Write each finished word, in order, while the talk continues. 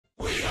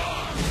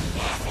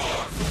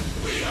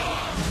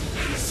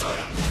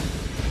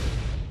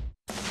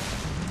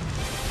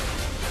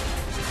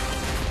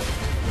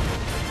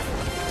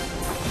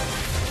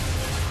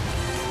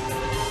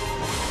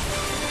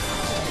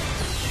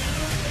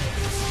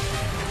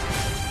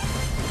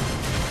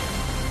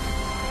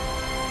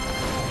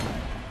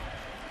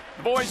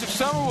Boys of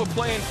summer will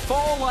play in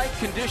fall-like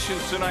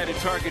conditions tonight at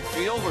Target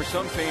Field, where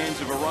some fans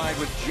have arrived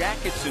with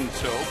jackets in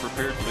tow,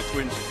 prepared for the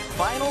Twins'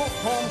 final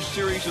home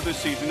series of the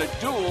season, a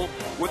duel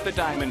with the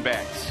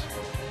Diamondbacks.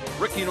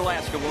 Ricky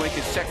Nolasco will make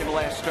his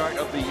second-to-last start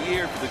of the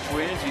year for the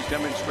Twins. He's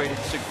demonstrated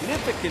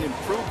significant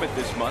improvement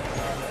this month,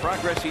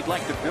 progress he'd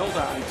like to build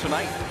on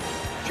tonight.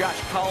 Josh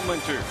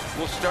Collminter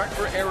will start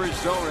for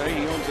Arizona.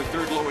 He owns the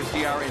third lowest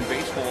ERA in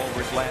baseball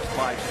over his last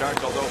 5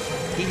 starts, although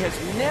he has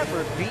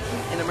never beaten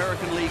an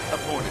American League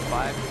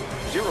opponent.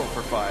 0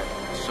 for 5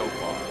 so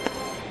far.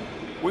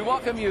 We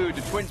welcome you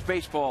to Twins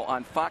baseball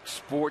on Fox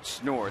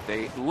Sports North.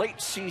 A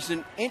late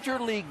season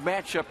interleague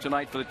matchup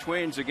tonight for the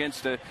Twins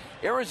against an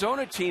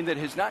Arizona team that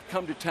has not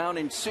come to town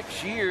in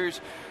 6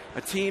 years,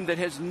 a team that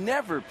has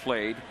never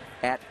played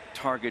at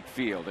Target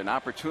Field. An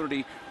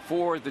opportunity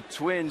for the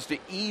Twins to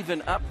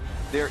even up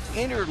their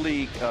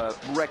interleague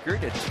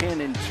record at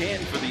 10-10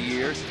 for the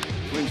year.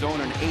 Twins own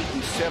an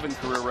 8-7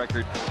 career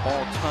record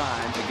all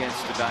time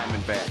against the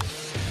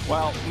Diamondbacks.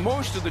 While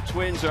most of the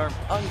Twins are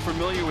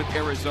unfamiliar with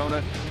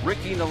Arizona,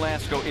 Ricky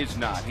Nolasco is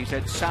not. He's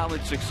had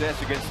solid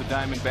success against the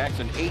Diamondbacks,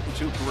 an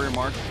 8-2 career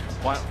mark,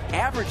 while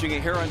averaging a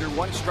hair under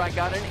 1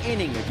 strikeout an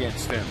inning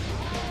against them.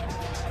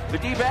 The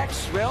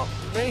D-backs, well,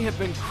 they have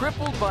been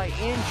crippled by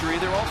injury.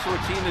 They're also a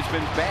team that's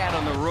been bad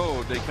on the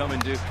road. They come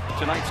into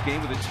tonight's game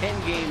with a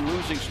 10-game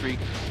losing streak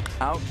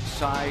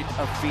outside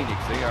of Phoenix.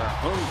 They are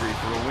hungry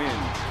for a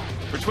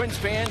win. For Twins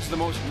fans, the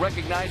most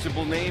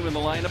recognizable name in the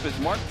lineup is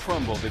Mark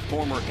Trumbo, the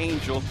former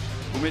Angel,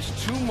 who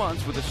missed 2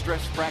 months with a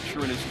stress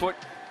fracture in his foot,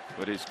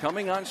 but is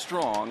coming on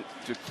strong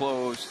to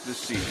close the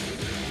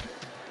season.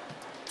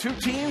 2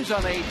 teams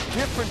on a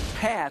different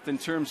path in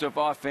terms of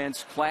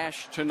offense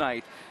clash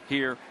tonight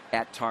here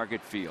at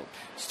Target Field.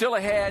 Still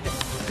ahead,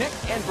 Dick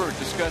and Bert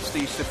discuss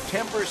the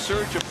September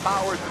surge of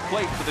power at the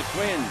plate for the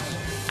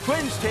Twins.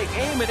 Twins take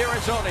aim at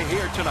Arizona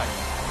here tonight.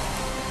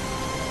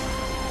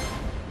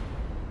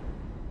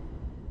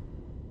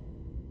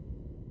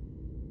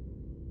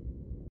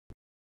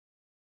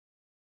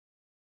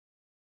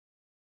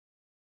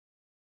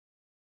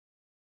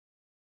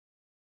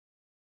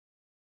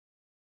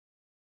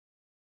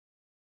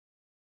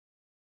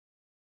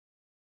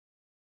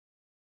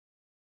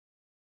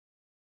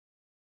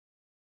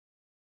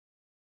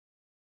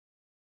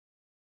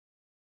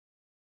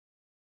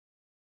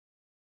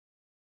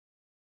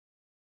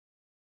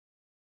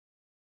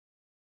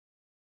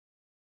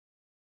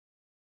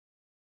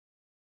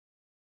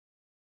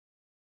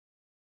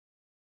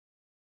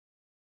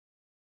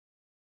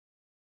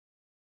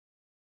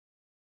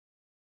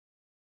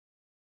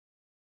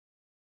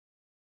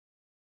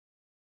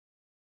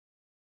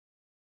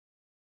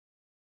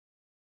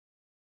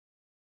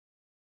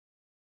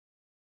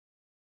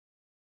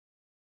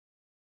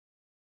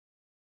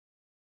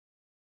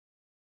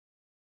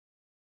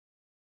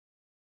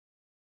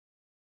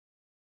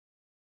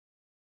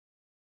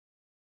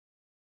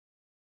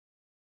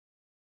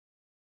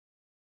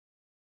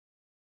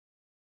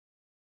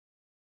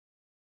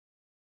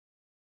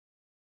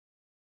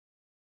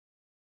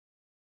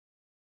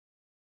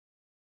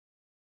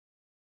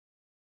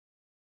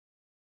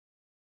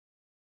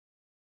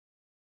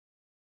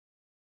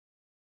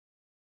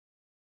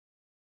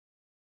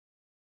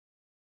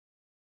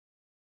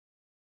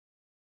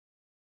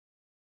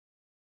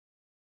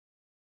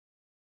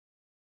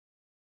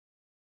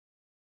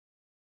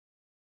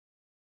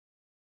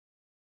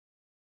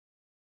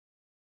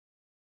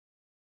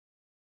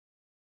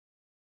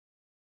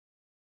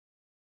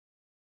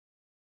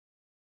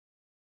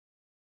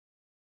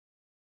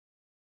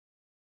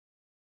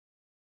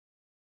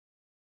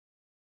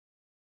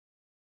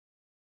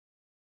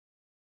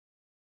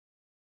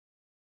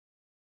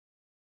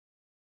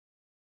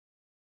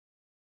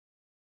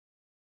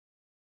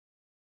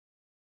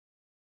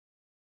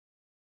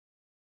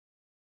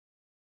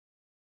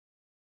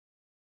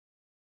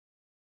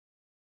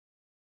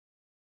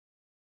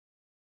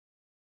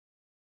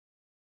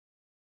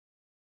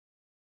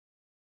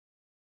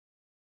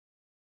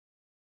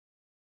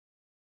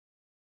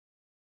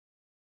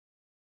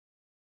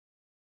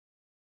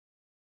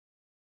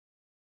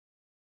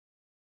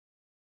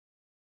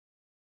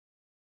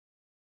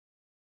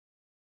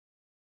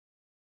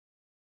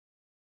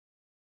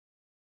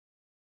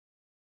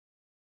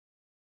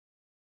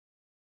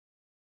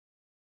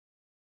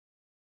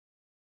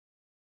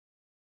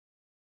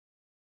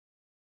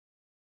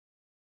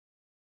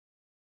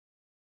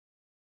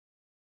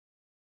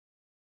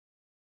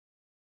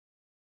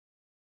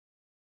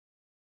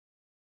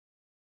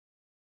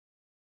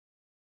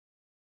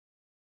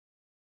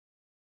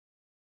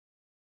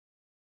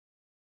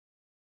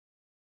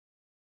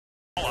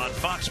 On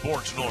Fox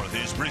Sports North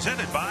is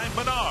presented by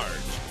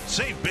Menards.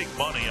 Save big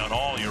money on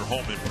all your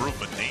home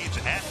improvement needs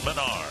at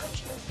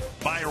Menards.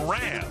 By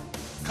Ram.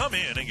 Come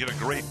in and get a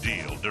great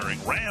deal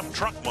during Ram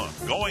Truck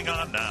Month going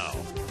on now.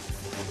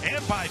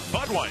 And by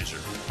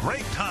Budweiser.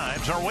 Great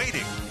times are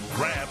waiting.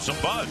 Grab some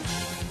buds.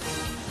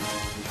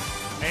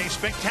 A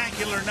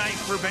spectacular night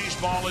for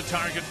baseball at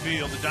Target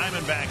Field. The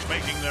Diamondbacks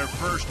making their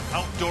first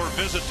outdoor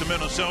visit to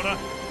Minnesota.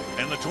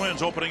 And the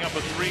Twins opening up a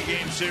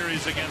 3-game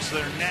series against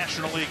their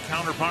National League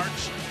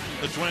counterparts.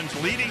 The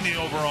Twins leading the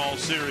overall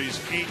series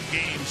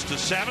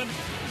 8-7.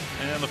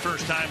 And the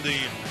first time the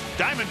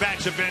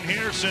Diamondbacks have been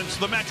here since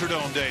the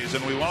Metrodome days.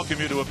 And we welcome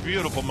you to a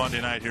beautiful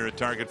Monday night here at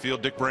Target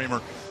Field. Dick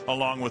Bramer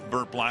along with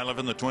Burt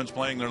Blyleven. The Twins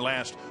playing their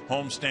last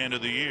homestand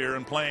of the year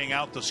and playing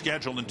out the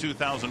schedule in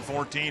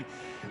 2014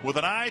 with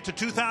an eye to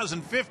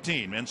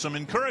 2015 and some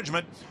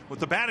encouragement with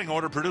the batting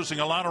order producing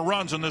a lot of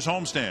runs in this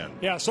homestand.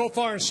 Yeah, so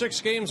far in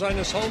 6 games on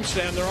this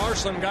homestand, there are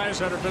some guys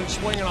that have been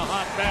swinging a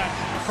hot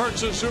bat. Kurt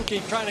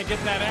Suzuki trying to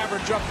get that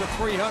average up to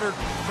 300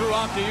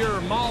 throughout the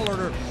year.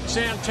 Mahler or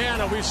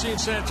Santana, we've seen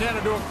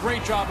Santana do a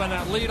great job on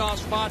that leadoff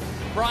spot.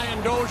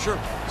 Brian Dozier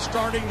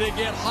starting to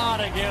get hot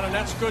again, and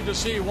that's good to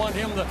see. Want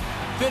him to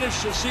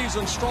finish the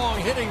season strong,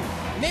 hitting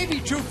maybe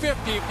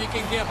 250 if he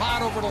can get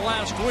hot over the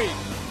last week.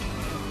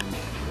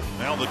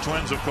 Now the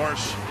Twins, of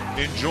course,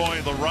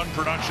 enjoy the run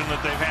production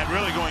that they've had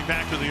really going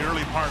back to the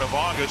early part of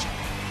August.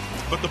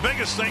 But the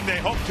biggest thing they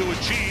hope to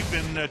achieve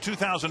in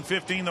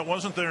 2015 that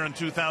wasn't there in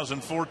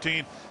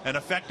 2014, an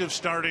effective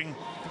starting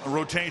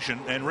rotation.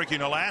 And Ricky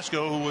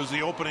Nolasco, who was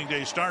the opening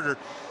day starter,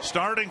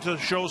 starting to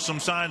show some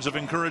signs of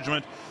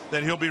encouragement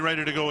that he'll be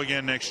ready to go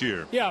again next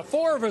year. Yeah,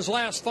 4 of his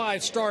last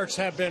 5 starts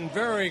have been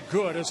very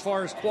good as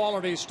far as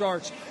quality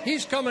starts.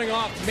 He's coming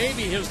off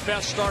maybe his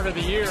best start of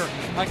the year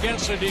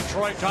against the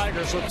Detroit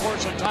Tigers. Of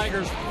course, the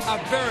Tigers, a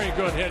very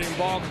good hitting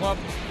ball club.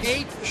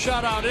 8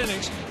 shutout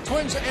innings.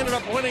 Twins ended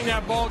up winning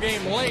that ball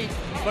game late,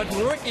 but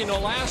Ricky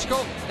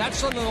Nolasco,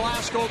 that's the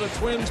Nolasco the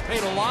Twins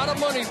paid a lot of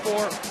money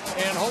for,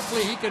 and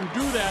hopefully he can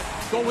do that,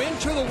 go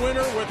into the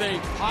winter with a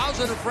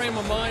positive frame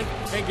of mind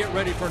and get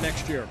ready for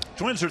next year.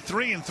 Twins are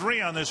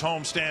 3-3 on this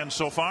homestand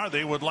so far.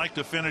 They would like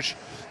to finish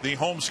the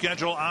home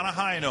schedule on a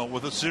high note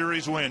with a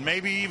series win,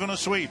 maybe even a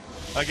sweep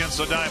against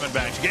the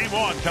Diamondbacks. Game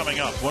 1 coming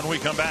up when we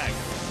come back.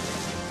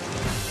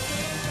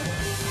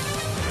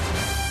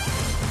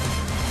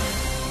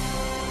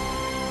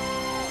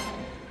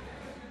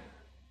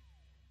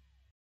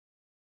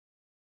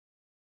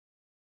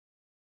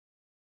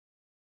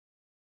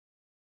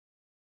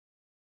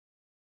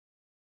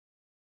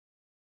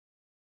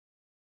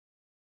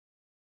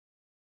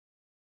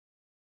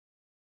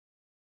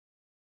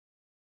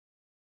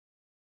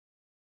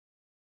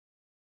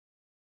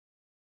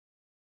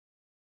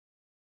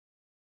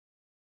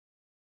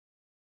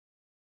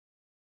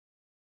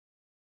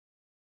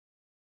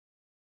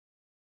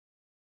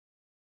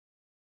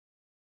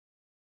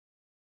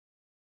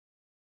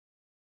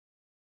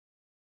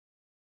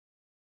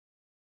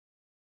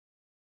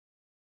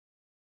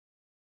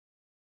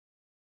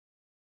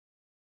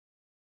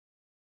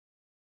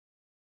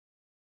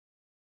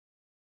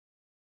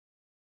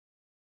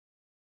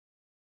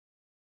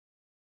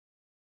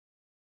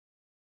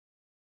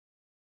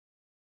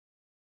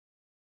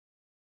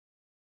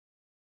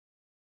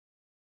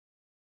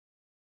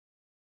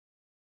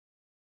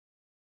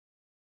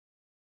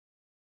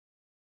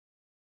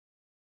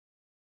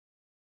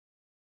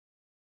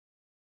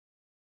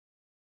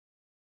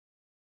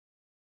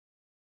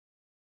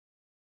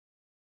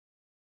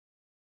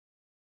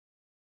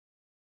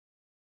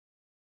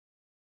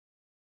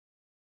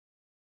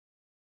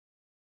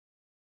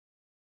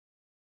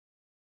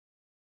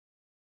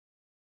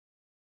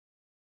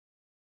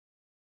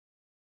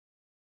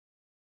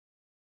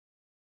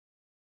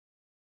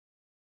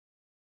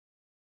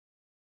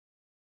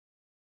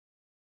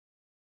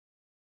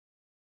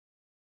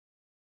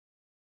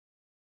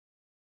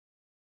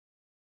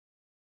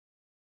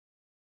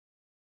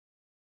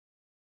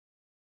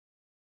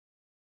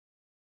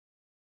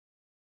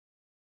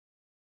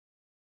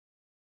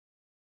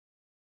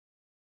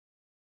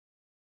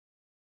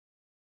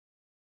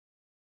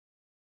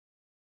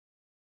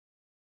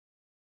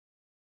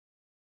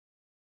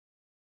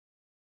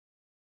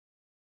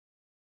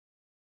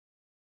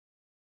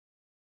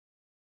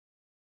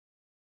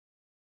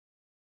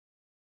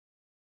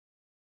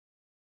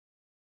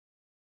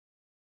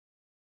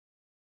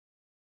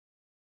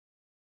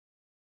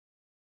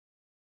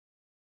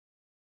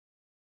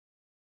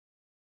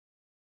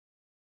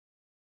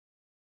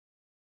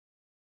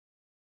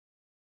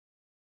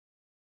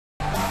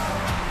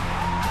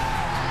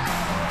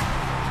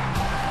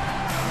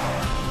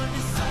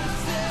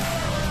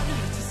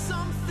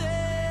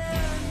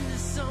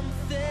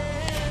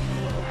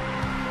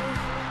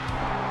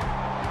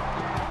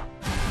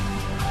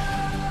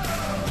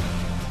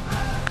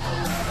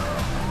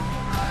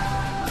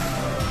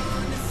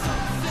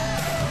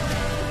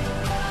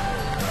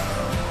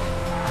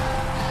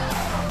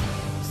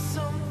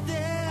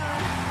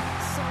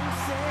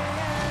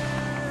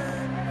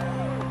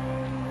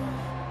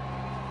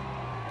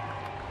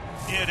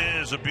 It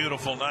is a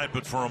beautiful night,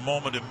 but for a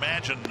moment,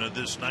 imagine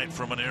this night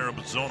from an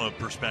Arizona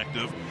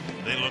perspective.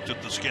 They looked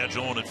at the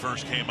schedule when it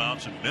first came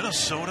out. So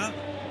Minnesota,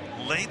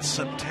 late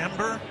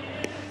September.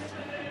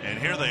 And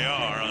here they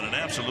are on an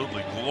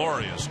absolutely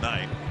glorious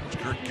night. It's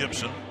Kirk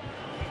Gibson.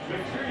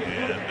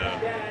 And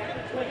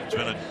it's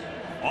been an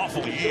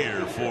awful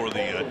year for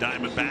the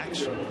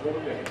Diamondbacks.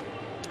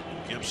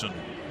 Gibson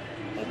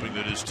hoping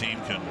that his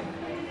team can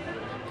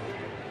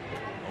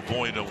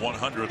avoid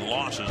 100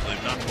 losses.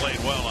 They've not played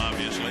well,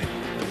 obviously.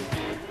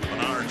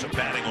 Menard's a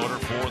batting order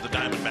for the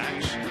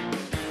Diamondbacks.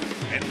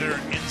 Enter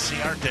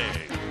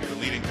Inciarte.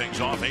 Leading things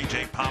off,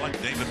 A.J. Pollock,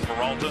 David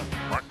Peralta,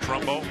 Mark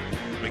Trumbo,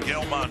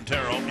 Miguel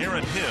Montero,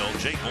 Aaron Hill,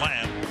 Jake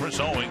Lamb, Chris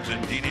Owings,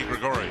 and Didi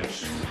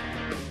Gregorius.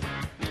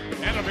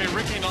 And it'll be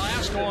Ricky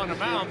Nolasco on the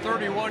mound,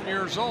 31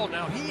 years old.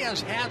 Now, he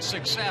has had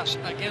success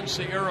against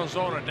the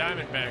Arizona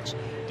Diamondbacks.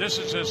 This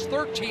is his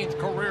 13th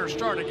career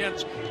start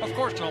against, of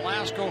course,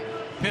 Nolasco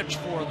pitched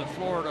for the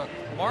Florida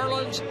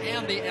Marlins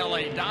and the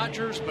L.A.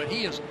 Dodgers, but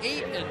he is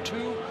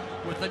 8-2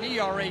 with an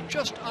ERA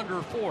just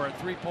under 4 at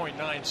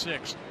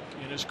 3.96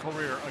 in his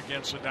career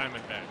against the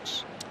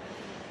Diamondbacks.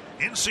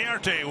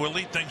 Inciarte will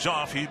lead things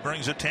off. He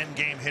brings a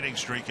 10-game hitting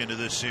streak into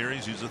this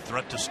series. He's a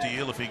threat to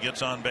steal if he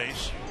gets on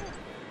base.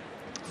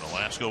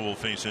 Nolasco will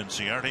face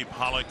Inciarte,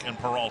 Pollock, and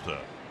Peralta.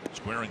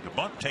 Squaring to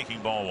bunt,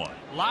 taking ball one.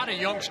 A lot of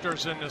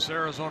youngsters in this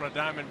Arizona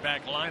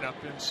Diamondback lineup.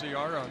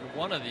 Inciarte,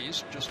 one of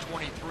these, just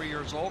 23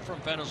 years old from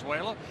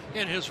Venezuela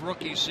in his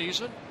rookie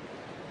season.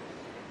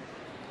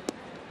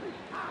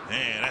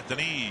 And at the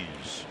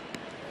knees.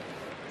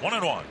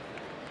 1-1.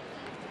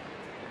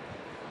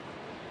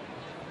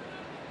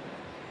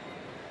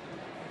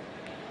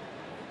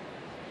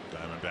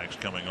 Diamondbacks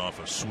coming off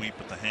a sweep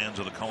at the hands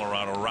of the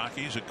Colorado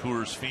Rockies at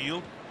Coors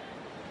Field.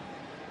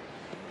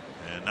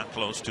 And not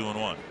close,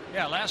 2-1.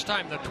 Yeah, last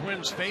time the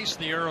Twins faced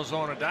the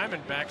Arizona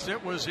Diamondbacks,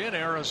 it was in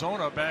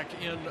Arizona back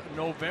in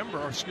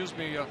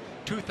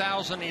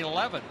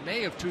 2011,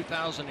 May of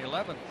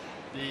 2011.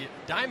 The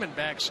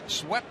Diamondbacks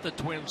swept the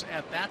Twins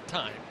at that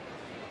time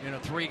in a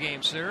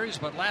 3-game series,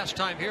 but last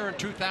time here in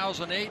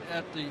 2008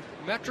 at the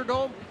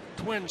Metrodome,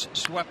 Twins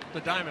swept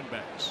the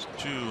Diamondbacks.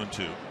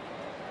 2-2.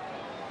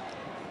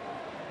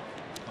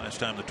 Last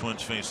time the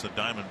Twins faced the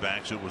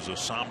Diamondbacks, it was a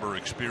somber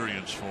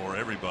experience for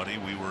everybody.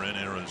 We were in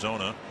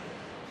Arizona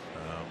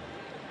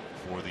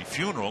for the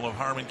funeral of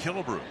Harmon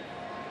Killebrew.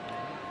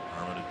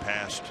 Harmon had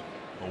passed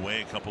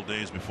away a couple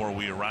days before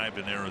we arrived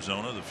in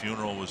Arizona. The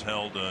funeral was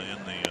held in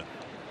the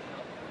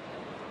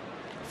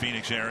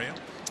Phoenix area.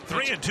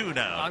 3-2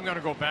 now. I'm going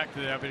to go back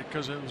to that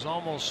because it was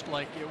almost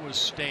like it was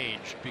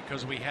staged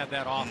because we had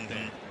that off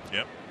day.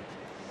 Yep.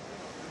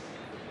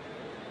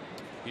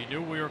 He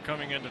knew we were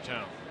coming into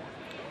town.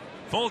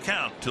 Full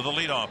count to the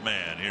leadoff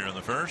man here in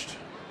the first.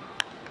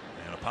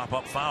 And a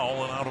pop-up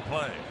foul and out of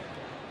play.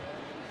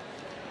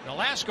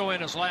 Nolasco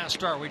in his last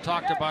start, we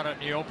talked about it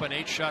in the open,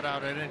 8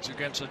 shutout innings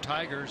against the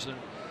Tigers, and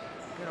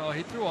you know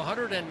he threw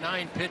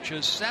 109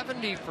 pitches,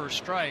 70 for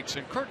strikes,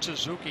 and Kurt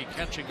Suzuki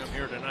catching him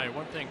here tonight.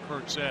 One thing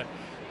Kurt said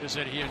is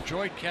that he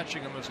enjoyed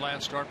catching him his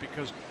last start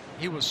because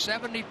he was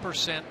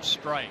 70%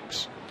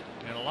 strikes,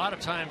 and a lot of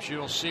times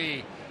you'll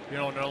see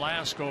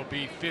Nolasco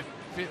be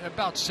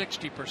about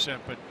 60%,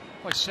 but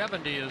boy,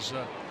 70 is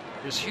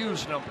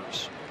huge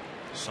numbers.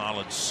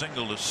 Solid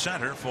single to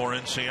center for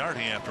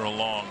Inciarte after a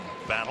long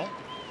battle.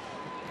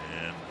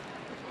 And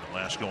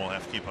Nolasco will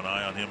have to keep an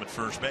eye on him at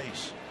first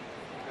base.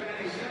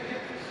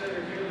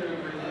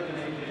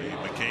 Dave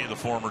McKay, the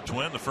former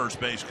Twin, the first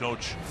base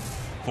coach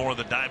for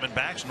the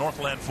Diamondbacks.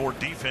 Northland Ford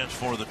defense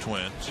for the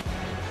Twins.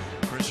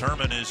 Chris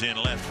Herman is in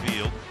left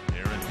field.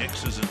 Aaron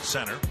Hicks is in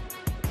center.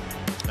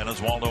 And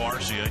Oswaldo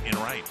Arcia in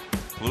right.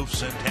 Plouffe,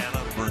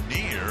 Santana,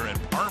 Bernier, and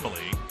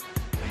Parmalee,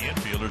 the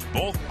infielders.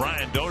 Both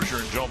Brian Dozier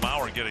and Joe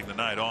Mauer getting the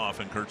night off,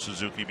 and Kurt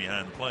Suzuki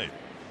behind the plate.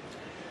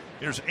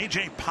 Here's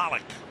A.J.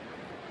 Pollock.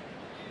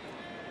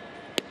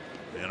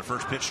 And a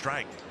first pitch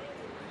strike.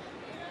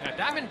 Now,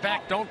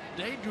 Diamondback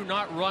do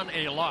not run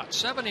a lot.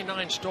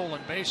 79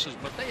 stolen bases,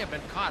 but they have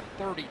been caught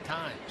 30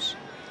 times.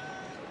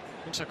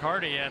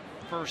 Inciarte at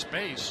first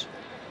base.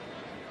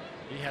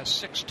 He has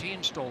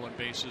 16 stolen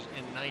bases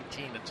in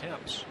 19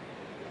 attempts.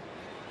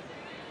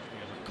 He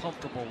has a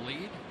comfortable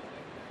lead.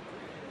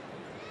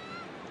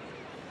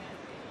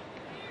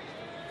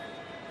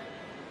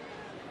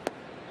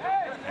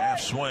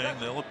 Half swing,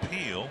 they'll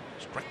appeal.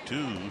 Strike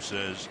 2,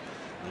 says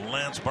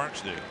Lance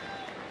Barksdale.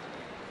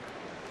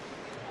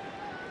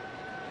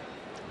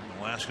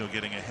 Nolasco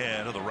getting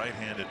ahead of the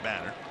right-handed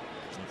batter.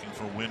 Looking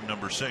for win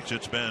number 6.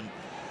 It's been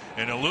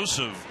an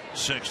elusive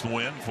 6th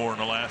win for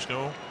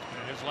Nolasco.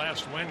 His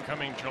last win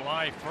coming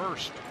July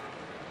 1st.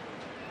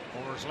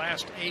 Over his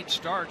last 8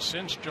 starts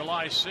since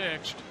July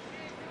 6th,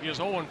 he is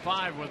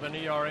 0-5 with an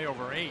ERA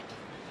over 8.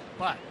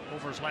 But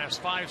over his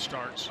last 5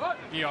 starts,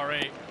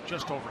 ERA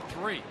just over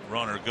 3.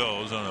 Runner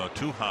goes on a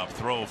 2-hop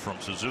throw from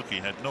Suzuki.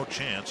 Had no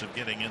chance of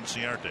getting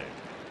Inciarte.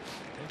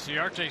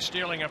 Inciarte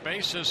stealing a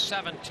base, his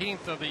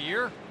 17th of the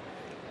year.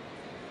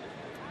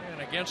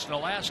 And against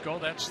Nolasco,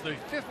 that's the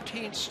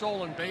 15th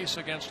stolen base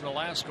against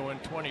Nolasco in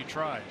 20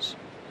 tries.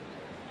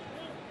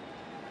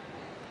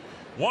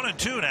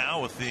 1-2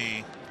 now with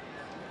the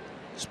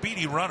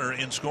speedy runner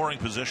in scoring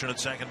position at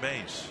second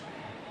base.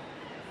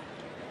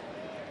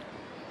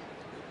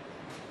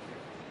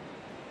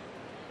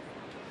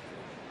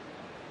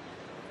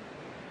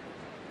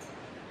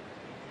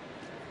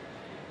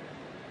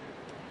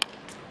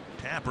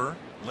 Tapper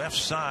left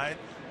side,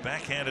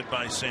 backhanded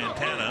by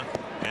Santana,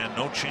 and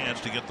no chance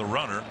to get the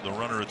runner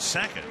at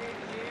second.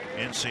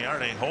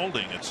 Inciarte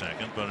holding at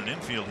second, but an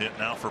infield hit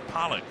now for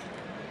Pollock.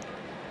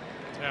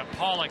 Yeah,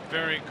 Pollock,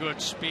 very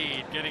good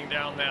speed, getting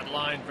down that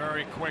line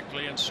very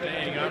quickly and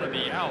staying out of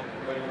the out.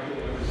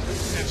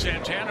 And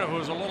Santana,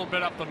 who's a little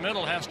bit up the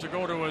middle, has to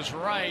go to his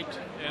right,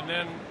 and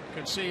then you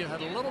can see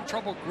had a little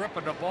trouble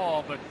gripping the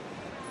ball, but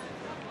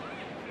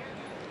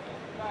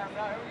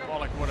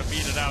Pollock would have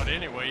beat it out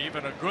anyway,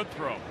 even a good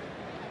throw.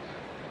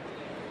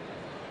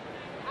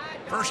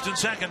 First and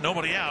second,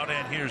 nobody out,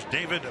 and here's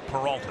David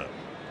Peralta.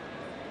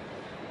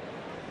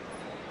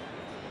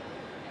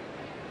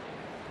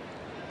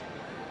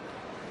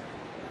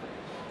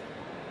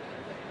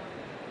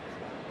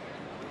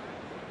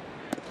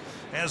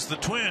 As the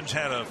Twins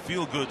had a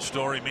feel-good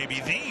story,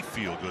 maybe the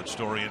feel-good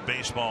story in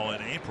baseball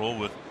in April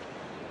with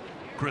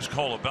Chris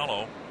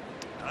Colabello,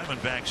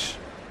 Diamondbacks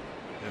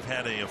have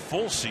had a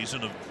full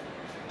season of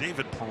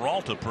David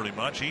Peralta pretty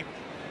much. He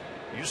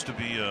used to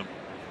be a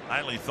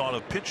highly thought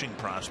of pitching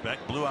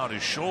prospect, blew out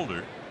his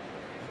shoulder,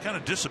 kind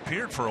of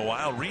disappeared for a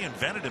while,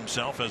 reinvented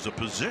himself as a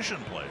position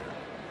player,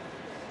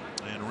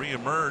 and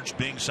reemerged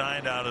being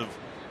signed out of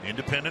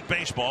independent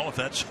baseball. If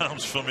that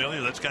sounds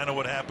familiar, that's kind of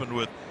what happened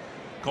with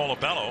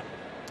Colabello.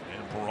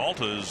 And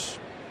Peralta has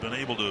been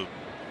able to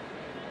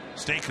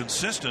stay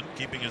consistent,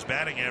 keeping his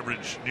batting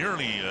average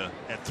nearly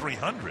at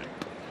 300.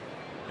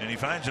 And he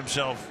finds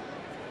himself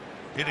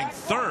hitting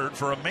third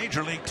for a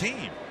major league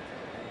team.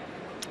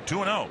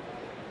 2-0.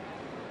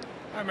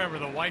 I remember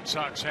the White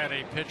Sox had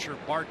a pitcher,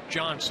 Bart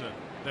Johnson,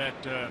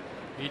 that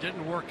he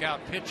didn't work out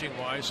pitching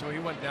wise, so he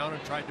went down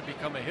and tried to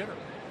become a hitter.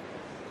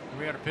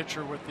 We had a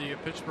pitcher with the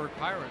Pittsburgh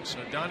Pirates,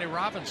 Donnie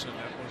Robinson,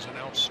 that was an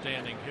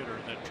outstanding hitter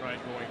that tried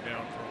going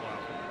down for a while.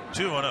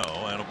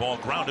 2-0, and a ball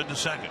grounded to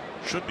second.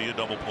 Should be a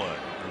double play.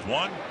 There's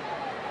one.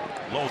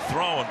 Low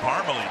throw, and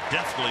Parmalee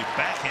deftly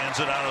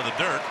backhands it out of the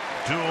dirt.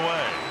 2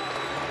 away.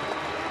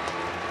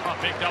 A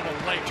big double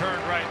play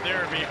turned right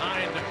there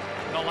behind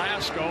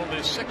Nolasco, the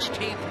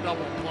 16th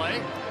double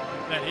play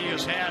that he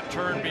has had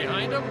turned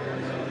behind him.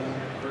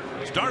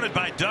 Started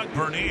by Doug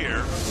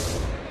Bernier.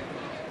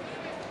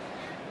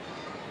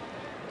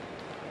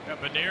 Yeah,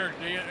 Bernier,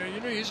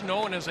 you know, he's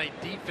known as a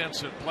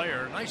defensive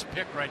player. Nice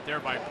pick right there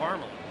by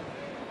Parmalee.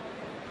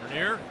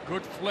 Bernier,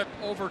 good flip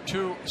over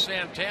to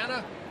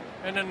Santana,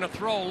 and then the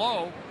throw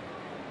low.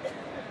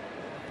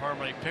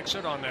 Parmalee picks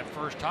it on that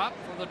first hop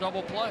for the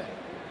double play.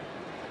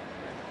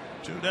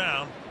 2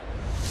 down.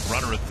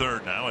 Runner at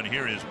third now, and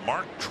here is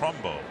Mark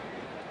Trumbo.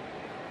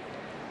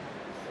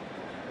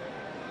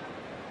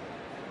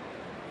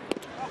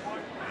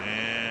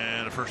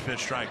 And a first pitch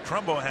strike.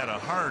 Trumbo had a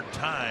hard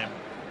time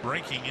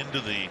breaking into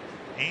the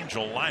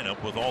Angel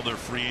lineup with all their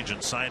free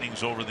agent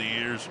signings over the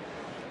years.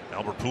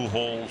 Albert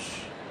Pujols,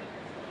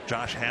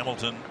 Josh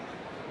Hamilton.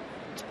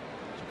 So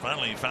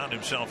finally he found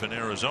himself in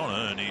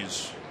Arizona, and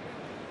he's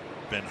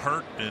been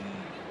hurt and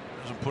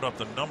hasn't put up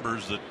the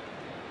numbers that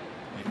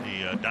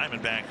the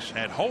Diamondbacks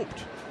had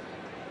hoped.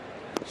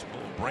 It's a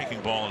little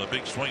breaking ball and a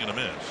big swing and a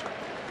miss.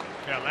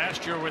 Yeah,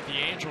 last year with the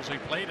Angels, he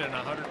played in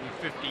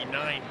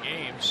 159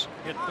 games,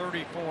 hit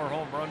 34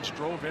 home runs,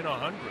 drove in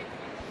 100.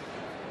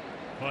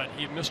 But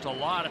he missed a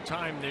lot of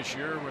time this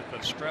year with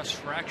a stress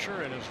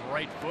fracture in his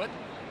right foot.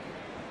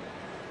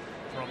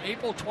 From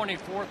April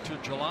 24th to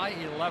July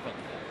 11th,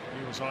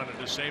 he was on a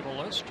disabled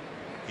list.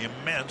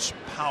 Immense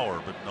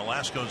power, but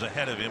Nolasco's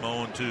ahead of him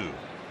 0-2.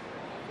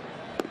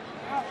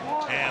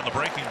 And the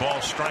breaking ball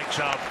strikes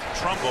out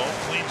Trumbo,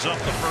 cleans up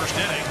the first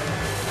inning.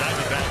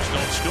 Diamondbacks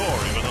don't score,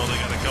 even though they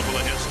got a couple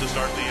of hits to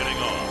start the inning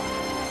off.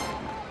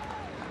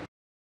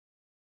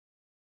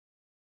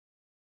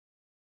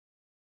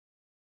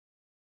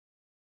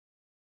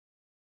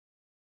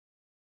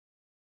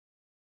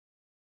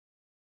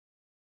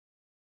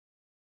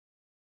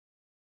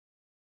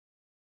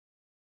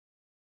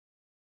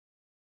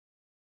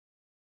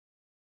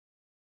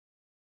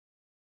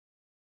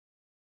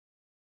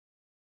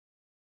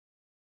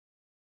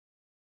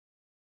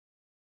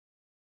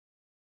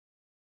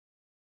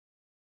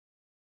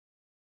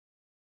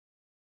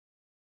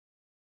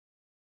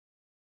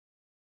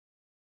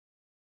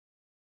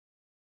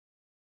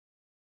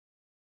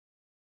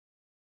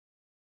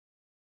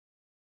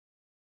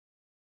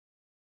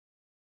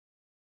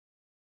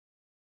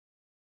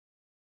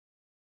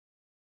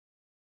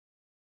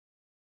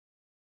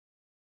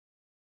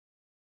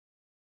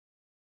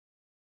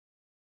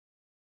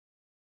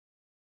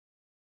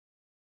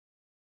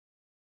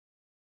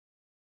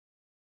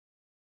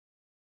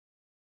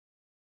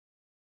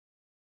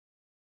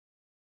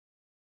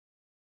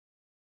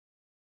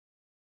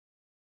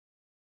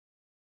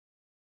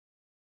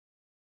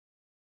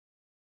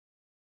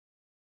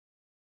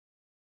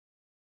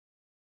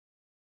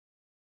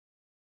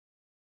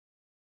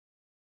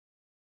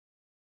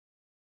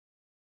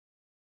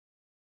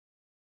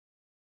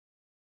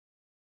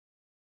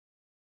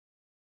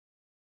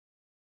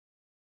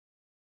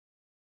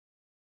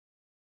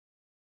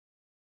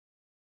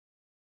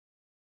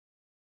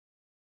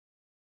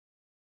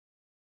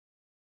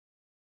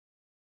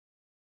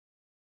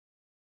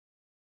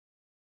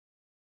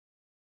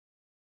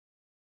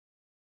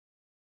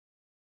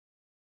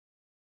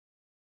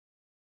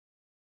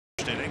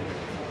 inning.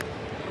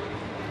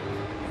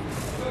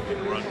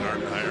 Ron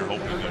Gardenhire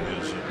hoping that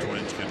his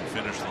Twins can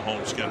finish the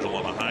home schedule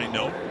on a high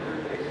note.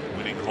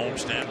 Winning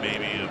homestand,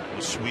 maybe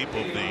a sweep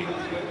of the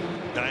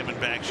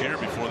Diamondbacks here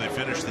before they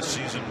finish the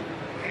season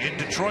in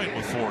Detroit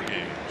with 4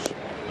 games.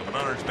 The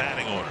Menards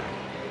batting order.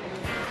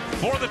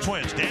 For the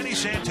Twins, Danny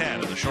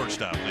Santana, the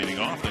shortstop, leading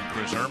off. Then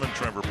Chris Herman,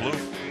 Trevor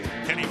Plouffe,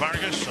 Kenny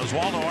Vargas,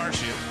 Oswaldo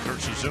Arcia, Kurt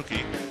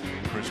Suzuki,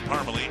 Chris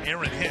Parmelee,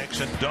 Aaron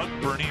Hicks, and Doug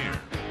Bernier.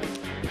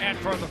 And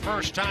for the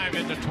first time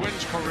in the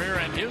Twins' career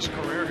and his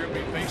career, he'll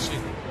be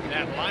facing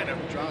that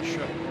lineup. Josh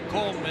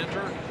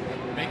Cole-Minter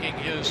making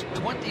his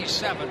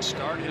 27th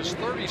start, his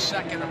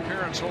 32nd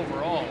appearance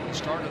overall. He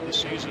started the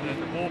season in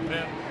the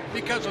bullpen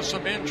because of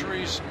some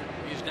injuries.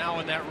 He's now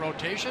in that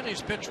rotation.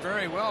 He's pitched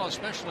very well,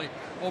 especially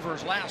over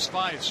his last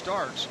 5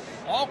 starts.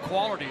 All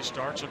quality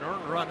starts, an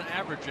earned run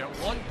average at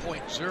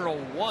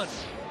 1.01.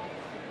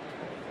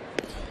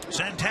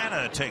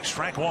 Santana takes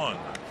strike 1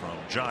 from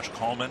Josh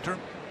Cole-Minter.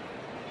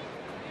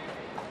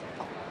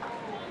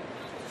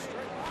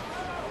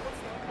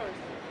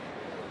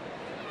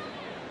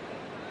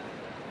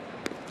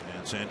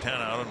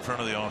 Santana out in front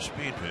of the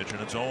off-speed pitch,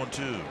 and it's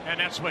 0-2. And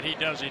that's what he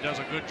does. He does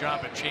a good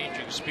job at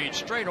changing speed.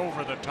 Straight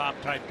over the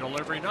top type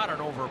delivery, not an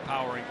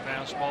overpowering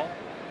fastball.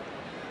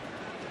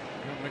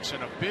 He'll mix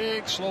in a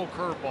big, slow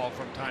curveball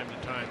from time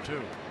to time,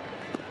 too.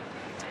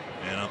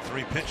 And on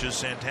 3 pitches,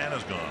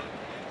 Santana's gone.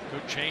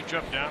 Good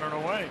changeup down and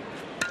away.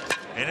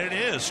 And it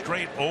is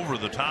straight over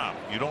the top.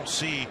 You don't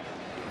see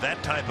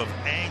that type of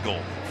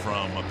angle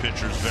from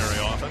pitchers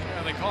very often.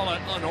 Yeah, they call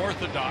it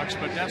unorthodox,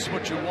 but that's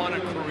what you want to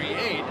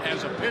create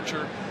as a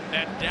pitcher,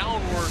 that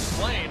downward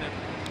plane, and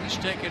he's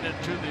taking it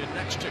to the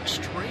next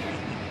extreme.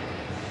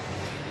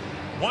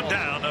 1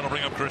 down, that'll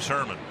bring up Chris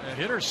Herman. The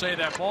hitters say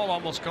that ball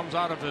almost comes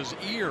out of his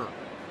ear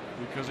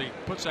because he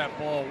puts that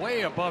ball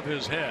way above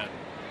his head.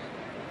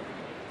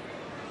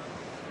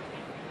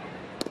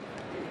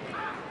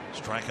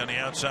 Strike on the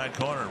outside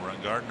corner. Ron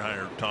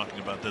Gardenhire talking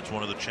about that's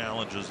one of the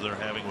challenges they're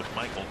having with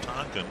Michael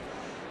Tonkin,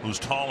 who's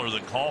taller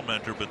than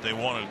Cole-Minter, but they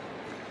want to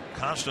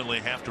constantly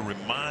have to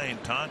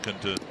remind Tonkin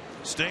to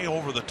stay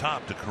over the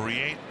top to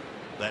create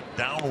that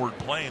downward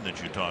plane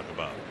that you talk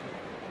about.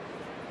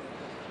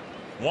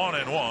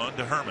 1-1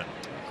 to Herman.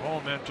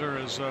 Cole-Minter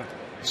is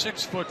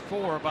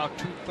 6'4", about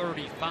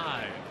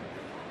 235.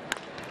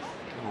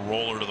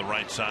 Roller to the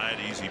right side,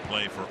 easy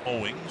play for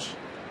Owings.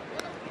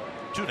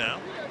 2 down.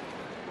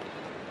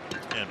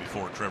 And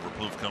before Trevor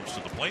Plouffe comes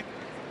to the plate,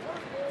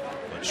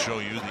 let's show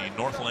you the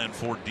Northland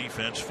Ford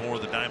defense for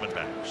the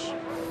Diamondbacks.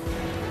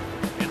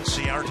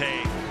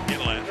 Inciarte in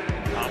left,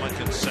 Pollock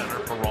in center,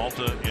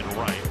 Peralta in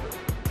right.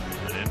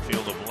 An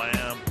infield of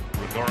Lamb,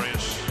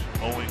 Gregorius,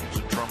 Owings,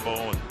 and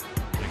Trumbo, and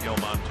Miguel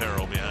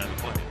Montero behind the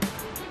plate.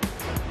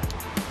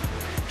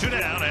 2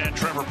 down, and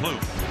Trevor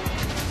Plouffe.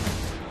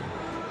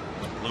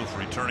 Plouffe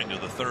returning to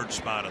the 3rd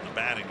spot in the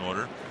batting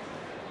order.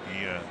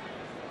 He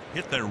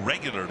hit there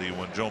regularly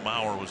when Joe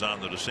Mauer was on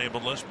the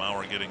disabled list.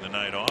 Mauer getting the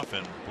night off,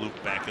 and Plouffe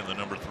back in the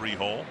number 3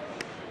 hole,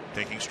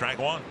 taking strike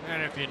 1.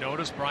 And if you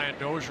notice, Brian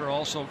Dozier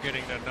also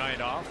getting the night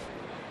off.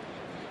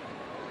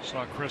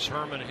 Saw Chris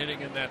Herman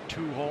hitting in that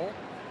 2 hole.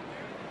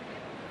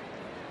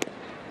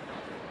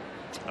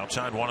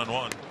 Outside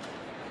 1-1.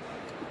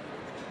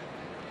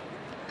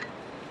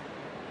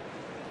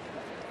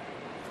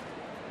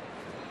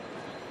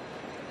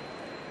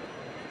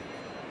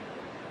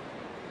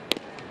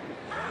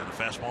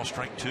 Fastball,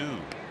 strike 2.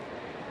 9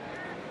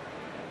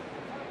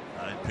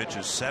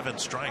 pitches, 7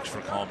 strikes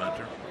for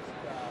Cole-Minter.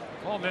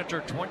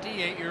 Cole-Minter,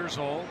 28 years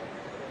old,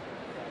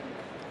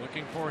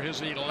 looking for his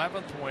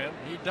 11th win.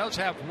 He does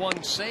have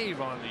 1 save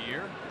on the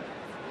year.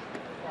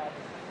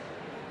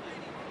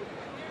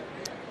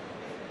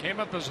 Came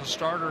up as a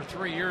starter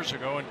 3 years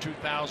ago in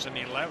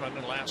 2011,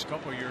 the last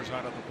couple years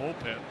out of the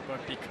bullpen,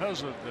 but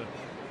because of the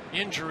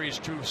injuries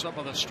to some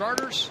of the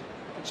starters,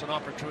 it's an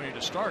opportunity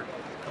to start.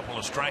 Couple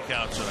of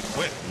strikeouts and a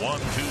quick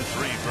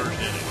 1-2-3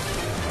 first inning.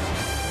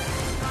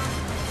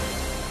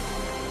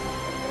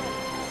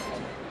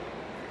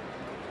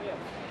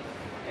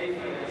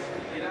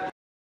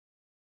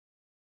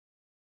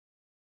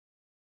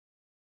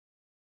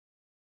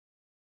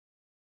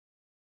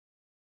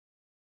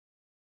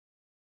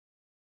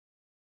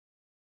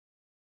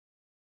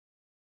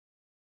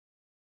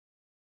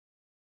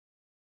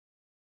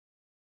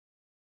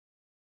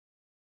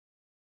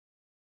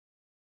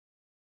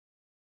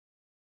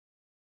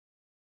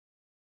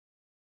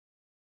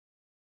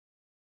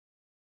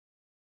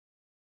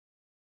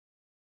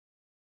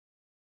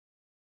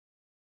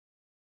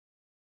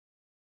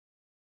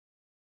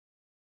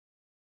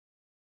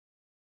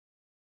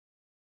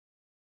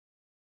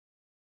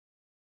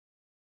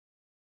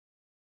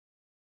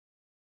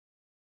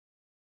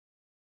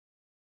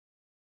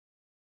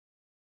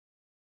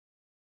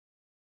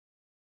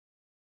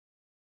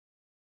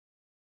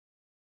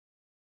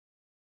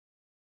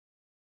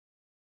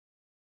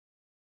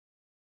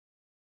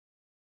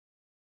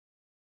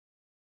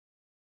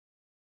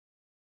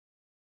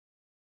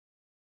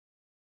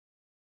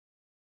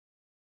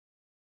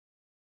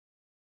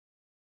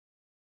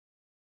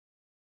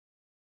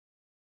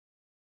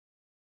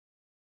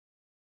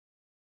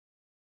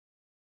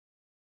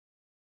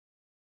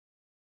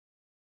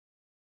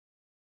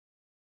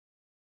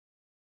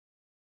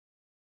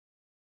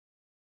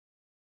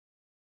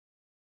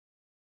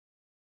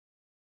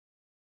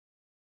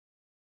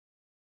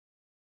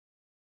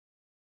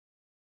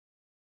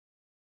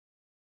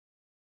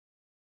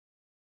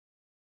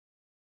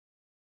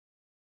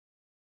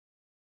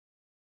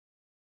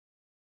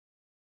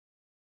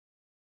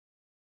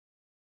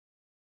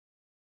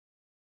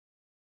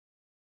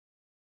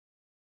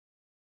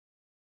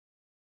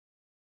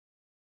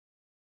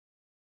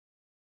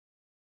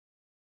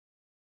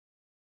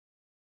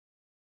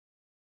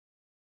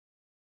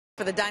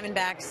 for the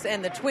Diamondbacks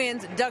and the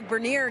Twins. Doug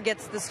Bernier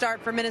gets the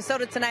start for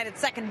Minnesota tonight at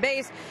second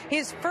base.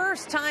 His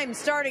first time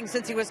starting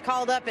since he was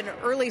called up in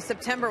early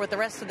September with the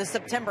rest of the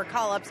September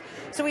call-ups.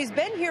 So he's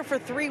been here for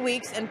 3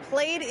 weeks and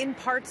played in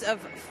parts of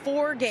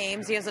 4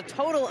 games. He has a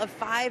total of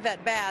 5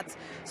 at-bats.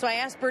 So I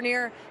asked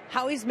Bernier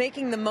how he's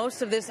making the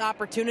most of this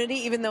opportunity,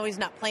 even though he's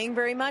not playing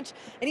very much.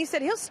 And he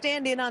said he'll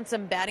stand in on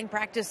some batting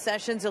practice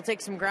sessions. He'll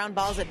take some ground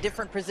balls at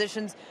different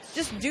positions,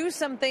 just do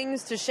some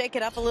things to shake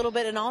it up a little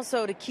bit and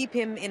also to keep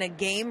him in a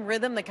game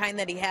rhythm, the kind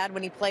that he had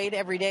when he played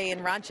every day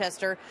in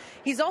Rochester.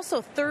 He's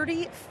also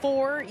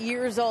 34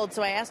 years old,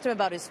 so I asked him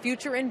about his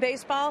future in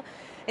baseball.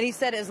 And he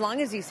said as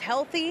long as he's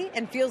healthy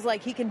and feels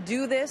like he can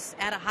do this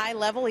at a high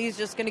level, he's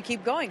just going to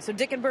keep going. So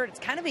Dick and Bert, it's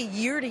kind of a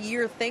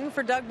year-to-year thing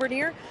for Doug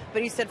Bernier.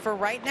 But he said for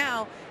right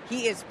now,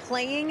 he is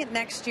playing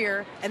next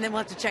year, and then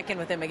we'll have to check in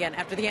with him again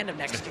after the end of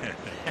next year.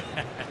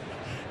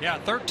 Yeah,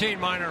 13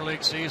 minor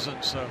league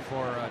seasons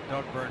for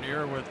Doug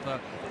Bernier with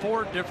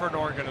 4 different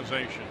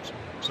organizations.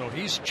 So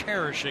he's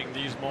cherishing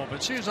these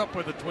moments. He was up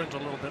with the Twins a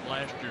little bit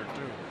last year,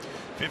 too.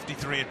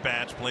 53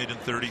 at-bats, played in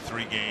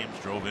 33 games,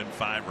 drove in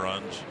 5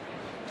 runs.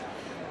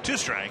 2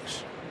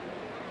 strikes.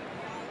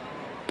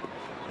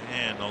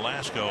 And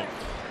Nolasco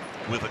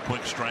with a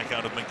quick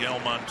strikeout of Miguel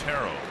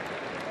Montero.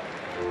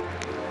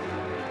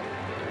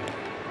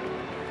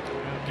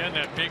 Again,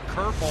 that big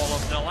curveball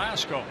of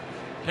Nolasco.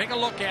 Take a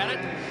look at it.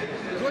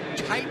 Good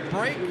tight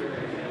break.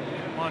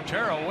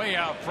 Montero way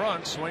out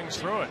front, swings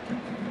through it.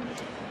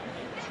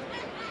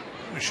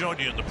 We showed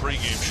you in the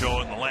pregame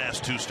show in the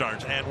last 2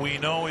 starts, and we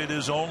know it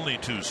is only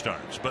 2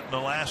 starts, but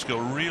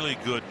Nolasco really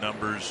good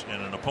numbers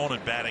and an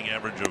opponent batting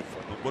average of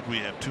what we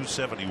have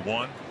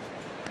 271.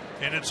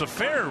 And it's a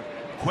fair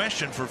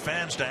question for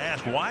fans to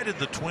ask, why did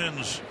the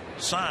Twins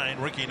sign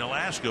Ricky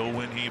Nolasco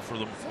when he for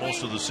the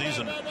most of the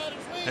season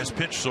has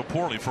pitched so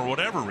poorly for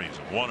whatever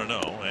reason, 1-0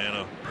 and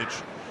a pitch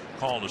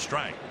called a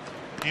strike?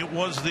 It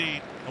was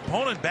the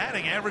opponent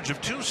batting average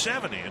of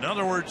 270. In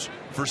other words,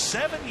 for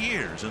 7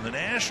 years in the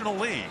National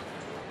League,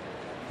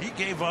 he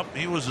gave up.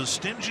 He was as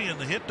stingy in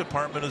the hit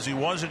department as he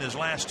was in his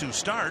last 2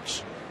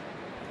 starts.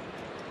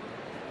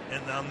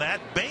 And on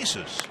that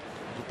basis,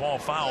 the ball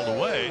fouled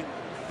away.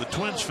 The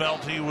Twins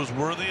felt he was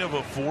worthy of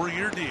a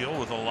 4-year deal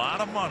with a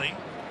lot of money.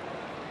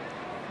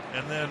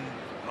 And then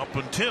up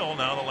until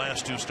now, the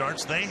last 2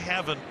 starts, they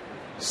haven't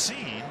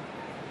seen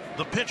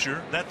the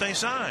pitcher that they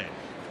signed.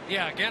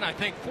 Yeah, again, I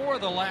think 4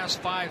 of the last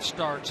 5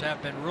 starts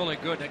have been really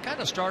good. It kind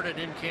of started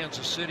in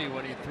Kansas City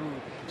when he threw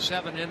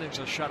 7 innings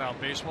of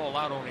shutout baseball,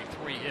 allowed only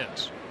 3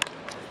 hits.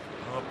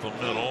 Up the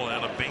middle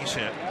and a base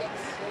hit.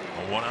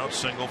 A 1-out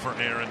single for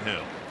Aaron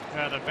Hill.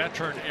 The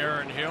veteran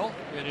Aaron Hill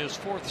in his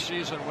 4th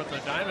season with the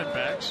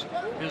Diamondbacks,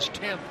 his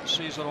 10th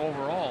season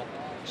overall,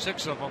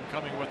 6 of them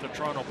coming with the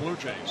Toronto Blue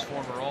Jays,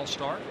 former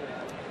All-Star.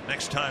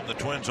 Next time the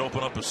Twins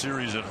open up a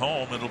series at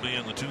home, it'll be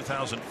in the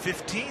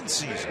 2015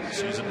 season.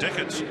 Season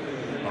tickets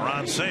are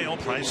on sale.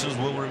 Prices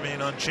will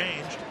remain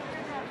unchanged.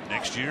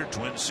 Next year,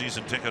 Twins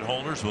season ticket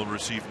holders will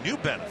receive new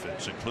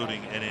benefits,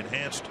 including an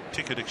enhanced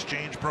ticket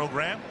exchange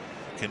program,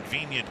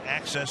 convenient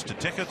access to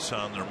tickets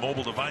on their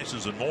mobile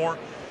devices, and more.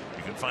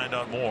 You can find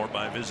out more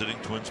by visiting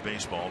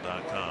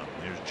twinsbaseball.com.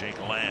 Here's Jake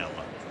Lamb.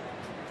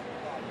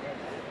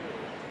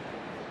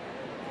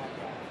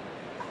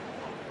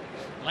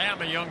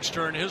 Lamb, a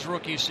youngster in his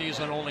rookie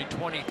season, only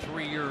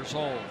 23 years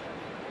old.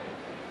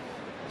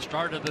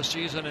 Started the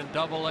season in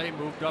Double-A,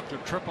 moved up to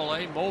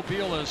Triple-A.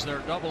 Mobile is their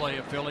Double-A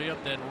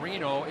affiliate, then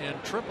Reno in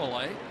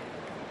Triple-A.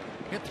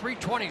 Hit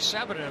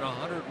 .327 in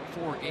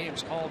 104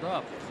 games called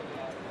up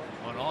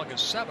on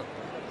August 7th.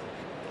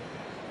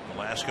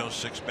 Nolasco,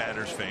 6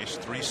 batters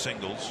faced, 3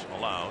 singles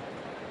allowed,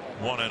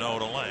 1-0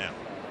 to Lamb.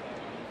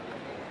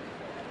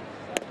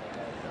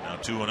 Now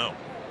 2-0.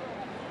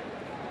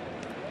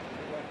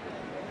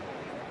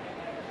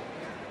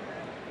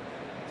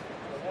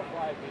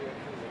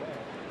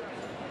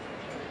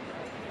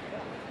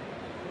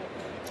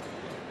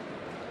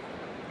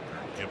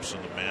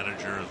 Gibson, the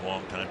manager, his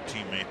longtime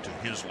teammate to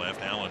his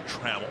left, Alan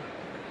Trammell.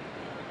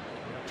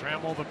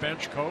 Trammell, the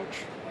bench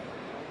coach.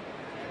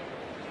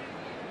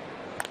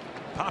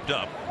 Popped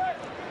up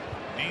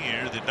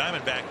near the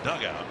Diamondback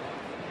dugout.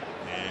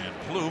 And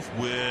Plouffe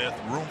with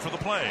room for the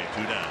play.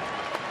 2 down.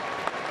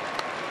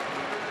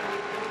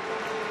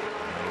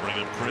 They'll bring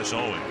in Chris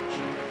Owings.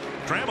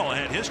 Trammell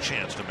had his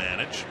chance to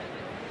manage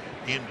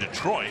in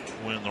Detroit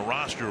when the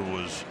roster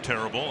was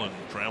terrible and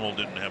Trammell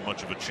didn't have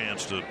much of a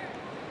chance to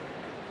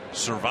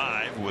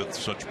survive with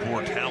such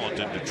poor talent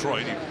in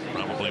Detroit. He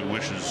probably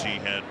wishes he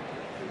had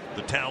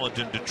the talent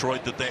in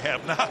Detroit that they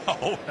have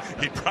now.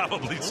 He'd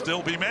probably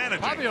still be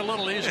managing. Probably a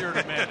little easier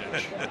to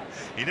manage.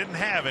 He didn't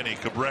have any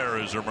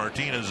Cabreras or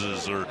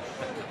Martinez's or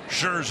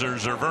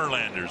Scherzers or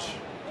Verlanders.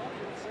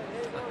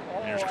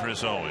 Here's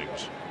Chris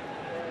Owings.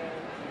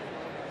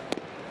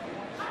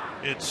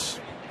 It's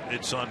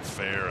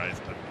unfair.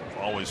 I've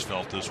always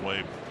felt this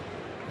way,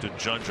 to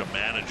judge a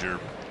manager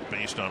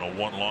based on a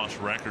 1-loss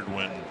record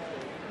when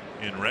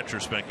in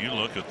retrospect you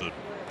look at the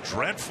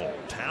dreadful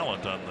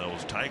talent on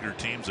those Tiger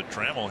teams that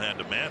Trammell had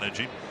to manage.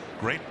 He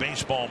Great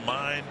baseball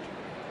mind.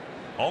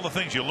 All the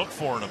things you look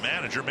for in a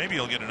manager. Maybe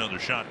he'll get another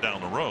shot down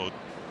the road.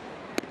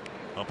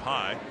 Up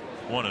high,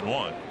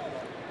 1-1.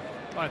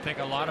 I think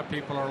a lot of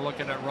people are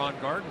looking at Ron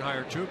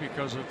Gardenhire too,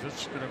 because if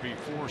it's going to be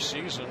 4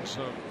 seasons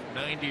of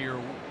 90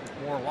 or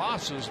more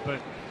losses. But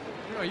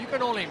you know, you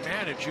can only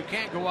manage. You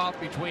can't go out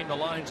between the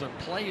lines and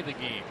play the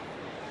game.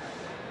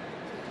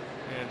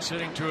 And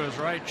sitting to his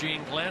right,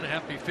 Gene Glenn.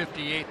 Happy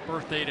 58th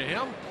birthday to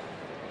him.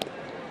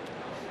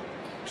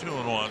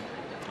 2-1.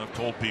 I've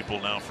told people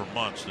now for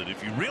months that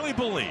if you really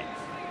believe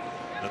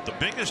that the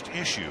biggest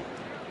issue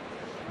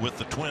with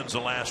the Twins the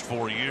last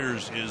 4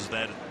 years is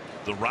that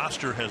the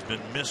roster has been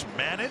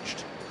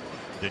mismanaged,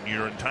 then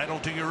you're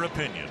entitled to your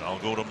opinion. I'll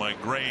go to my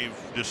grave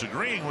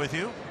disagreeing with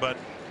you, but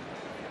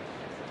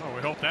oh,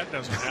 we hope that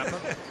doesn't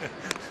happen.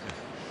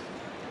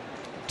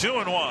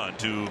 2-1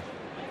 to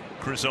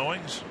Chris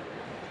Owings.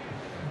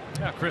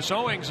 Yeah, Chris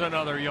Owings,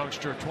 another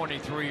youngster,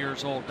 23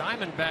 years old.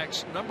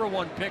 Diamondbacks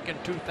 #1 pick in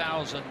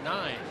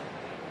 2009.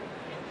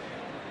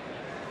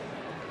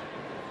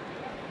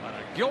 Out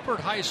of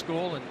Gilbert High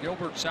School in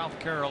Gilbert, South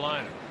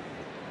Carolina.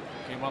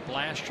 Came up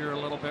last year a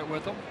little bit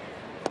with them.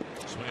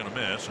 Swing and a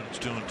miss, and it's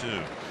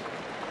 2-2.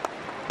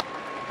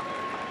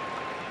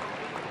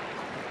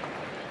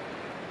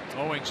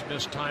 Owings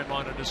missed time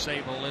on a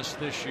disabled list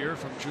this year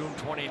from June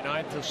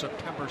 29th to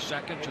September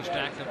 2nd. Just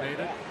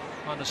activated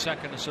on the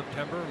 2nd of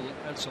September.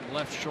 Had some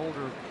left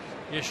shoulder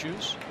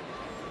issues.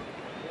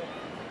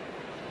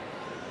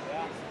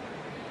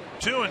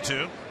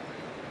 2-2.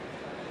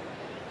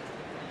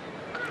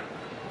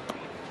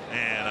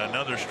 And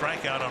another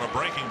strikeout on a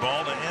breaking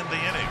ball to end the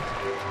inning.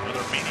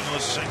 Another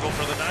meaningless single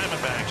for the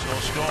Diamondbacks. No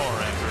score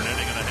after an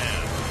inning and a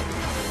half.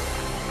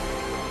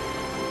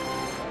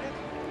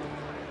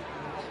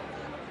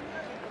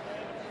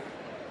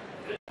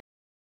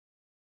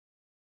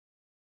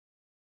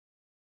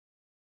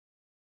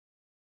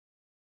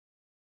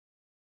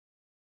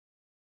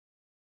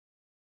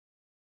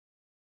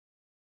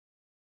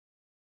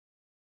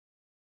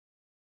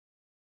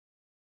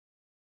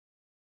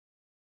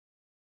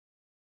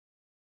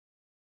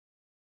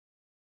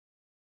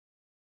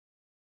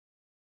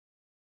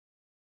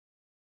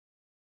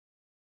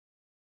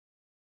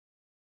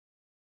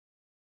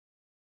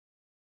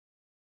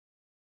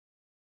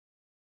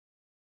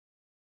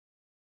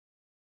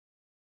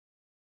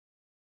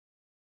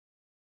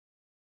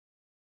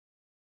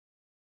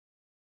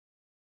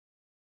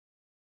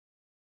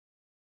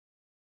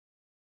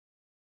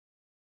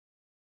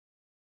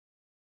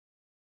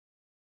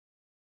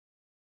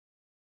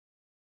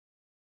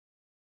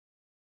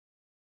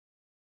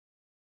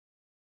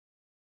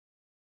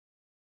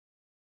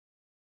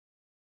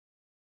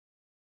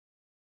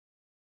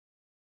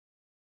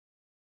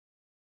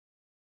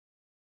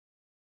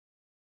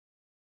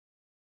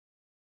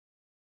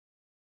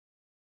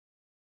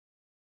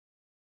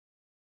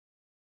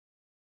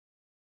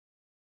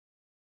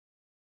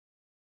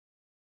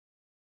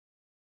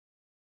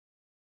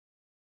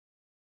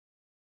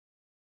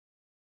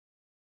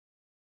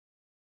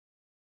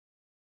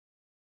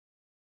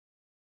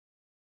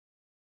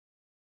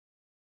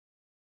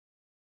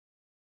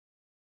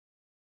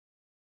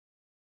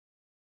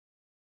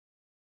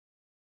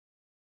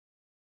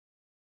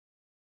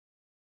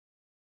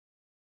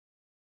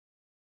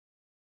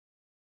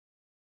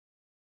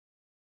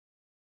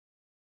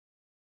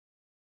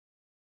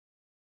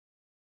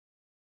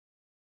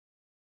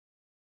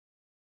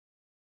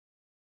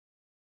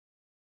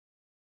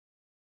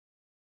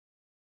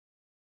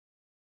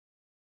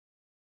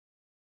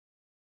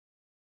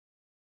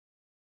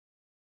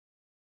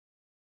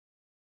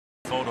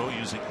 Photo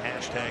using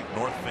hashtag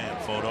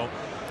NorthFanPhoto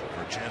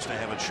for a chance to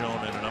have it shown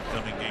in an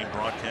upcoming game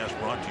broadcast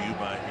brought to you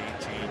by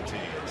AT&T.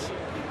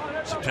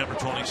 It's September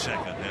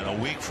 22nd, and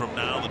a week from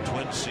now the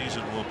Twins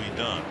season will be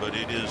done. But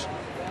it is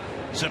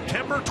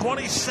September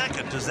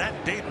 22nd. Does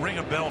that date ring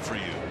a bell for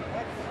you?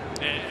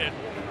 It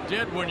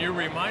did when you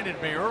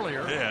reminded me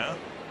earlier. Yeah.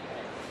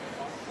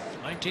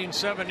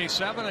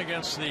 1977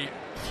 against the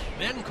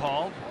then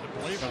called, I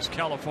believe it was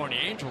California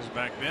Angels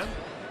back then.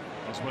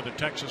 Was with the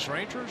Texas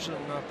Rangers and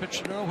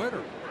pitched a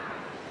no-hitter.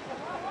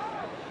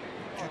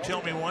 Did you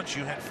tell me once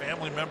you had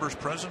family members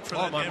present for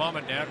that game? My mom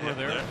and dad were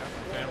there. Yeah.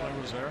 Half the family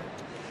was there.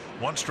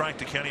 1 strike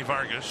to Kenny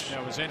Vargas.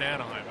 Yeah, it was in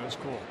Anaheim. It was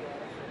cool.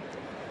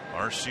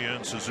 Arcia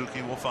and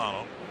Suzuki will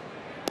follow.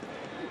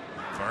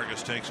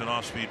 Vargas takes an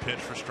off-speed pitch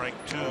for strike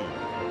 2.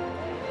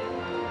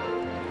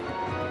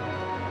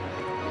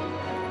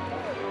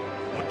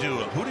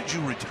 Who did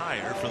you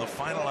retire for the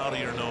final out of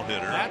your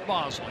no-hitter? Matt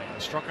Bosley. I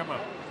struck him out.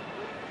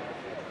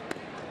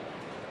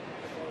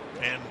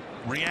 And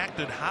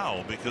reacted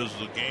how? Because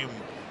the game,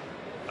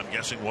 I'm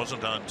guessing,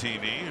 wasn't on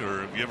TV,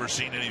 or have you ever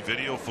seen any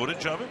video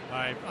footage of it?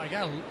 I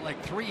got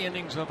like 3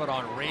 innings of it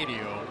on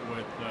radio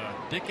with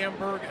Dick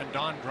Enberg and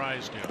Don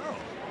Drysdale. Oh.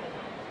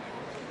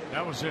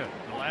 That was it.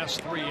 The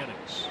last 3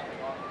 innings.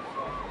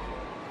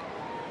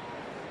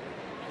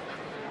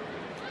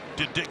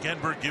 Did Dick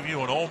Enberg give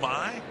you an oh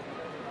my?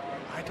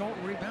 I don't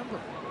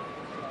remember.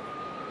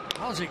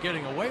 How's he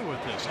getting away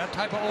with this? That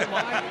type of oh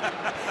my?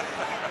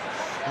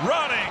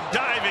 Running,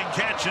 diving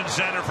catch in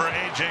center for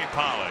A.J.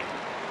 Pollock.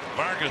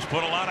 Vargas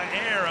put a lot of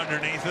air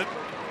underneath it,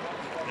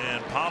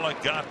 and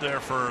Pollock got there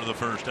for the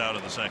first out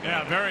of the second.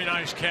 Yeah, very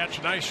nice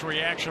catch. Nice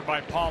reaction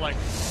by Pollock.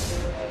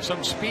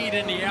 Some speed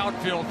in the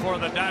outfield for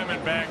the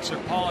Diamondbacks,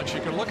 and Pollock,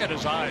 you can look at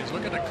his eyes.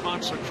 Look at the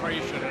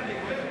concentration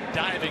and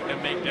diving to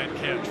make that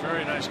catch.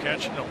 Very nice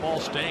catch, and the ball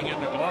staying in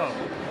the glove.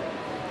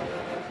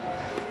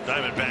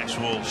 Diamondbacks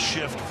will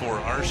shift for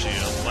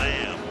Arcia.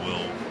 Lamb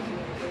will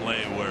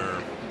play where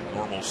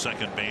normal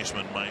second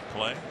baseman might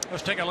play.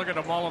 Let's take a look at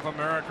the Mall of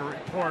America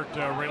report.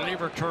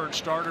 Reliever turned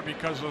starter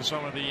because of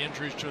some of the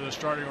injuries to the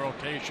starting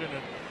rotation,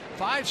 and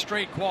 5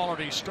 straight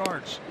quality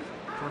starts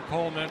for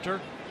Cole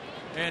Mentor.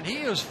 And he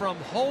is from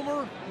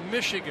Homer,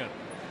 Michigan.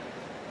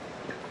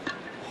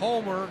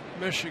 Homer,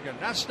 Michigan.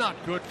 That's not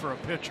good for a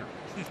pitcher.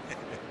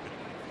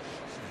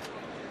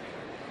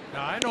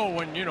 Now, I know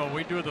when,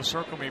 we do the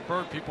Circle Me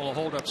Bird, people will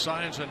hold up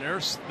signs and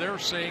they're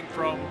saying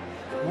from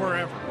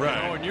wherever.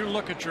 Right. And you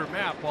look at your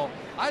map. Well,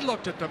 I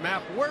looked at the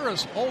map. Where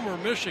is Homer,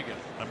 Michigan?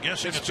 I'm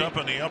guessing it's up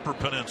in the Upper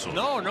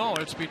Peninsula. No,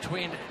 it's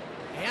between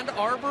Ann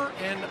Arbor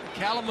and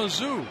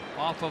Kalamazoo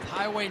off of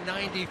Highway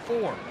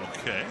 94.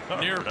 Okay.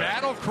 Near right.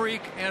 Battle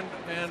Creek and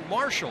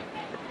Marshall.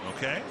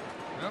 Okay.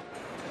 Yep.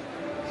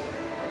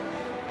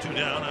 2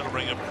 down. That'll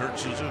bring up Kurt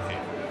Suzuki.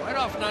 Right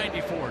off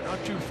 94,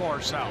 not too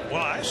far south.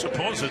 Well, I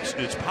suppose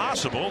it's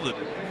possible that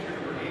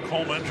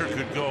Cole Mentor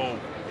could go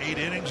 8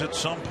 innings at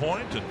some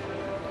point and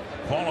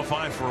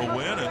qualify for a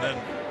win, and then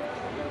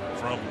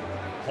from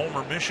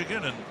Homer,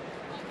 Michigan, and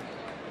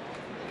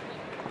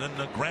then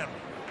Grant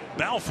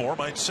Balfour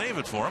might save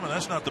it for him, and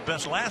that's not the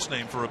best last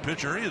name for a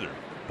pitcher either.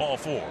 Ball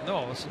 4.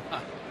 No, it's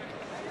not.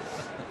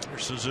 For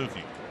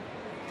Suzuki.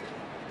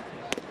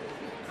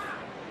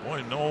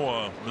 Boy,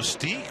 no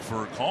mystique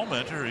for Cole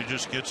Mentor. He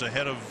just gets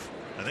ahead of,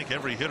 I think,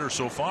 every hitter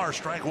so far.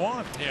 Strike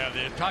 1. Yeah,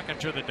 they're talking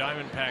to the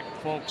Diamondback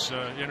folks.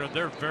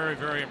 They're very,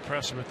 very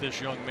impressed with this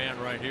young man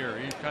right here.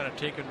 He's kind of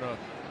taken the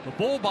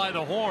bull by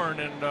the horn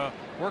and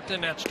worked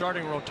in that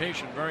starting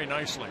rotation very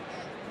nicely.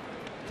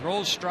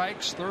 Throws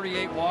strikes,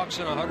 38 walks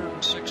in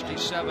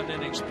 167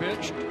 innings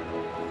pitched.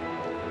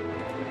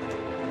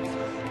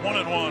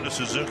 1-1 to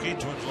Suzuki.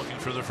 Twins looking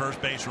for the first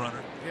base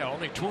runner. Yeah,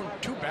 only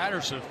two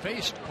batters have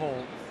faced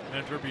Cole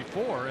Mentor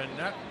before, and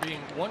that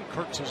being one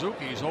Kurt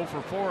Suzuki. He's 0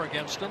 for 4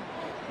 against him.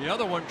 The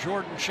other one,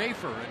 Jordan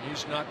Schaefer, and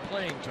he's not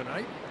playing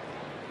tonight.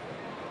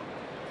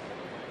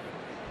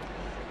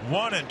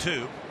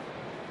 1-2.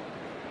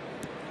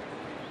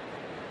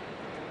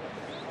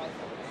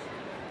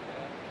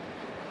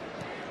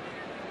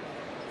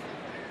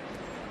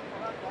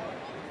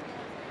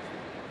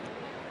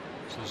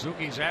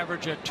 Suzuki's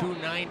average at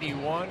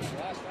 291.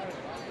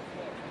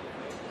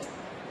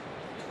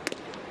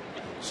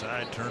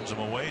 Side turns him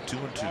away.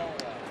 2-2.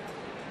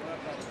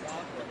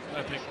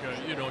 I think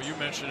you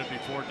mentioned it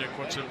before, Dick.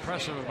 What's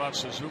impressive about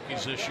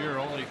Suzuki's this year,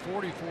 only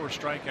 44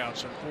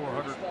 strikeouts and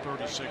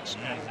 436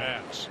 at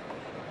bats.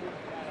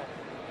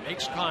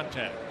 Makes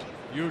contact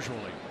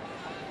usually.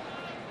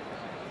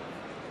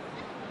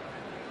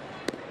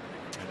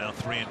 And now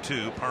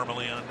 3-2.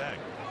 Parmalee on deck.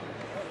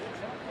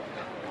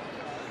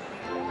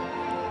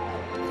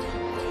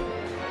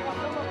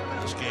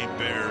 This game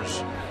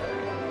bears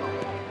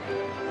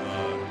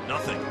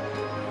nothing.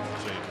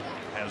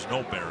 It has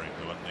no bearing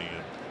on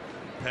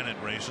the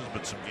pennant races,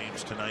 but some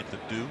games tonight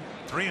that do.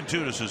 3-2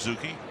 to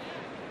Suzuki.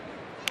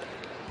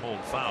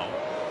 Pulled foul.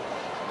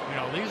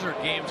 These are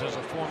games as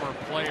a former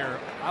player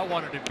I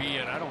wanted to be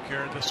in. I don't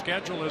care. The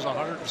schedule is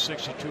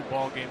 162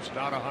 ball games,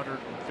 not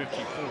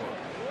 154.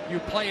 You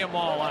play them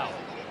all out.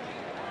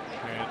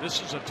 And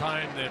this is a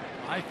time that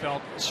I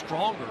felt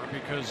stronger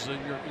because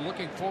you're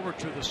looking forward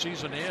to the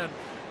season end,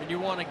 and you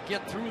want to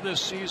get through this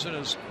season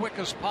as quick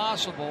as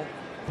possible.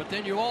 But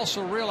then you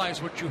also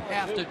realize what you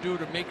have to do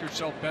to make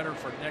yourself better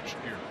for next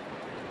year.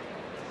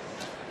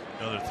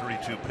 Another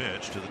 3-2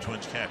 pitch to the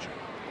Twins catcher.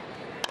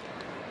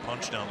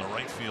 Punch down the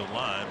right field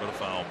line, but a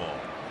foul ball.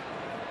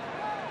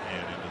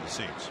 And into the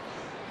seats.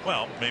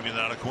 Well, maybe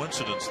not a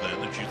coincidence then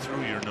that you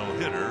threw your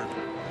no-hitter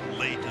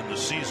late in the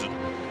season.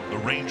 The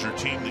Ranger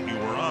team that you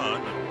were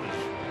on,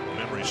 if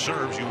memory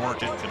serves, you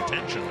weren't in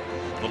contention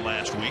the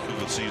last week of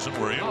the season,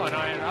 were you? No, and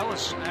I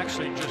was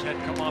actually just had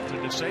come off the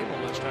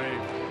disabled list. I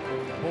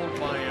pulled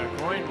my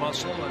groin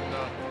muscle,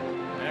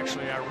 and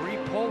actually I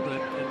re-pulled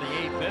it in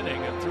the 8th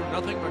inning and threw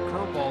nothing but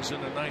curveballs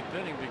in the 9th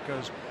inning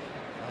because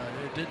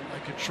I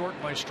could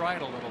shorten my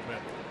stride a little bit.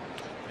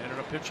 Ended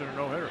up pitching a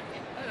no-hitter.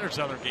 There's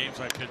other games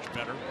I pitched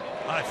better.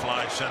 High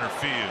fly center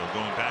field.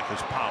 Going back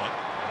is Pollock.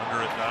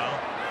 Under it now.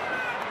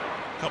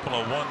 A couple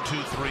of 1,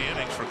 2, 3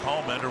 innings for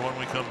Cole Mentor when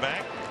we come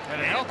back.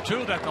 And it helped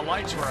too that the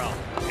lights were out.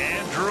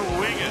 Andrew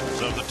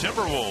Wiggins of the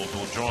Timberwolves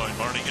will join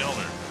Marty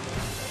Gellner.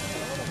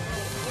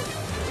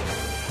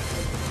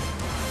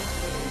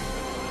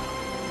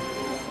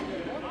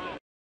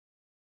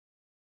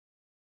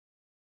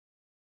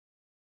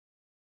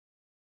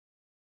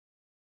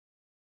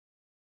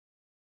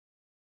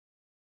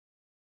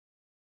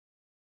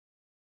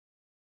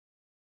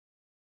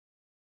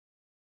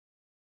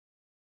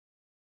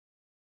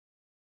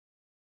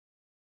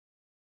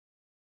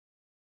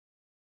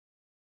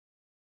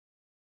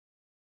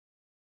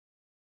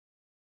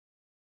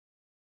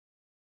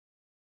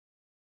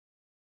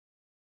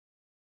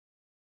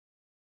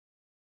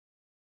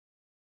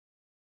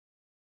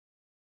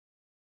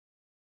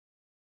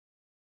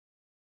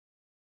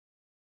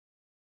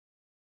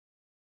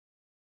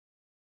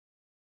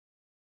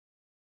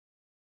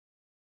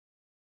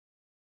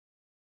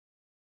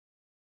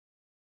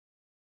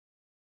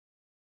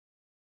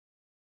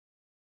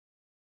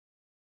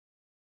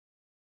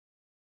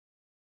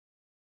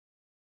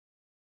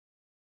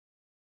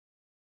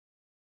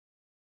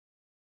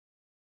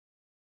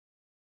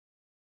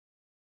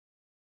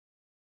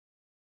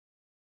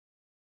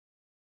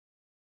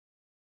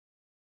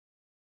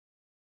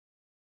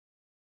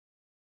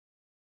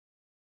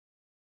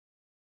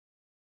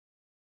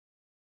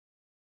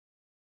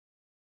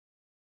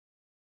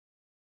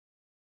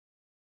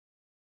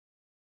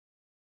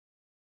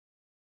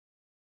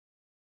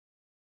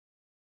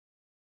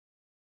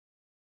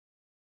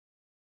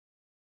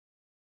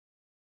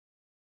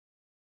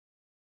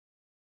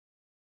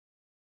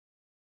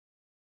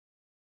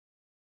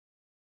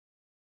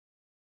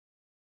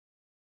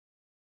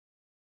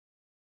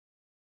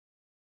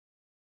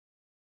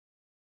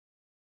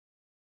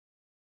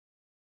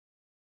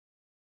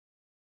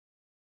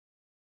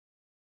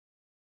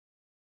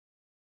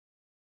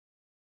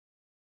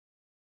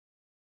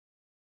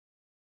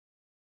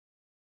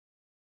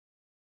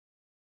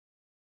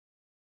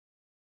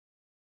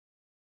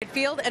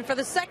 field. And for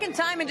the second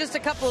time in just a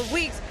couple of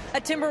weeks,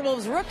 a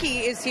Timberwolves rookie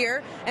is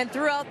here and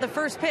threw out the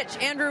first pitch.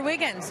 Andrew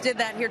Wiggins did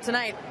that here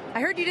tonight.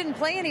 I heard you didn't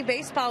play any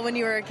baseball when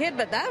you were a kid,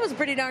 but that was a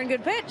pretty darn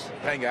good pitch.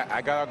 Dang,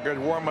 I got a good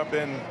warm-up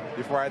in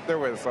before I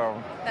threw it,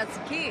 so. That's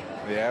the key.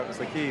 Yeah, it was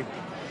the key.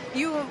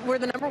 You were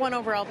the #1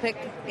 overall pick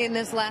in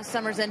this last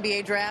summer's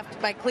NBA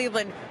draft by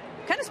Cleveland.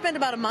 Kind of spent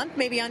about a month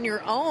maybe on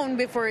your own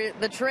before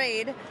the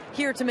trade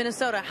here to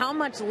Minnesota. How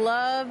much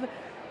love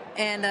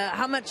and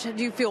how much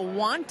do you feel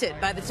wanted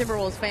by the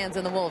Timberwolves fans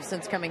and the Wolves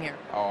since coming here?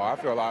 Oh, I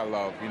feel a lot of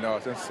love. You know,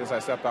 since I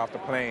stepped off the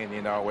plane,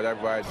 you know,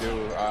 whatever I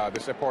do, they're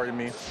supporting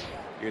me,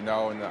 you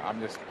know, and I'm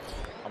just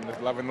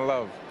loving the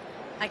love.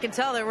 I can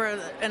tell there were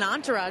an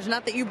entourage,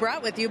 not that you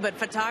brought with you, but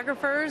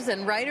photographers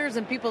and writers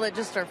and people that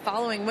just are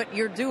following what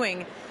you're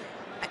doing.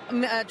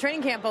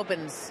 Training camp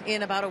opens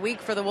in about a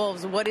week for the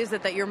Wolves. What is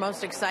it that you're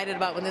most excited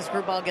about when this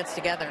group all gets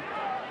together?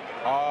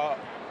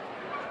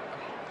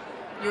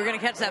 You were going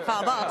to catch that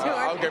foul ball, too,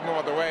 aren't I'll you? get him out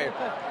of the way.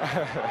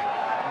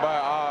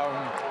 But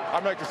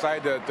I'm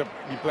excited to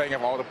be playing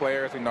with all the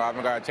players. You know, I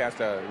haven't got a chance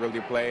to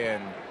really play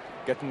and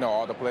get to know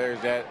all the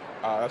players yet.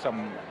 That's what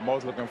I'm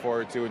most looking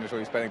forward to, and just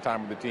really spending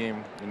time with the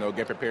team, you know,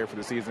 get prepared for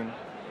the season.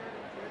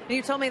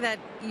 You told me that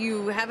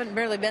you haven't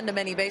barely been to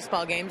many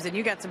baseball games, and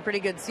you got some pretty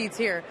good seats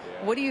here.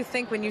 Yeah. What do you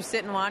think when you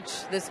sit and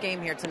watch this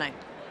game here tonight?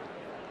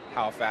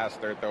 How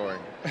fast they're throwing.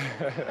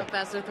 How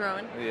fast they're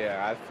throwing?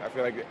 Yeah, I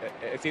feel like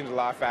it seems a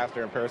lot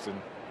faster in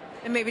person.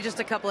 And maybe just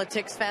a couple of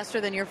ticks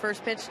faster than your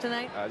first pitch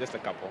tonight? Just a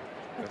couple.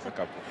 Just a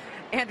couple.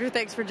 Andrew,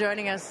 thanks for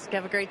joining us.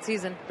 Have a great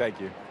season.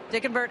 Thank you.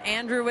 Dick and Bert,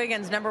 Andrew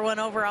Wiggins, #1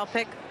 overall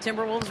pick,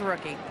 Timberwolves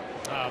rookie.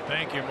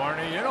 Thank you,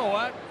 Marty. You know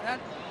what?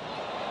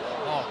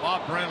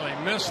 Bob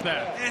Brenly missed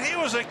that. And he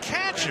was a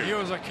catcher. He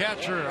was a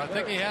catcher. I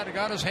think he had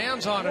got his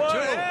hands on it, what too.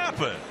 What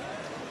happened?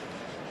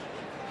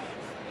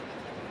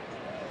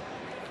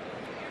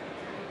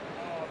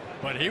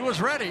 But he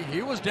was ready.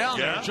 He was down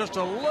there, just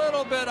a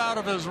little bit out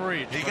of his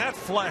reach. He got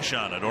flesh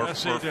on it.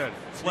 Yes, he did.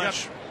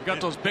 Flesh. He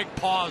got those big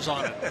paws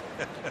on it.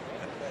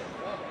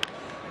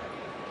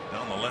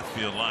 Down the left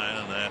field line,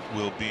 and that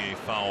will be a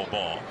foul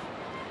ball.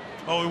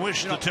 Oh, we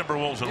wish the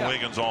Timberwolves and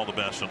Wiggins all the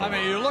best. I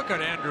mean, you look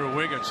at Andrew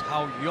Wiggins,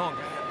 how young,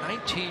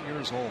 19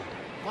 years old.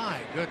 My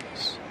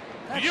goodness.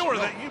 You were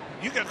that.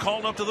 You got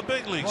called up to the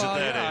big leagues at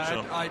that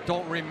age. So. I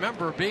don't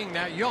remember being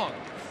that young.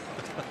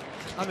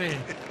 I mean,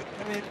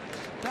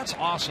 that's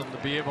awesome to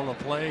be able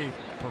to play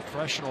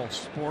professional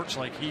sports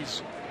like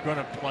he's going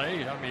to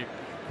play. I mean,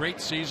 great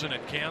season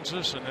at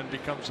Kansas, and then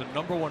becomes the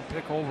 #1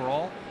 pick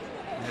overall.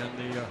 And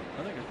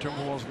I think the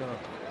Timberwolves going to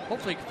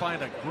hopefully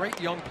find a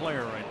great young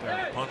player right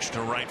there. Punch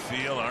to right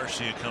field.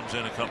 Arcia comes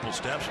in a couple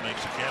steps,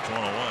 makes the catch,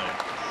 one away.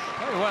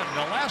 Tell you what,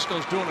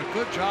 Nolasco's doing a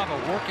good job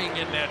of working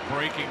in that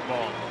breaking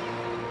ball.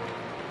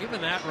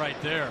 Even that right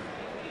there.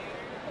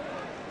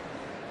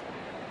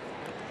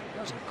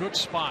 That's a good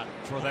spot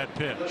for that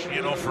pitch.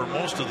 You know, for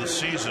most of the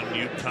season,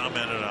 you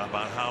commented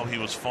about how he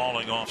was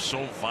falling off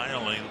so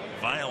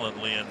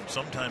violently, and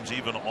sometimes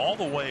even all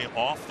the way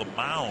off the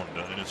mound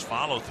in his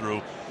follow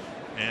through.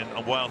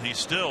 And while he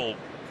still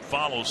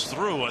follows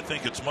through, I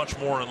think it's much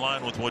more in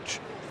line with what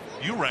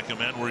you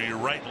recommend, where your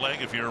right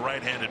leg, if you're a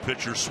right-handed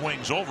pitcher,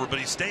 swings over, but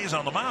he stays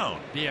on the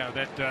mound. Yeah,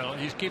 that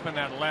he's keeping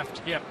that left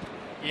hip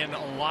in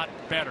a lot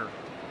better,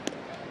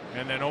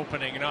 and then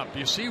opening it up.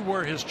 You see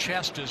where his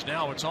chest is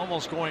now. It's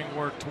almost going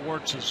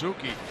toward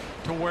Suzuki,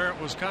 to where it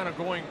was kind of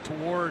going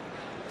toward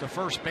the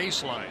first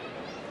baseline.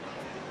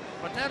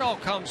 But that all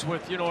comes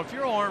with, you know, if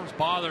your arm's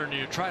bothering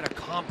you, try to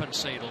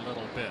compensate a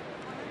little bit.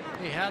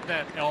 He had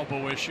that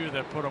elbow issue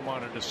that put him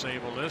on a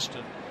disabled list,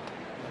 and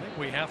I think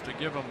we have to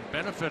give him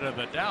benefit of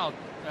the doubt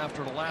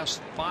after the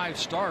last 5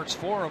 starts.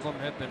 4 of them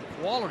had been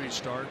quality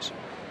starts,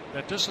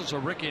 that this is a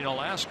Ricky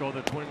Nolasco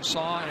the Twins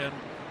saw and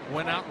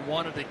went out and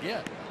wanted to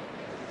get.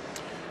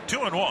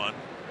 2-1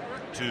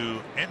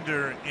 to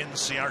Ender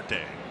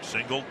Inciarte.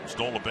 Single,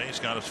 stole a base,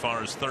 got as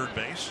far as third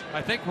base.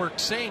 I think we're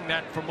saying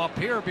that from up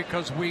here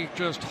because we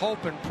just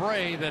hope and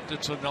pray that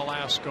it's a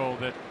Nolasco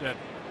that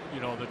you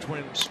know the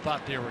Twins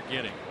thought they were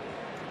getting,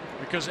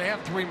 because they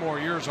have 3 more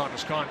years on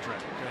his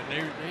contract,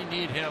 and they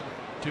need him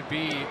to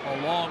be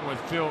along with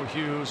Phil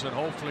Hughes and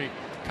hopefully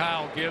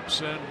Kyle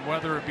Gibson,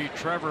 whether it be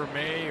Trevor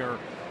May or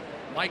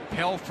Mike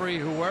Pelfrey,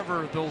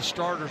 whoever those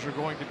starters are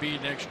going to be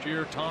next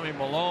year, Tommy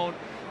Malone.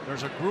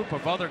 There's a group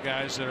of other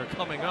guys that are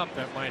coming up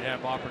that might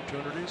have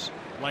opportunities,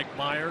 like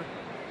Meyer.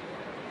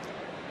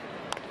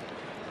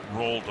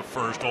 Rolled to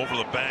first, over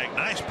the bag.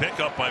 Nice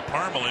pickup by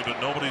Parmalee, but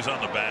nobody's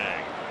on the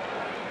bag.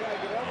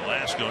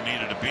 Nolasco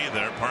needed to be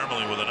there.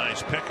 Parmalee with a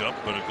nice pickup,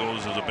 but it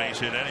goes as a base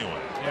hit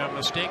anyway. Yeah,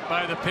 mistake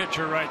by the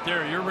pitcher right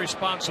there. Your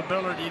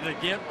responsibility to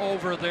get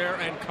over there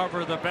and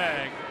cover the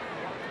bag.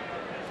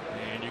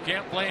 And you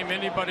can't blame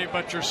anybody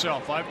but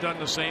yourself. I've done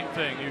the same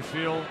thing. You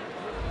feel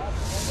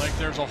like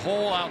there's a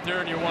hole out there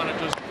and you want to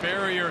just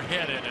bury your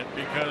head in it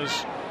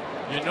because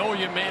you know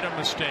you made a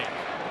mistake.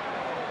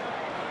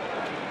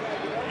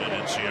 And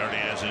Inciarte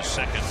has his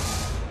second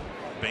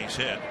base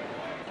hit.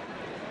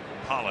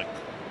 Pollock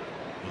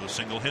with a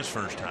single his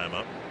first time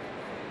up.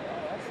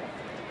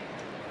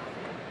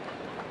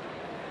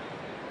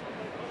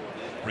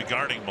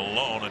 Regarding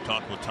Malone, I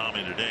talked with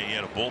Tommy today. He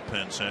had a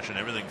bullpen session.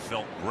 Everything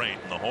felt great,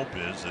 and the hope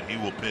is that he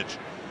will pitch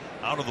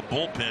out of the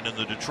bullpen in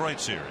the Detroit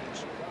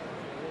series.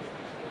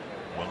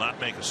 Will not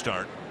make a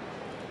start.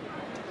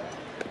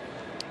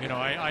 You know,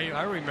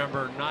 I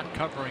remember not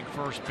covering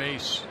first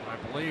base. I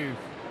believe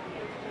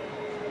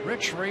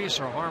Rich Reese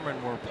or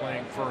Harmon were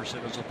playing first.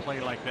 It was a play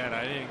like that.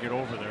 I didn't get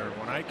over there.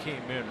 When I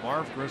came in,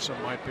 Marv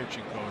Grissom, my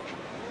pitching coach,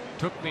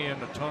 took me in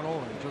the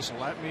tunnel and just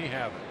let me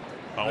have it.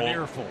 An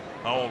earful.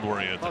 How old were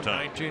you at the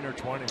time? 19 or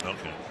 20. Okay.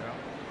 Yeah.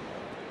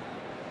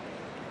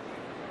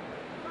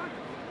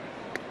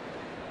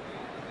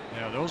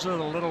 Yeah, those are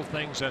the little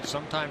things that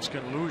sometimes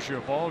can lose you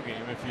a ball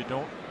game if you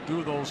don't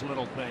do those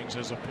little things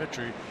as a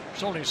pitcher.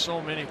 There's only so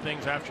many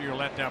things after you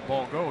let that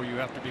ball go. You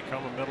have to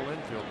become a middle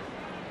infielder.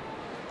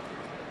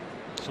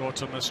 So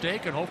it's a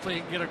mistake, and hopefully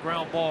he can get a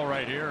ground ball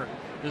right here.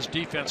 This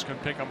defense can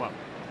pick him up.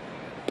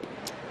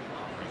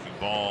 Breaking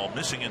ball,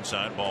 missing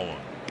inside, ball one.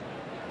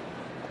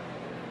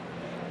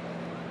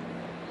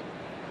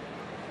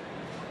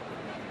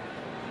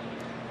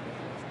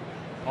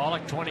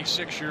 Pollock,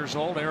 26 years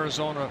old,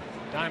 Arizona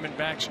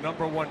Diamondbacks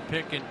 #1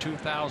 pick in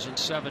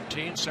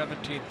 2017,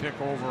 17th pick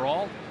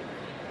overall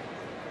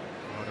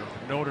out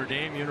of Notre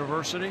Dame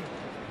University.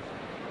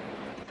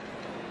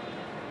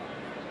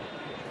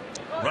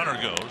 Runner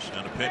goes,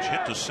 and a pitch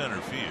hit to center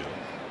field.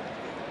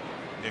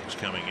 Hicks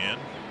coming in.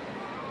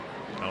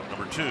 Out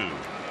number 2.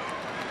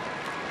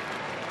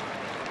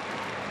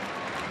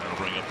 That'll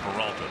bring up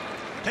Peralta.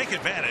 Take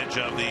advantage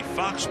of the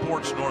Fox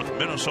Sports North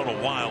Minnesota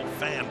Wild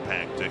Fan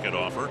Pack ticket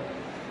offer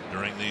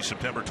during the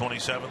September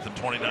 27th and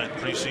 29th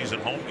preseason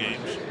home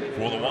games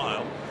for the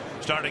Wild.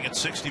 Starting at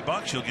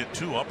 $60, you'll get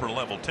 2 upper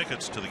level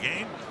tickets to the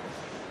game,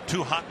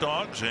 2 hot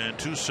dogs, and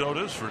 2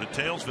 sodas. For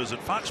details, visit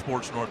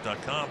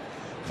foxsportsnorth.com.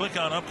 Click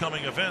on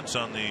upcoming events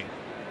on the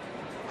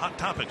Hot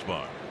Topics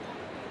bar.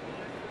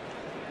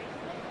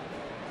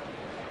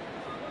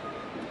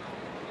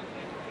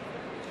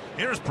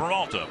 Here's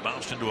Peralta,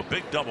 bounced into a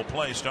big double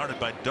play started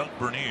by Doug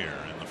Bernier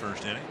in the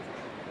first inning.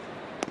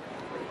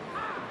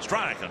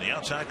 Strike on the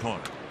outside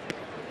corner.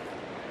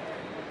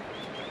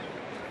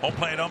 Home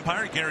plate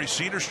umpire Gary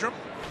Cederstrom,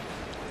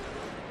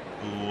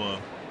 who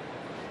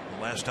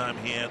the last time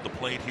he had the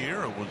plate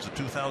here was the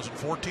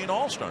 2014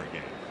 All-Star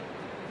game.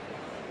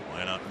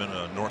 Why not been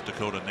a North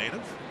Dakota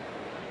native?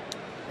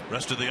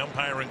 Rest of the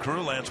umpiring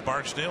crew: Lance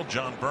Barksdale,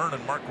 John Byrne,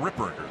 and Mark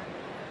Ripperger.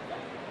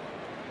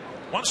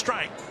 1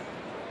 strike.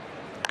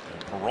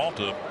 And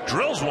Peralta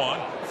drills one.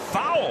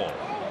 Foul.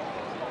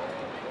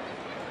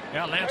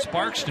 Yeah, Lance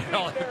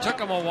Barksdale. It took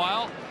him a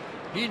while.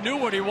 He knew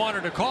what he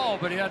wanted to call,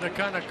 but he had to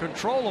kind of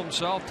control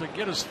himself to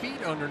get his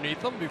feet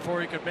underneath him before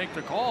he could make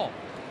the call.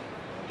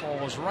 The ball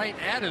was right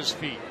at his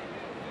feet.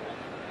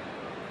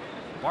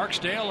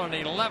 Barksdale, an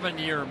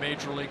 11-year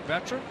Major League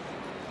veteran.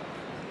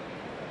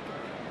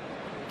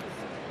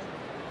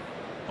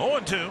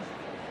 0-2.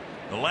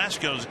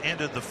 Velasquez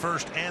ended the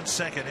first and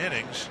second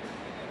innings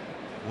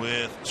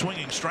with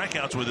swinging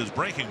strikeouts with his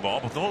breaking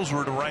ball, but those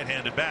were to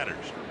right-handed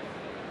batters.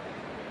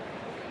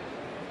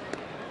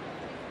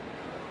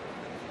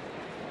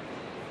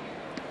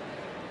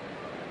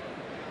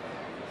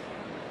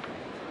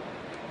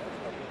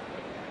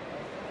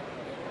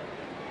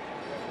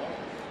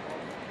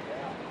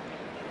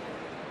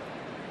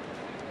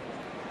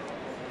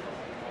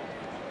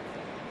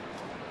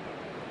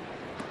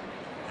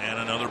 And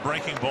another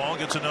breaking ball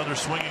gets another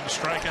swinging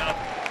strikeout,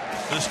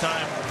 this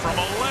time from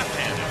a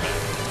left-handed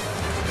batter.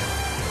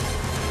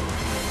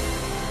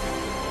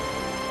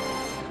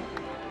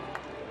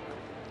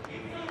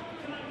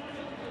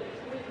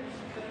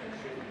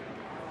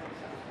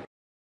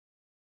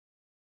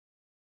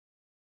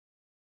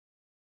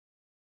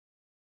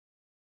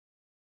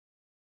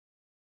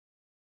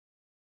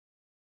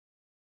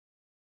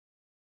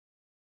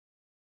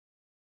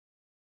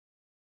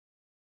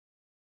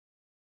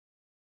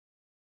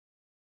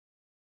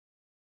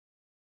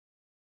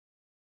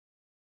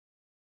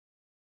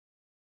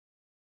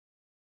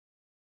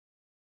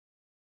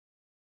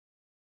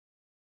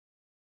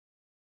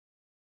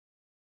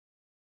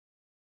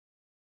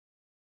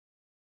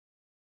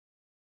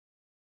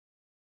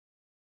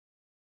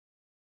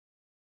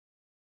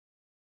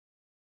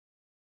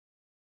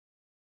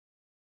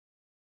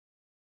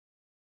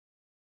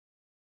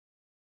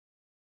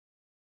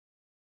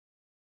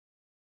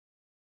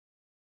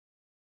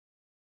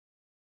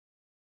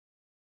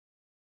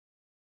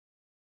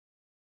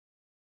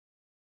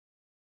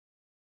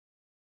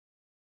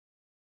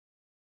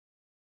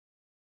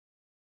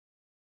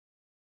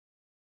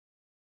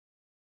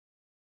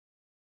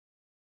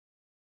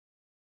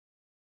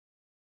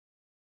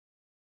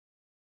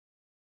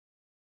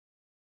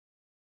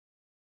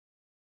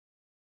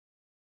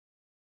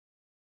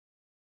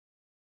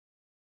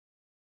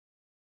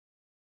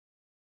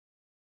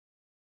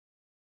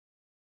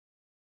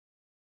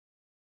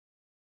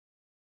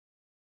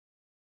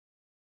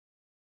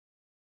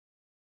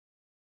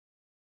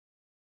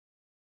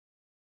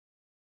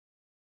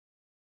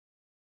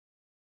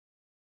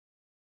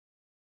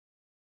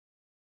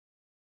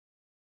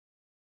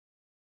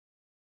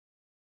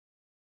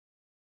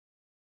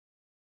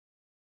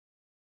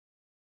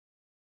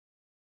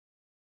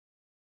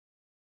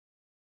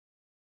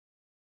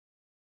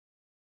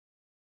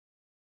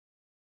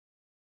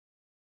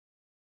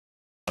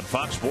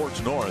 Fox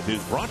Sports North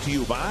is brought to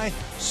you by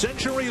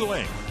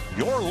CenturyLink,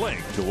 your link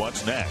to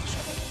what's next.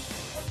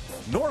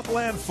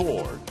 Northland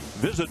Ford.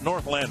 Visit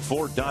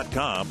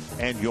northlandford.com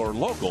and your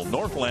local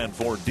Northland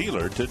Ford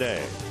dealer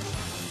today.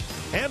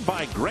 And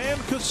by Grand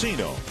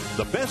Casino.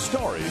 The best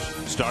stories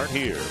start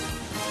here.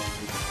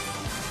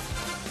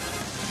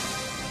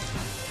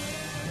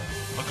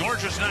 A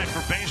gorgeous night for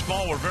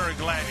baseball. We're very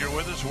glad you're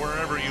with us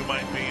wherever you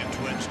might be in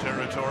Twins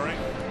territory.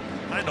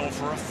 I know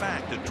for a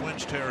fact that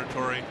Twins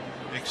territory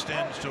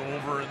extends to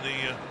over in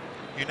the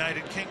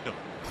United Kingdom.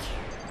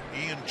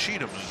 Ian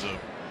Cheatham is a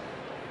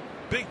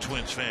big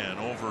Twins fan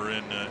over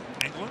in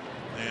England,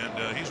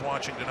 and he's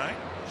watching tonight.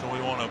 So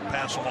we want to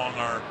pass along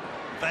our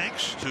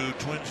thanks to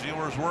Twins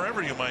viewers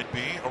wherever you might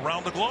be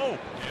around the globe.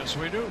 Yes,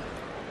 we do.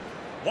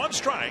 One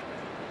strike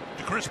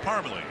to Chris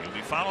Parmelee. He'll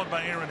be followed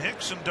by Aaron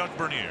Hicks and Doug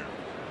Bernier.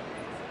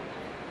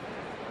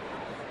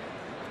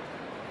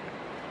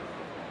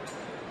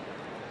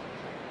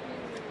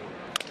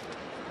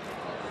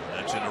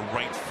 That's into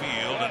right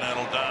field, and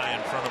that'll die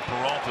in front of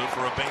Peralta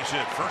for a base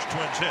hit. First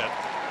Twins hit,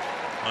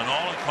 and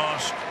all it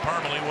cost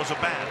Parmelee was a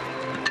bat.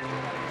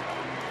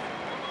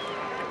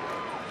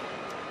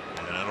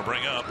 And that'll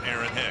bring up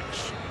Aaron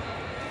Hicks.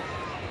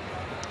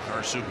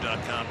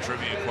 Carsoup.com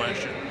trivia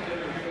question.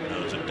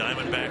 Now, is it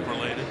Diamondback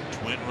related,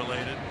 Twin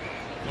related?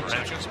 Looks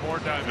like it's more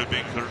Diamondback. Could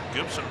be Kirk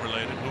Gibson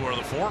related. Who are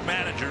the 4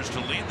 managers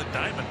to lead the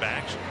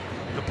Diamondbacks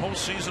to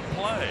postseason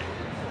play?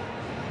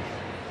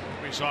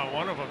 We saw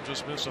one of them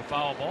just miss a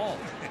foul ball.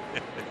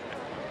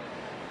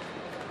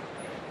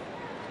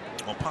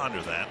 We'll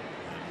ponder that,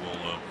 and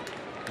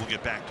we'll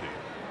get back to you.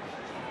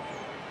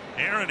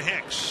 Aaron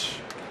Hicks.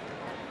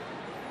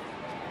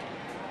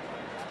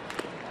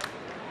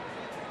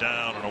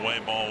 Down and away,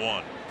 ball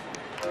 1.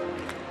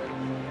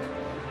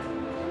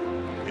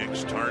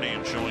 Hicks tardy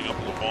and showing up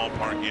at the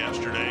ballpark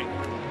yesterday.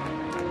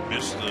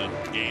 Missed the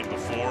game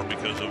before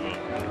because of a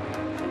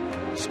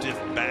stiff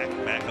back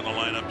in the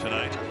lineup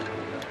tonight.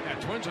 Yeah,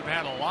 Twins have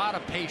had a lot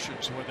of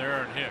patience with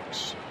Aaron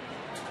Hicks,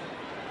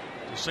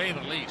 to say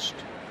the least.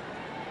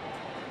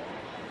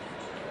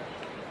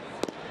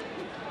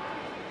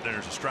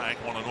 There's a strike,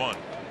 1-1.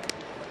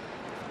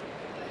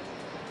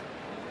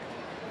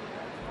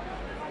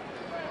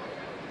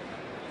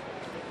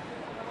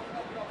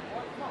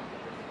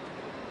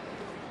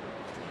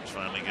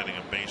 Finally getting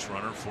a base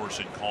runner,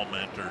 forcing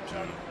Callmentor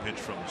to pitch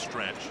from the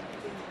stretch.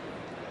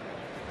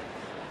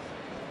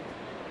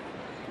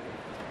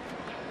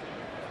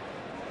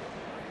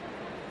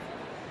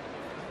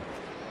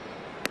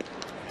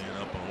 And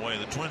up and away.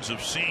 The Twins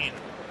have seen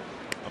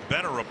a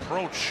better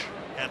approach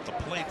at the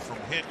plate from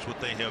Hicks. What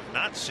they have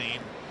not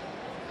seen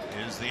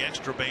is the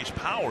extra base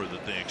power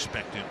that they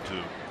expect him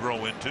to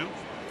grow into.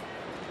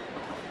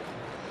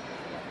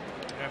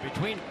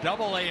 Between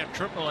AA and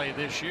AAA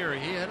this year,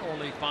 he hit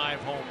only 5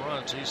 home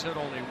runs. He's hit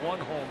only 1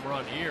 home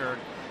run here.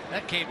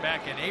 That came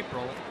back in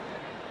April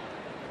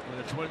when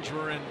the Twins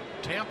were in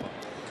Tampa.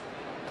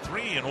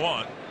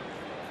 3-1.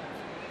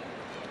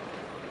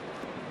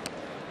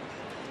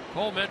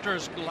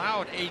 Callmentor's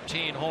allowed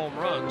 18 home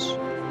runs.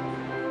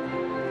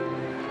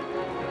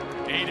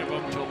 8 of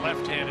them to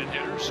left-handed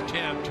hitters,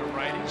 10 to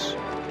righties.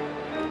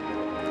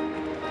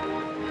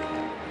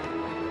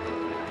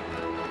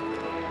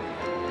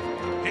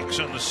 Hicks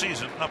in the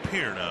season up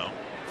here now.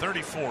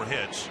 34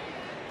 hits,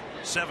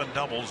 7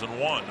 doubles, and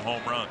 1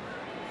 home run.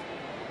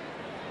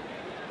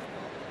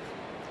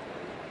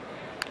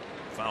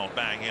 Fouled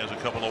back. He has a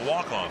couple of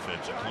walk-off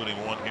hits, including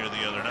one here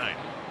the other night.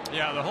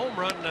 Yeah, the home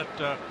run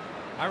that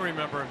I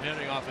remember him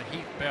hitting off of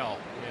Heath Bell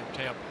in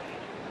Tampa.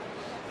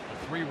 A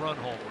 3-run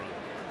home run.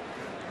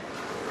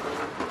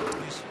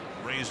 He's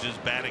raised his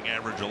batting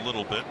average a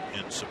little bit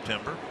in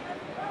September.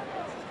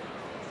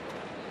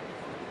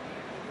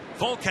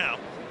 Full count.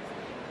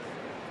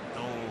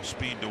 No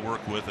speed to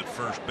work with at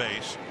first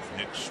base.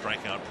 Hicks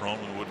strikeout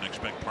prone. We wouldn't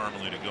expect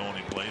Parmelee to go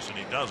anyplace, and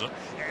he doesn't.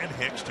 And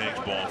Hicks takes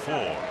ball 4.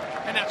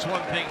 And that's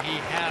one thing he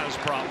has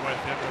brought with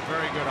him, a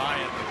very good eye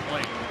at the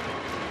plate.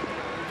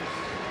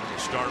 The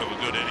start of a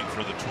good inning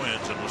for the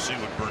Twins, and we'll see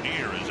what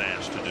Bernier is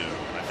asked to do.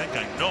 I think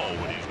I know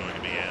what he's going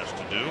to be asked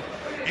to do.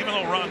 Even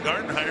though Ron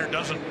Gardenhire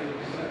doesn't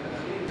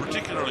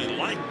particularly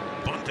like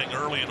bunting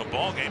early in a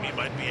ball game, he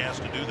might be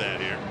asked to do that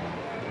here.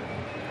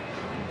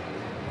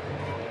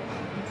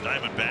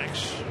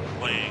 Diamondbacks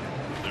playing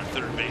their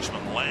third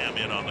baseman Lamb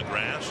in on the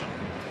grass, and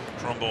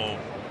Trumbo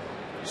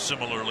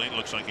similarly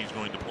looks like he's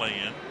going to play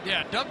in.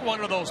 Yeah, Doug,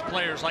 one of those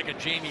players like a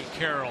Jamie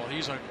Carroll.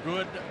 He's a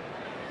good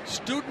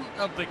student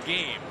of the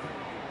game.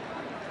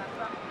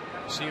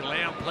 See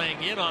Lamb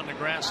playing in on the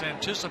grass,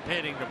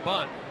 anticipating the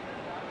bunt.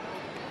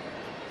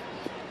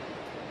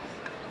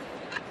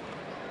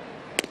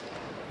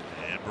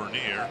 And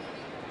Bernier,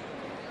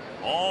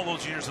 all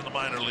those years in the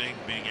minor league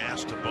being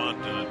asked to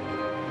bunt, the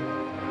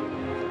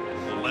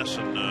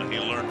lesson he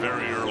learned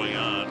very early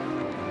on.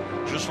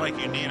 Just like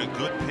you need a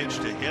good pitch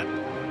to hit,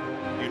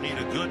 you need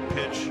a good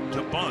pitch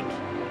to bunt.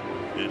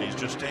 And he's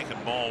just taken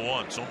ball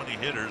 1. So many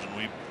hitters,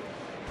 and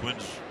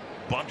Twins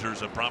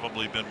bunters have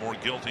probably been more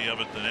guilty of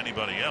it than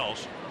anybody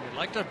else. He'd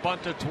like to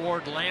bunt it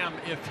toward Lamb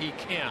if he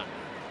can.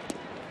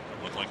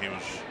 It looked like he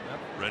was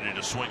ready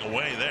to swing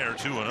away there,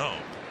 2-0.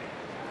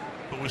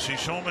 But we see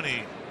so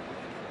many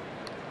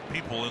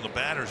people in the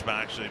batter's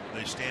box.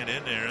 They stand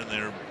in there and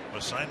their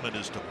assignment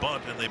is to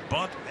bunt, and they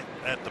bunt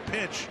at the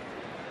pitch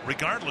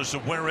regardless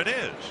of where it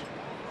is,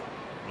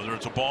 whether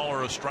it's a ball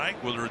or a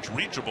strike, whether it's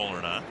reachable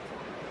or not.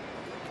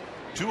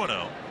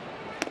 2-0.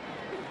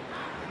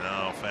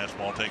 Now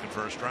fastball taken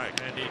for a strike.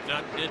 And he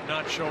did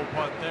not show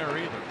bunt there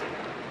either.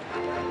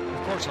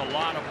 Of course, a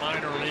lot of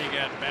minor league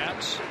at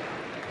bats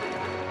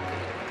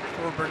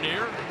for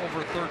Bernier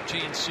over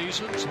 13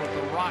 seasons with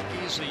the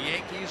Rockies, the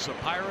Yankees, the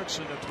Pirates,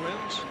 and the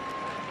Twins.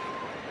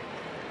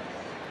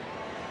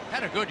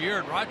 Had a good year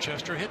in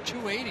Rochester, hit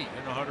 .280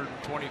 in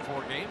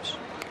 124 games.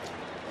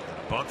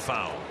 Bunt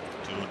foul,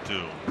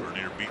 2-2.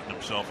 Bernier beating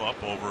himself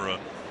up over a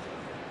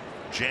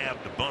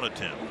jabbed bunt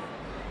attempt.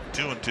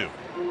 2-2.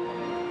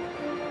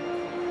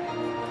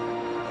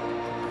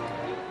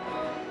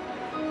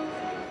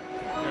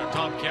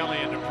 Tom Kelly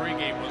in the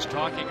pregame was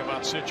talking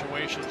about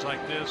situations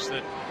like this,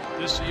 that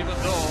even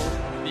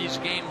though these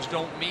games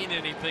don't mean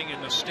anything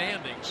in the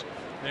standings,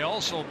 they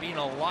also mean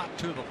a lot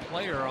to the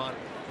player on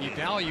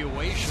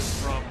evaluation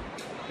from,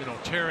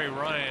 Terry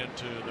Ryan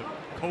to the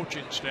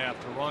coaching staff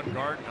to Ron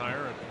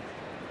Gardenhire and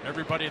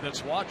everybody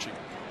that's watching.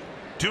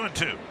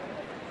 2-2.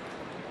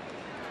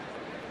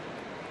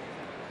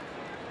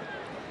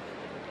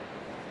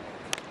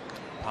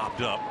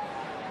 Popped up,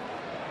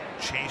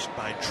 chased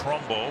by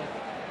Trumbo,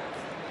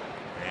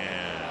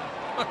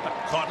 and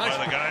caught by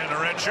the guy in the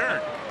red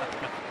shirt.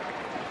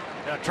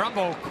 Yeah,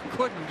 Trumbo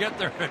couldn't get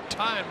there in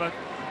time, but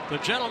the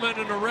gentleman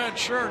in the red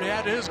shirt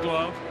had his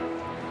glove.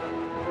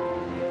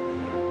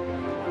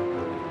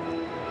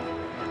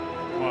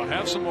 Well,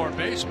 have some more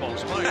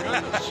baseballs, my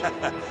goodness.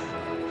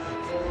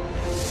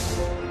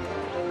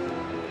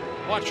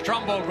 Watch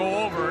Trumbo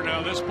go over.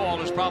 Now this ball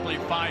is probably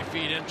 5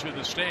 feet into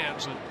the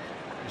stands, and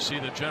you see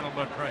the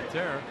gentleman right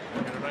there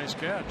making a nice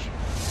catch.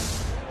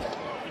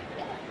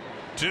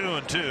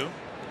 2-2.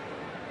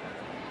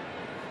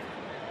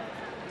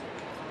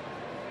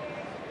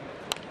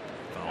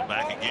 Foul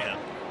back again.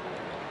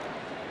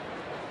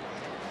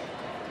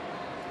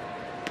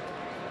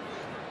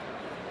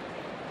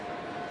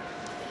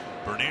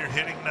 Bernier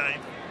hitting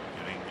ninth,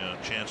 getting a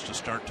chance to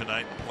start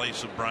tonight in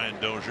place of Brian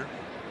Dozier.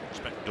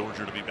 Expect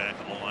Dozier to be back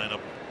in the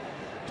lineup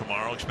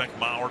tomorrow. Expect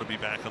Mauer to be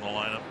back in the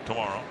lineup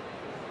tomorrow.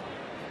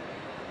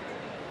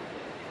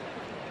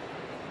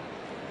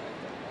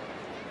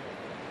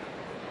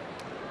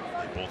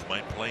 They both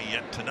might play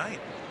yet tonight.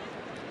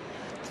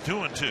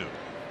 2-2.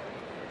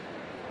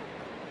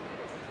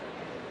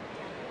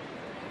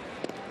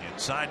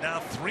 Inside now,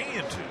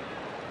 3-2.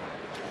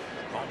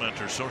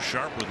 Palmenter so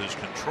sharp with his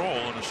control,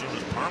 and as soon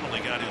as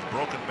Parmalee got his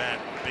broken bat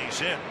base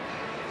hit,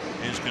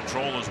 his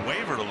control has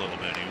wavered a little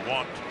bit. He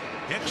walked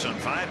Hicks on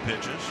 5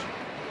 pitches.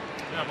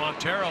 Yeah,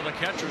 Montero, the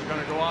catcher, is going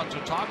to go out to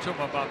talk to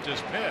him about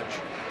this pitch.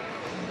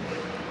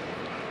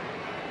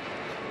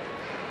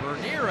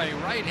 Bernier, a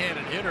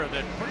right-handed hitter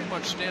that pretty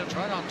much stands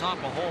right on top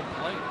of home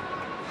plate.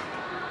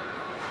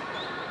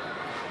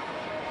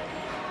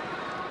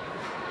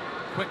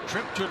 Quick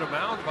trip to the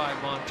mound by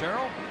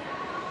Montero.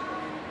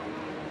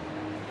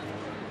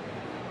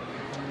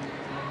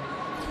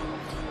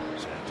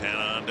 Santana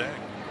on deck.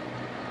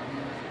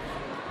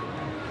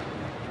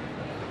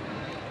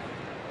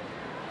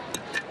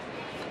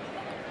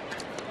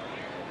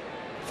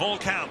 Full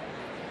count.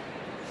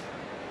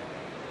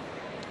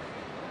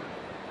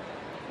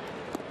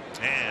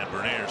 And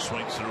Bernier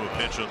swings through a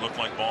pitch that looked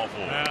like ball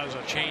 4. That was a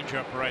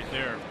changeup right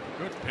there.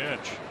 Good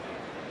pitch.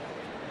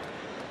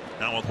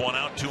 Now with 1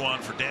 out, 2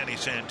 on for Danny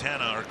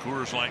Santana, our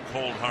Coors Light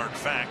cold hard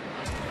fact.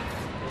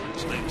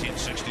 It's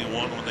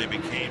 1961 when they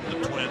became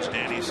the Twins.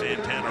 Danny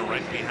Santana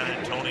right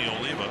behind Tony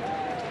Oliva,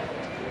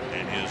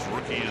 and his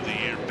Rookie of the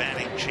Year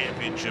batting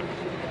championship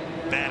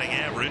batting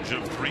average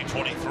of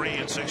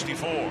 .323 and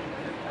 64.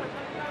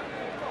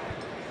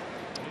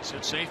 He's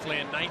hit safely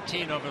in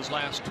 19 of his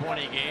last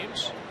 20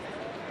 games.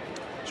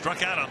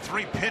 Struck out on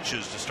 3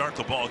 pitches to start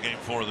the ball game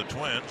for the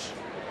Twins.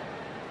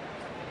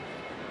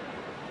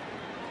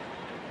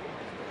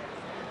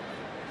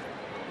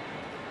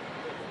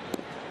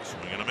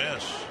 Swing and a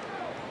miss.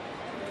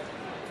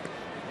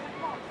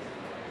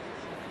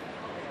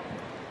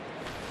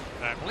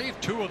 I believe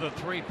 2 of the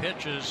 3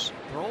 pitches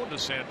thrown to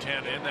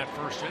Santana in that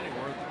first inning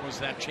was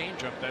that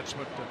changeup. That's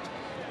what the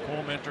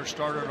Palmenter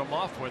started him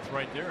off with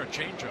right there, a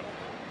changeup.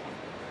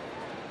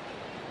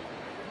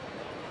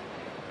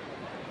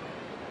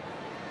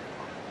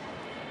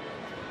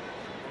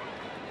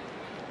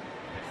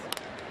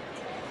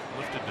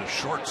 Lifted to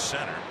short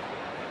center.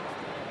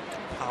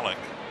 Pollock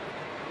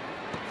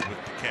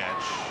with the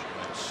catch.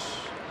 That's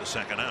the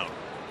second out.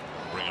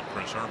 Bring up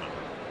Chris Herman.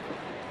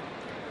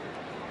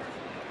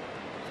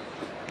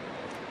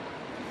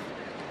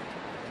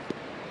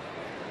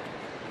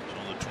 So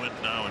the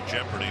Twins now in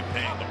jeopardy,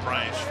 paying the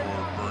price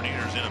for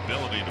Bernier's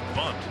inability to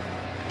bunt.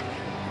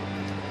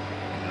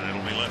 And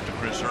it'll be left to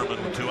Chris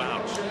Herman with 2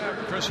 outs.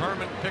 Chris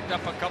Herman picked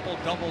up a couple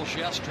doubles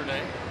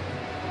yesterday.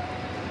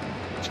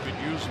 He's could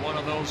use one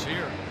of those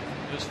here.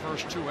 His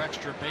first 2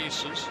 extra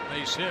base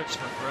hits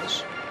for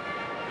Chris.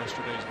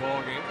 Yesterday's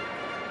ball game.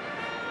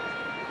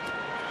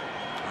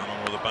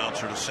 Herman with a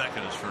bouncer to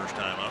second his first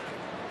time up.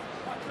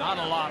 Not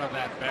a lot of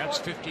at-bats.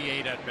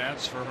 58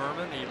 at-bats for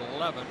Herman.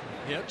 11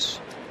 hits.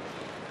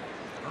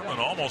 Herman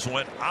almost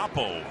went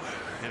oppo,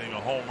 hitting a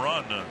home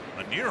run,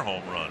 a near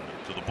home run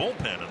to the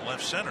bullpen in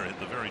left center. Hit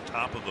the very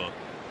top of the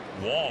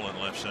wall in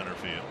left center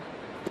field.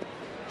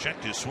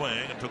 Checked his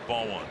swing and took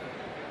ball 1.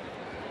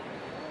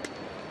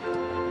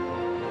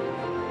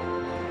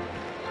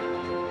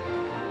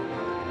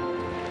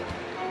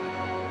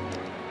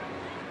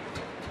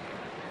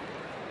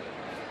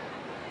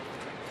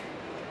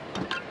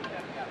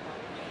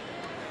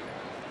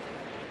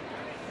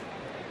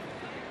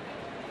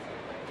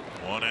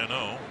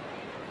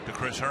 To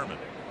Chris Herman.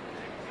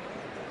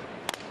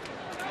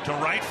 To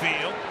right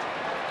field.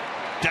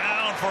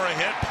 Down for a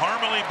hit.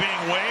 Parmalee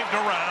being waved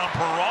around.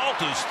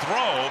 Peralta's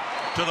throw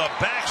to the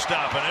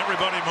backstop, and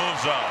everybody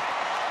moves up.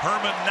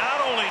 Herman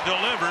not only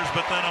delivers,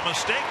 but then a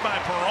mistake by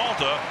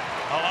Peralta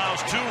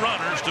allows 2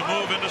 runners to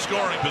move into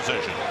scoring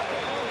position.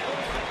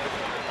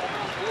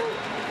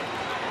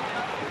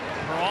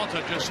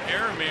 Peralta just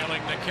airmailing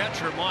the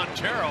catcher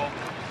Montero.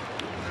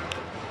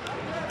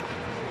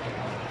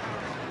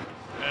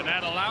 And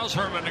that allows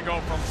Herman to go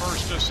from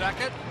first to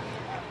second.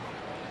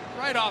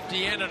 Right off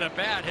the end of the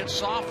bat, hit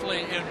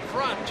softly in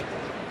front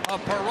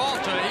of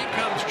Peralta. He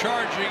comes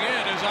charging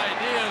in. His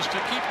idea is to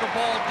keep the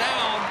ball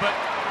down, but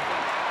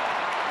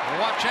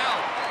watch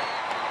out.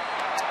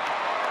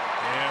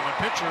 And the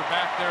pitcher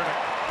back there to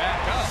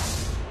back up.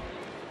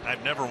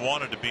 I've never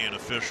wanted to be an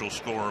official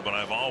scorer, but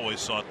I've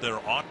always thought there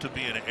ought to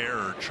be an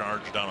error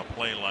charged on a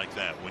play like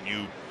that. When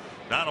you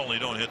not only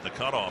don't hit the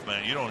cutoff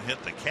man, you don't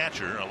hit the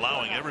catcher,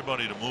 allowing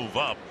everybody to move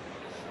up.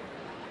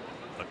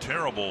 A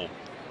terrible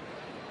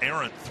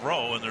errant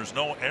throw, and there's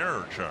no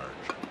error charge.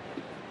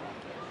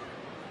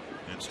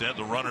 Instead,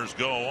 the runners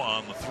go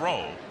on the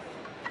throw.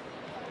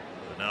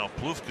 And now if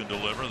Plouffe can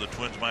deliver, the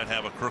Twins might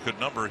have a crooked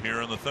number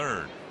here in the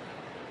 3rd.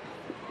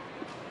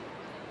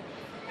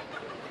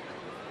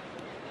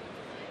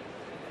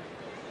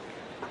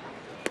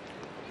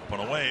 Up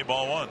and away,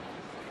 ball 1.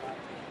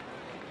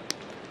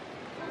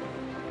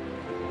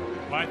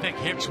 Well, I think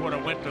Hicks would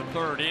have went to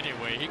 3rd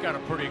anyway. He got a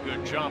pretty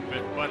good jump,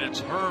 but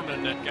it's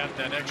Herman that got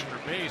that extra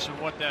base, and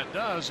what that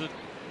does,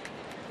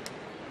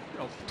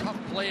 tough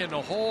play in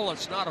the hole.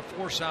 It's not a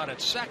force out at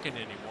second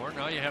anymore.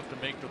 Now you have to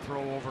make the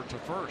throw over to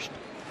first.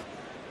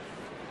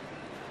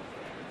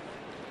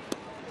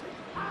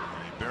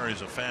 He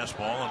buries a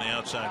fastball on the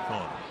outside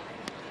corner.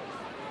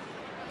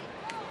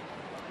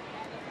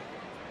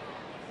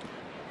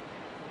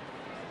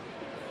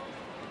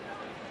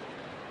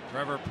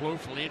 Trevor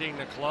Plouffe leading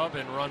the club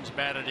in runs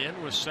batted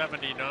in with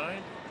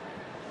 79.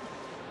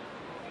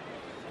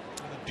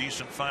 A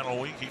decent final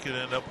week. He could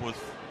end up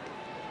with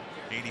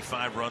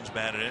 85 runs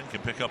batted in.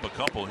 Can pick up a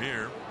couple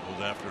here.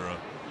 Goes after a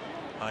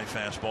high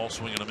fastball,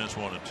 swing and a miss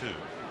 1 and 2.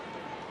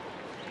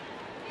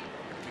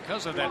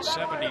 Because of that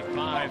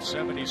 75,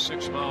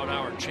 76 mile an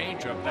hour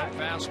changeup, that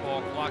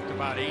fastball clocked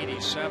about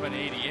 87,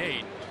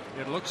 88.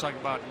 It looks like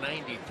about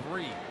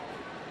 93.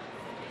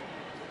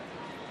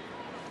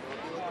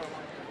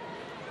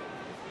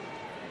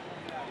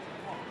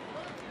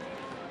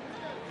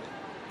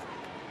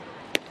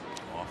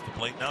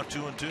 Plate now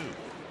 2 and 2.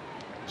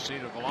 See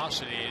the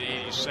velocity at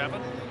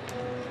 87.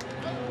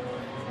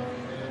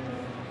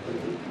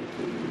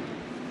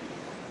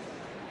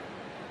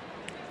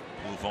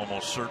 Plouffe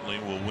almost certainly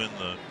will win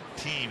the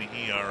team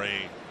ERA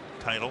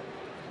title.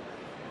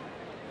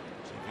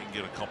 See if he can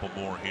get a couple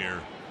more here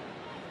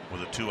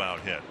with a 2-out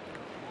hit.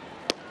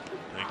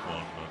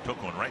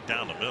 Took one right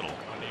down the middle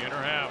on the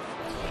inner half.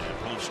 And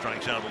Plouffe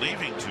strikes out,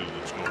 leaving 2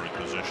 in scoring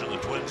position. The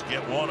Twins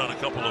get 1 on a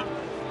couple of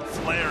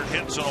flared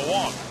hits and a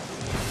walk.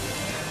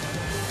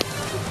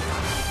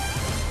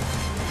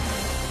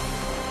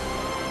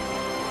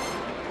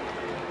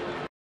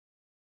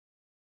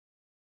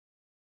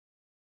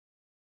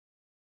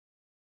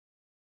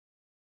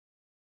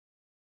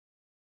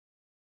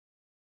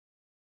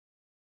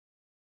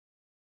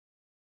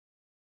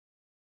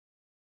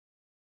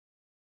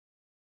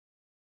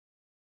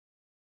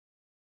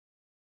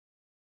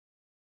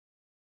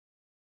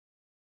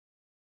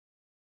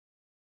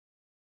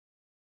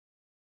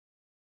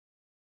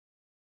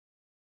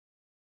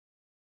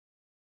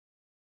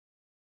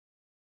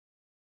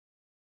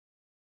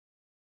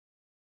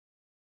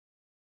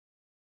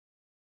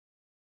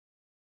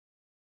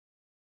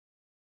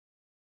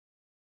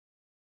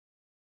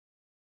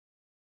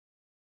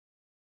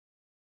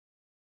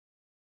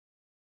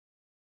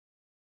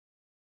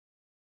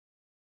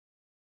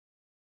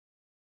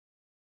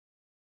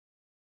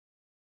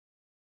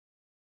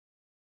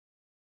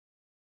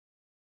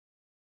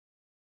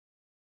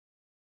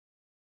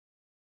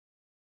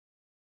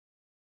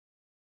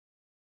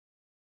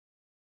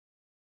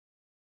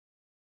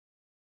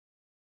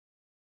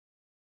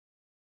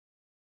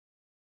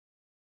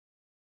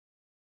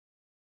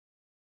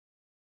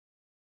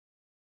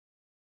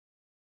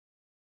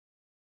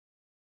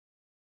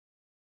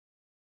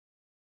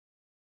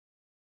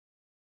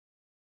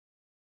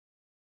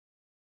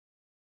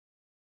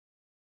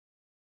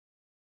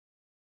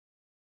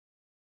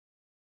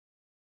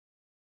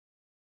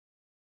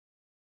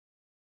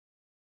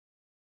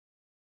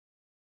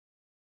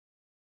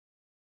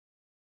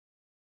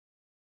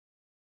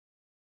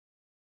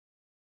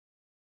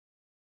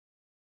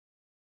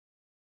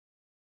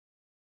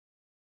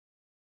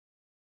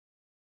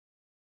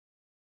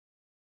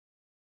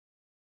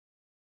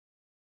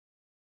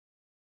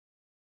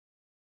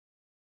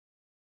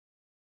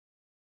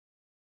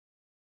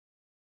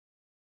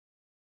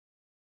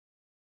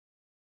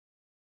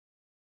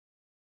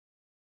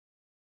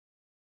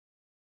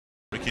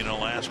 Ricky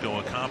Nolasco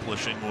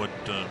accomplishing what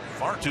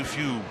far too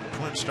few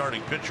Twins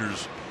starting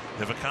pitchers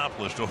have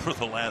accomplished over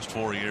the last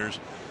 4 years.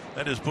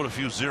 That is, put a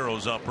few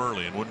zeros up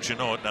early, and wouldn't you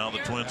know it, now the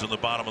Twins in the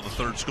bottom of the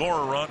third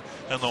score a run,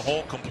 and the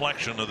whole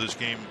complexion of this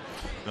game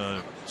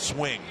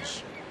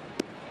swings.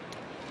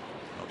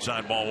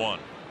 Outside ball one.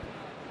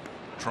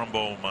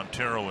 Trumbo,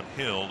 Montero, and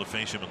Hill to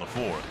face him in the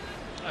fourth.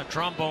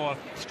 Trumbo, a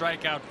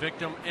strikeout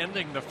victim,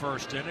 ending the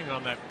first inning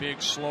on that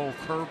big slow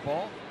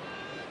curveball.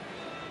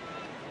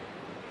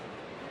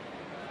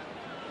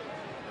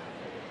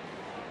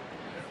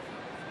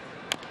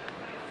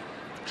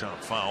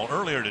 Jump foul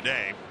earlier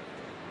today.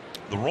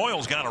 The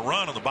Royals got a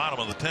run in the bottom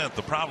of the 10th.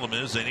 The problem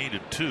is they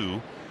needed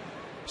 2,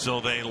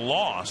 so they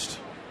lost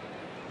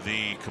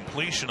the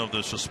completion of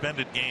the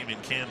suspended game in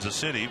Kansas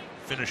City,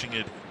 finishing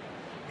it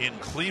in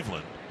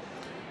Cleveland.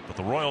 But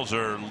the Royals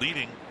are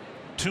leading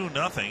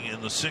 2-0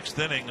 in the 6th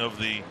inning of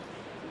the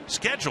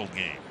scheduled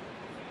game.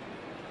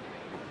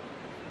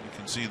 You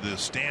can see the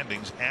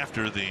standings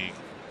after the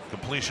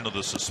completion of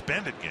the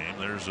suspended game.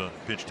 There's a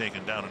pitch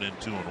taken down and in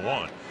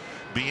 2-1.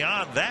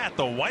 Beyond that,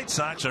 the White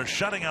Sox are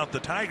shutting out the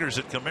Tigers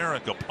at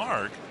Comerica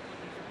Park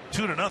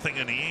 2-0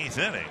 in the 8th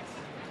inning.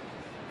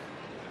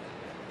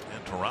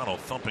 And Toronto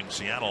thumping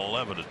Seattle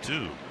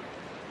 11-2.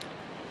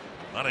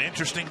 A lot of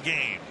interesting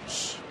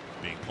games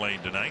being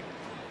played tonight.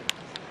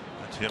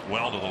 That's hit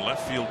well to the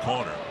left field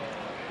corner.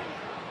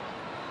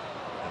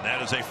 And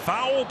that is a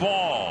foul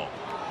ball.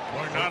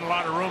 Boy, not a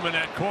lot of room in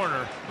that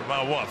corner.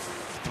 About what,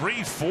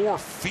 3-4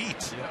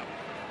 feet? Yeah.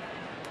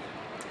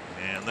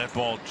 And that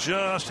ball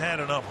just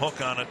had enough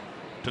hook on it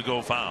to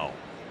go foul.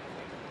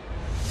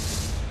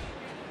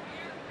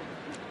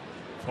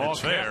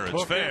 It's fair.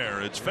 It's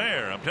fair. It's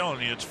fair. I'm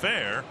telling you, it's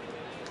fair.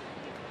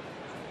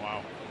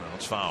 Wow. No,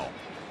 it's foul.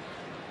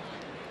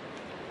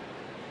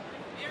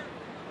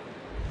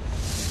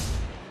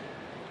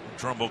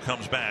 Trumbo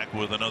comes back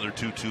with another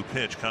 2-2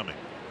 pitch coming.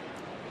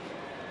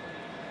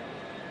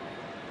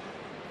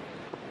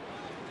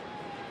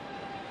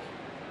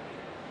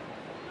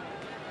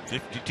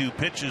 .52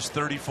 pitches,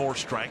 34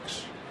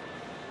 strikes.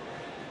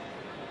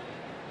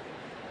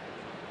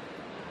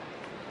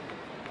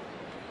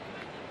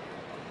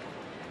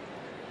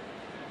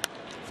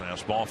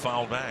 Fastball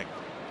fouled back.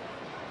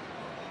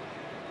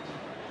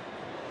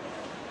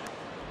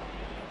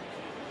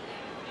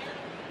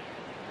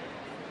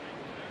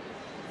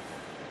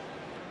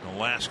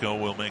 Nolasco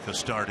will make a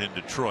start in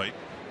Detroit.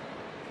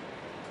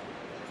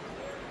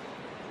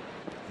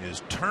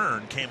 His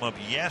turn came up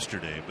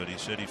yesterday, but he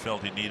said he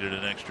felt he needed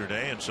an extra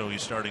day, and so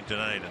he's starting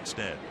tonight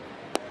instead.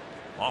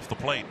 Off the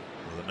plate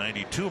with a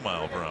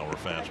 92-mile-per-hour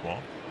fastball.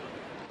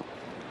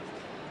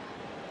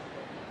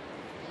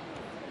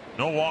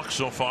 No walks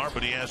so far,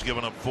 but he has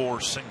given up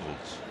 4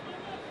 singles.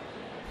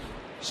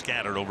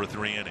 Scattered over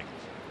 3 innings.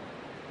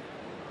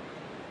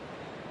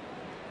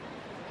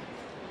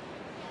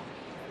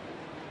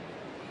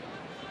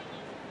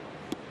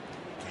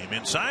 Came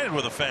inside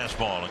with a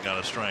fastball and got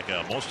a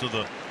strikeout. Most of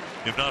the,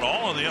 if not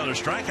all of the other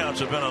strikeouts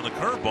have been on the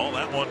curveball.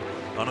 That one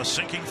on a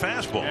sinking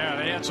fastball. Yeah,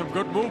 they had some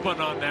good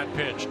movement on that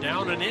pitch.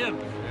 Down and in.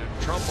 And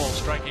Trumbo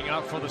striking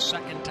out for the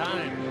 2nd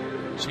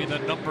time. See the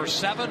number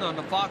 7 on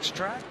the Fox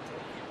track?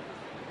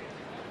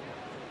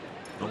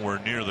 Nowhere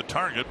near the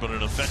target, but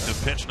an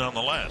effective pitch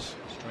nonetheless.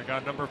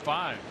 Strikeout number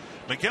 5.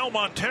 Miguel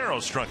Montero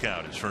struck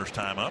out his first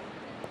time up.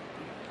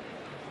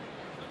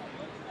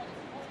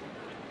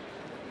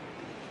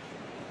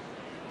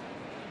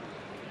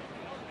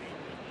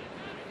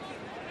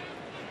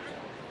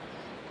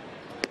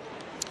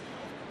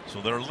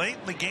 So they're late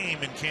in the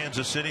game in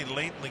Kansas City,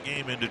 late in the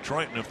game in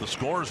Detroit, and if the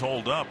scores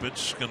hold up,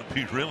 it's going to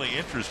be really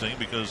interesting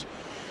because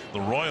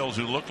the Royals,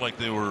 who looked like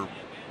they were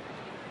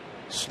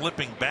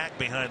slipping back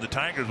behind the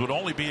Tigers, would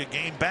only be a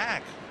game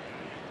back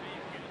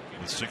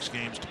with 6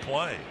 games to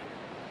play.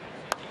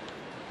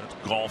 That's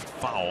golfed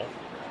foul.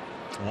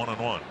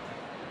 1-1.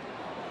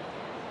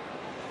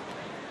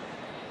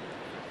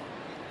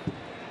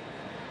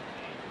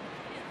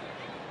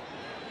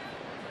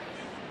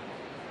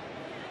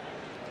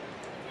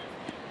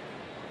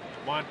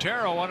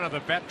 Montero, one of the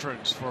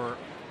veterans for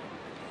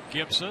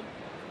Gibson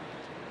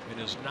in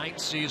his 9th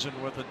season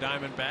with the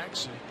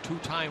Diamondbacks, a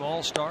 2-time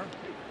All-Star.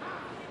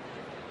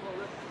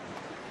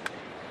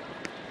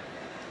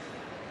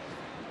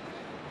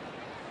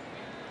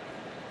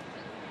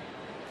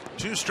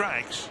 Two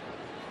strikes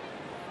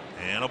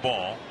and a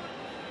ball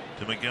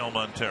to Miguel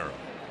Montero.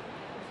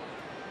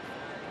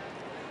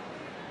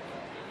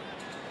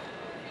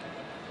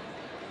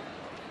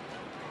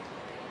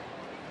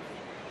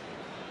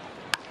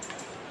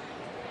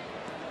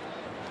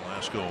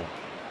 Nolasco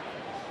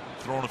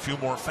throwing a few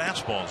more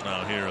fastballs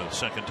now here the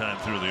 2nd time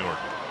through the order.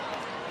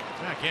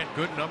 Yeah, again,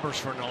 good numbers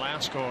for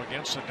Nolasco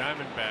against the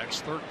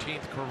Diamondbacks.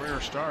 13th career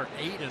start,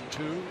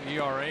 8-2,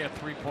 ERA at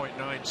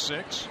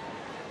 3.96.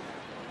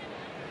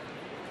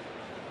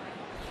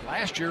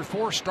 Last year,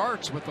 4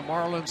 starts with the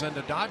Marlins and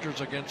the Dodgers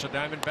against the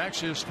Diamondbacks.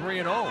 He was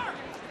 3-0.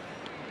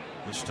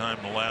 This time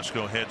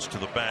Nolasco heads to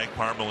the bag.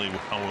 Parmelee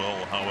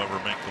will,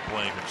 however, make the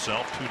play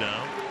himself. 2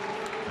 down.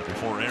 And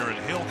before Aaron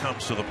Hill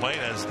comes to the plate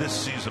as this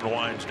season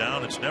winds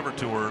down, it's never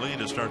too early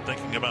to start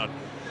thinking about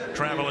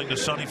traveling to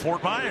sunny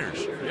Fort Myers.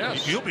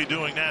 Yes. You'll be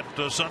doing that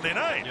Sunday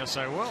night. Yes,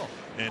 I will.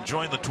 And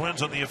join the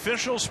Twins on the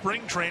official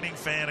spring training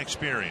fan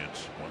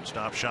experience.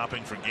 One-stop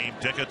shopping for game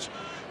tickets,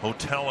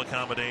 hotel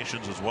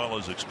accommodations, as well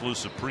as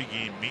exclusive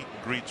pregame meet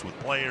and greets with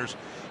players,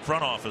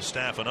 front office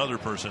staff, and other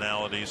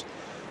personalities.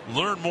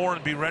 Learn more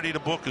and be ready to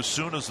book as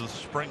soon as the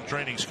spring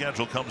training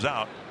schedule comes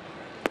out.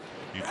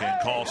 You can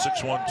call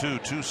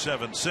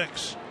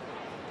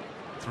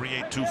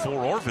 612-276-3824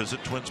 or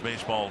visit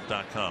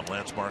twinsbaseball.com.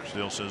 Lance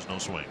Barksdale says no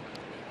swing.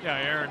 Yeah,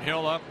 Aaron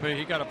Hill up.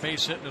 He got a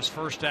base hit in his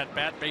first at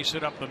bat, base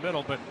hit up the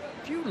middle. But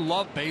if you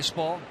love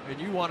baseball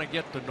and you want to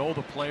get to know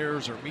the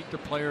players or meet the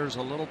players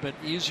a little bit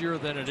easier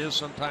than it is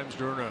sometimes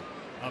during a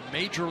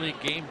major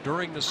league game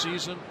during the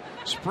season,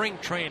 spring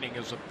training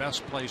is the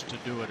best place to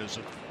do it as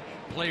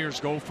players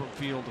go from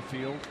field to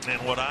field.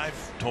 And what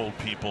I've told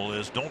people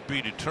is don't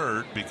be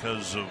deterred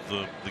because of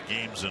the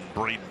games in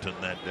Bradenton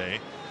that day,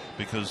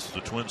 because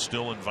the Twins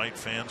still invite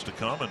fans to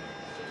come and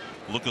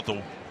look at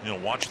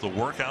watch the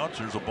workouts.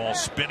 There's a ball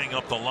spinning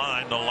up the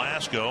line.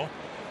 Nolasco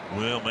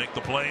will make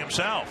the play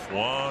himself.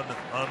 One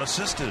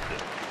unassisted.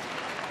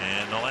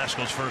 And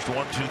Nolasco's first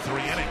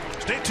 1-2-3 inning.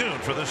 Stay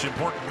tuned for this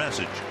important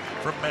message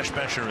from Mesh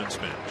Besher and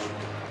Spins.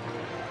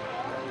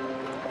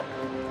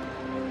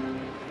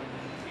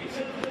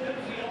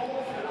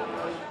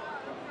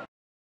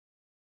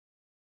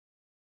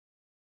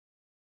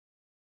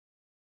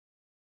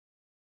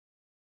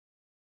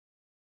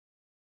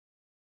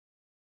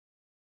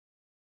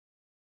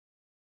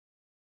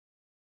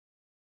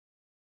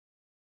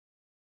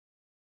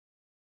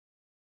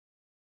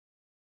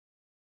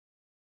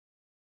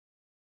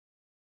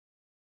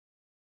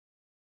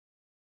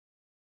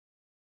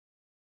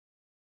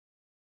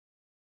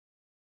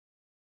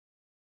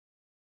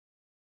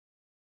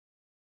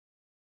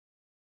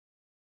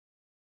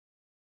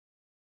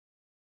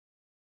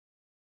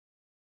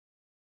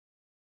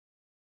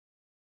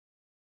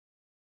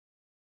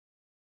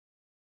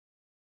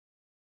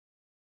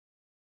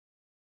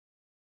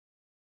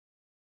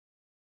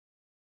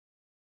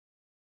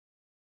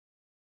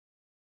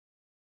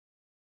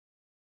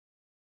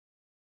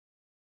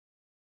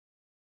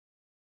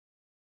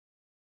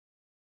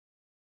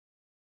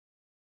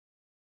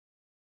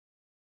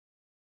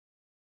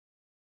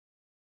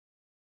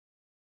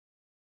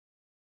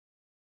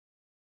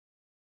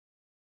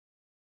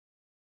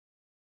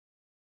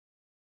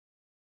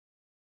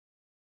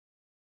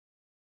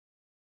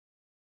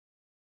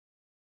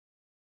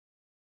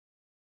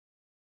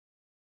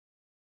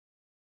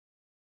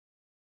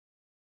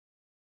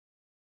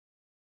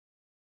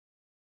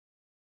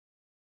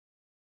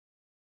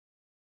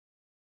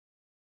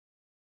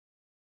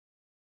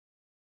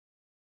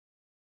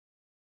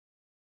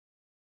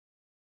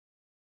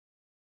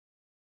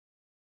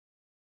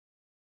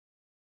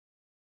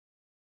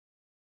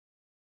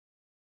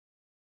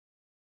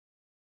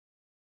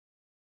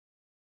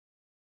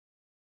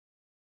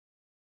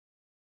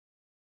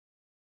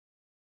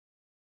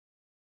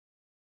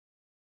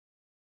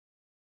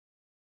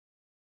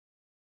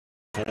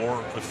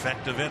 Four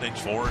effective innings,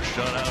 four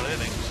shutout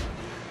innings.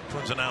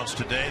 Twins announced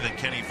today that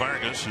Kenny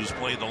Vargas, who's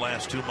played the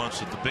last 2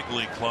 months at the big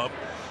league club,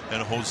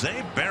 and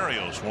Jose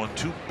Barrios won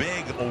 2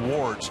 big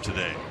awards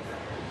today.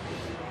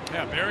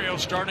 Yeah,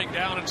 Barrios starting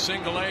down in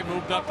single A,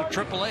 moved up to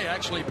triple A,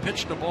 actually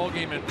pitched a ball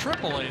game in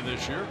triple A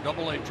this year,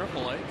 double A,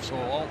 triple A. So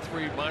all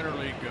 3 minor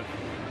league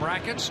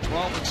brackets,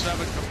 12 and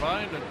 7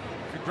 combined, and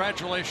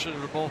congratulations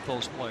to both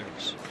those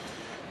players.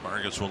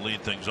 Vargas will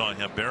lead things on.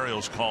 Yeah,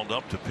 Barrios called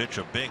up to pitch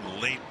a big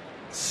late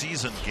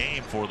season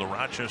game for the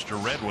Rochester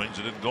Red Wings.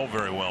 It didn't go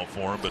very well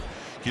for him, but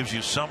gives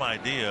you some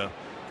idea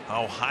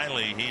how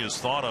highly he is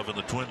thought of in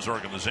the Twins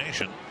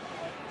organization.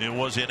 It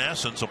was in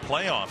essence a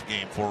playoff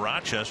game for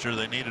Rochester.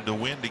 They needed to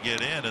win to get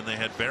in, and they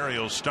had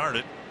Barrios start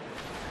it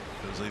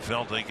because they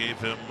felt they gave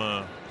him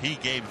he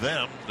gave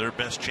them their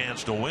best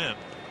chance to win.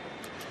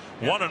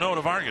 Want to know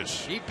to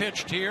Vargas. He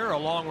pitched here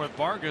along with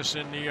Vargas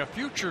in the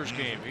Futures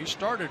game. He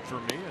started for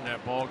me in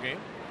that ball game.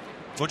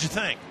 What'd you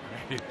think?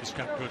 He's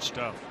got good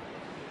stuff.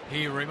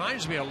 He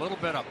reminds me a little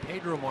bit of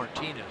Pedro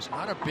Martinez.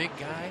 Not a big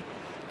guy.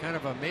 Kind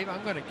of a, maybe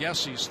I'm going to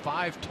guess he's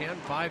 5'10",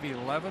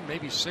 5'11",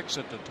 maybe 6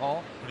 at the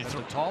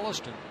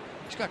tallest. And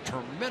he's got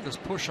tremendous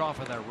push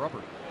off of that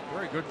rubber.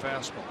 Very good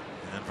fastball.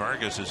 And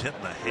Vargas is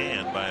hitting the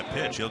hand by a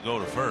pitch. He'll go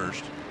to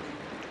first.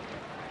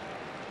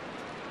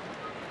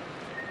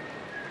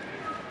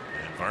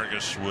 And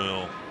Vargas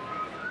will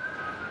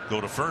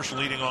go to first,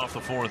 leading off the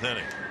 4th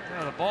inning.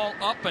 Yeah, the ball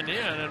up and in,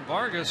 and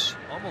Vargas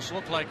almost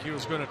looked like he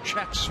was going to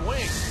check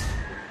swing.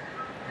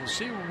 We'll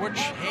see which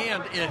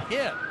hand it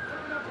hit.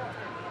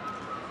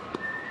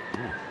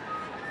 Ooh,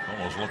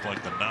 almost looked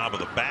like the knob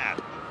of the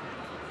bat.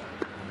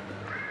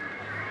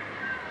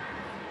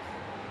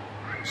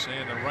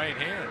 Saying the right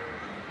hand.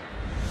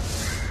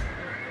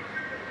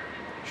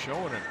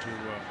 Showing it to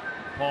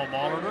Paul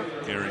Molitor.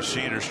 Gary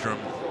Cederstrom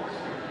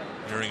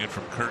hearing it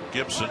from Kirk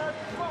Gibson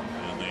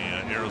in the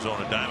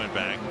Arizona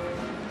Diamondback.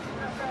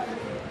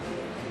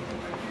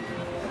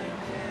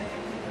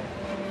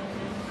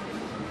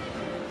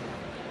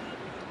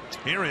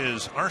 Here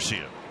is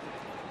Arcia.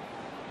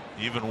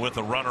 Even with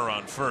a runner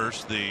on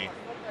first, the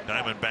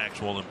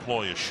Diamondbacks will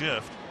employ a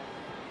shift.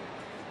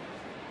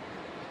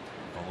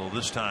 Although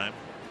this time,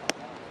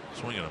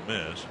 swing and a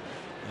miss.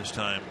 This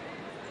time,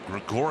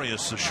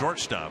 Gregorius, the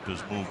shortstop,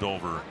 has moved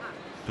over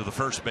to the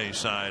first base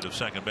side of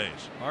second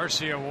base.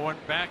 Arcia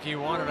went back. He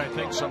wanted, I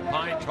think, some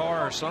pine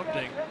tar or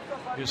something.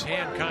 His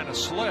hand kind of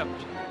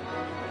slipped.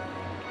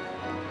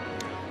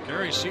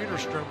 Gary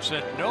Cederstrom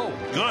said no.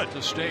 Good.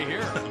 To stay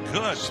here.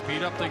 Good.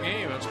 Speed up the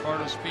game. That's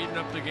part of speeding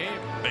up the game.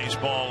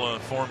 Baseball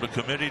formed a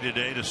committee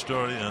today to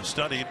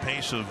study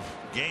pace of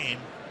game.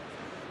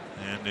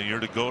 And you're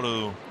to go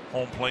to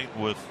home plate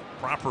with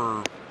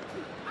proper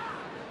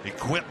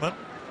equipment.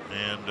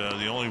 And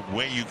the only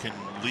way you can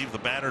leave the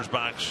batter's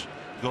box,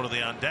 go to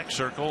the on-deck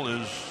circle,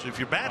 is if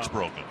your bat's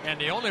broken. And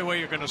the only way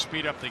you're going to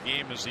speed up the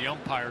game is the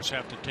umpires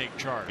have to take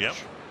charge. Yep.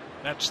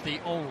 That's the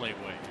only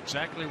way.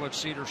 Exactly what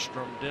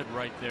Cederstrom did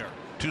right there.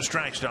 2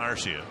 strikes to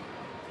Arcia.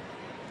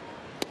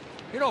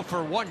 You know,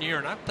 for 1 year,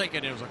 and I'm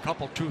thinking it was a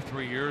couple,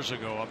 2-3 years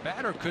ago, a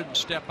batter couldn't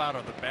step out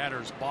of the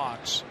batter's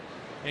box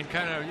and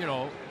kind of, you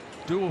know,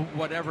 do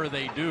whatever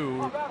they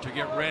do to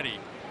get ready.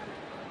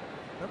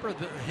 Remember,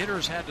 the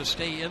hitters had to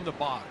stay in the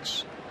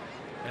box,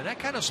 and that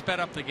kind of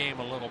sped up the game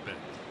a little bit.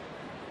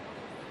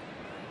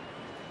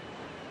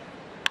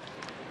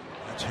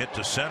 That's hit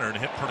to center and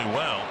hit pretty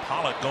well.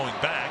 Pollock going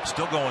back,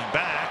 still going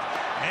back,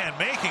 and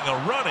making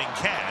a running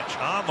catch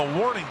on the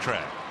warning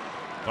track.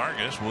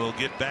 Vargas will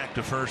get back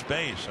to first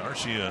base.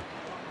 Arcia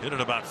hit it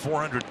about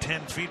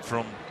 410 feet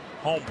from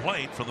home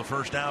plate for the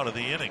first out of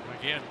the inning.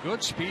 Again,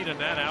 good speed in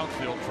that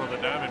outfield for the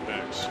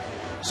Diamondbacks.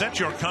 Set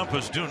your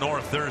compass due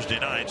north Thursday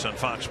nights on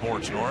Fox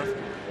Sports North.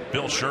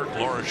 Bill Shirk,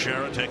 Laura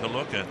Schara take a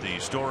look at the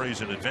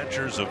stories and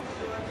adventures of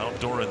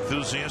outdoor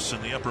enthusiasts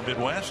in the upper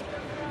Midwest.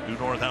 Due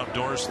North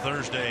Outdoors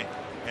Thursday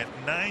at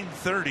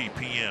 9:30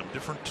 p.m.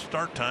 Different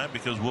start time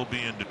because we'll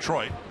be in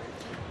Detroit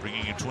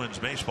bringing you Twins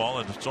baseball,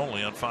 and it's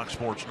only on Fox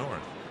Sports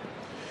North.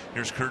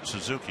 Here's Kurt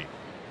Suzuki.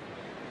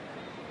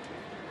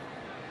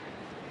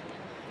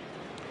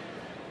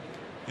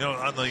 You know,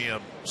 on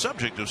the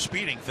subject of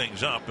speeding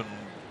things up, and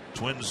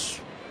Twins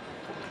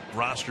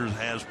roster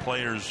has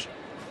players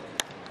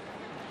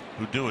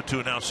who do it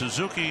too. Now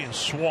Suzuki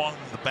swung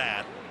the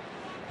bat,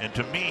 and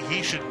to me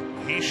he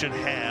should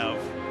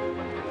have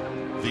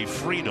the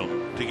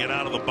freedom to get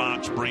out of the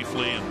box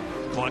briefly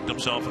and collect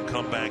himself and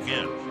come back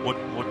in.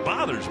 What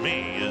bothers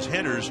me is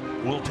hitters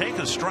will take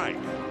a strike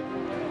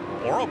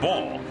or a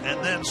ball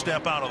and then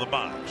step out of the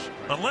box.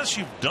 Unless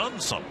you've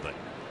done something,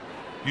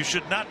 you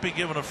should not be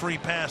given a free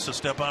pass to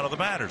step out of the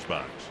batter's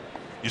box.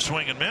 You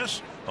swing and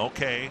miss?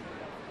 Okay.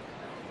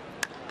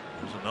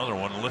 There's another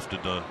one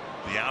lifted to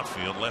the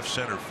outfield, left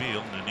center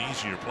field, and an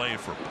easier play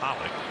for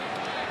Pollock.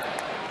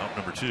 Out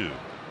number 2.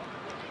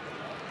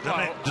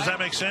 Does that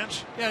make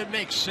sense? Yeah, it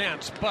makes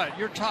sense, but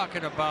you're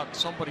talking about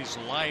somebody's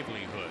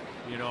livelihood.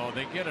 You know,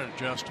 they get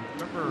adjusted.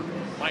 Remember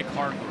Mike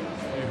Hargrove,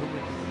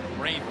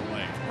 who rained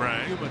away.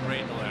 Right. Human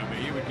rained away. I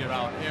mean, he would get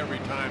out every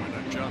time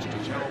and adjust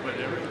his helmet,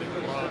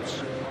 everything,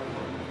 gloves.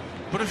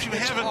 But if you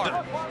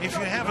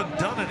haven't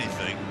done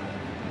anything,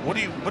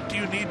 what do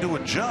you need to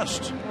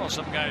adjust? Well,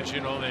 some guys, you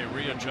know, they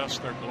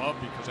readjust their glove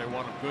because they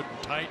want them good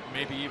and tight.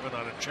 Maybe even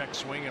on a check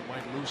swing, it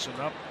might loosen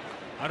up.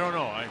 I don't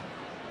know.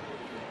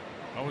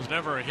 I was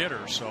never a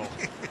hitter, so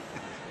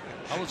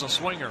I was a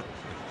swinger.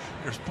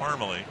 Here's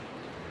Parmalee.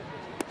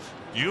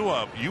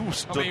 You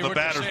stood the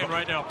batter's box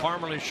right now.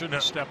 Parmalee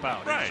shouldn't step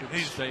out. Right.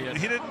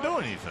 He didn't do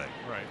anything.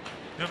 Right.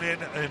 I mean,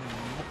 and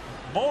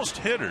most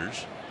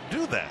hitters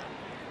do that.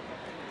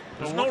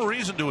 There's no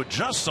reason to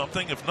adjust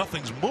something if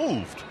nothing's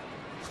moved.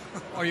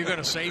 Are you going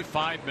to save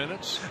 5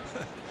 minutes?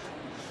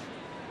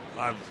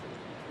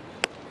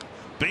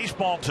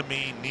 Baseball to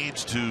me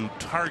needs to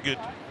target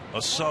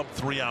a sub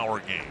 3-hour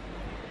game.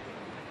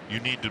 You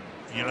need to,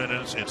 you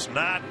know, it's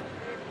not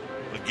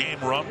a game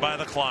run by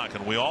the clock,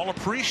 and we all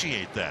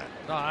appreciate that.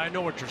 No, I know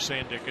what you're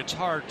saying, Dick. It's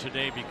hard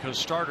today because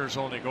starters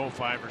only go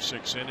 5 or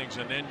 6 innings,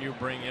 and then you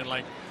bring in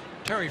like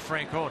Terry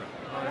Francona.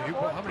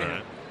 How many?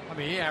 Right. I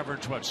mean, he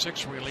averaged what,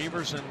 6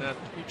 relievers in that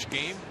each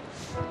game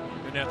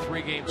in that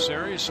 3-game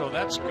series. So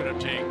that's going to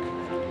take,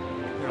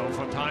 you know,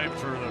 for time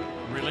for the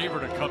reliever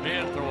to come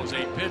in, throw his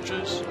 8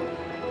 pitches.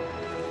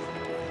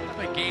 I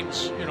think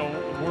games, you know,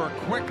 were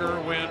quicker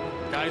when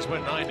guys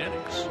went 9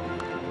 innings.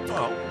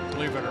 Well,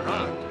 believe it or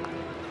not.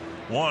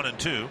 1 and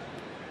 2.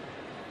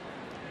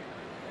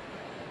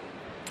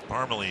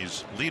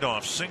 Parmalee's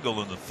leadoff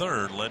single in the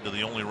 3rd led to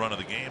the only run of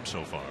the game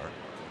so far.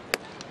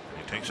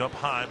 He takes up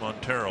high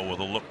Montero with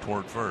a look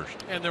toward first.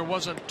 And there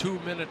wasn't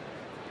 2-minute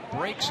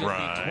breaks in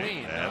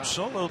between.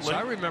 Absolutely. So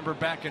I remember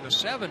back in the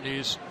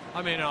 70s,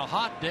 I mean, a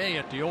hot day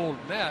at the old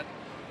Met,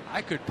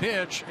 I could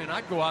pitch and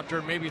I'd go out there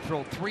and maybe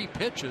throw 3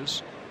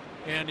 pitches,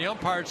 and the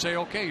umpire would say,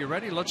 okay, you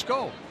ready? Let's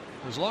go.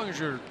 As long as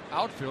your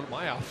outfield,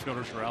 my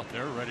outfielders were out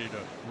there ready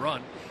to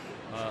run.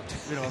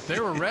 You know, if they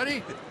were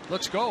ready,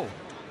 let's go.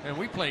 And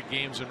we played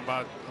games in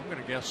about, I'm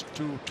going to guess,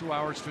 2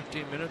 hours,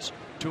 15 minutes,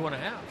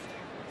 2.5.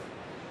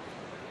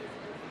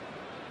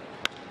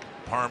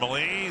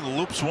 Parmalee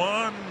loops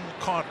one,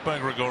 caught by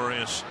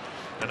Gregorius,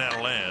 and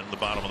that'll end the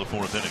bottom of the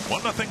 4th inning.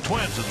 1-0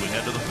 Twins as we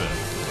head to the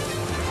 5th.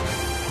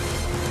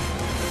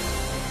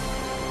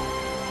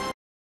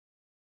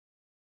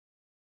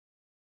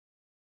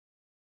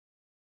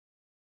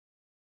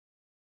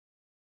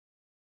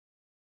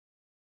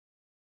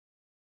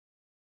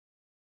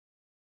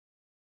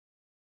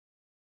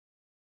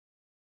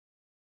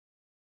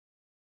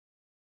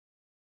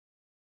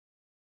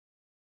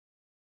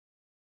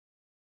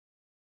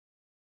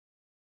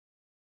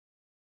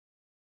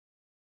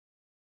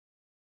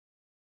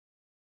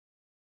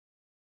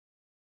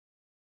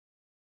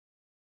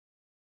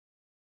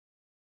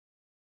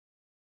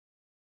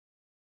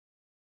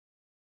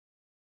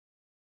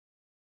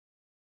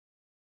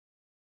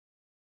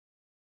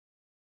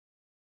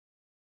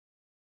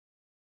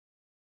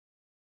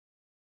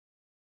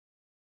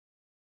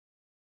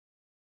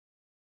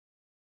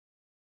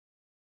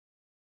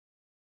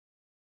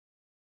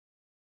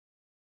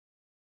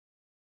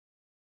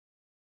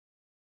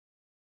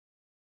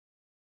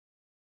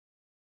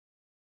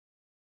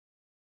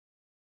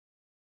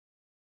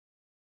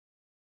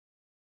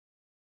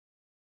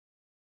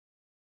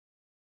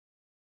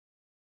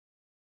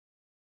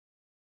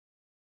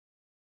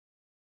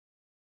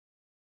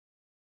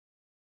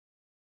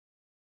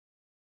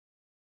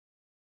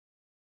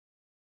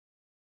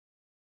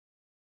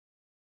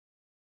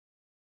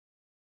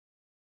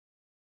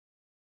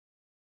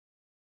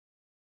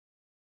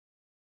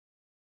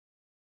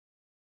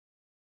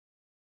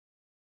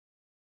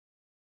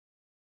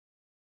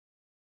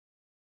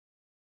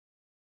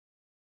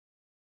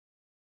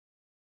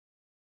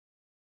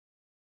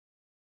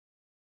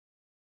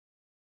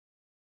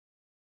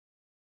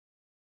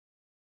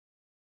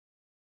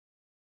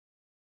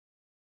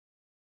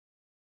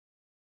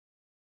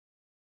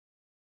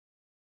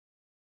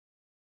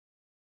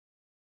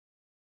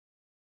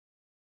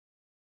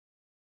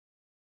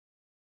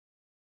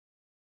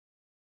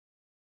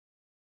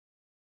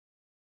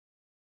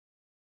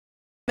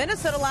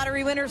 Minnesota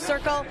Lottery Winners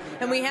Circle,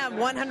 and we have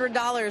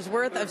 $100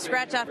 worth of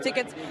scratch-off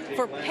tickets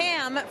for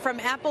Pam from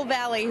Apple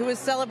Valley, who is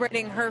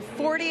celebrating her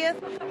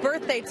 40th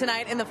birthday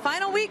tonight in the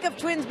final week of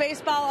Twins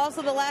baseball,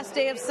 also the last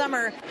day of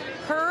summer,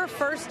 her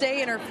first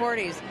day in her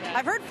 40s.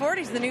 I've heard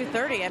 40's the new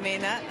 30. I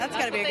mean, that's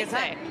got to be a good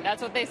time.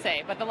 That's what they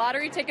say, but the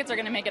lottery tickets are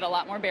going to make it a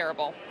lot more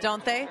bearable.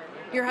 Don't they?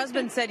 Your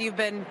husband said you've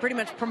been pretty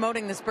much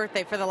promoting this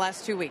birthday for the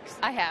last 2 weeks.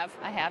 I have.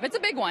 It's a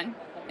big one.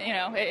 You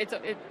know,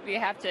 you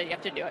have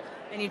to do it.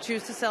 And you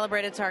choose to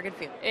celebrate at Target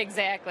Field.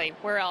 Exactly.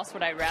 Where else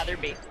would I rather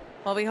be?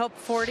 Well, we hope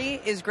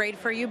 40 is great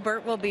for you.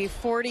 Bert will be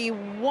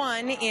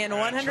 41 in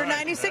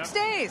 196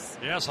 days.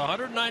 Yes,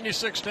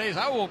 196 days.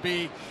 I will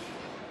be,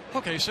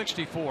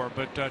 64.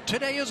 But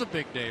today is a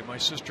big day. My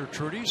sister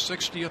Trudy's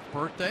 60th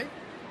birthday.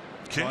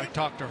 Okay. So I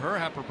talked to her.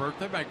 Happy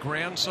birthday. My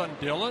grandson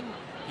Dylan,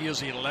 he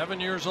is 11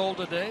 years old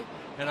today.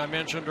 And I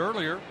mentioned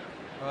earlier,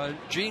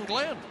 Gene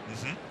Glenn,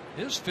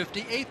 his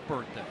 58th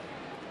birthday.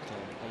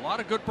 A lot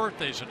of good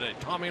birthdays today.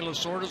 Tommy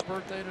Lasorda's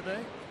birthday today.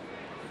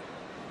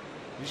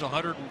 He's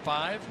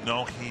 105.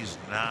 No, he's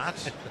not.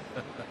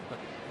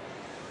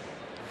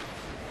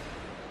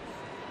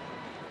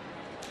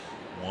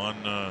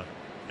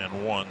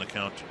 1-1 the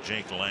count to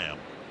Jake Lamb.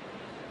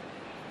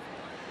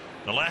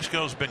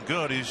 Nolasco's been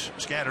good. He's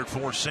scattered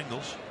 4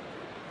 singles.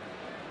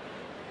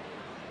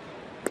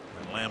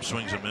 And Lamb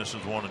swings and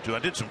misses 1 and 2. I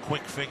did some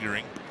quick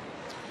figuring.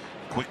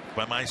 Quick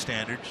by my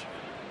standards.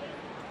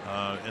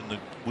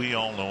 We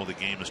all know the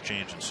game has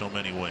changed in so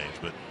many ways,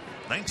 but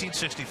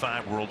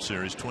 1965 World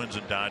Series, Twins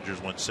and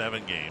Dodgers won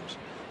 7 games.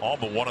 All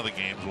but one of the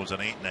games was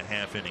an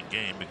 8.5 inning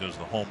game because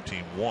the home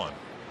team won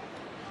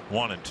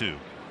 1 and 2.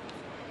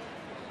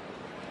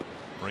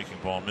 Breaking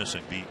ball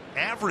missing. The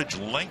average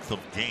length of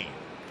game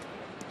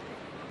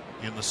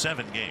in the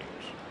 7 games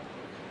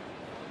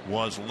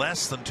was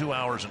less than 2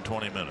 hours and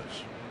 20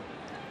 minutes.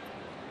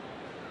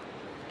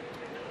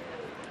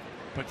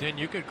 But then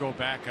you could go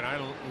back, and I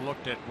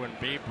looked at when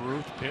Babe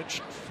Ruth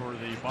pitched for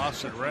the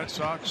Boston Red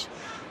Sox.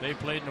 They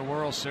played in the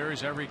World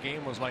Series. Every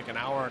game was like an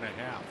hour and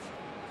a half.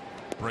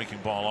 Breaking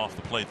ball off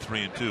the plate,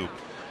 3-2.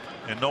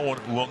 And no one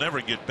will never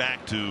get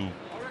back to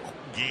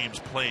games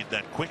played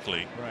that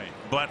quickly. Right.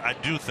 But I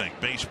do think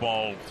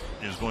baseball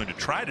is going to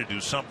try to do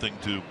something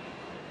to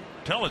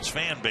tell its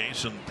fan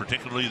base, and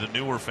particularly the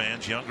newer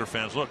fans, younger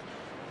fans, look,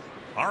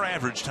 our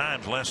average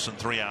time's less than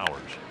 3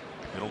 hours.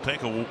 It'll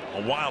take a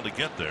while to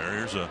get there.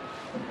 Here's a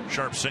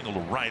sharp single to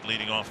right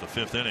leading off the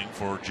 5th inning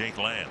for Jake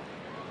Lamb.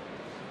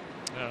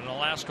 And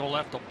Nolasco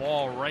left the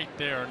ball right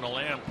there, and the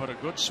Lamb put a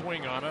good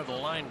swing on it. A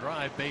line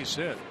drive, base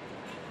hit.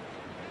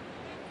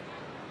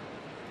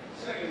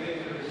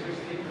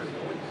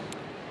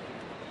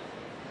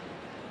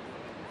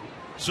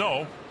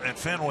 So at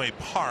Fenway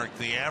Park,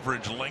 the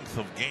average length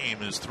of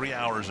game is 3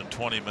 hours and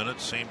 20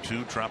 minutes. Same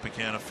to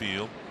Tropicana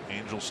Field,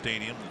 Angel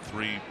Stadium, the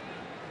 3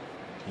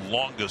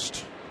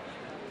 longest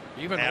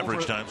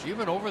average times.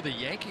 Even over the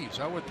Yankees.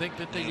 I would think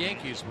that the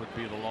Yankees would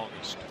be the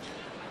longest.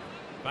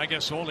 I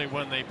guess only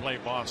when they play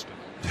Boston.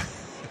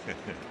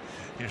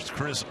 Here's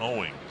Chris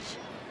Owings.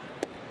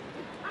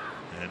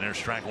 And there's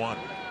strike one.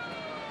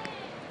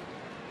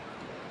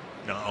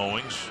 Now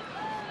Owings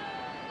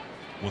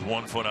with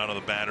 1 foot out of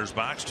the batter's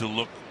box to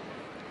look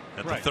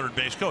at the third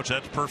base coach.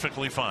 That's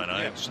perfectly fine.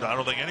 Yes. I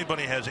don't think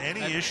anybody has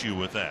any issue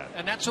with that.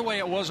 And that's the way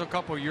it was a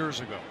couple years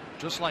ago.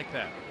 Just like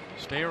that.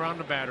 Stay around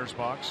the batter's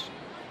box.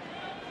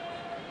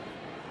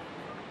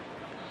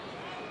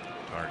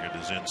 Target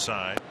is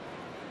inside.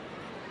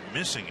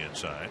 Missing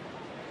inside.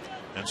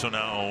 And so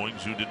now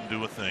Owings, who didn't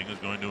do a thing, is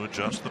going to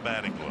adjust the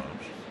batting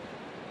gloves.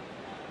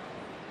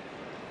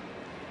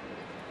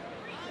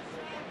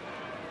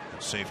 At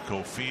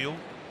Safeco Field.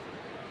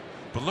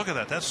 But look at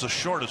that. That's the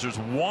shortest. There's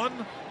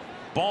one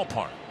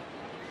ballpark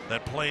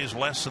that plays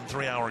less than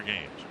 3-hour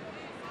games.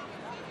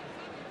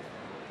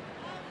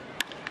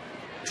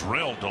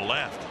 Drilled to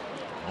left.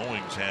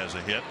 Owings has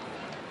a hit.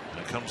 And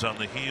it comes on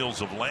the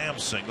heels of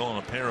Lamb's single and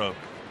a pair of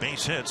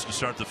base hits to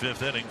start the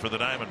 5th inning for the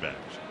Diamondbacks.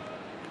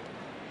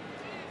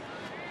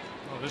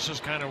 Well, this is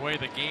kind of the way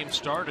the game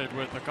started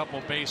with a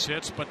couple base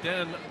hits, but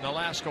then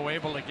Nolasco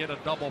able to get a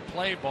double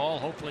play ball.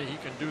 Hopefully he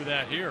can do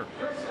that here.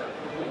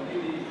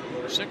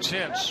 6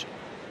 hits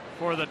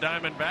for the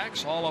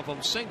Diamondbacks, all of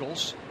them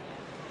singles.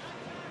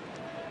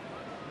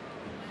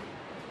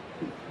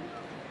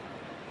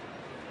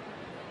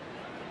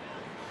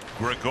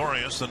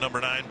 Gregorius, the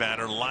number 9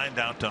 batter, lined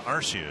out to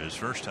Arcia his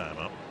first time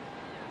up.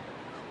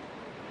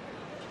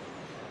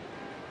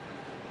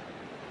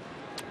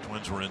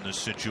 Twins were in this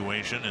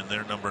situation, and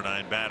their number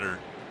 9 batter,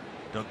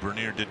 Doug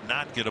Bernier, did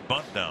not get a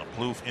bunt down.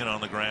 Plouffe in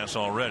on the grass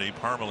already.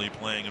 Parmelee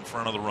playing in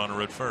front of the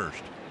runner at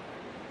first.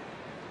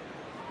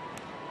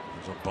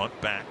 There's a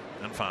bunt back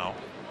and foul.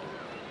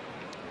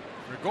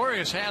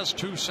 Gregorius has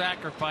 2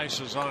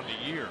 sacrifices on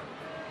the year.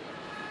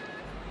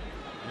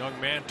 Young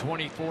man,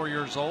 24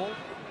 years old,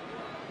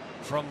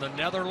 from the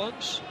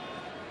Netherlands.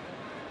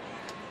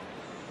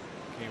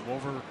 Came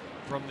over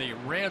from the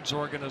Reds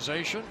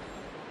organization.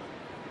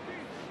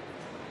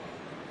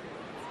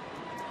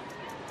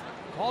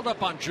 Called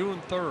up on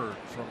June 3rd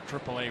from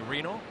AAA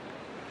Reno.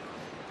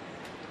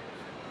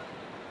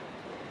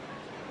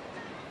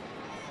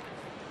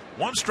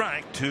 One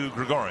strike to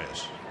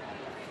Gregorius.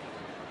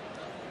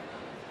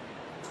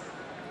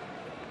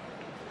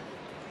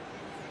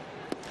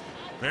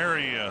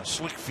 Very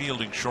slick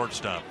fielding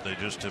shortstop. They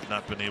just have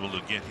not been able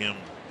to get him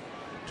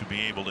to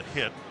be able to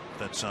hit.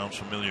 That sounds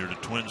familiar to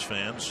Twins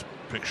fans.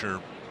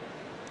 Picture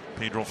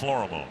Pedro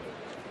Florimon.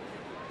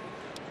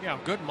 Yeah,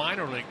 good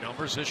minor league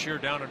numbers this year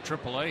down in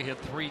AAA.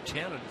 Hit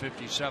 .310 in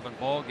 57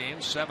 ball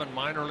games, 7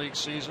 minor league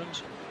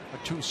seasons, a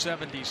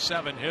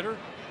 .277 hitter.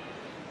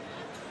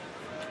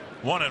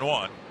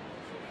 1-1.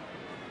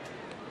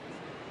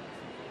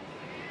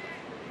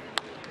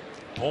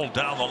 Pulled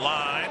down the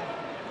line,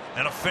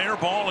 and a fair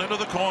ball into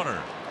the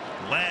corner.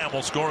 Lamb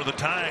will score the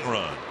tying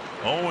run.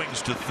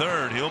 Owings to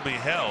third. He'll be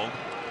held.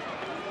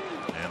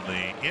 And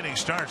the inning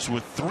starts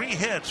with 3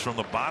 hits from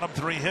the bottom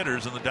 3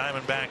 hitters in the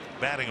Diamondback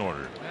batting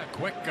order. Yeah,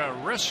 quick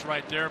wrist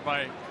right there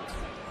by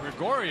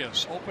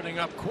Gregorius, opening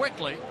up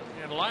quickly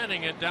and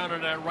lining it down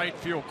in that right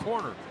field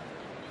corner.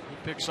 He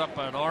picks up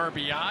an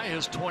RBI,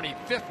 his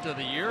 25th of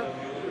the year,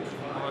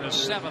 on his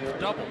 7th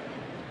double.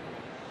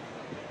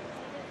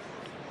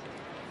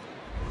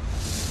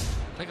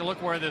 Take a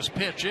look where this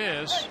pitch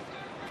is.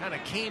 Kind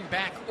of came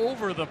back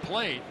over the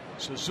plate.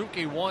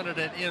 Suzuki wanted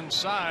it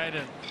inside,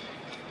 and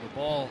the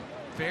ball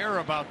fair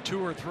about 2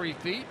 or 3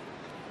 feet.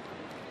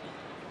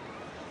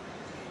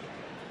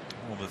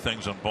 One of the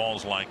things on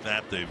balls like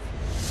that they've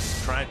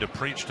tried to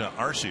preach to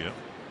Arcia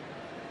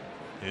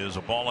is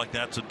a ball like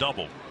that's a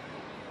double.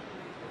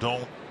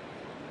 Don't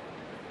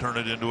turn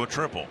it into a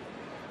triple.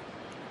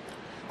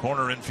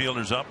 Corner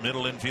infielders up,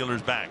 middle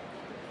infielders back.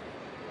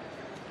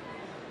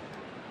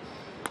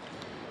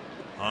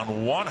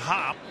 On one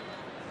hop,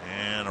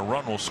 and a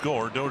run will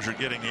score. Dozier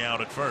getting the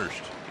out at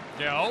first.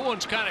 Yeah,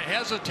 Owens kind of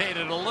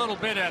hesitated a little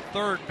bit at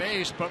third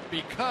base, but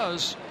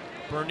because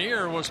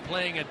Bernier was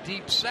playing a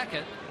deep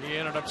second, he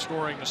ended up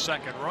scoring the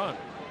second run.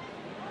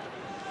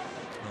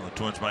 Well, the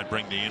Twins might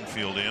bring the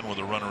infield in with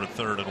a runner at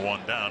third and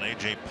 1 down.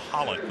 A.J.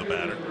 Pollock, the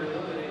batter.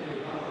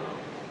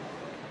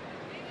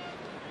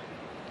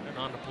 And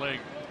on the play,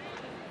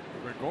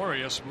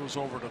 Gregorius moves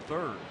over to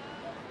third.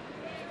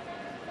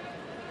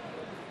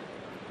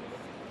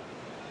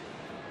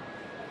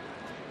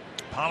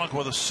 Pollock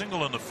with a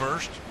single in the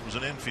first. It was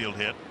an infield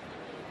hit.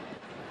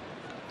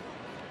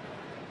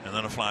 And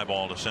then a fly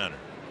ball to center.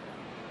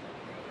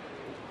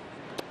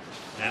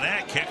 And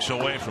that kicks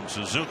away from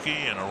Suzuki,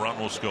 and a run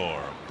will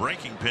score.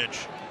 Breaking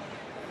pitch.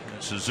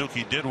 And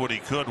Suzuki did what he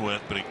could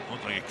with, but he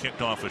looked like it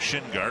kicked off a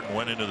shin guard and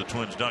went into the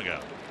Twins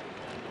dugout.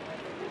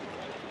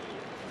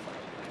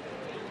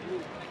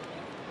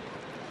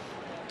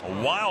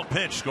 A wild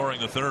pitch scoring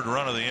the 3rd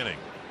run of the inning.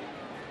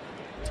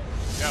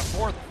 Yeah,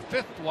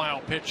 5th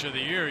wild pitch of the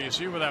year. You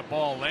see where that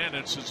ball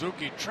landed.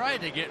 Suzuki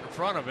tried to get in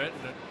front of it,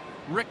 and it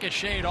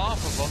ricocheted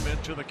off of him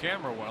into the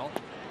camera well,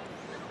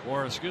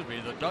 or excuse me,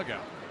 the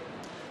dugout.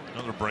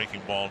 Another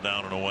breaking ball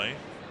down and away.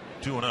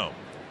 2-0.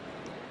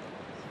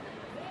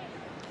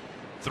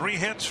 3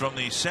 hits from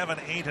the 7,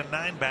 8, and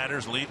 9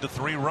 batters lead to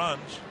 3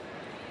 runs.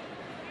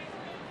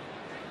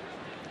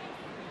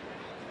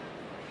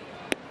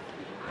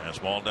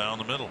 Fastball down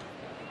the middle.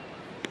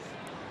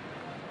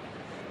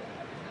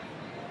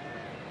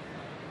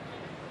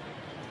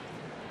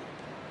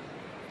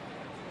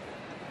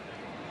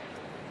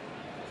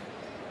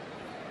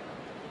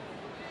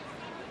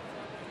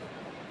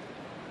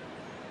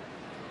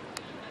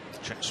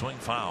 Check swing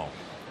foul.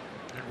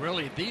 And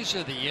really, these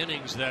are the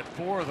innings that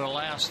 4 of the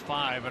last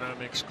 5, and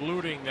I'm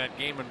excluding that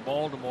game in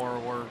Baltimore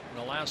where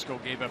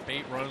Nolasco gave up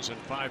 8 runs in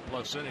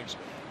 5+ innings.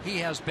 He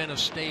has been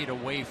stayed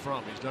away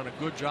from. He's done a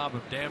good job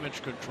of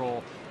damage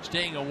control,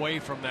 staying away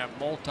from that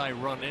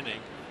multi-run inning,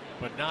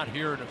 but not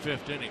here in the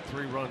 5th inning.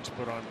 3 runs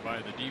put on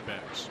by the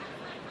D-backs.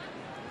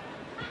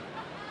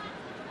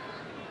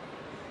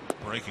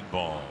 Breaking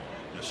ball,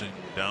 missing,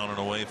 down and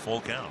away, full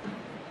count.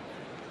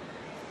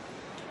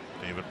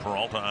 David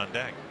Peralta on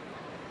deck.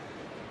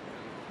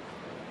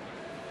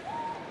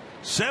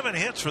 7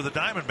 hits for the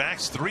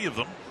Diamondbacks, 3 of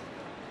them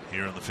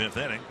here in the 5th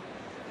inning.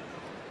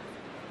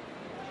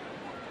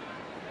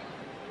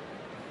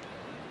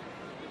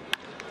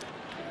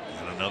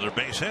 And another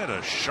base hit,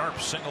 a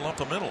sharp single up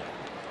the middle.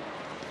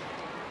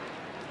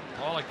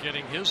 Pollock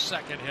getting his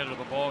 2nd hit of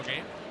the ball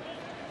game.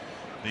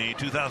 The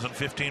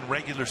 2015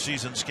 regular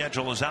season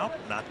schedule is out.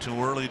 Not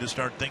too early to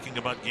start thinking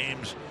about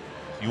games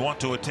you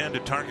want to attend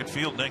at Target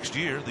Field next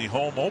year. The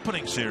home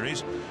opening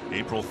series,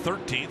 April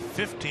 13th,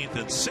 15th,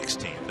 and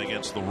 16th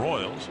against the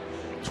Royals.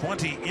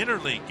 20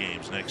 interleague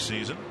games next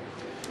season,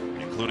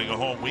 including a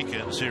home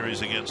weekend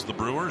series against the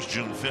Brewers,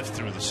 June 5th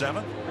through the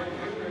 7th.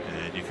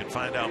 And you can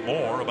find out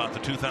more about the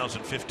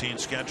 2015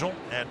 schedule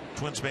at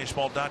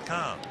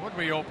twinsbaseball.com. When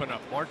we open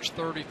up, March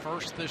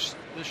 31st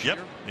this year?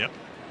 Yep.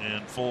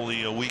 And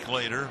fully a week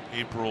later,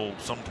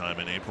 sometime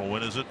in April.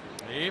 When is it?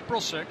 April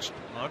 6th,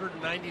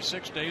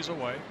 196 days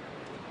away.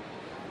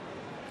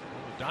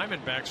 The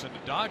Diamondbacks and the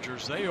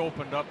Dodgers, they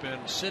opened up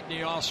in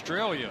Sydney,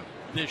 Australia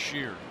this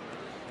year.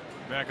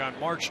 Back on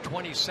March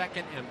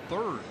 22nd and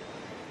 3rd.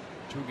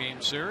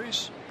 2-game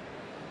series.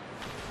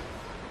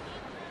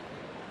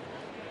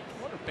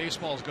 I wonder if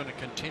baseball is going to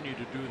continue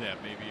to do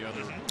that maybe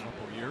other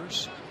couple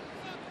years.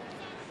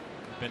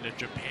 Been to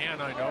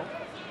Japan, I know,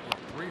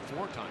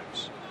 3-4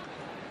 times.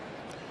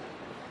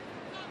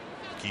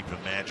 Keep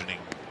imagining,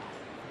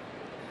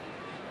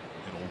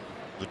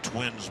 the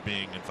Twins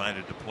being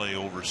invited to play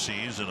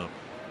overseas in a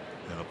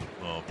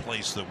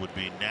place that would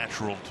be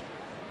natural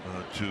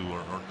to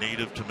or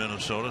native to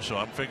Minnesota. So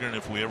I'm figuring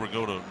if we ever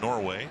go to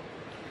Norway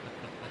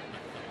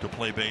to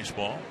play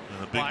baseball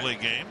in a big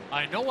league game.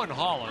 I know in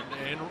Holland,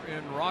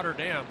 in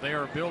Rotterdam, they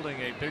are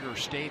building a bigger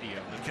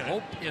stadium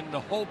in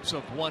the hopes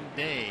of one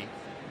day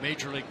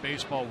Major League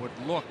Baseball would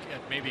look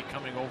at maybe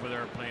coming over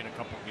there and playing a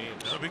couple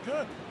games. That'd be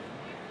good.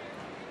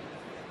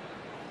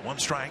 1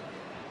 strike.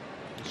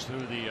 It's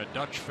through the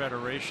Dutch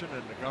Federation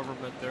and the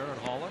government there in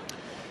Holland.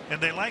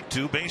 And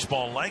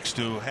baseball likes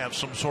to have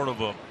some sort of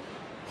a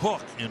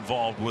hook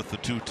involved with the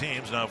 2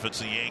 teams. Now, if it's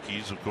the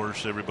Yankees, of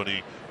course,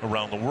 everybody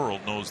around the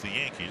world knows the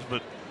Yankees,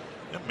 but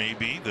it may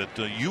be that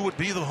you would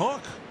be the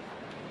hook.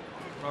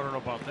 I don't know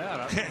about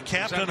that.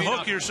 Captain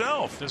Hook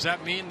yourself. Does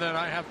that mean that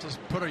I have to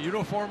put a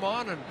uniform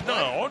on and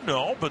play?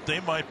 No, but they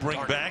might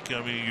bring back.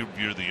 I mean,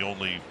 you're the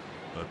only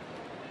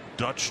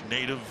Dutch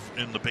native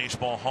in the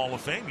Baseball Hall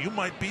of Fame. You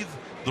might be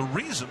the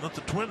reason that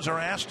the Twins are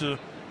asked to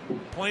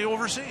play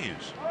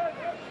overseas.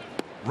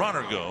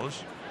 Runner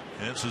goes,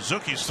 and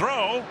Suzuki's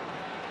throw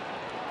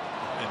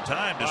in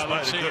time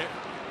despite a good.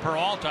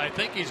 Peralta, I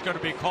think he's going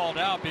to be called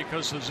out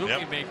because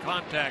Suzuki made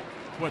contact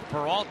with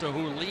Peralta,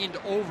 who leaned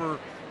over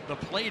the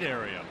plate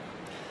area.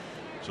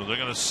 So they're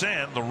going to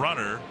send the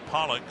runner,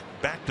 Pollock,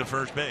 back to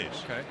first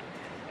base. Okay.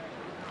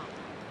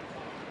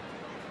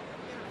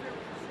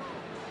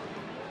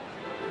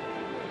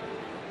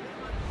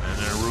 And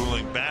they're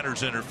ruling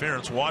batter's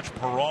interference. Watch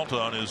Peralta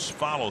on his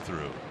follow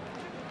through.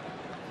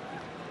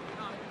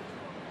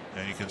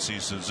 And you can see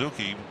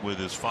Suzuki with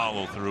his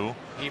follow through.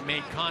 He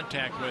made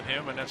contact with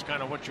him, and that's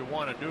kind of what you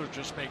want to do, is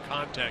just make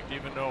contact,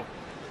 even though,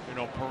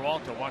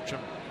 Peralta, watch him.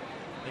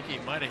 I think he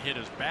might have hit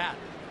his bat.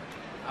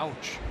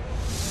 Ouch.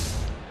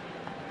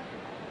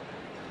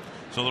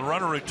 So the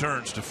runner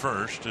returns to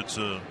first. It's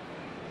a.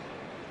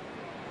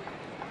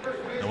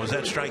 Now, was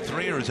that strike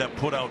 3 or is that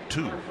put out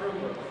 2?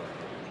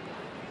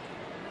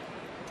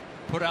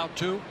 Put out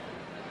 2.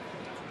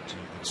 So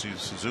you can see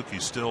Suzuki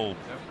still.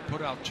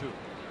 Put out 2.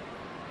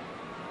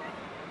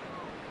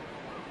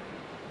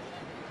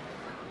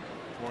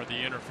 For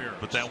the interference.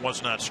 But that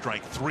was not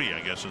strike 3,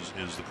 I guess,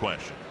 is the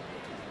question.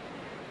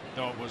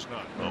 No, it was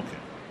not. Okay.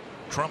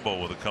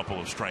 Trumbo with a couple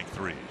of strike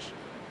 3s.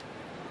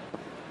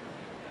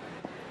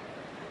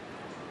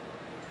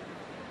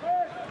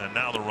 And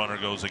now the runner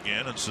goes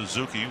again, and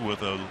Suzuki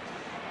with a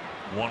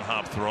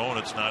 1-hop throw, and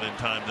it's not in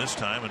time this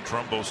time, and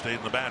Trumbo stayed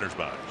in the batter's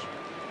box.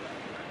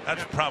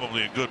 That's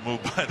probably a good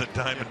move by the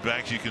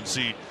Diamondbacks. You can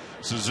see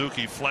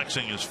Suzuki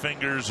flexing his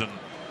fingers, and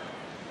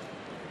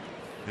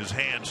his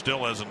hand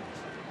still hasn't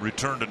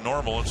returned to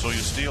normal, and so you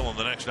steal in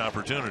the next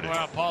opportunity.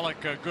 Well, Pollock,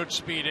 good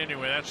speed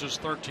anyway. That's his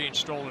 13th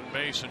stolen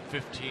base in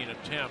 15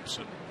 attempts,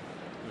 and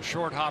the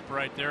short hop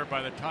right there.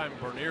 By the time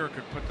Bernier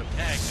could put the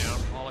tag down,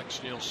 Pollock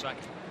steals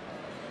second.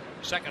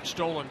 Second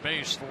stolen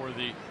base for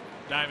the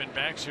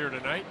Diamondbacks here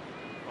tonight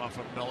off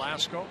of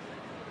Nolasco.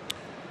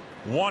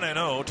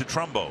 1-0 to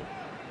Trumbo.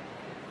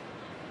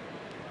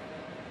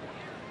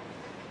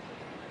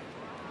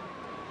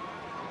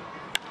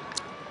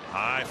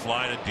 High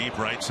fly to deep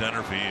right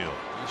center field.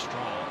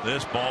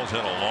 This ball's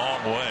hit a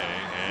long way,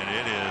 and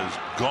it is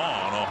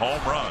gone, a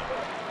home run.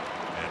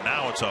 And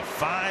now it's a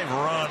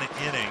 5-run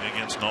inning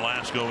against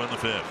Nolasco in the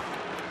 5th.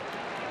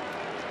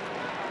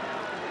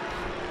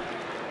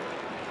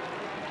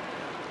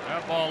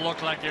 That ball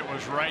looked like it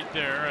was right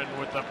there, and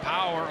with the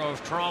power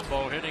of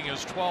Trumbo hitting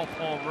his 12th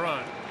home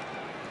run,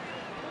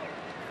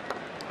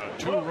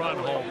 a 2-run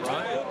home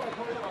run.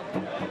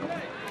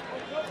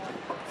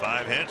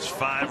 5 hits,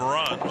 5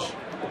 runs.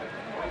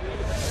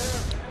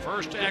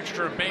 First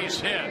extra base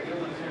hit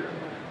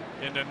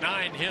in the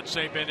 9 hits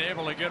they've been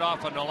able to get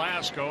off of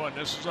Nolasco, and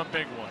this is a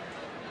big one.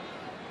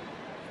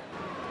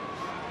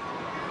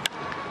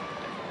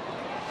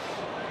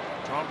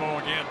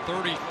 Trumbo again,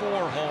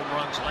 34 home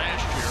runs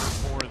last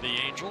year for the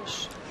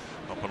Angels.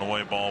 Up and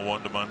away ball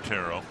 1 to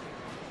Montero.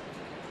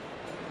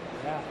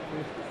 Yeah,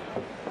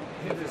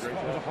 this was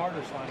a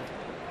harder slide.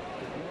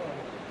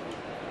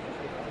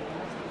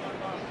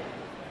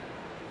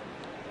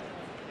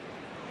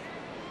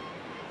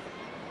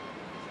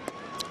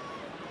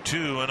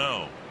 Two and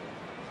 0.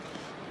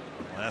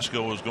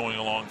 Nolasco was going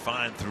along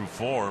fine through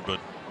 4, but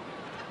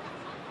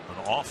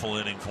an awful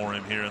inning for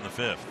him here in the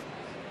 5th.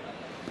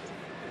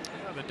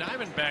 The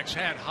Diamondbacks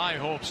had high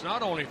hopes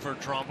not only for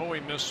Trumbo,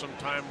 he missed some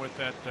time with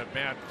that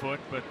bad foot,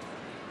 but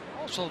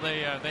also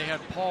they had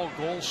Paul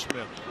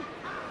Goldschmidt,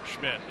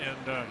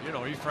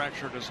 and he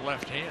fractured his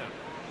left hand.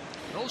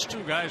 Those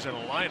two guys in a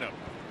lineup,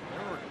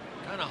 there were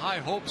kind of high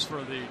hopes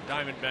for the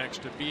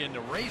Diamondbacks to be in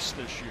the race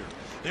this year.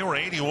 They were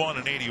 81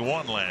 and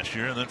 81 last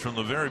year, and then from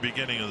the very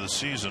beginning of the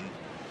season,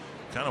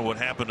 kind of what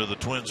happened to the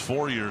Twins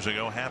 4 years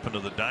ago happened to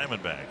the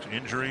Diamondbacks.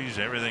 Injuries,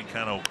 everything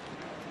kind of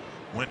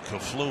went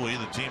kaflooey.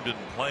 The team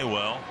didn't play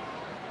well.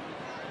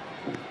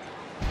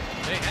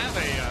 They have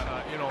a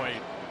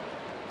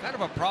kind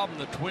of a problem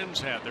the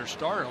Twins had.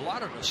 A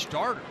lot of the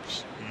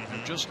starters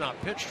have just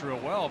not pitched real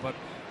well, but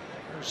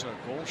there's a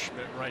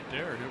Goldschmidt right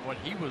there, what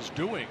he was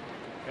doing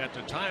at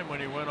the time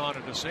when he went on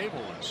a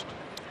disabled list.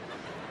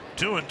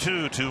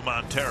 2-2 to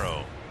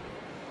Montero.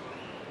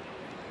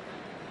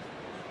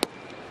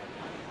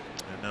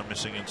 And now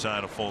missing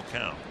inside a full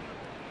count.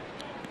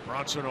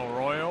 Bronson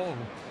Arroyo,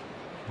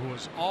 who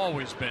has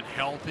always been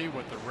healthy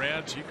with the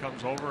Reds, he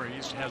comes over. He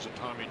has a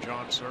Tommy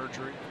John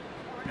surgery.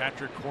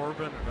 Patrick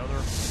Corbin,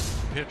 another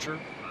pitcher,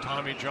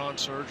 Tommy John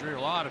surgery. A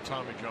lot of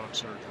Tommy John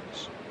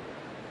surgeries.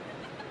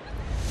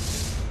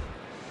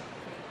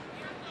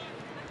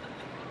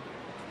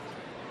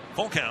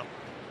 Full count.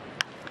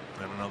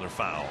 And another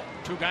foul.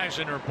 Two guys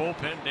in their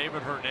bullpen,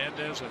 David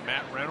Hernandez and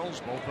Matt Reynolds,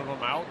 both of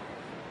them out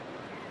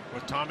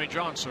with Tommy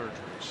John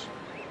surgeries.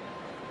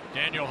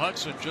 Daniel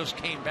Hudson just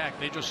came back.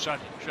 They just shut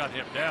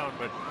him down,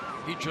 but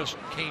he just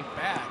came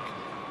back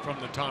from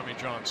the Tommy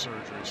John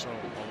surgery. So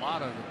a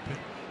lot of the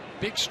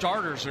big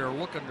starters they're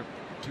looking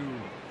to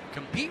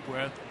compete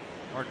with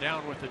are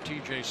down with the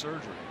TJ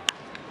surgery.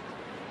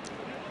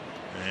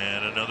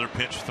 And another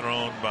pitch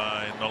thrown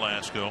by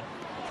Nolasco.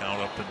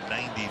 Count up to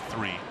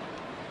 93.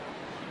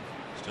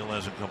 Still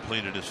hasn't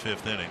completed his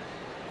 5th inning.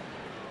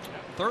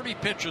 30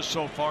 pitches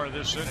so far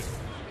this inning.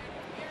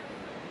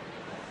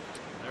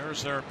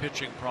 There's their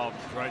pitching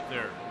problems right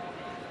there.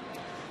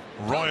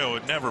 Arroyo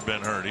had never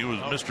been hurt. He was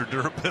Mr.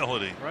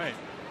 Durability. Right.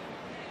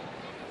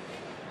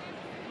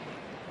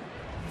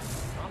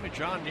 Tommy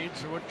John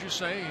needs, what did you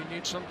say? He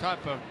needs some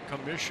type of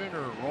commission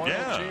or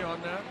royalty on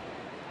that?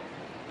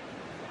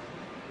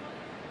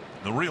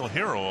 The real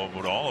hero of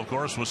it all, of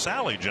course, was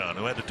Sally John,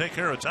 who had to take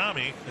care of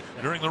Tommy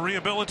during the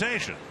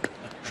rehabilitation.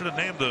 Should have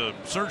named the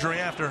surgery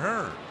after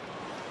her.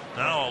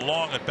 Now a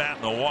long at bat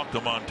and a walk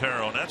to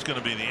Montero, and that's going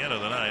to be the end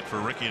of the night for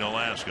Ricky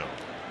Nolasco.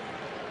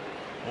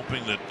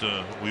 Hoping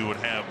that we would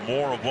have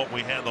more of what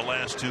we had the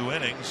last 2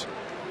 innings,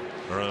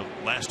 or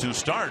last 2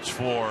 starts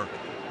for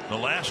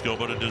Nolasco,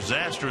 but a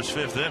disastrous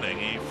 5th inning.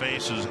 He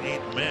faces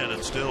 8 men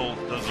and still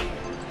doesn't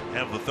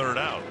have the 3rd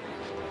out.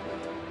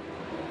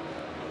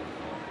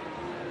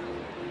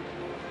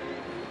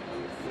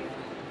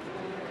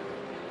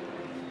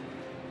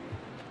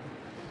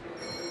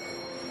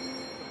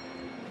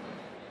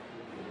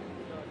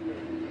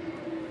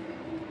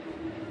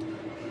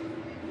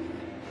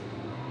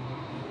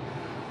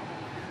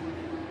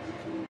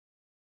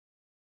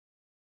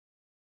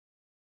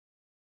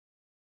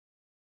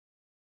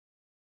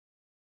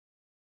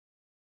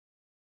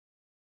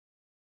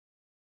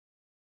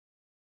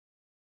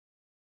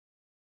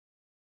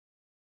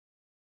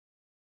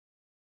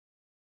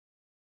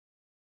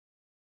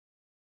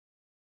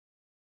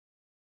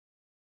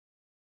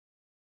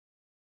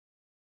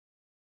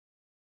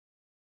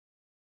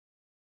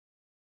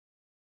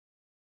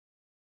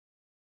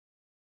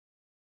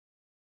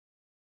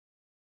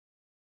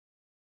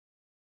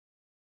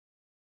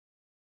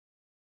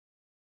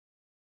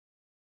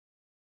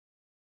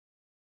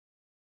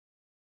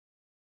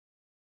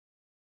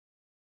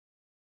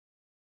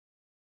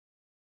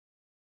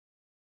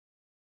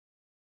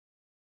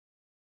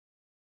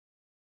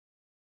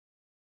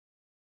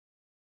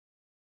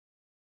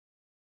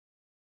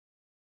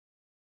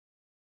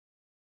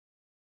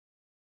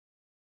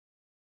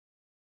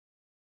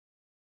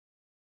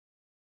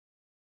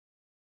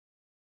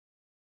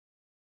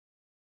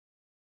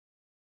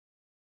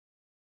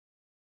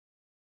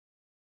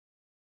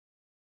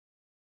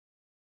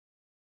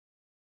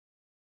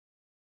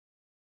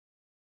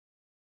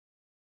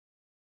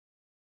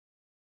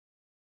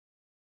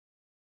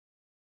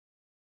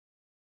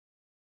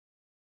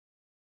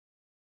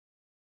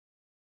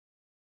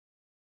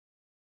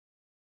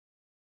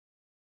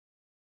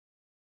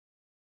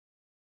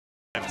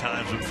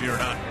 Times, but fear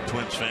not,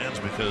 Twins fans,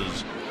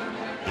 because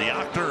the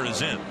Octor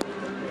is in.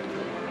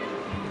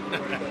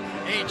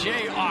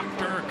 A.J.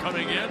 Octor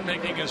coming in,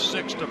 making his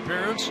 6th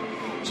appearance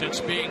since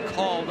being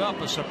called up,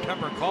 a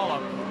September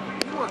call-up.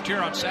 He worked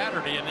here on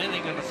Saturday, an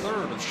inning and a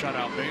third of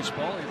shutout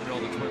baseball, even though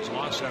the Twins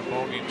lost that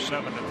ball game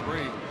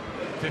 7-3.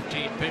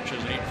 15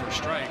 pitches, 8 for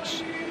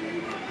strikes.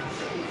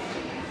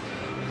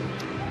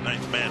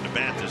 9th man to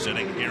bat this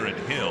inning, Aaron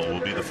Hill,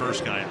 will be the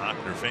first guy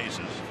Octor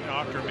faces.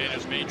 Octor made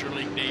his major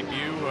league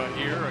debut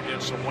here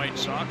against the White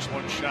Sox,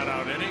 1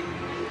 shutout inning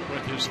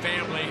with his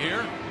family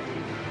here.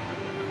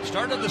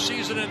 Started the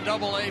season in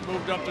AA,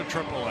 moved up to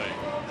AAA.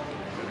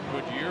 A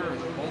good year in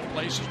both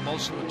places,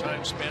 most of the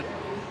time spent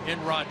in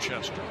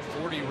Rochester.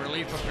 40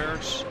 relief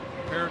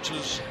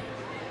appearances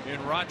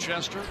in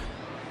Rochester.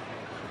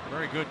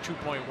 Very good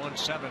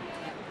 2.17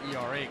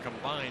 ERA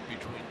combined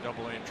between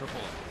AA and AAA.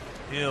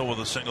 Hill with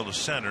a single to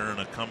center and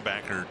a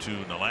comebacker to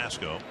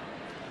Nolasco.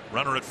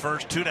 Runner at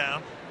first, 2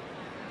 down.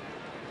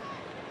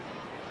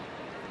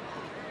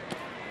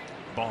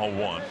 Ball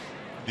 1.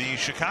 The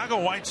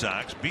Chicago White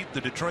Sox beat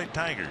the Detroit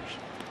Tigers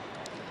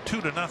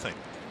 2-0.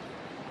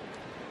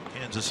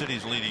 Kansas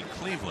City's leading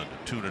Cleveland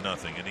 2-0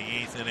 in the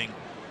 8th inning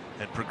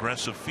at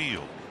Progressive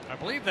Field. I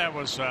believe that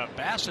was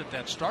Bassett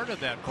that started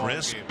that ball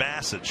Chris game.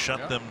 Bassett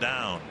shut them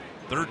down.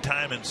 3rd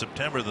time in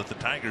September that the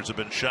Tigers have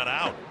been shut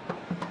out.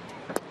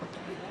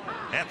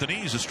 At the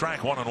knees, a strike,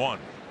 1-1.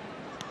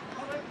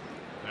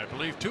 I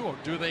believe too.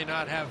 Do they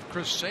not have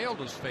Chris Sale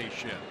to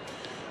face yet?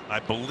 I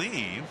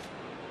believe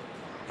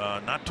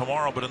not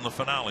tomorrow, but in the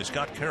finale.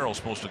 Scott Carroll's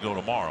supposed to go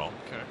tomorrow.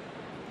 Okay.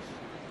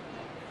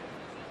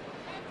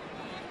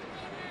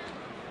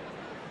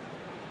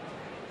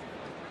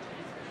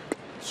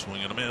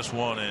 Swing and a miss,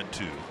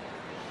 1-2.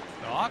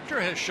 Now,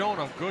 Octor has shown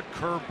a good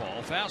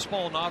curveball.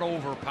 Fastball not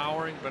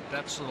overpowering, but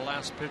that's the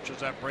last pitch is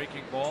that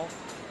breaking ball,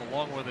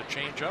 along with a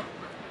changeup.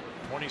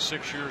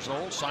 26 years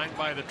old, signed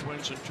by the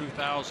Twins in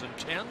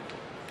 2010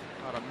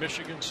 out of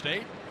Michigan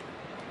State.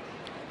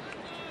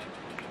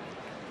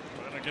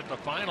 Going to get the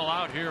final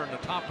out here in the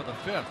top of the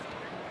 5th.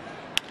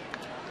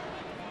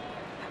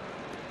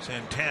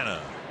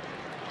 Santana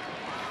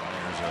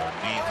fires a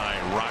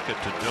knee-high rocket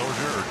to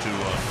Dozier, or to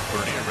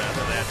Bernier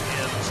rather. That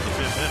ends the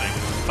 5th inning.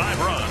 5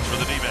 runs for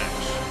the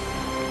D-backs.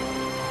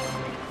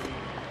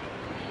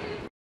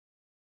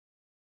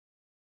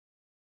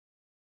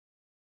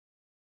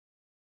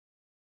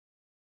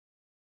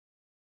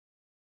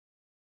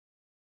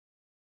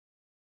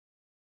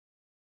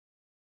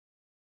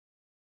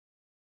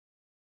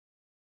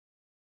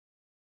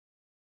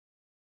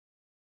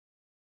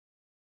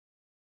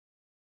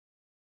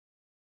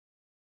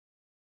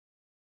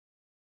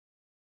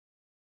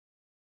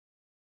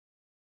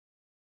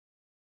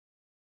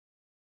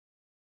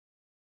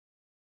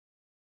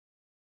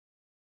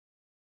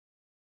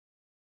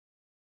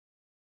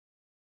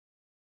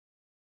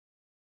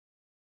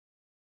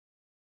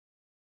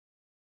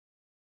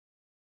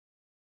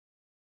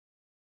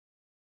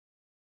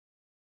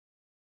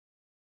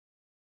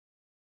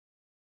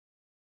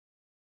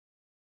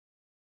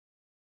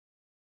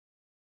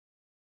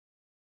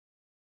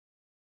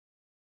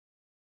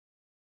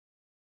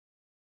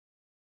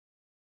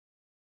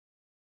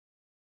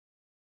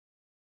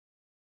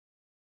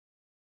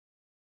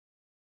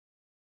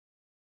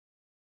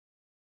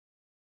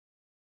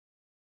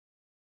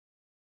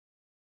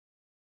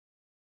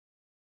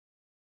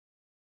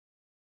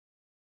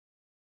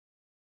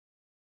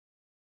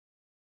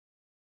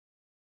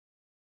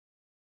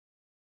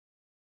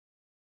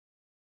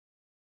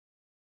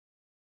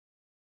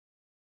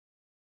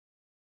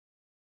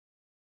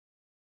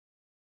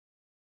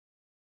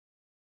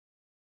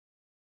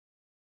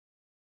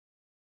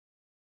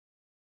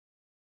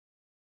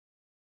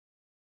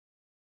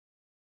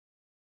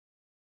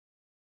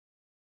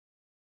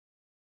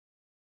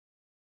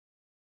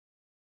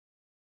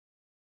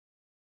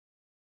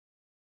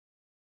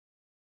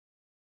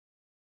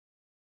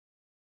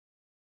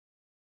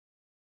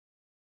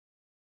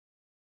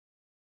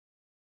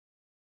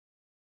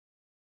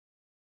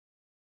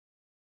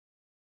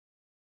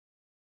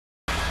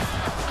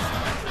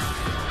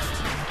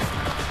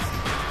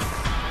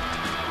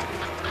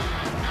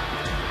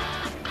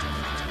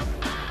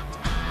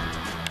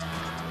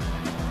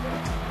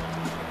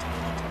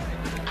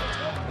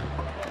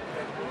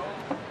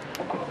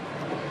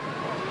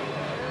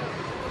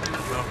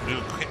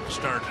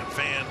 Start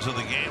fans of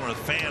the game, or a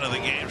fan of the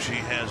game. She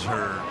has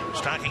her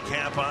stocking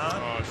cap on.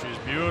 Oh, she's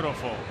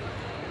beautiful.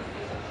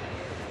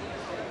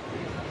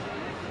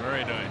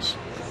 Very nice.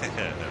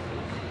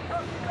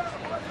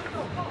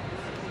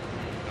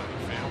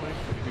 Family,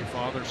 maybe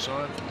father,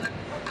 son.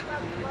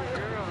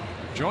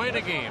 Enjoying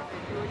the game.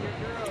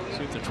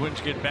 See if the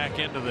Twins get back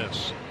into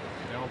this.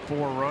 Down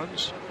 4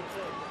 runs.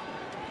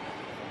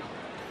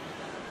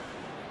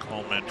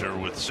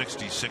 Comenter with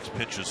 66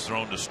 pitches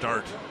thrown to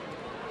start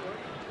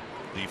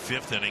the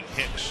 5th inning.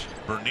 Hicks,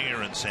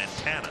 Bernier, and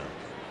Santana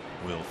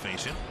will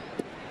face him.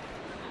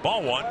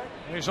 Ball 1.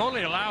 He's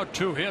only allowed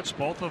 2 hits,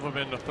 both of them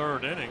in the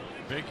 3rd inning.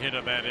 Big hit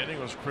of that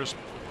inning was Chris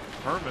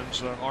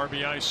Herman's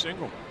RBI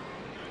single.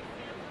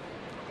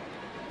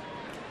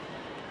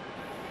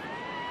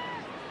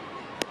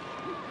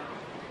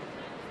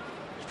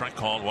 Strike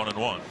called,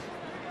 1-1.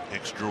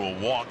 Hicks drew a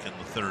walk in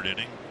the third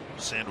inning,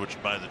 sandwiched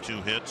by the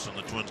 2 hits, and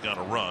the Twins got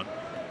a run.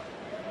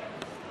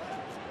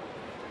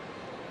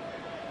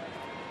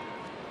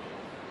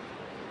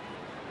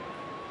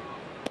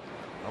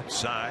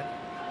 Outside,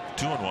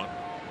 2-1.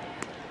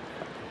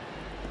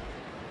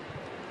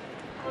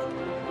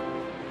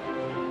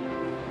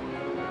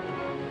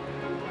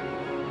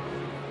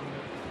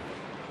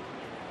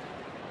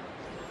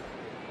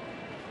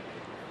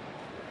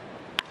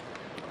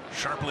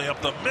 Sharply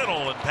up the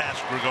middle and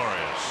past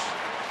Gregorius.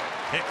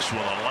 Hicks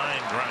with a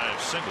line drive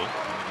single.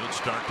 A good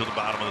start to the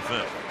bottom of the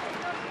 5th.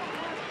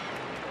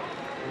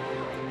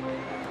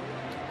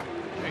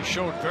 They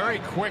showed very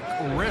quick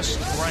wrist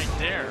right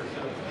there.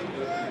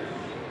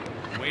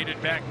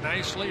 Weighted back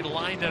nicely,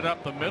 lined it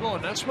up the middle,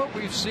 and that's what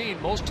we've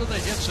seen. Most of the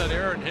hits that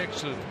Aaron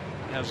Hicks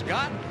has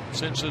gotten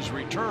since his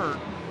return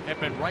have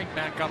been right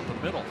back up the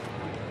middle.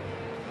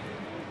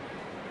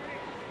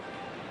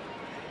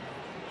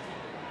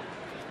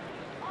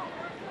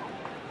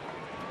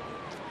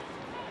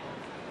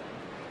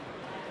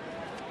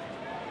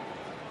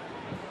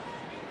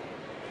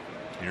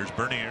 Here's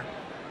Bernier.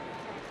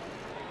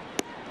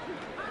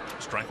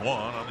 Strike 1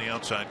 on the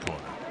outside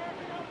corner.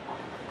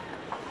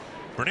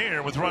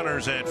 Bernier with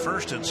runners at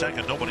first and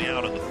second, nobody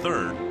out in the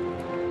third,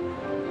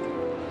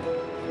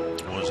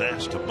 was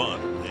asked to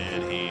bunt,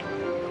 and he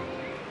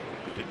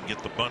didn't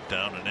get the bunt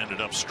down and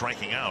ended up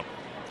striking out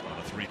on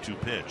a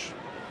 3-2 pitch.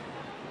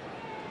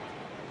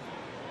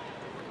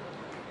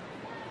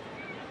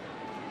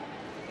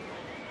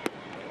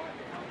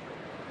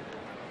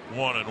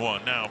 One and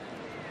one. Now,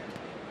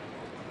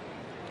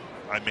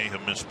 I may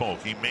have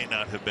misspoke. He may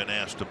not have been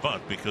asked to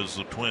bunt because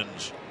the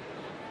Twins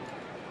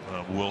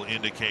will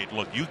indicate,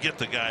 look, you get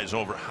the guys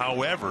over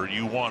however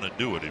you want to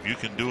do it. If you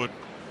can do it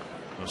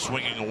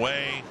swinging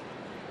away,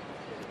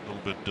 a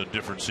little bit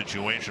different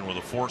situation with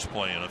a force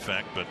play in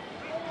effect, but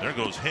there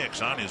goes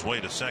Hicks on his way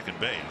to second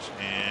base,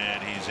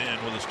 and he's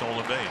in with a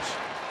stolen base.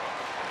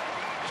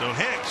 So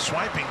Hicks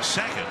swiping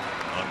second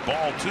on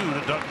ball 2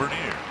 to Doug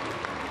Bernier.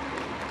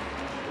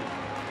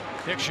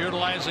 Hicks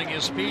utilizing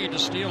his speed to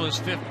steal his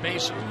 5th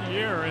base of the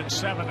year in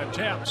 7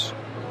 attempts.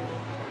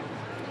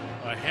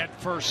 A head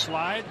first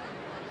slide.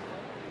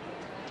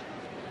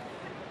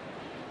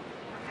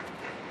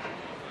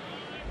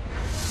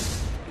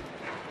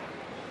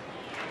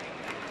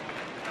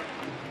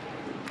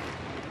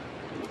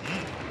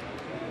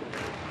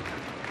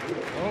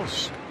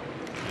 Close.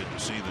 Didn't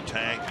see the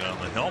tag on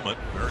the helmet.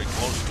 Very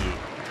close to.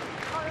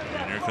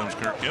 And here comes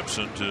Kirk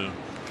Gibson to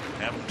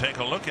have him take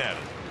a look at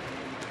it.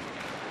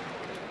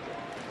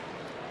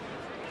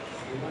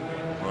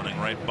 Running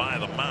right by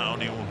the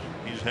mound.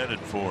 He's headed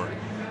for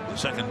the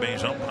second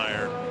base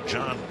umpire,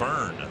 John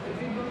Byrne.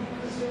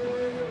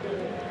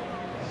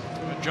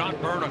 John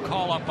Byrne, a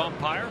call-up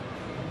umpire,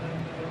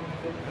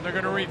 and they're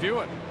going to review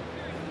it.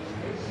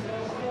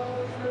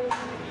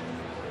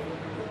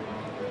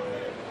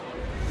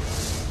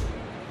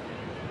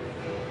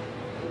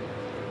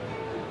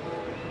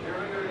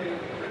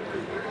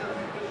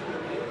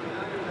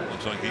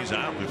 Looks like he's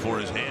out before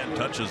his hand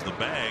touches the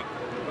bag.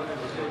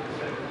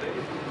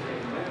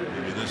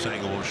 Maybe this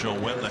angle will show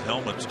when the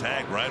helmet's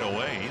tagged right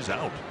away. He's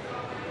out.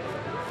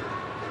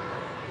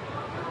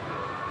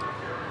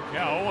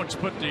 Yeah, Owens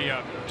put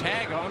the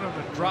tag on him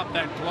and dropped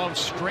that glove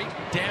straight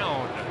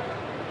down.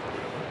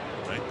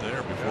 Right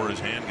there before his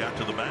hand got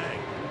to the bag.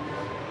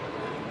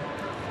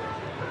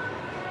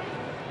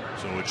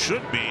 So it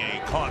should be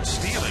a caught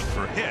stealing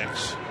for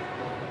Hicks.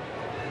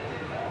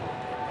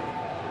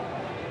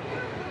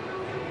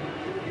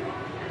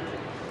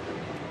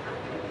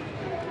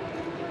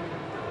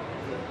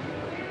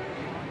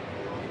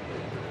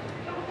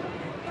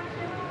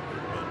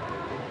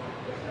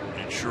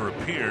 Sure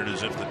appeared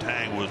as if the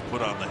tag was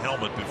put on the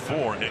helmet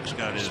before Hicks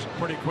got his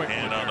pretty quick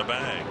hand on the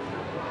bag.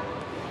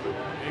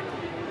 He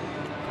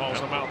calls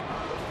him out.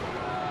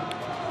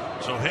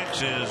 So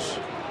Hicks is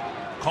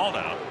called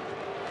out.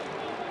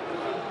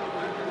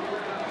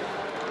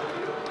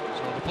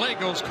 So the play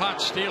goes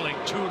caught stealing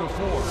 2-4.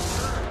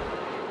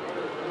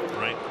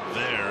 Right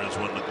there is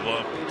when the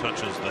glove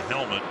touches the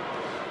helmet,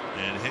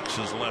 and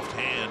Hicks's left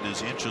hand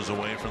is inches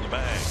away from the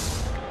bag.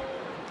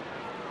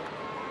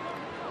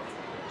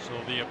 So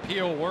the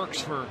appeal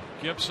works for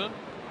Gibson.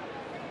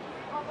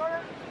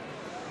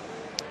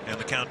 And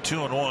the count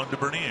 2-1 to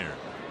Bernier.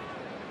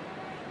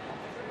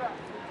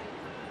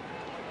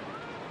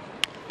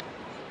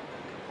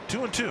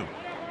 Two and 2. And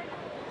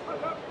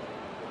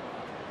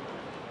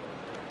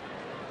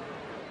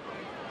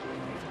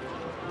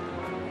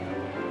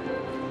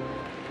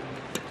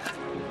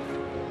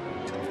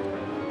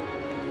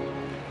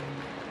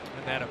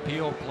that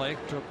appeal play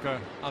took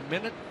a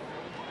minute.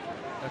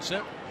 That's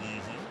it.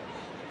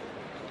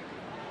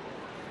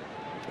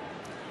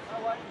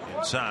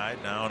 Inside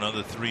now,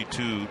 another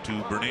 3-2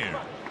 to Bernier.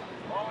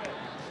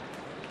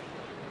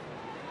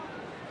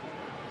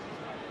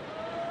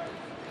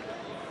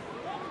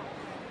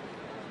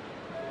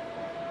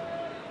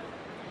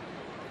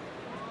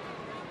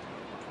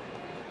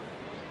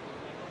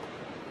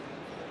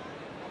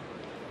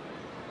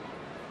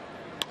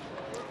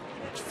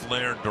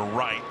 flared to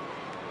right.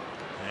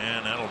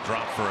 And that'll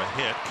drop for a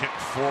hit.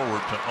 Kicked forward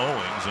to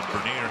Owings, and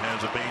Bernier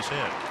has a base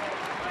hit.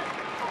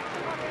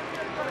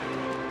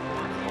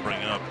 We'll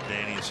bring up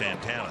Danny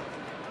Santana.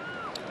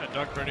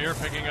 Doug Bernier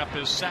picking up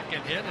his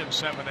second hit in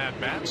 7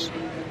 at-bats.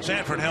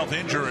 Sanford Health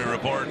Injury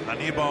Report.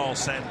 Anibal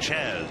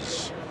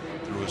Sanchez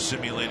through a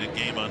simulated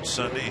game on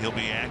Sunday. He'll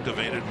be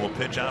activated. Will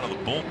pitch out of the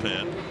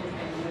bullpen.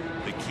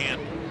 They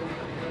can't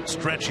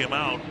stretch him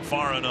out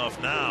far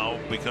enough now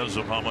because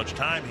of how much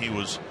time he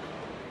was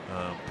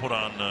put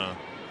on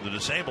the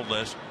disabled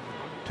list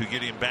to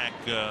get him back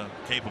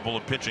capable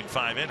of pitching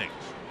 5 innings.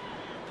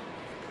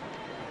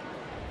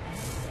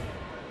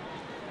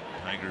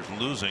 Tigers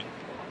losing.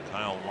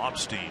 Kyle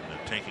Lobstein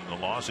taking the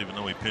loss, even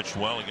though he pitched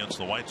well against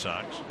the White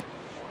Sox.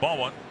 Ball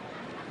 1.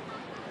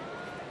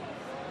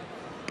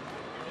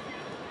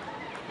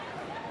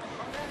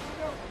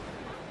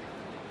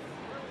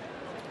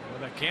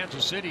 The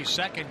Kansas City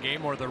second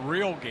game, or the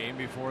real game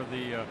before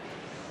the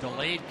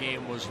delayed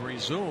game was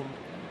resumed.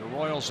 The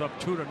Royals up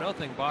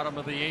 2-0, bottom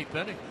of the 8th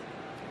inning.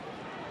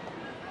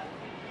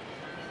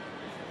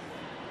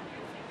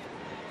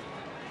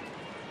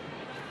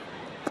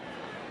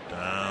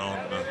 Down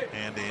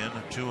and in,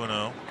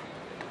 2-0.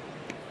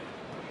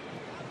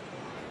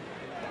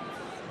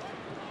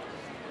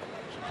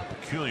 It's a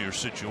peculiar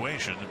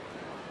situation.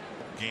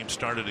 Game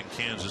started in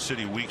Kansas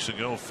City weeks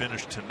ago,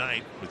 finished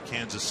tonight with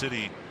Kansas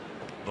City,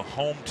 the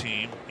home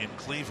team, in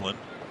Cleveland.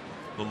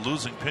 The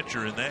losing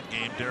pitcher in that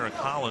game, Derek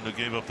Holland, who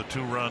gave up the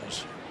 2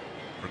 runs,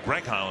 or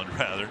Greg Holland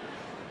rather,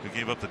 who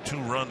gave up the 2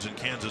 runs in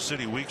Kansas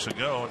City weeks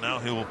ago. And now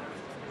he'll,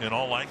 in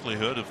all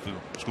likelihood, if the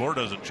score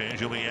doesn't change,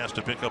 he'll be asked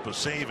to pick up a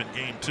save in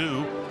game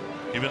 2,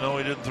 even though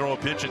he didn't throw a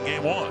pitch in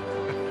game 1.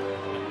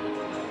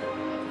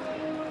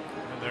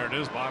 And there it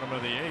is, bottom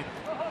of the 8th.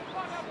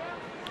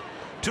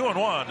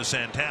 2-1 to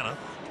Santana.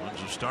 Twins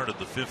who started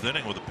the 5th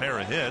inning with a pair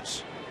of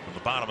hits from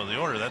the bottom of the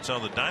order. That's how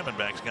the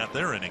Diamondbacks got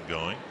their inning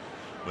going.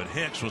 But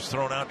Hicks was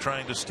thrown out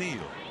trying to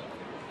steal.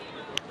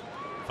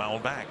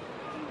 Fouled back.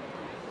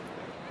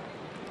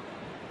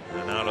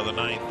 And out of the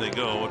 9th they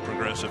go at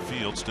Progressive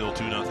Field, still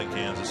 2-0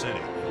 Kansas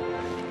City.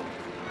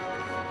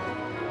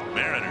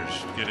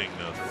 Mariners getting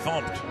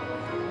thumped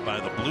by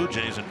the Blue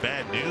Jays, and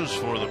bad news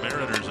for the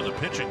Mariners in the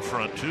pitching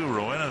front too.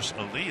 Roenis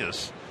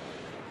Elias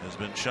has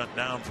been shut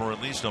down for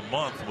at least a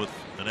month with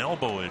an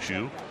elbow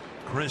issue.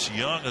 Chris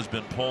Young has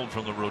been pulled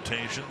from the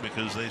rotation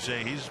because they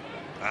say he's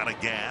out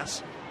of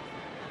gas.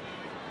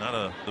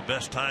 Not the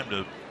best time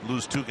to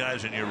lose 2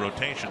 guys in your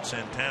rotation.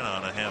 Santana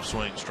on a half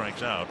swing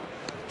strikes out.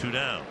 2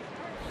 down.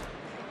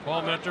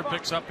 Paul Mentor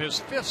picks up his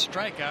 5th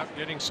strikeout,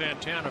 getting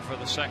Santana for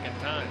the 2nd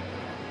time.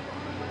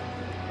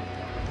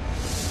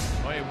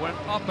 Well, he went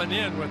up and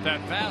in with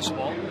that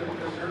fastball.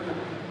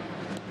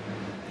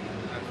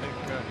 I think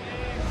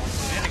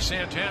Danny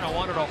Santana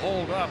wanted to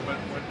hold up but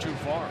went too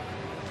far.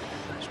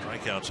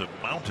 Strikeouts have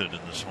mounted in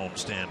this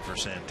homestand for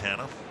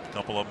Santana. A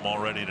couple of them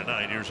already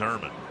tonight. Here's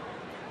Herman.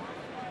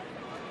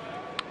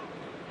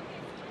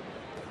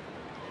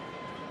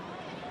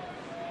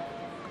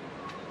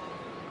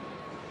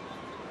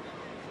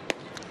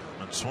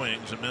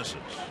 Swings and misses.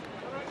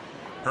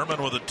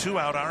 Herman with a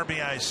 2-out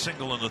RBI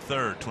single in the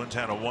 3rd. Twins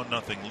had a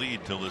 1-0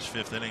 lead till this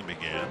 5th inning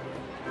began.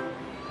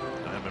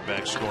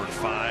 Diamondbacks scored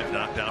 5,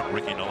 knocked out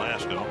Ricky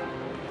Nolasco.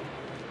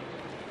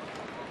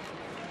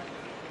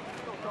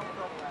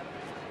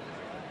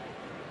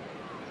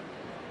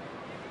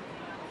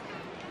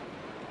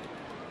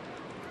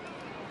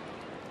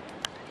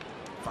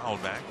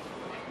 Fouled back.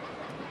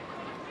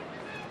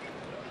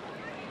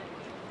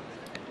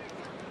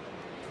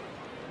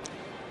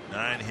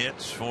 9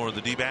 hits for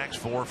the D-backs,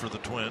 4 for the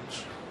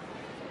Twins.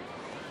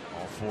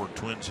 All 4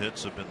 Twins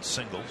hits have been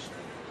singles.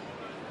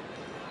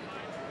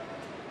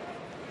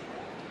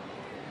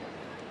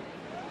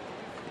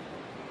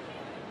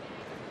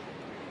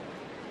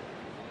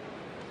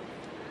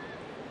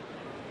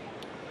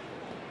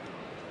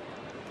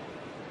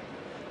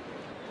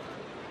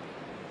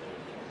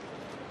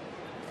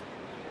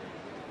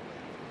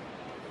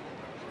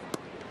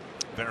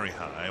 Very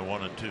high,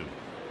 1 and 2.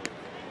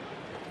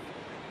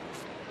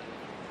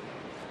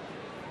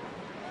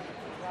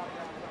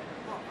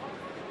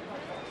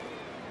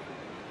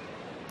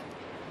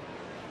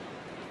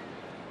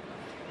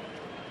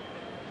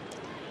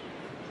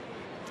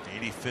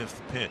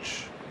 Fifth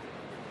pitch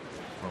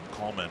from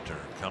Comenter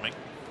coming.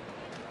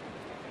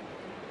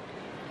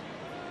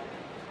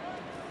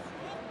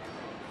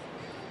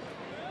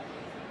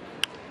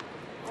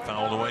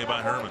 Fouled away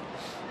by Herman.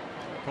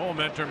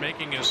 Comenter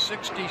making his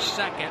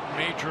 62nd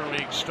major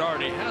league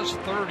start. He has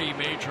 30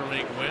 major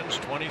league wins,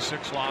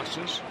 26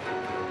 losses.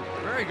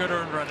 Very good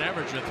earned run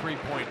average of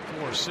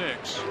 3.46.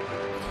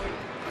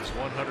 His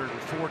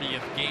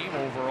 140th game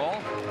overall.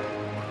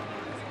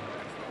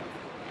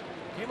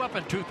 Came up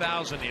in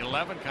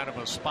 2011, kind of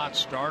a spot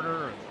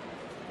starter, and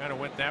kind of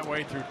went that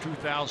way through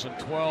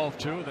 2012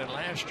 too. Then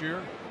last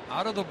year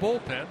out of the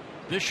bullpen.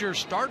 This year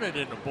started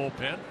in the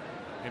bullpen,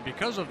 and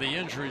because of the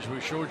injuries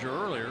we showed you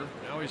earlier,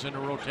 now he's in the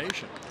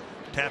rotation.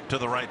 Tap to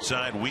the right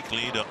side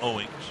weakly to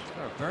Owings.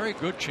 A very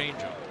good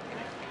changeup.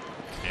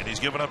 And he's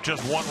given up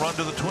just 1 run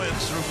to the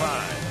Twins through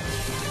 5.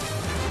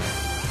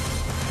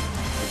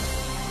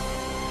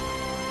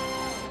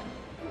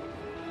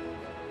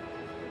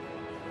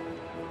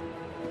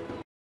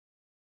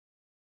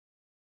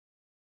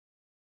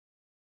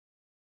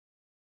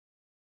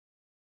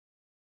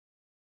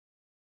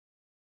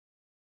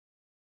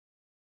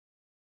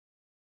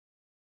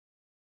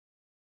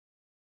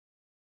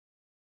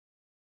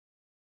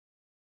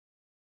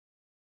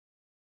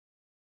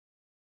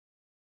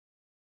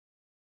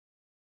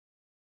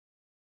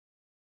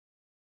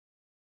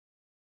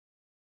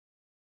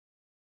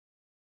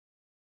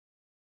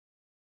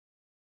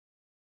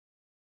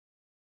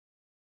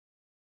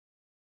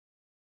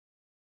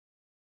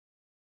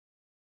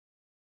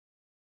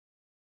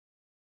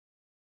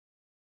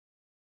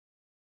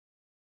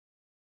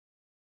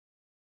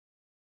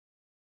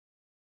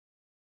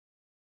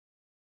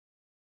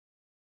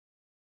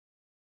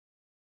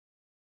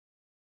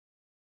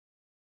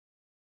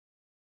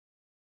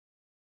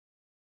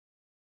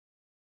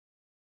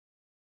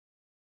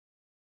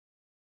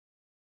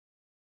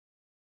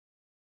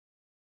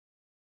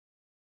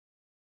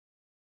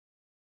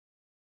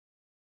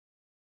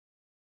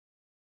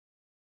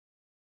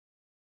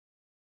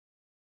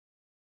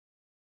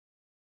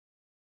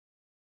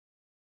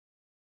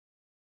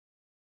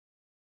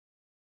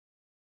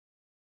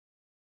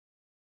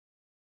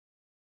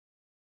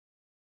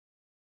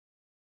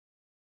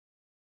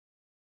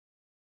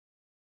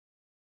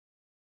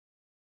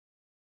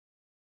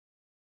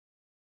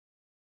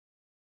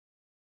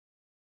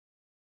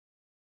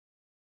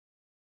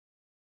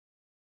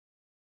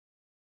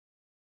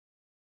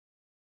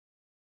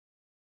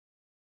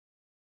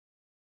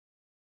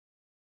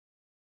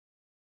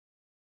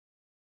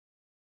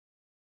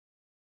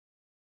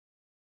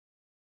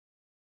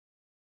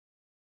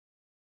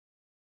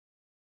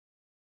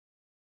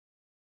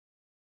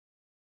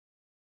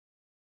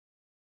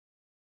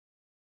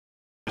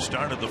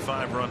 Started the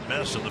 5-run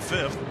mess in the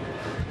 5th.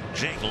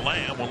 Jake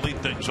Lamb will lead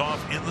things off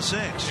in the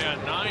 6th. Yeah,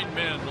 9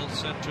 men will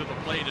sent to the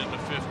plate in the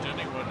 5th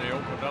inning when they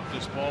opened up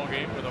this ball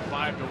game with a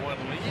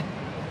 5-1 lead.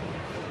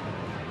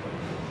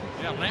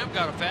 Yeah, Lamb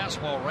got a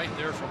fastball right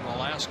there from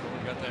Velasco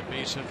and got that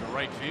base hit to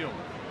right field.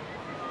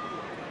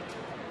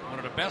 One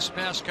of the best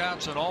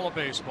mascots in all of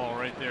baseball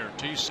right there,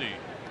 TC.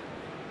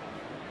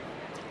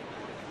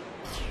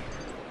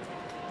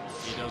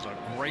 He does a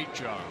great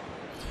job.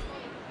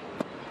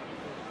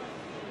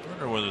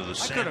 I wonder whether the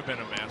I could have been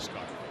a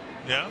mascot.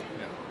 Yeah?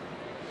 Yeah.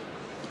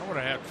 I would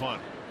have had fun.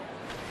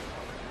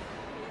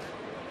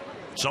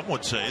 Some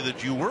would say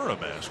that you were a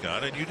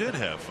mascot and you did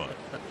have fun.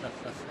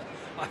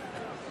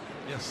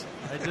 Yes,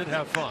 I did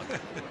have fun.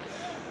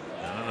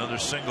 And another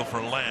single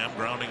for Lamb,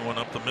 grounding one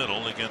up the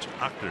middle against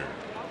Octor.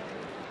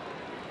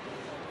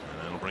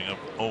 And that'll bring up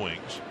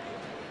Owings.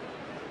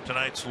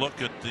 Tonight's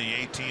look at the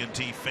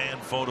AT&T fan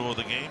photo of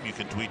the game. You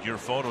can tweet your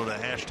photo to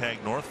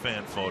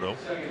 #NorthFanPhoto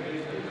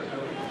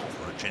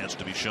for a chance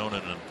to be shown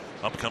in an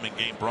upcoming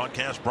game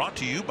broadcast brought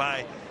to you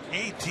by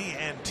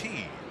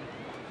AT&T.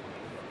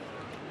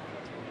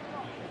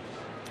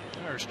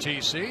 There's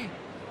TC.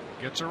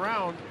 Gets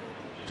around.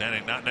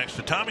 Standing not next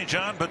to Tommy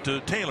John, but to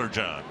Taylor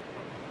John.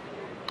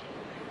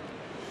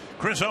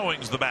 Chris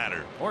Owings, the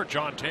batter. Or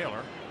John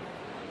Taylor.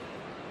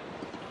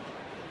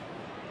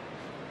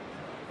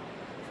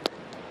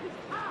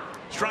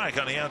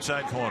 Strike on the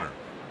outside corner.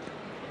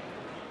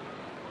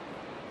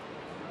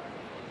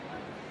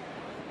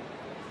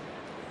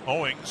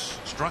 Owings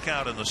struck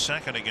out in the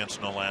 2nd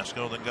against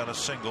Nolasco, then got a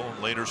single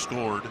and later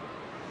scored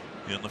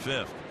in the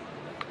 5th.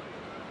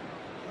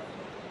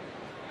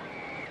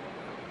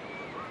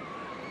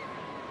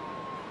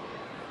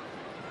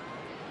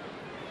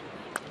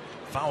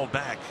 Foul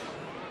back.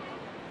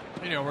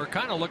 You know, we're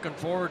kind of looking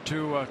forward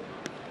to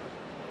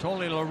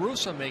Tony La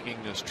Russa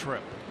making this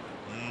trip.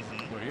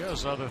 But he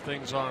has other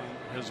things on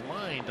his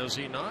mind, does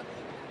he not?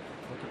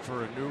 Looking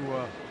for a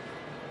new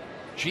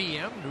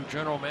GM, new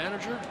general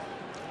manager.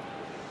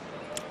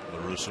 La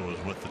Russa was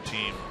with the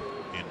team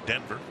in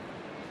Denver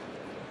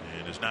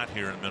and is not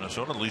here in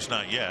Minnesota, at least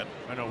not yet.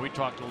 I know we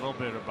talked a little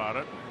bit about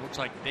it. Looks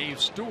like Dave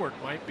Stewart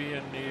might be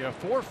in the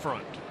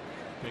forefront,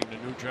 being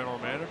the new general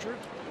manager.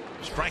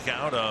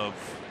 Strikeout of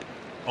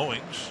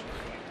Owings,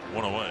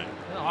 one away.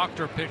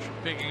 Octor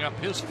picking up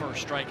his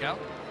first strikeout.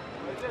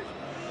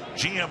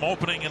 GM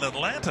opening in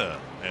Atlanta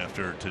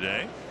after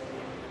today.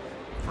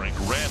 Frank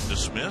Red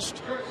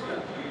dismissed.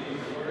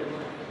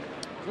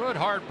 Good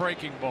hard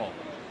breaking ball.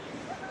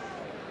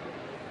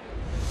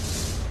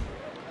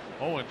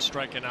 Owens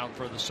striking out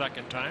for the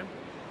 2nd time.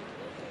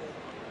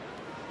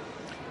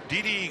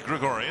 Didi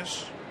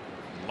Gregorius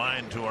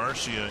lined to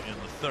Arcia in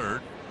the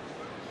 3rd.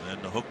 Then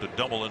hooked a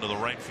double into the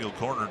right field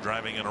corner,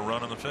 driving in a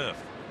run in the 5th.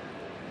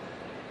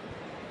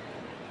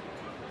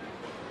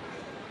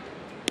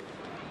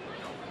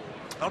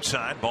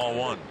 Outside, ball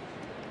 1.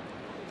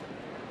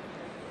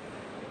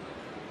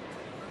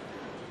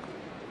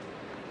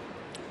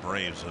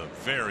 Braves a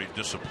very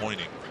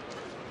disappointing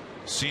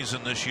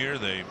season this year.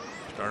 They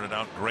started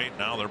out great.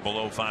 Now they're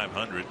below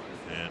 500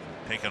 and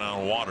taking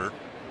on water.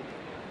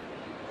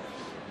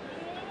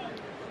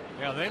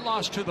 Yeah, they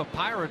lost to the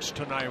Pirates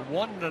tonight,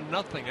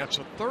 1-0. That's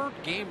the third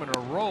game in a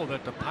row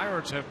that the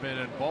Pirates have been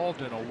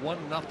involved in a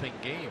 1-0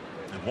 game.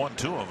 They won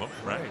 2 of them,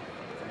 right?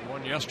 They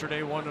won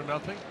yesterday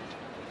 1-0.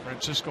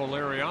 Francisco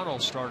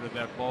Liriano started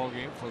that ball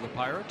game for the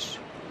Pirates.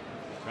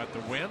 Got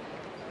the win.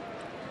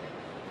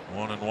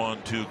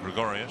 1-1 to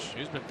Gregorius.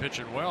 He's been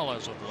pitching well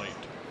as of late.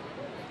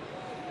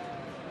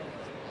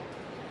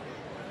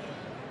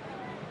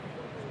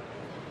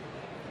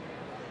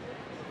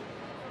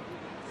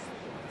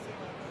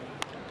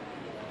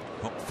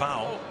 Hook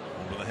foul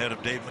over the head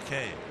of Dave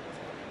McKay.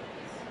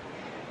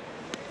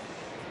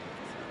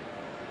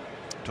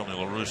 Tony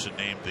La Russa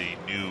named the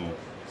new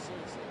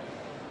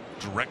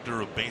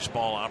director of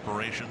baseball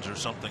operations or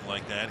something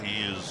like that.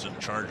 He is in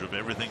charge of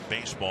everything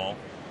baseball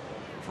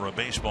for a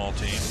baseball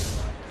team.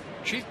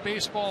 Chief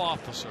Baseball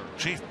Officer.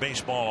 Chief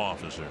Baseball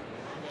Officer.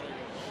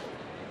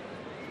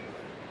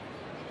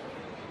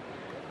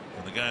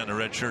 And the guy in the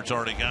red shirt's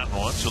already gotten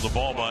one, so the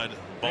ball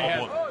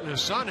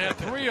his son had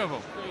 3 of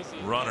them.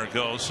 Runner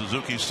goes.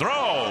 Suzuki's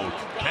throw.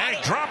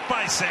 Tag dropped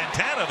by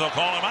Santana. They'll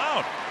call him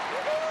out.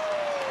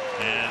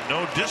 And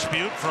no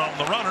dispute from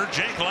the runner,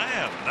 Jake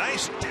Lamb.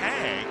 Nice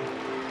tag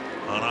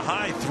on a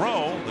high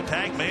throw. The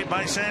tag made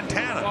by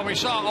Santana. Well, we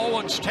saw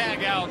Owens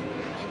tag out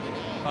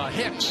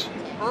Hicks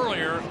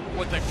earlier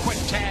with a quick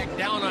tag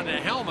down on the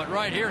helmet.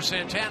 Right here,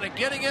 Santana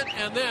getting it,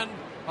 and then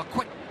a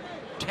quick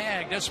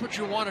tag. That's what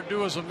you want to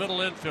do as a middle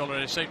infielder.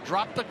 They say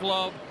drop the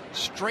glove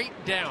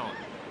straight down.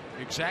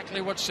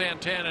 Exactly what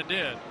Santana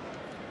did. I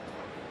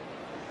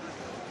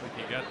think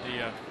he got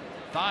the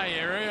thigh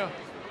area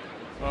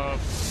of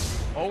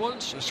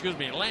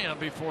Lamb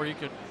before he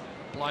could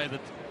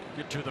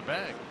get to the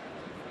bag.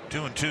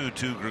 2-2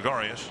 to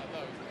Gregorius.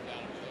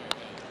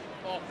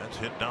 That's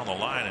hit down the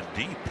line and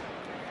deep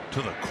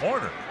to the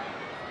corner.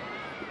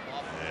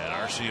 And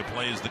Arcia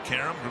plays the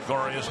carom.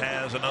 Gregorius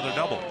has another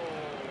double.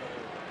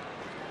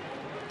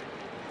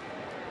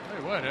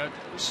 Hey, what? I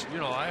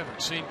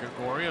haven't seen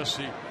Gregorius.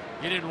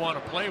 He didn't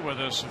want to play with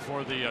us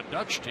for the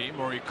Dutch team,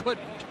 or he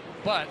couldn't.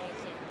 But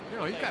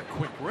he's got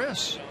quick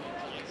wrists.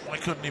 Why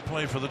couldn't he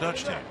play for the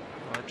Dutch team?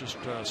 Just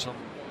some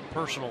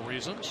personal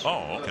reasons.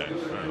 Oh, okay.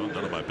 Well,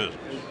 none of my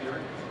business.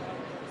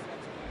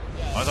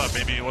 I thought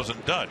maybe he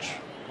wasn't Dutch.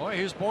 Boy,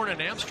 he was born in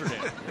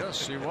Amsterdam.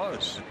 Yes, he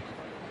was.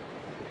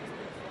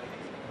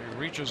 He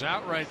reaches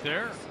out right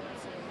there,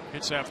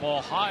 hits that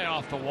ball high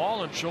off the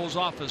wall and shows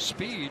off his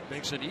speed,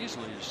 makes it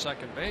easily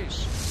second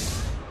base.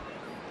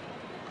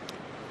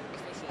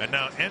 And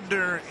now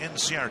Ender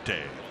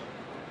Inciarte.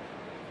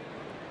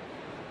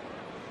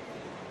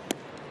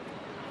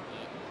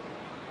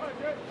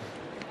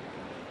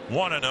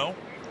 One and 0.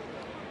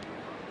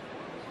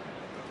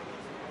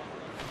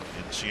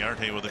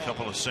 Inciarte with a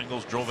couple of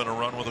singles, drove in a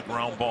run with a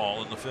ground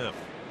ball in the 5th.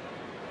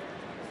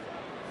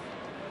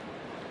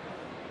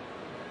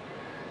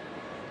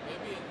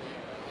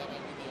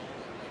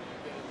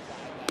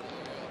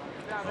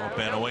 Up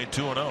and away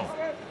 2-0.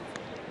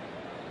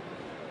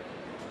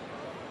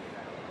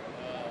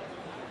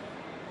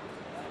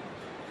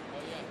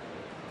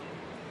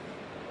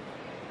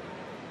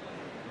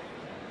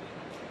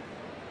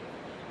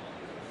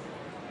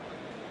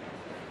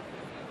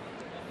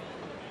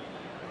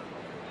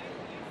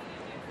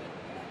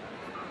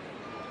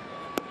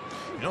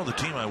 You know the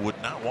team I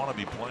would not want to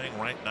be playing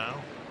right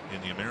now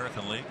in the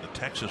American League? The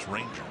Texas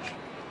Rangers.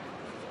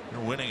 They're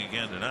winning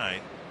again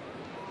tonight.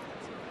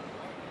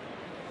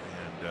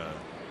 And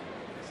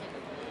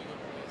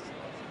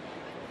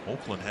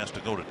Oakland has to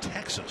go to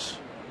Texas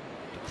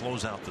to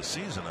close out the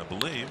season, I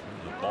believe.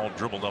 The ball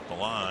dribbled up the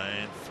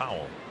line.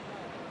 Foul.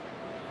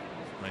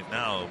 Right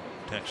now,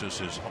 Texas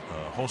is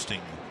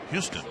hosting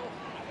Houston.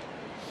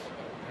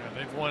 Yeah,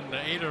 they've won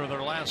 8 of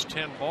their last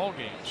 10 ball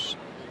games.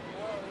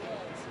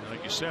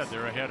 Like you said,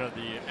 they're ahead of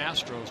the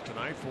Astros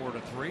tonight,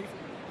 4-3.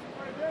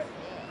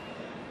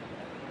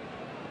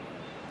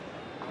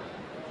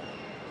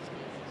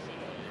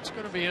 It's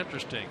going to be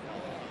interesting.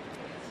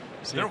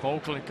 See if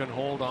Oakland can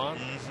hold on.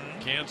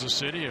 Kansas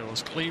City,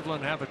 was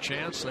Cleveland have a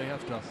chance? They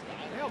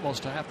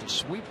almost have to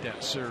sweep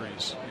that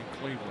series in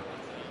Cleveland.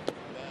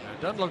 It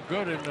doesn't look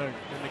good in the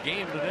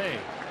game today.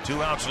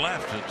 2 outs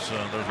left. There's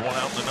 1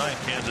 out in the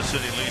 9th. Kansas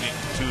City leading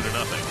 2-0.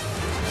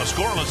 A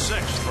scoreless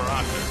 6th for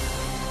Ockner.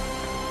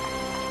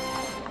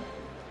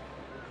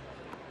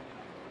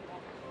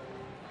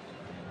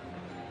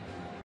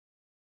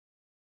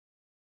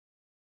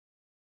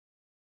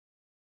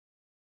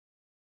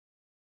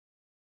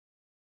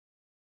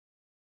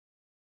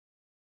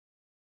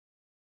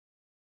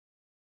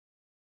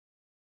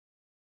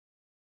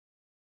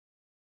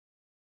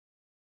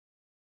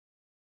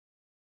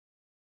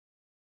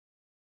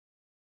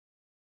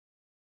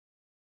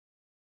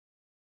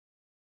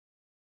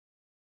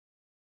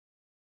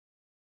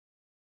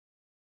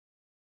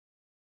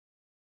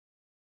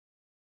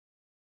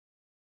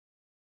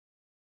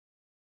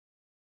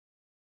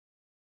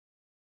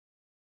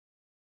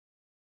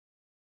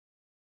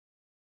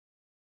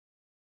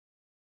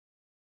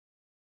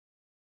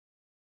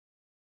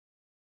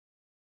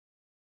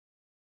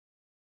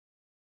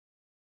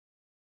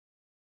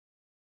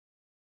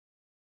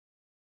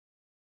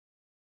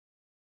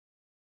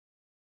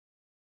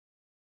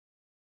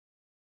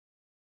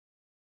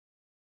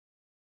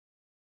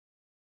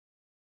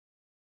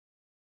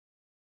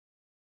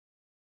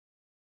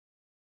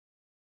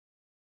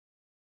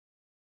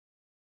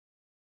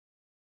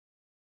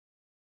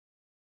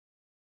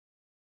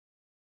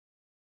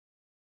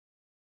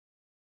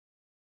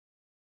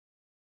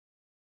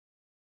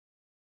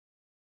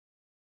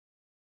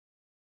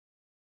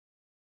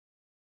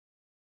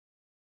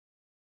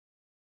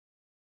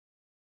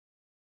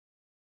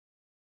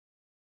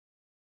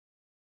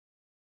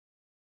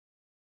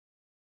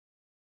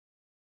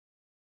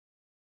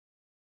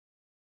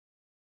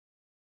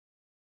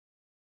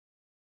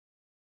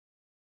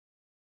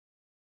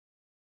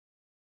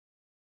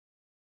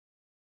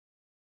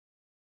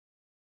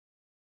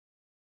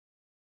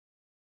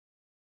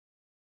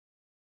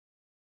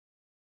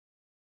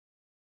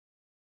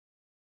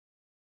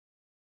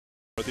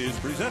 Is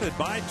presented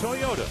by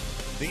Toyota.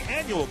 The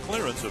annual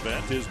clearance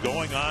event is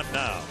going on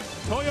now.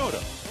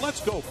 Toyota, let's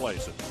go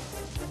places.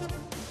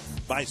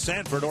 By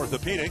Sanford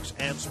Orthopedics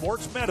and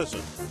Sports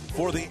Medicine,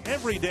 for the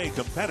everyday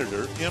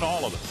competitor in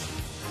all of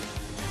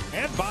us.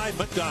 And by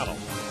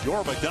McDonald's.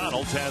 Your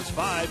McDonald's has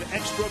 5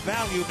 extra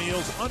value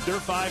meals under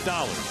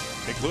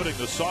 $5, including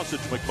the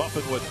sausage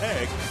McMuffin with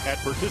egg at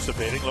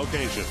participating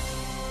locations.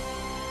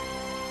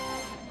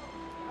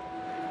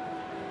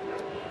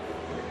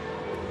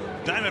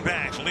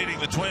 Diamondbacks leading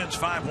the Twins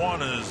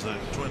 5-1 as the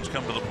Twins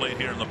come to the plate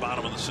here in the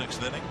bottom of the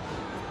 6th inning.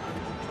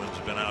 Twins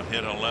have been out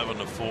hit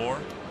 11-4.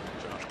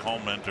 Josh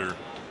Collmenter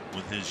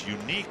with his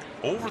unique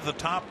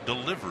over-the-top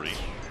delivery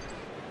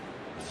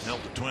has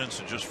held the Twins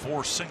to just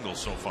 4 singles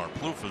so far.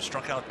 Plouffe has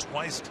struck out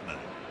twice tonight.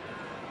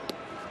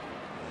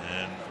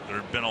 And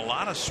there have been a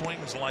lot of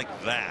swings like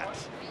that.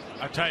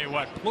 I tell you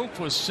what, Plouffe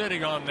was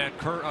sitting on that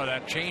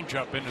that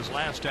changeup in his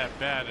last at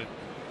bat, and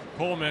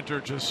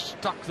Collmenter just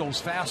stuck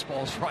those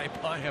fastballs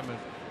right by him and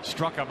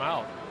struck him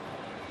out.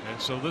 And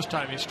so this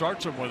time he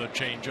starts him with a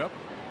changeup.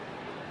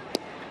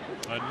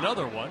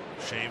 Another one.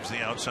 Shaves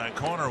the outside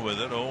corner with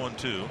it,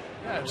 0-2.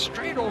 Yeah,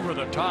 straight over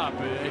the top.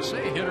 They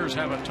say hitters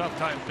have a tough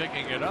time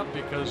picking it up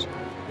because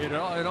it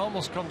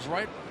almost comes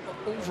right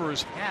over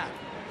his hat.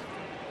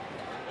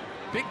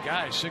 Big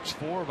guy,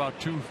 6'4", about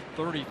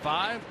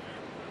 235.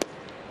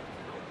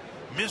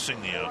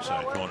 Missing the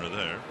outside corner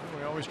there.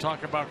 We always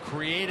talk about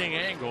creating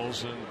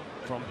angles, and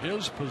from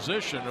his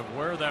position of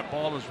where that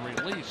ball is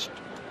released,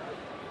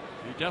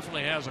 he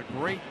definitely has a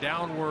great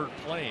downward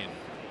plane.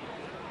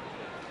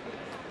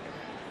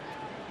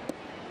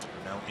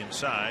 Now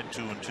inside,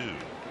 2-2.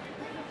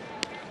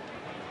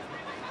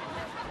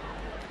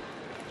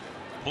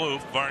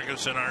 Plouffe,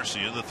 Vargas, and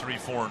Arcia, the 3,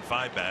 4, and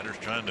 5 batters,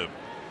 trying to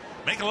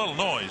make a little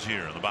noise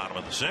here in the bottom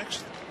of the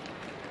 6th.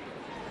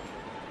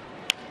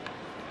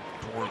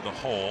 Toward the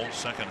hole,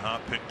 second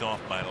hop picked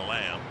off by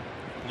Lamb.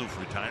 Plouffe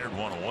retired,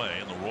 1 away,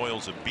 and the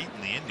Royals have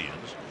beaten the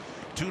Indians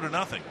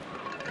 2-0.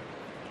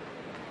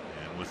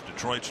 And with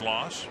Detroit's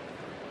loss,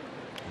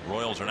 the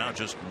Royals are now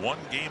just 1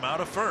 game out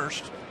of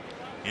first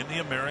in the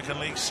American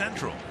League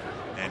Central.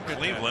 And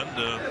Cleveland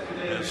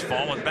has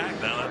fallen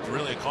back now. That's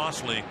really a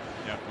costly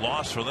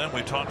loss for them.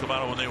 We talked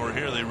about it when they were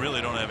here. They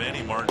really don't have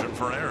any margin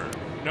for error.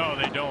 No,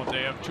 they don't.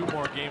 They have 2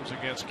 more games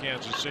against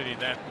Kansas City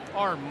that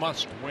are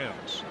must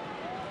wins.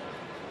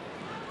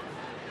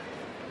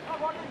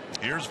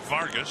 Here's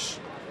Vargas.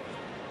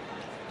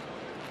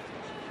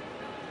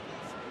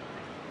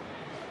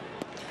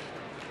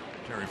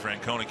 Terry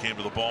Francona came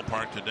to the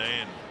ballpark today,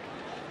 and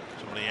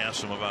somebody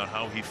asked him about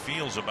how he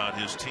feels about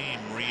his team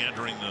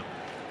re-entering the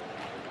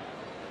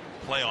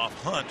playoff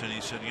hunt, and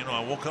he said, you know,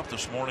 I woke up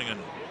this morning and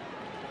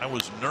I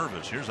was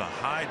nervous. Here's a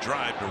high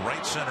drive to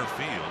right center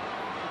field.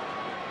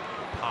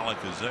 Pollock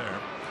is there.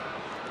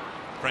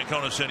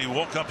 Francona said he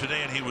woke up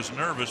today and he was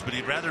nervous, but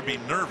he'd rather be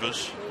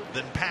nervous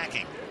than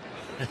packing.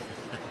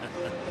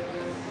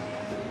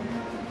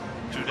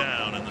 2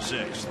 down in the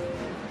 6th.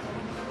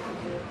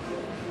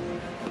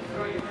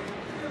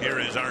 Here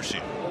is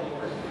Arcia.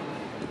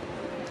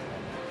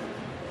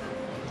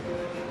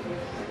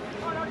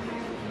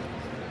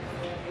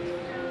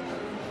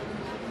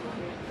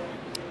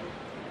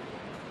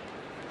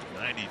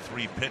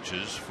 Three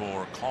pitches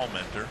for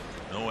Collmenter.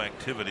 No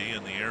activity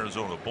in the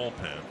Arizona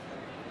bullpen.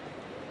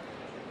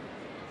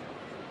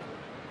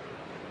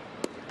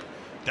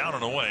 Down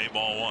and away,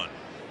 ball 1.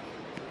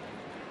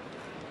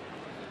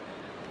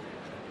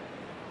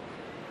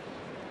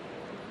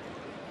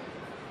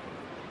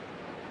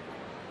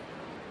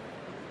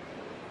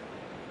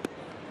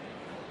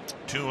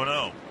 Two and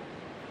 0.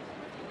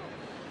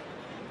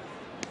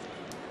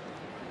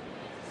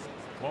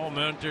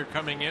 Collmenter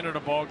coming into the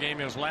ball game,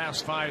 his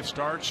last 5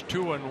 starts,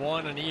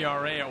 2-1, an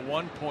ERA at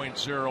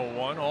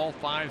 1.01. All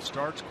 5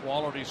 starts,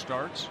 quality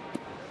starts.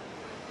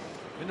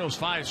 In those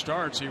 5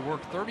 starts, he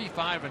worked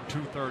 35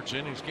 2/3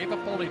 innings, gave up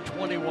only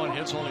 21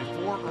 hits, only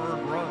 4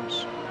 earned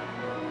runs.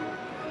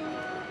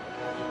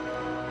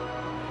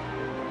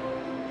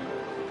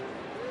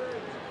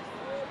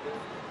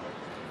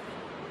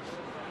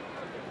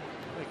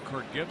 I think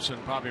Kurt Gibson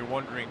probably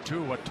wondering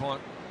too what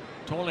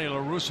Tony La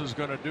Russa is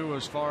going to do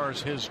as far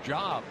as his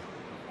job.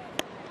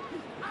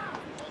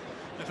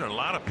 There are a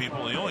lot of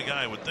people. The only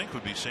guy I would think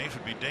would be safe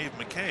would be Dave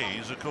McKay.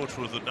 He's a coach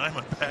with the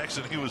Diamondbacks,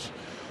 and he was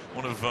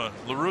one of La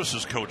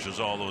Russa's coaches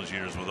all those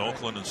years with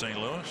Oakland and St.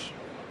 Louis.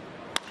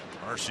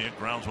 Arcia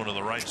grounds one to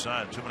the right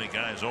side. Too many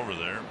guys over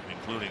there,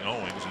 including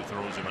Owings, who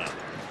throws him out.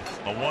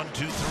 A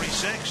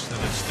 1-2-3-6,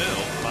 and it's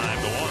still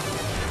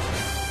 5-1.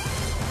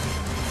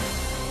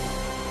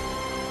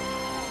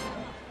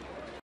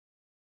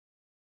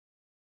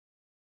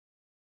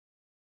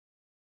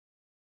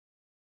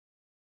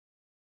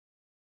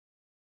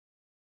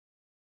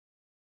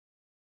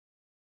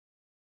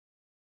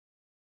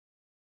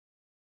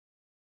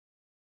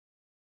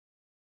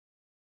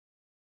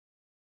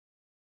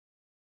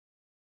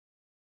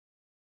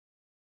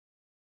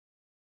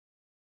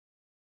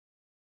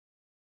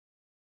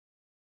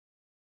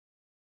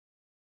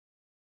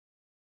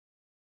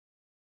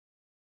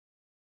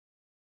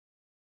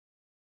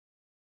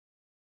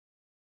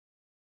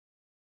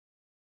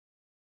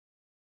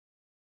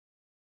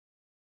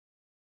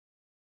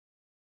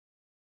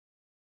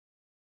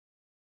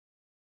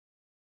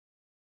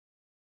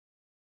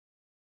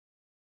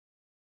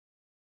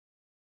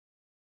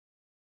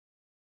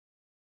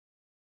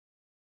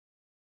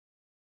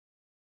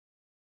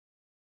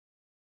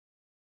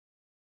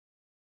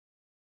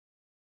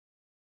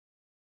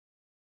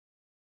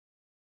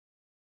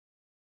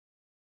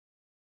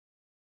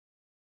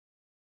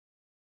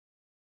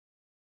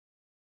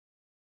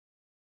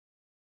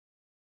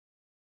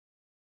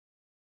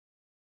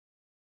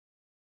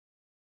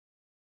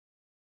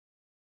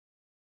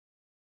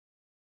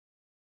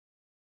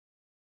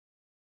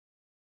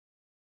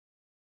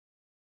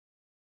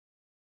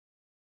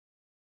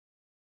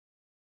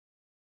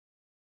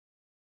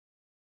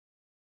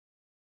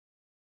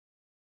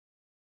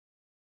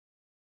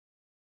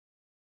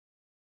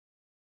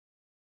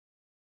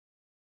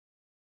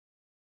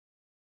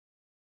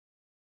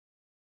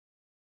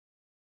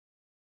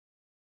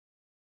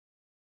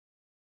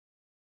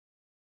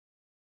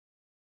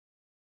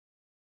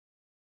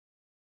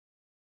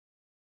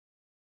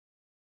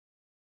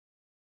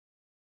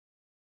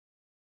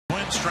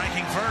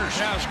 striking first.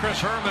 Yeah, it's Chris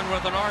Herman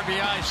with an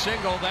RBI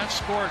single. That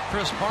scored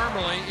Chris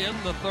Parmalee in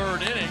the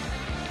 3rd inning.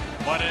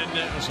 But it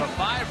was a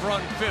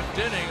 5-run 5th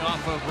inning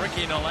off of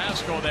Ricky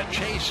Nolasco that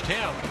chased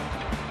him.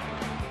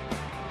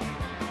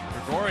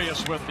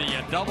 Gregorius with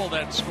the double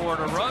that scored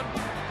a run.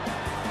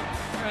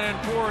 And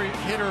 4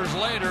 hitters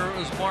later, it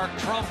was Mark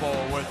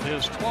Trumbo with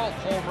his 12th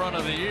home run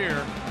of the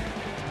year.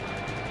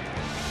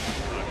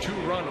 A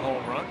 2-run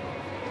home run.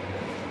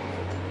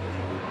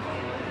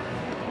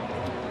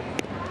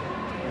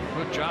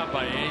 Good job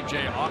by A.J.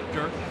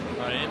 Hochter.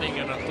 An inning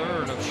and a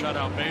 3rd of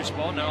shutout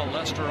baseball. Now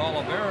Lester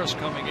Olivares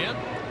coming in,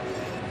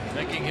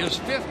 making his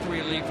 5th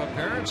relief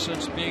appearance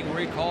since being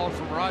recalled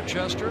from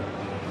Rochester.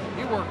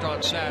 He worked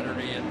on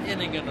Saturday, an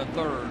inning and a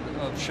 3rd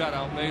of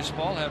shutout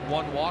baseball. Had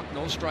 1 walk,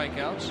 no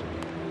strikeouts.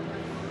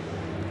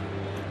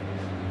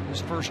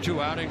 His first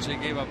 2 outings, he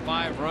gave up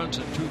 5 runs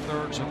in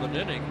 2/3 of an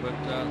inning, but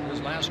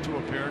his last 2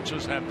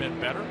 appearances have been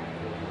better.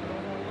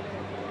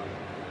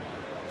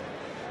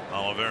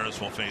 Olivares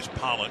will face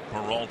Pollock,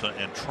 Peralta,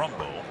 and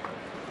Trumbo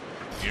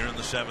here in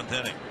the 7th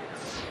inning.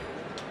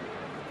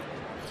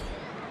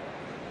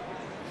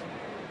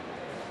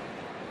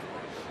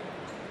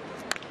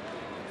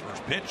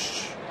 First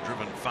pitch,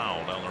 driven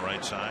foul down the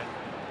right side.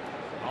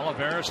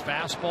 Olivares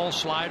fastball,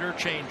 slider,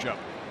 changeup.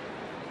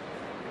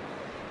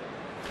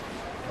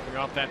 Coming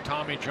off that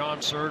Tommy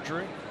John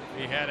surgery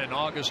he had in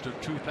August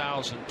of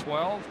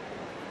 2012.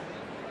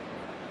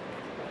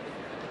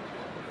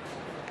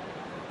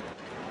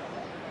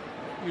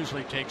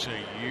 Usually takes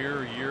a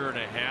year, year and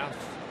a half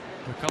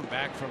to come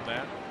back from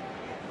that.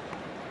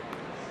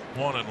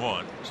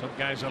 1-1. Some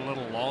guys a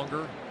little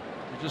longer.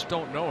 You just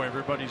don't know.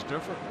 Everybody's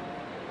different.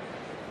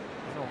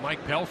 You know,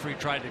 Mike Pelfrey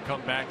tried to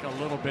come back a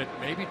little bit,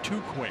 maybe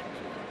too quick.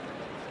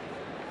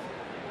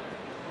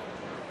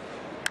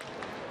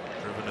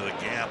 Driven to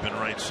the gap in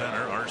right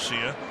center.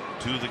 Arcia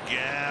to the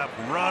gap,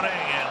 running,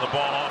 and the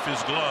ball off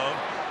his glove.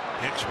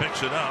 Hicks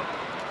picks it up,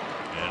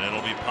 and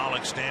it'll be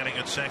Pollock standing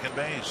at second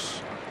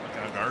base.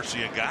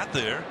 Garcia got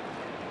there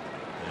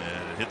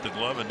and it hit the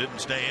glove and didn't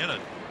stay in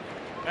it.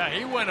 Yeah,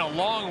 he went a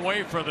long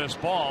way for this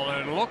ball,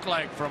 and it looked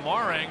like from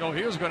our angle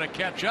he was going to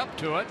catch up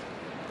to it,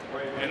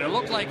 and it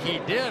looked like he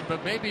did,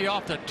 but maybe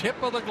off the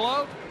tip of the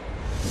glove.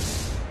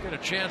 Get a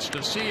chance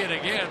to see it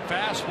again.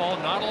 Fastball,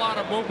 not a lot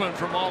of movement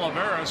from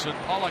Olivares, and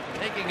Pollock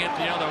taking it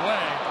the other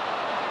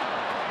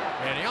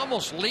way, and he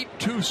almost leaped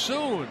too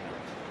soon.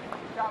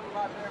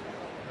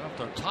 Off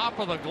the top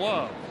of the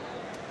glove.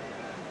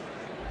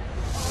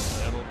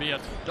 It'll be a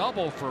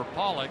double for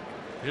Pollock,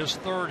 his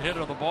 3rd hit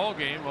of the ball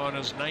game on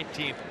his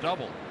 19th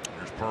double.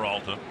 Here's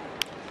Peralta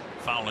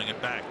fouling it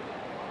back.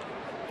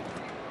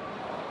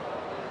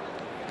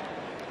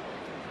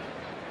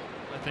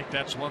 I think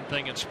that's one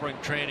thing in spring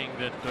training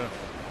that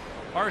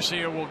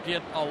Arcia will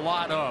get a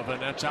lot of, and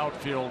that's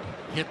outfield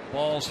hit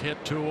balls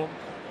hit to him.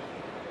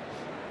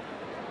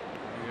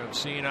 You have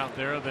seen out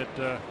there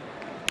that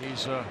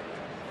he's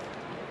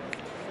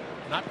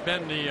not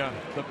been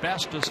the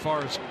best as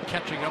far as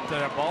catching up to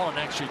that ball and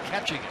actually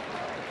catching it.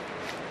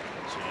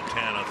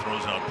 Santana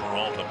throws out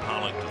Peralta,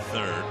 Pollock to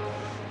 3rd.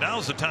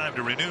 Now's the time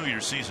to renew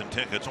your season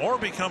tickets or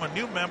become a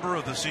new member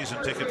of the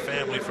season ticket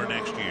family for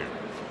next year.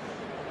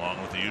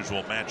 Along with the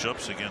usual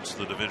matchups against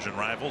the division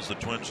rivals, the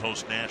Twins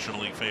host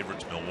National League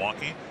favorites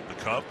Milwaukee, the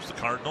Cubs, the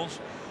Cardinals,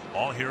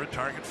 all here at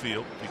Target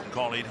Field. You can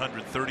call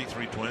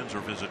 800-33-TWINS or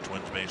visit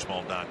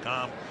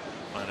twinsbaseball.com.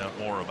 Find out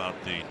more about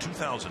the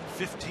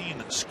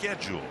 2015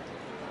 schedule.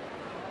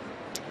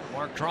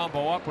 Mark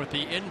Trumbo up with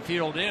the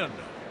infield in.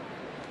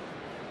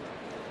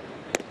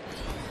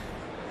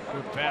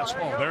 Good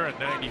fastball there at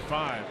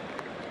 95.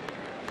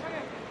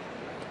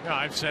 Yeah,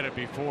 I've said it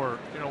before.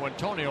 You know, when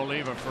Tony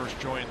Oliva first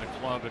joined the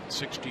club at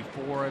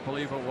 64, I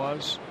believe it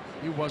was,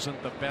 he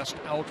wasn't the best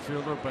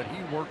outfielder, but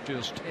he worked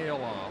his tail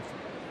off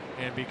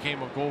and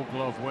became a Gold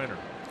Glove winner.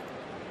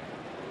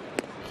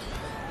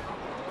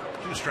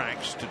 2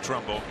 strikes to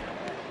Trumbo.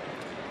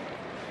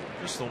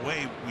 Just the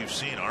way we've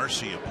seen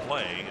Arcia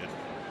play.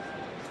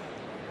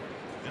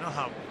 You know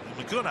how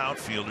the good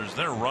outfielders,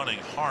 they're running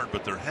hard,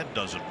 but their head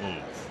doesn't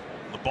move.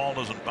 The ball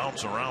doesn't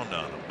bounce around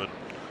on them, but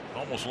it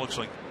almost looks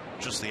like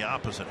just the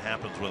opposite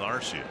happens with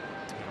Arcia.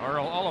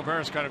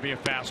 Olivares got to be a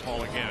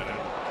fastball again. And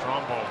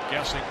Trumbo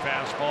guessing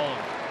fastball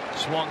and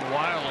swung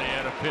wildly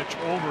at a pitch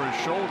over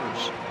his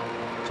shoulders.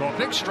 So a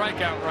big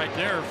strikeout right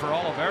there for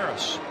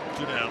Olivares.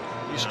 2 down.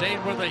 He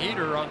stayed with a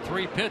heater on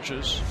 3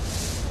 pitches.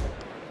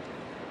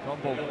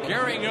 Trumbo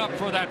gearing up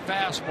for that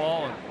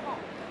fastball and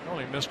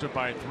only missed it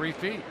by 3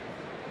 feet.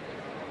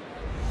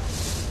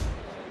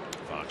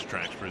 Fox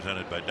Tracks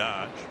presented by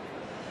Dodge.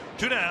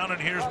 2 down,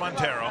 and here's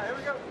Montero. Here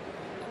we go.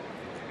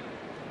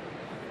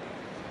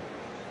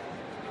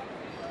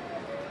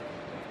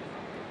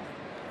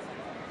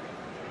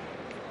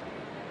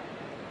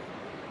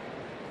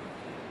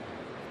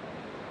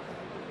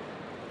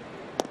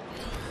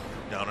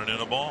 Down and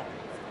in a ball.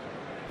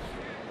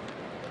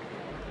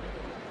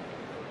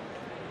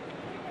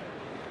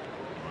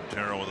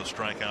 Montero with a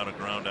strikeout, a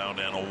ground out,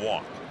 and a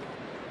walk.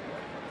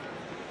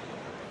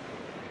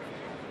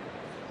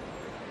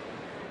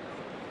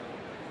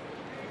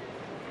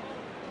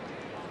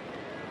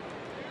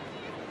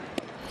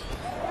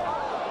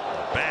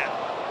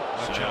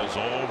 sails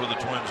over the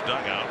Twins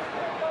dugout.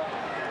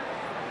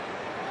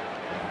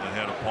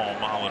 Ahead of Paul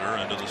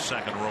Molitor into the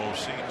second row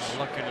seats.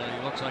 Looking,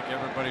 it looks like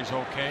everybody's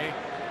okay.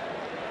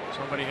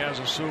 Somebody has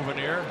a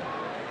souvenir.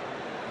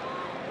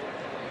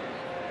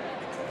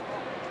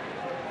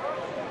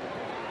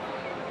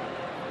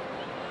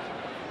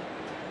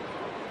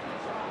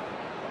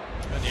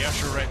 And the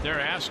usher right there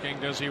asking,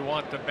 does he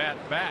want the bat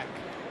back?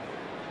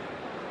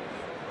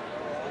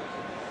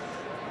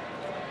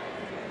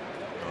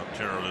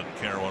 Montero didn't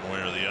care one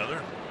way or the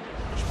other.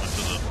 Just went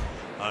to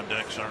the on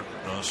deck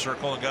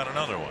circle and got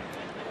another one.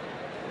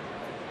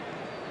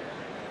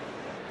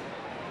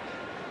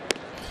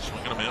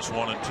 Swing and a miss,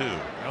 1-2.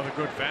 Another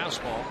good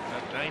fastball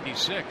at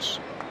 96.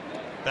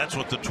 That's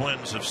what the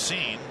Twins have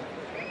seen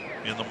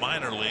in the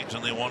minor leagues,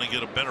 and they want to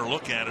get a better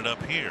look at it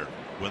up here,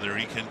 whether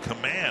he can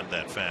command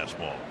that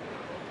fastball.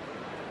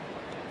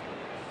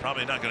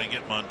 Probably not going to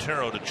get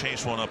Montero to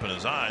chase one up in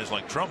his eyes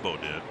like Trumbo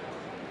did.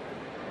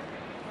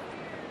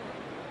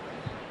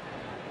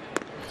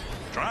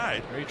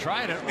 Tried. He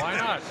tried it. Why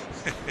not?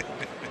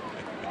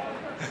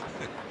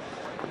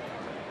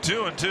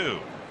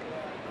 2-2.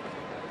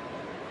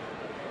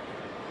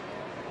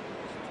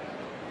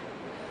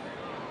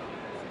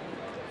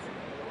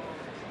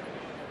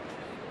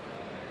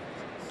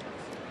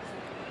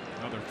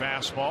 Another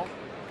fastball.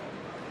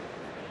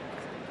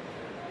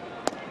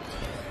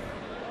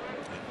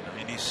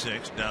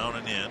 96 down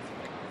and in.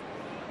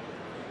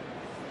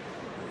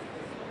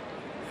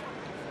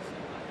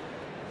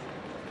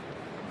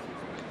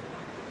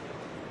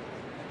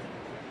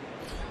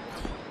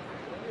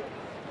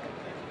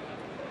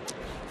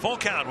 Full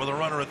count with a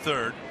runner at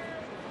third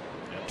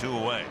and 2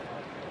 away.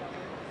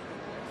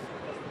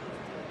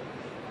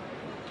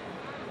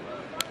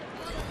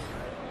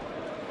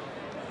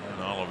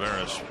 And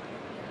Olivares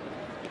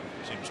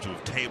seems to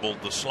have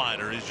tabled the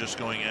slider. He's just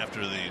going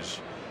after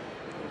these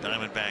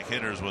Diamondback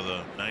hitters with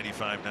a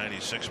 95,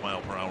 96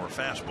 mile per hour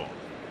fastball.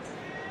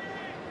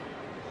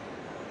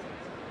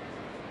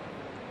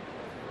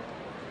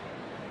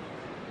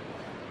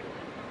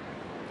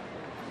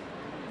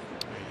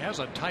 He has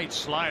a tight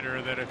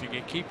slider that if you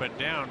can keep it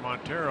down,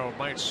 Montero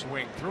might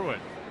swing through it.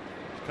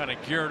 He's kind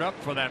of geared up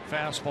for that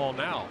fastball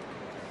now.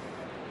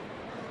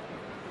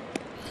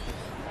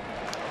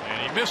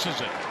 And he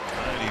misses it.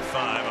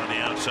 95 on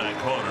the outside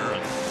corner,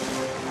 and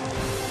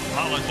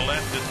Holland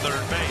left at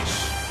third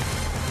base.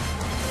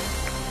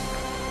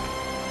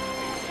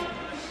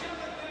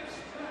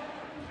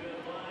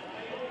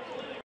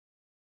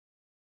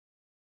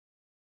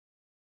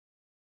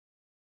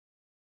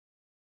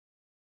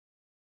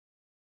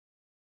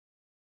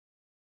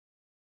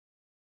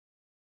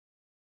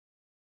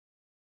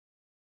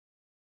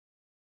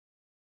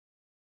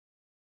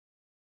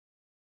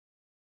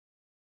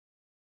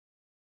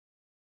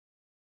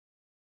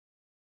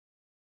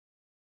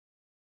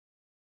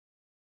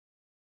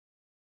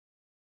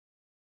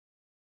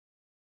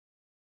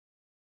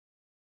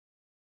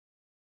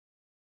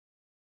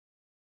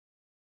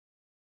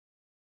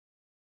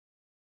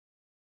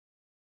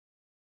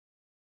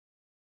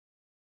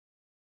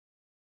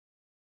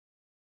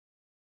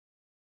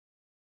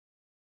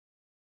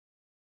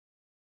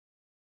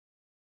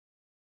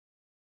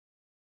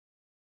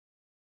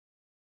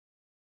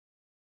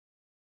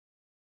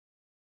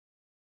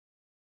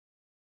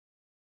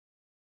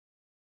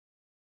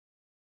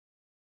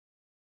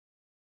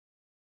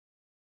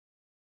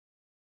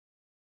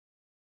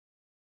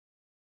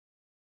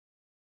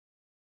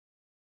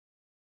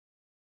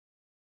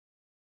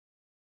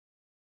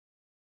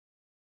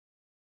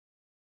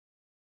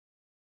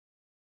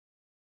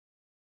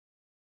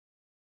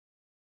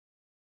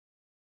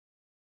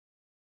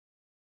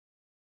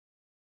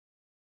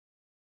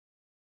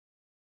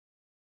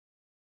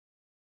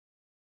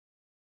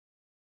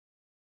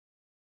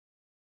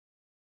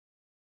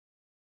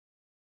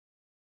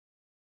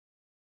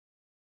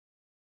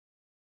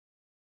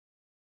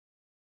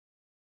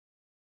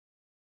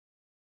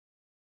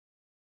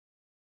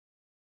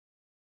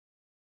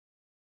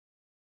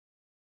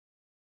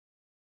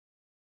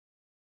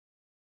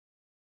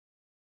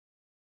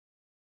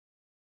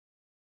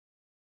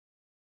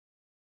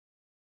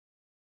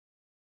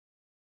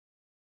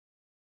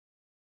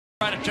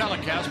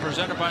 Telecast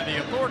presented by the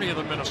authority of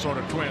the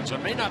Minnesota Twins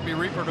and may not be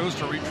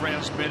reproduced or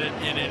retransmitted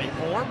in any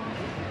form.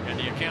 And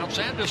the accounts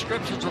and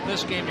descriptions of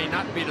this game may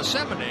not be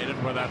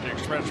disseminated without the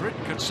express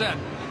written consent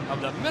of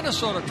the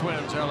Minnesota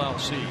Twins,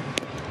 LLC.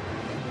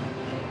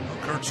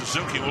 Kurt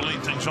Suzuki will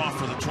lead things off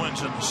for the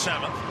Twins in the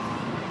 7th.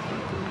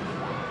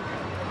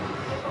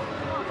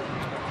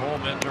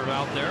 Cole entered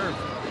out there.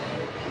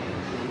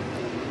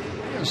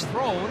 He has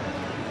thrown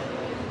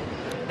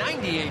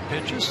 98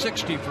 pitches,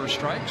 60 for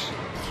strikes.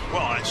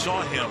 Well, I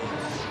saw him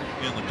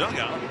in the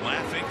dugout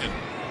laughing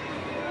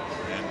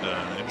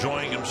and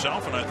enjoying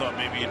himself, and I thought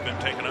maybe he'd been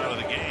taken out of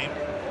the game.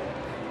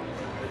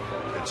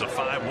 It's a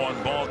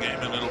 5-1 ball game,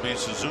 and it'll be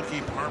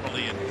Suzuki,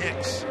 Parmelee, and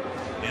Hicks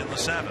in the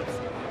 7th.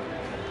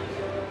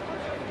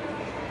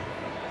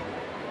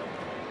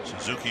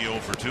 Suzuki 0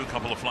 for 2,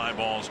 couple of fly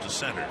balls to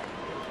center.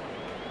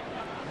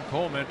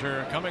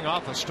 Pullminter coming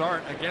off a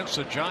start against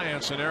the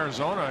Giants in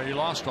Arizona. He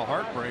lost a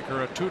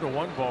heartbreaker, a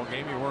 2-1 ball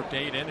game. He worked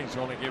 8 innings,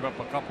 only gave up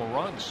a couple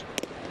runs.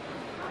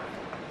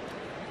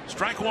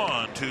 Strike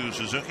one to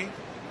Suzuki.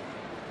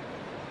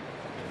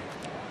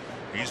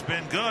 He's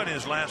been good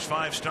his last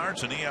 5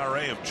 starts, an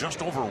ERA of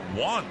just over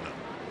 1.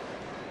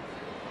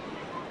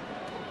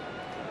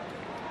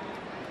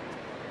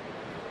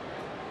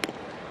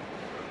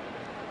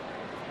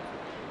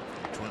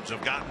 The Twins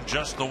have gotten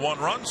just the 1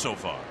 run so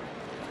far.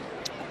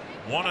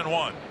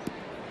 1-1.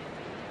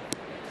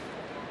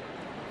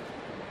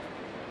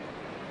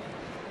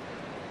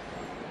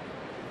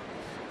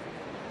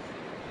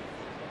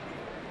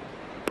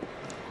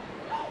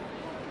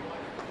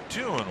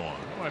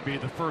 That might be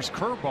the first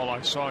curveball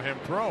I saw him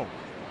throw.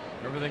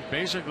 Everything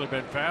basically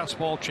been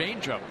fastball,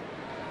 changeup.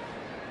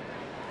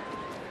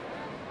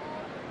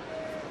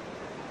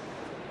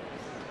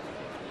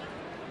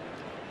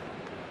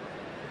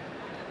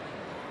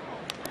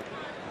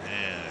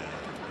 And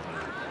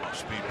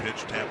off-speed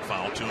pitch, tap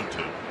foul, 2-2.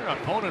 Their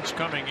opponents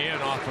coming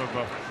in off of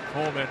a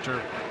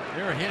Pullminter.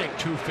 They're hitting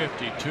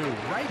 252.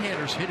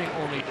 Right-handers hitting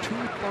only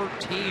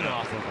 213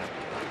 off of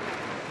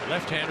him.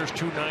 Left-handers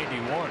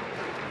 291.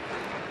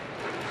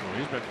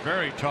 He's been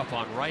very tough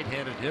on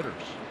right-handed hitters,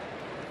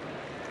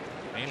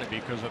 mainly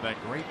because of that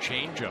great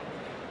changeup.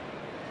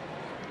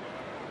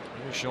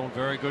 He's shown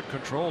very good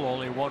control,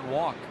 only 1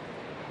 walk.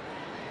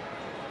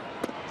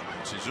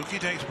 Suzuki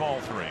takes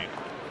ball 3.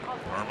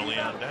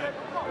 Parmalee on deck.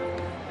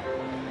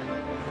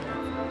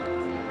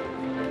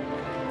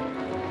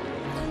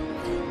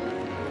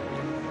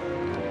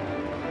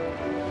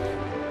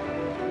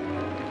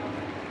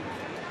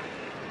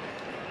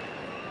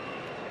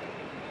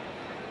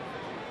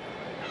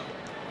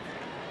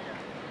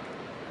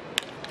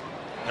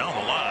 Down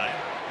the line,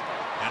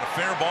 and a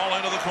fair ball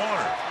into the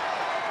corner.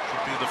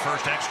 Should be the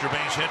first extra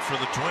base hit for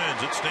the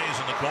Twins. It stays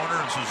in the corner,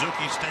 and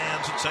Suzuki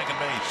stands at second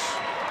base.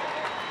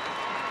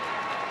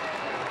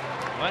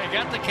 Well, he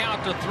got the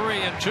count to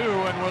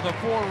 3-2, and with a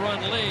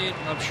 4-run lead,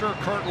 I'm sure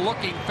Kurt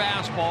looking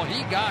fastball,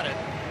 he got it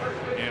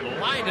and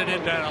lined it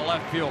into the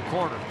left field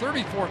corner.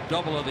 34th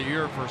double of the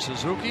year for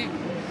Suzuki.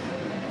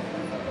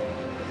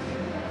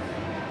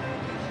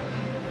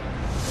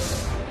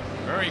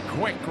 Very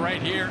quick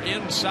right here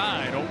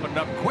inside, opened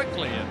up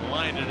quickly and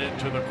lined it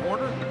into the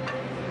corner.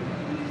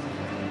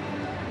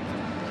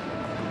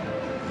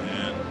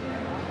 And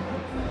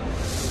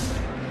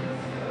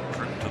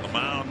trip to the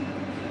mound.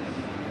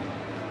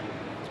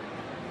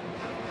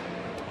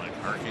 Mike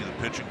Harkey, the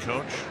pitching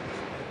coach.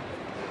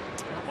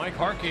 Mike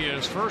Harkey,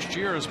 his first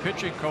year as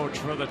pitching coach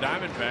for the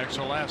Diamondbacks,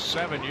 the last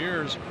 7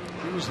 years,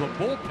 he was the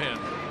bullpen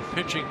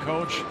pitching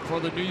coach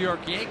for the New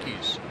York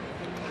Yankees.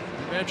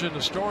 Imagine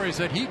the stories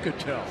that he could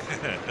tell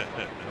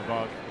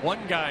about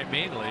one guy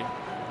mainly,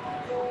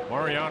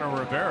 Mariano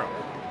Rivera.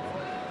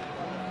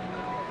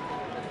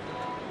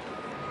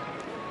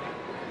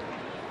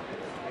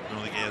 I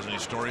don't think he has any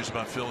stories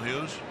about Phil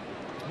Hughes.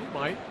 He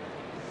might.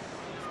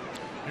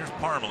 Here's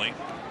Parmalee.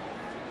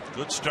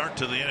 Good start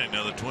to the inning.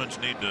 Now the Twins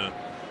need to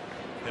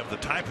have the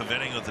type of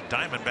inning that the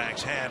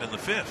Diamondbacks had in the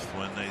 5th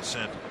when they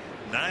sent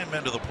 9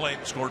 men to the plate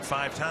and scored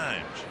 5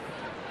 times.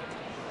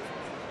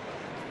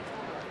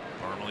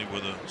 Parmalee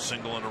with a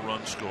single and a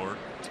run scored.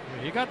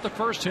 He got the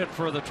first hit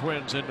for the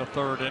Twins in the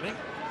 3rd inning.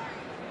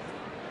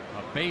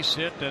 A base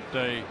hit that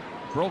they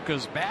broke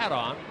his bat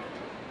on.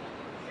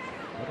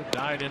 But it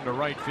died into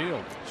right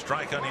field.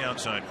 Strike on the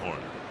outside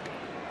corner.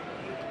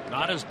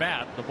 Not his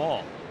bat, the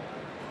ball.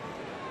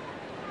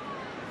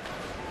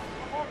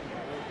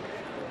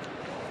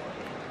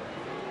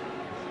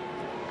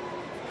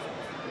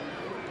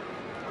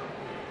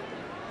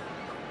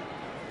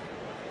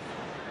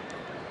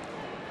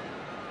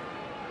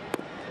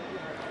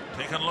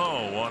 Taken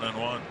low,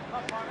 1-1.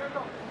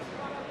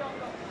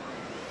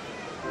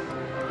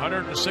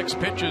 106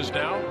 pitches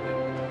now.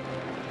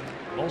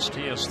 Most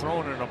he has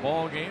thrown in a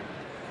ball game.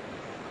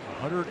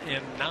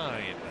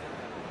 109.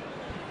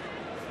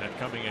 That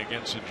coming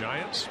against the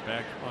Giants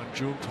back on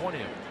June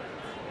 20th.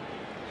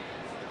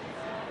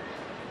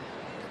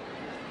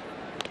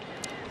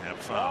 Tap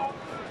foul.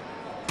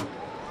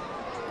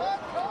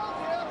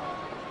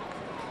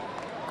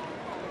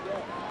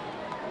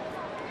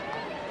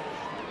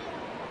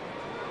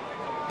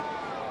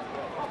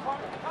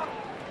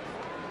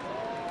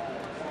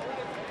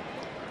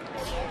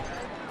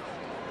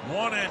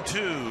 One and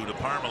 2 to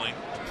Parmalee,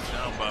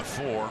 down by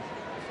 4.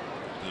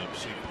 To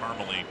see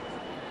Parmalee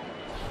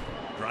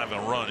drive a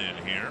run in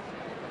here.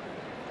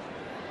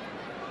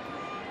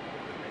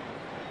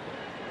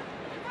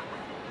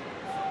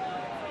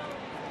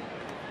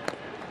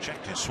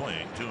 Checked his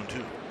swing,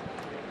 2-2.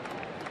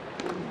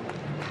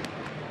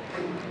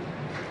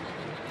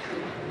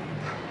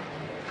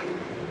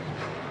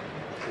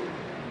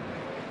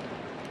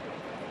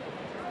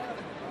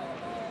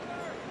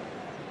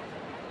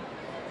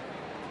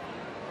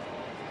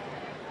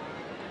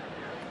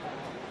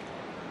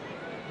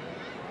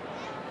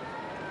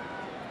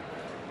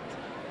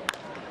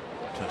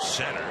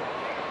 Center.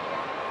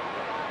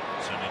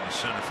 Sending the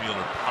center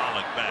fielder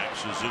Pollock back.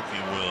 Suzuki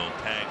will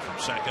tag from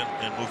second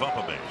and move up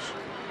a base.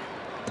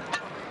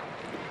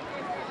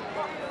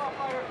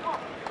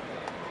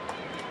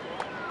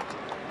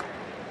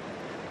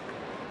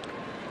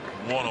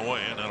 One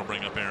away, and that'll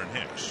bring up Aaron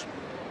Hicks.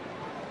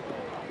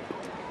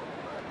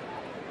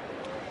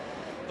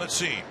 Let's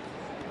see.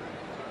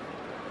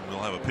 We'll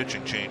have a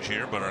pitching change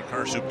here, but our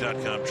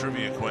Carsoup.com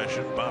trivia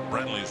question. Bob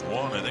Brentley's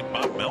one. I think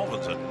Bob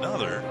Melvin's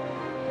another.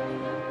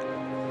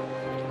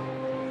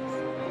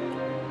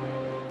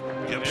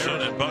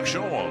 Gibson and Buck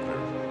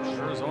Showalter.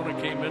 Arizona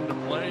came into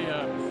play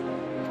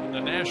in the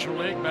National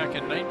League back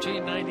in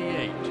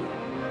 1998.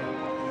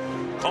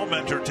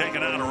 Clementer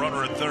taking out a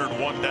runner at third,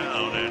 one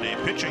down, and a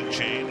pitching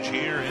change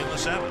here in the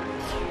seventh.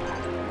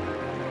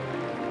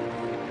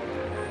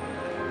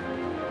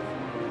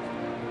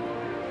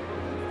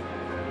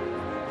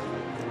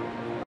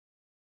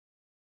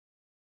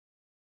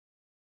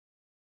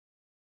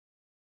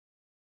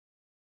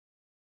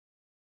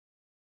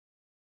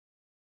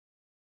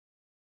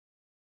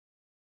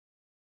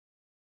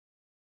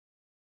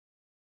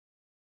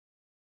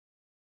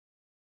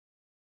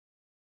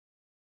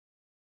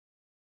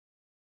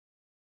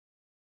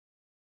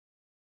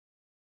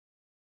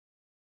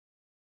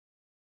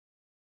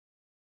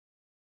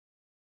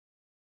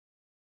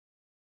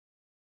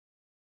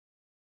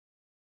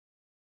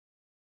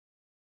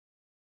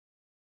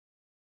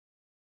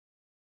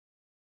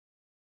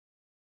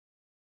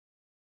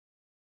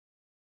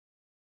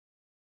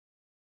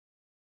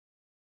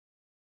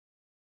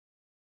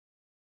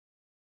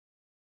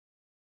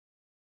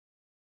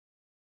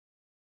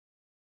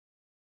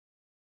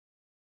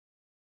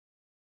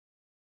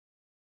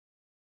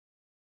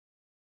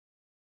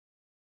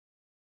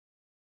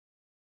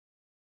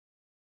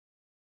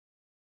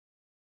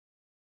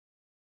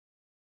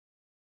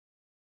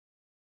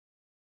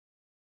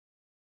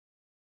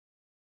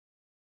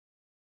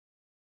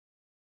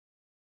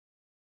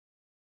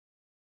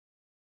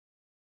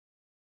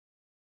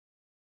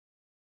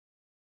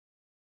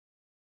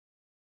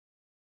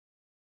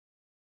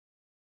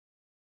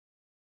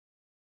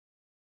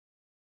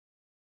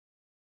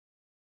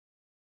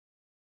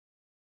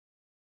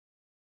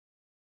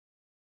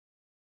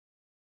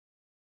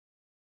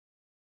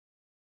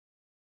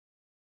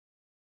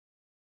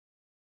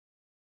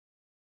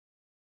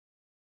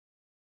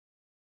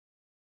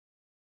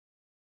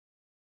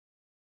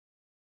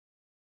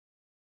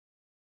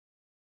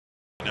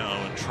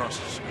 Now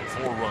entrusts a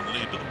 4-run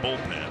lead to the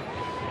bullpen.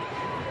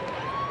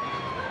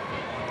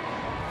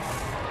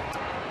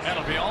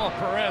 That'll be all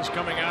Perez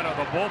coming out of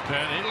the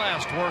bullpen. He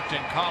last worked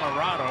in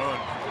Colorado,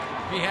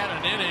 and he had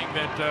an inning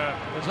that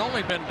has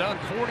only been done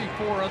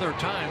 44 other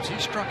times. He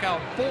struck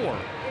out 4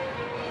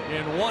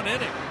 in 1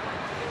 inning.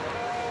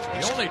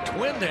 The only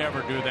Twin to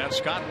ever do that,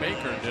 Scott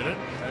Baker, did it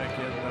back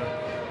in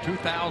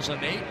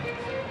 2008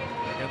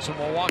 against the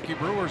Milwaukee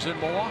Brewers in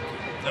Milwaukee.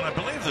 And I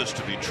believe this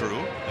to be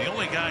true. The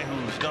only guy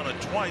who's done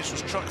it twice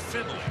was Chuck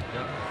Finley.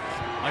 Yeah.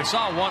 I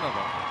saw one of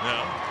them.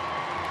 Yeah.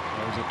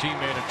 I was a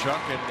teammate of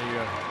Chuck in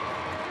the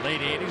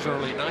late 80s,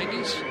 early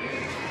 90s.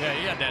 Yeah,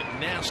 he had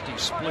that nasty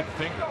split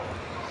finger.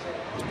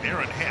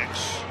 Aaron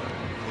Hicks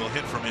will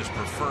hit from his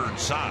preferred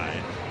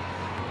side.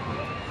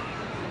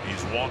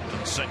 He's walked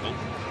and singled,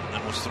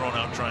 and was thrown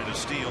out trying to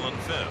steal in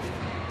the 5th.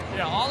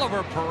 Yeah,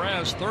 Oliver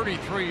Perez,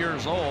 33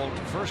 years old,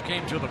 first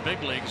came to the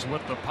big leagues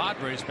with the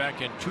Padres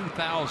back in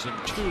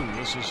 2002.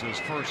 This is his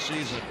first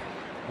season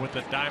with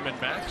the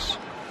Diamondbacks.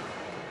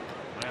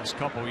 Last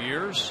couple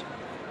years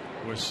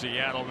with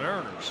Seattle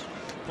Mariners.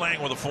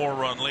 Playing with a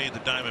 4-run lead, the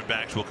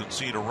Diamondbacks will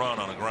concede a run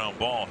on a ground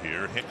ball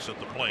here. Hicks at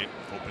the plate,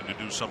 hoping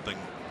to do something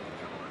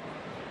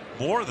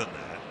more than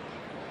that.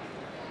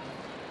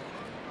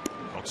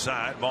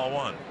 Outside, ball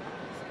 1.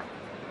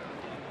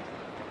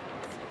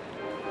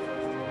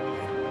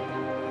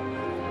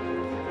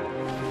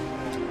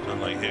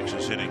 Unlike Hicks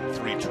is hitting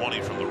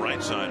 .320 from the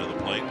right side of the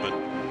plate, but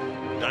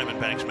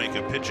Diamondbacks make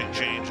a pitching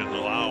change and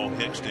allow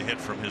Hicks to hit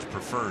from his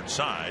preferred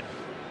side.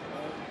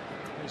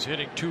 He's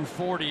hitting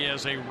 .240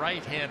 as a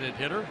right-handed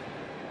hitter.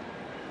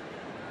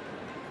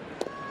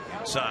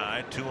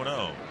 Inside,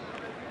 2-0.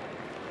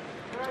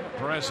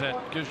 Perez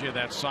gives you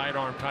that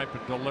sidearm type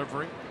of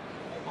delivery,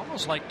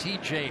 almost like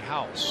T.J.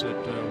 House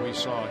that we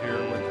saw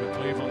here with the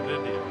Cleveland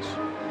Indians.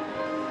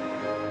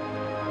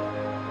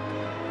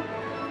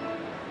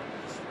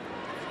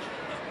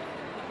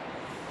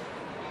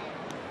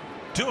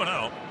 Two and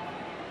out.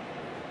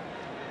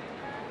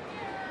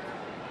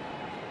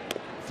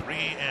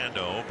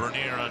 3-0.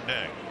 Bernier on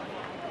deck.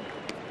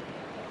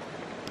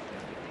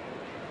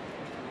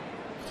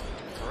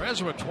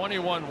 Perez with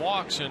 21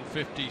 walks in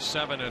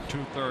 57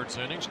 2/3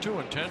 innings, 2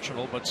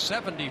 intentional, but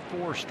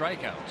 74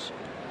 strikeouts.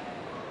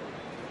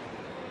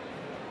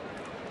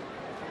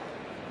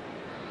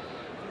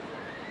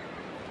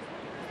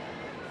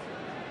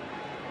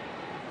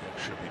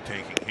 Should be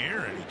taking here,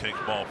 and he takes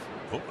ball.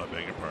 Oh, I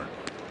beg your pardon.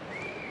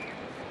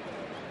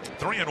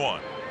 3-1.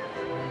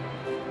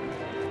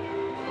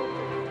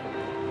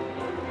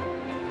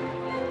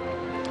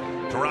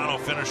 Toronto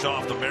finished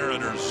off the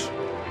Mariners'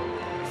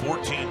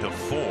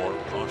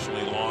 14-4,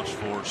 costly loss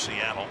for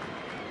Seattle.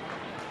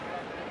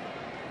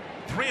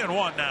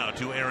 3-1 now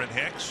to Aaron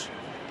Hicks.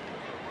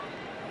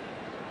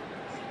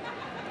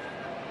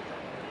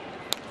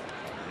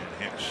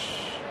 And Hicks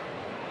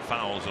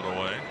fouls it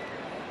away.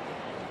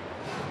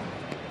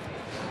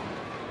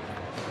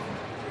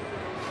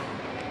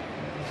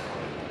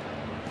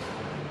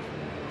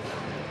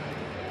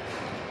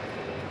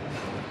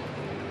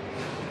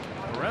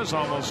 Perez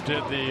almost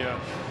did the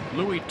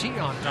Louis Tion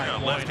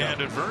type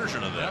left-handed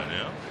version of that.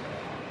 Yeah.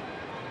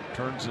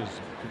 Turns his,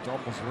 could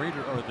almost read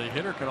it, or the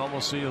hitter can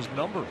almost see his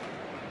number.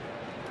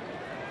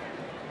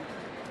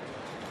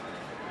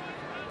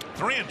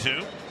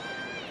 3-2.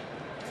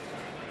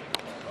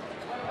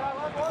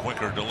 A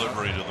quicker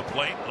delivery to the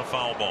plate and a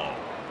foul ball.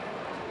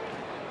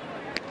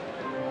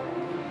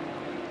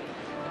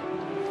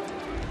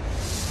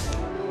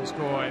 Let's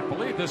go. I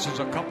believe this is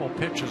a couple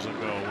pitches ago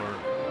where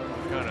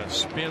kind of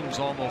spins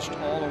almost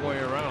all the way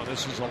around.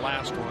 This is the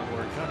last one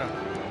where it kind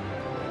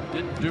of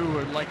didn't do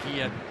it like he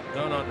had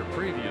done on the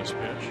previous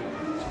pitch.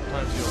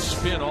 Sometimes he'll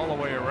spin all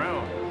the way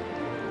around.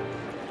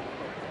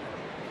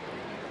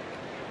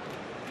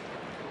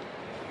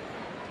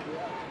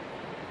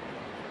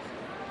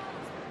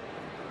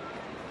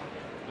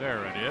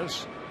 There it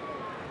is.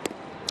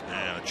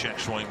 And a check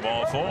swing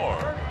ball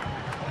 4.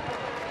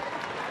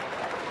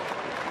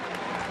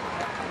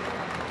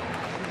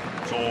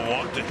 So a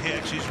walk to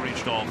Hicks. He's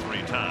reached all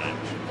 3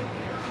 times.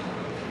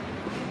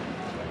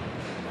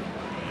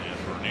 And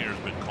Bernier's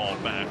been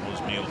called back.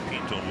 Neil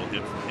Pinto will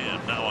hit for him.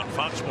 Now on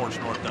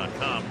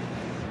FoxSportsNorth.com,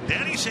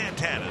 Danny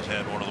Santana's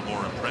had one of the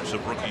more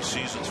impressive rookie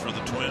seasons for the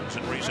Twins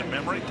in recent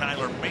memory.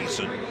 Tyler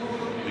Mason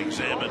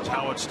examines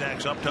how it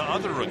stacks up to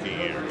other rookie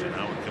years and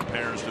how it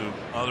compares to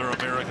other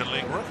American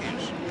League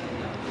rookies.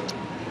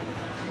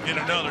 In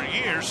another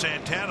year,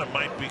 Santana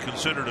might be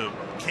considered a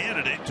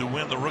candidate to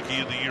win the Rookie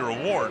of the Year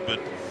award, but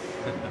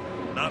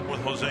not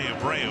with Jose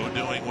Abreu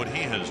doing what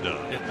he has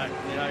done. Yeah,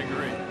 I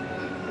agree.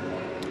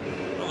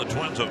 Well, the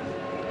Twins a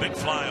big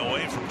fly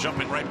away from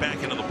jumping right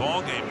back into the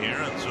ball game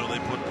here, and so they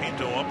put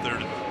Pinto up there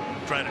to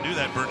try to do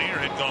that. Bernier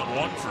had gone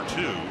 1 for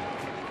 2.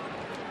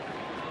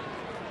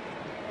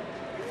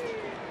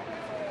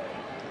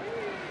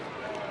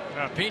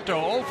 Pinto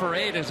 0 for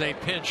 8 is a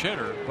pinch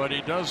hitter, but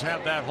he does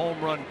have that home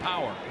run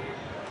power.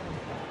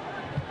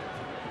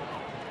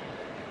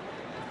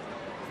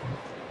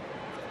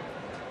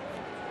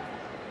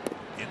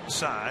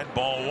 Inside,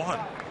 ball 1.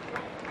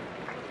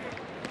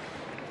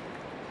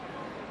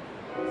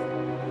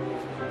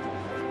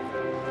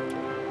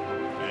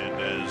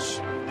 And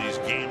as these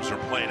games are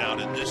played out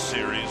in this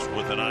series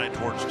with an eye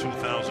towards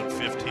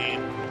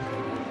 2015,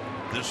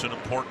 this is an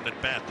important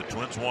at bat. The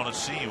Twins want to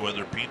see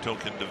whether Pinto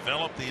can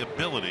develop the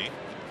ability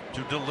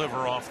to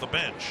deliver off the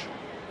bench.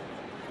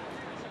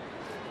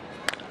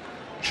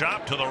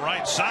 Chop to the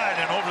right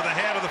side and over the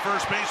head of the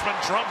first baseman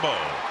Trumbo.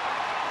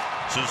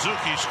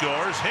 Suzuki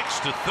scores. Hicks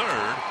to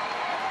third.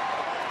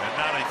 And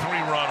not a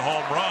 3-run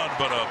home run,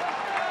 but a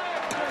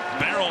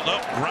barreled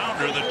up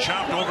grounder that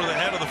chopped over the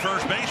head of the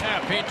first baseman. Yeah,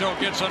 Pinto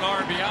gets an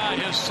RBI,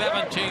 his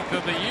 17th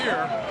of the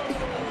year.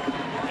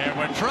 And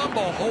with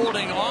Trumbo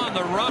holding on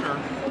the runner,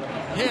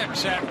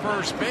 Hicks at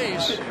first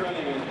base.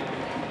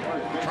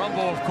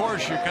 Trumbo, of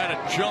course, you kind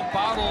of jump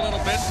out a little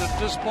bit, that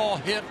this ball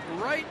hit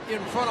right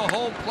in front of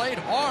home plate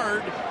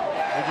hard,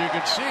 as you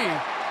can see,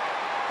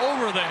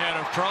 over the head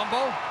of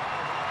Trumbo.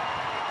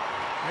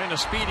 And a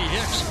speedy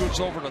Hicks scoots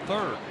over to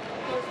third.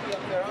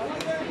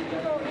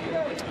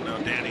 And now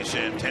Danny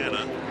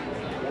Santana.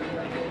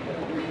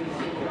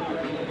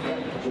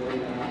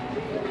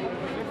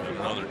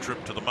 Another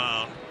trip to the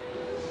mound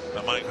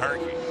by Mike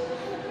Harkey.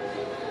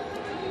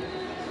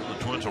 The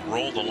Twins have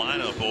rolled the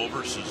lineup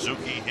over.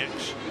 Suzuki,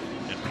 Hicks,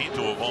 and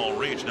Pinto have all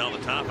reached. Now the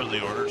top of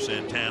the order,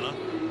 Santana.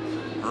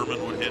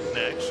 Herman would hit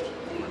next. The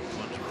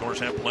Twins, of course,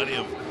 have plenty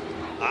of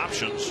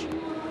options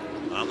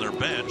on their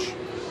bench.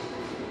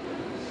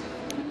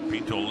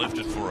 Pinto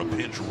lifted for a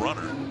pinch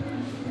runner.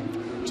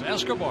 It's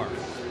Escobar.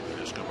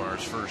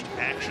 Escobar's first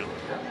action.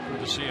 Good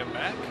to see him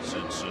back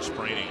Since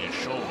spraining his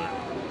shoulder.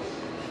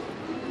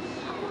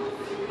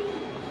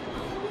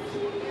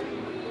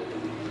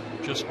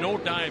 Just no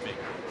diving.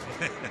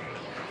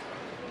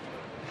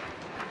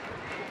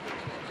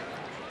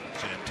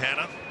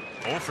 Santana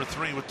 0 for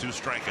 3 with 2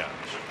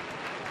 strikeouts.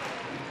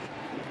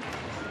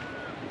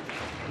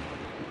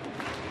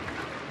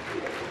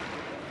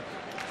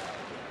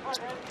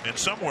 And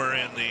somewhere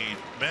in the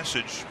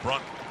message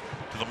brought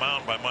to the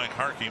mound by Mike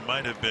Harkey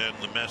might have been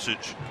the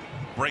message,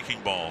 breaking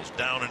balls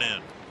down and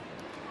in.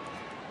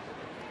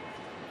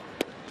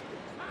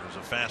 There's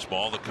a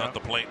fastball that cut the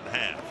plate in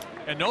half.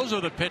 And those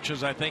are the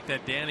pitches I think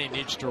that Danny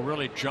needs to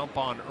really jump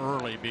on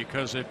early,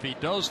 because if he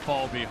does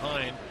fall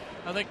behind,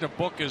 I think the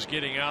book is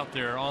getting out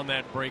there on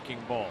that breaking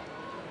ball.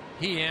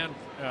 He and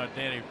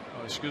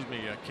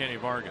Kenny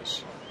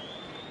Vargas.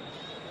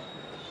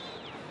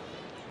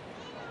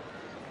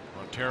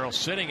 Montero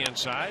sitting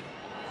inside.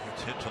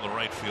 It's hit to the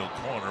right field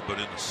corner, but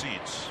in the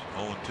seats.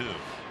 0-2.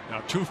 Now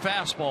 2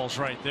 fastballs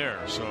right there.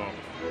 So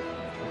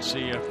let's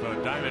see if the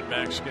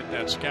Diamondbacks get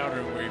that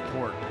scouting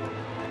report.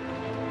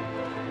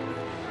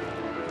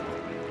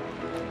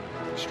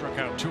 Struck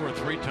out 2 or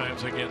 3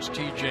 times against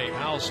T.J.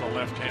 House, a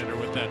left-hander,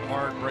 with that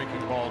hard breaking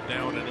ball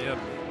down and in.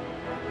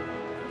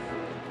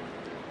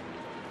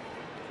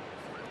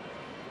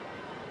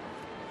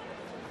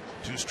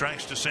 Two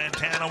strikes to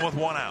Santana with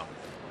 1 out.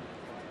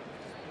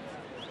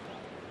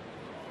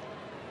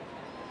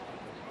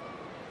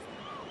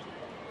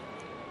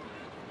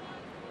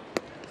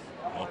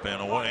 Up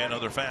and away,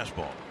 another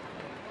fastball.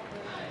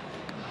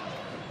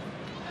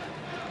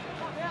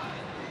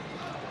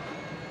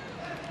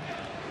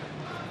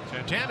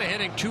 Santana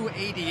hitting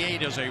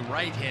 .288 as a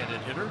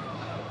right-handed hitter.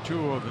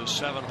 2 of his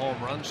 7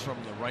 home runs from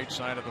the right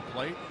side of the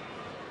plate.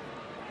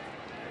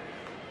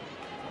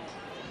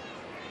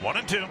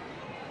 1-2.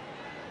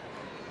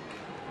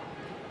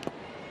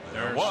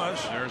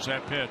 There's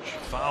that pitch.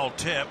 Foul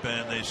tip,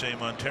 and they say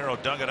Montero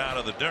dug it out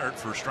of the dirt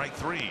for strike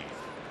 3.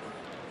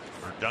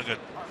 Or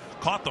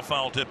caught the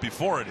foul tip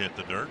before it hit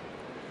the dirt.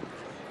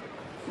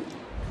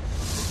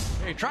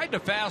 He tried to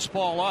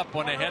fastball up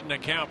when they had an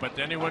account, but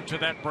then he went to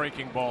that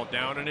breaking ball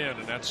down and in,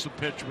 and that's the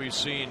pitch we've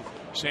seen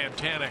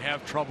Santana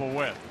have trouble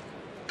with.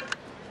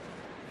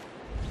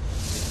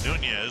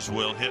 Nunez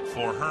will hit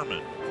for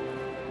Herman.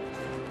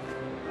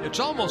 It's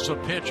almost a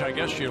pitch, I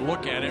guess you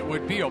look at it,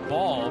 would be a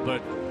ball,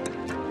 but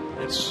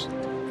it's,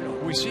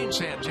 we've seen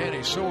Santana,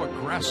 he's so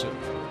aggressive,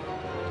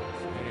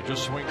 and he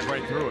just swings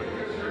right through it.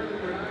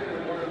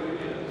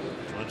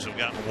 Twins have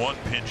gotten 1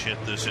 pinch hit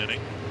this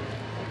inning.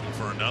 Looking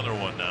for another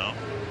one now.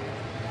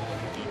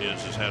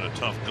 Nunez has had a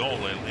tough go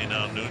lately.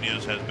 Now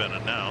Nunez has been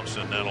announced,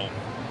 and that'll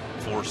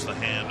force the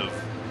hand of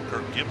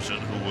Kirk Gibson,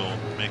 who will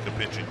make a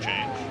pitching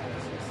change.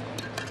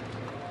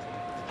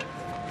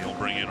 He'll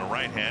bring in a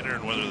right-hander,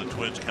 and whether the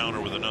Twins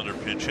counter with another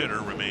pinch hitter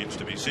remains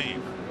to be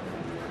seen.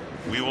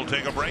 We will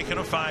take a break in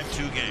a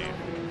 5-2 game.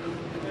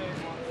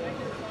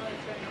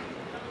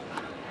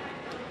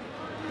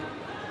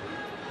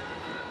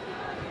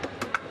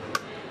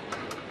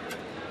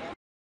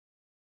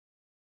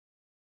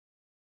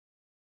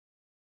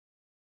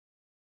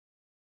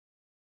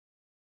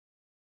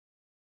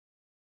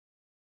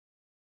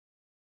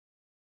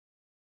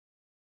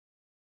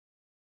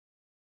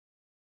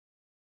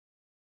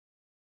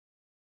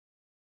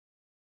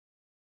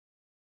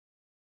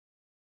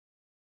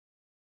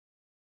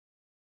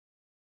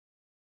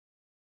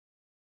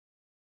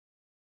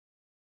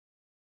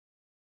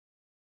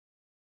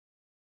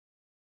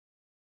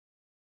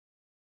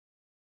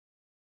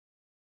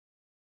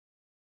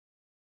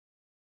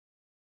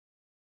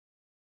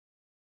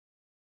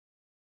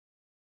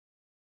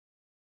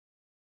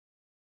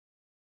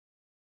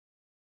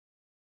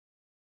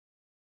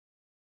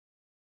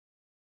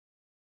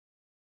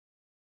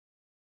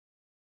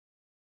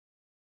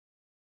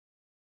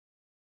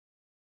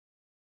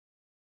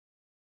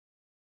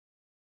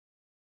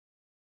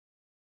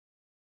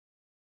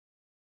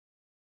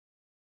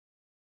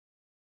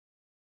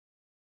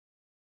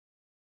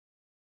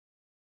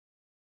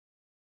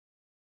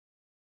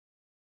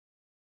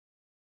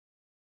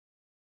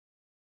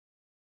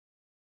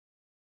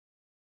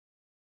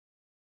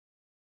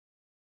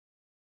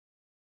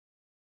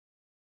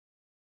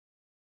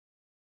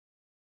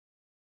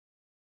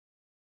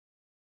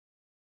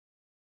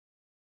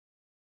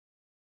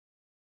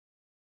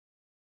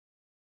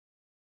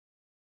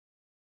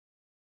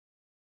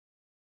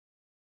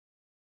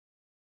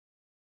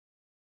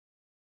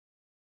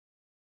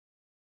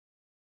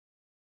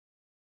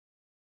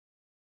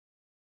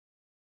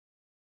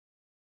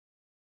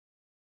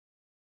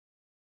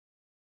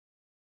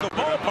 The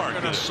ballpark. I'm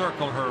going to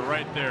circle her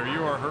right there.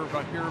 You are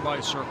hereby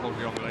circled,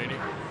 young lady.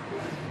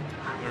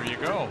 There you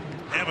go.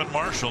 Evan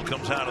Marshall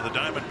comes out of the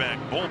Diamondback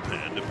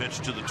bullpen to pitch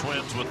to the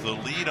Twins with the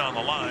lead on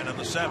the line in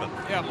the 7th.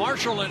 Yeah,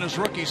 Marshall in his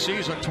rookie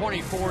season,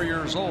 24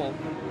 years old,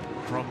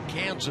 from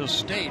Kansas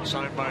State,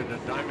 signed by the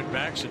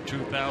Diamondbacks in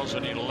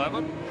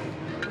 2011.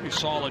 Pretty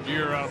solid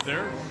year out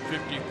there.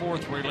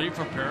 54th relief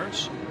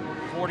appearance.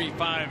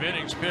 45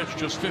 innings pitched,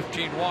 just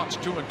 15 walks,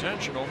 2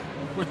 intentional,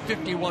 with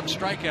 51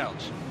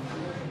 strikeouts.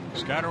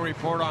 Scouting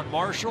report on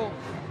Marshall: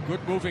 good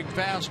moving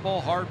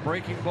fastball, hard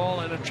breaking ball,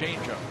 and a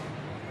changeup.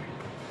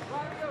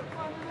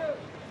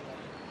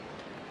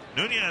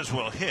 Nunez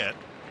will hit.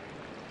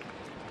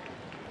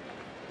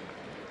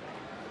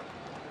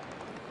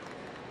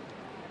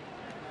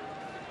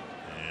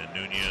 And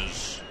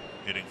Nunez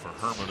hitting for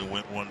Herman, who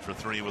went 1 for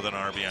 3 with an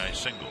RBI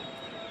single.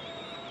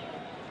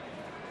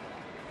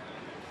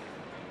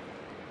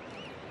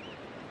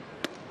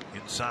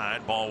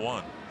 Inside, ball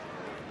 1.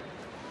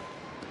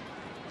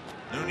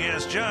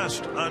 Nunez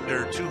just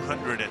under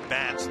 200 at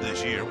bats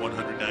this year,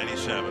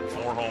 197,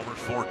 4 homers,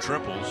 4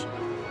 triples,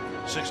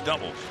 6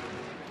 doubles.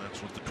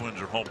 That's what the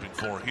Twins are hoping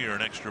for here,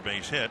 an extra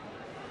base hit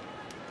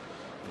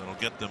that'll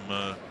get them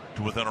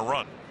to within a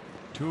run.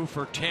 2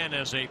 for 10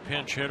 as a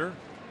pinch hitter.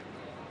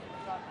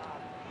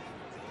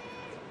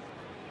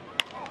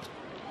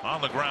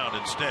 On the ground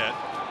instead,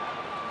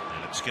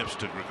 and Second skips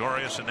to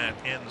Gregorius, and that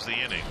ends the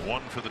inning.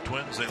 1 for the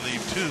Twins. They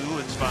leave 2.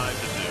 It's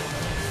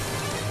 5-2.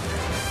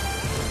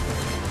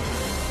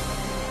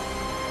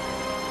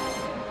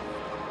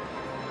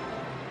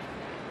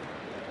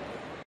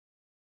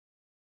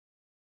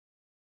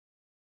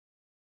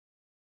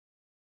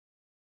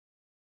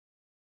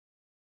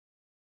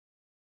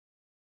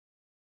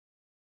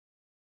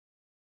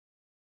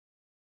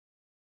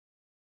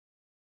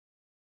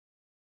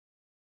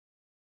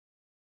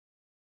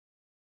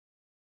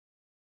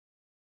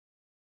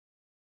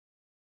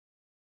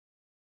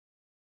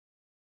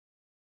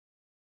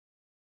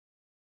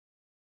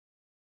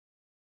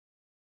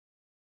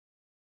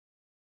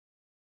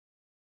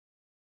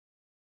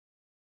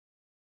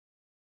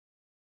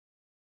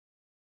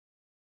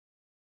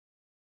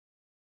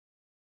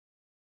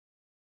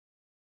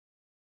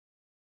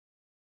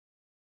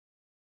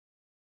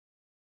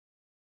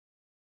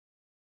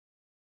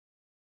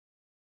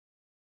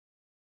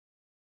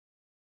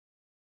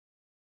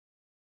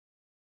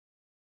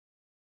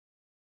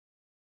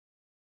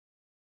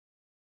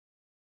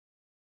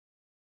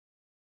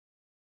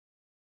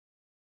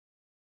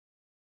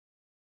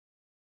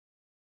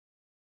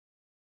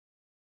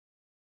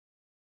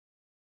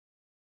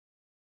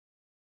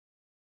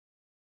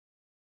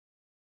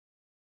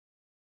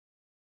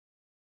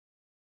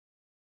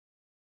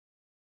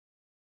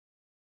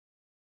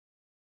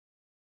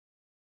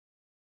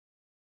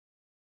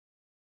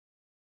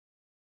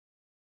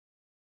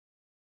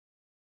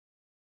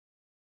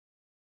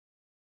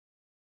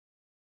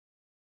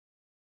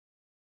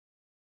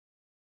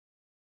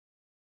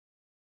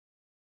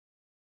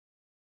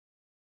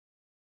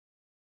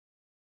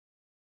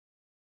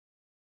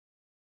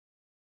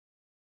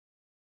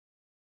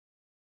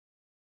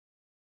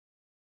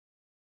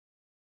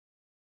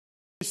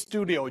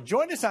 Studio.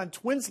 Join us on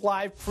Twins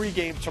Live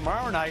pregame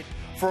tomorrow night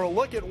for a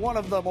look at one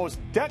of the most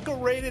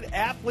decorated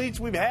athletes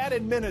we've had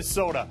in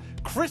Minnesota,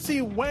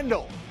 Chrissy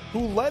Wendell, who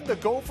led the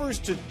Gophers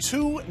to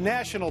 2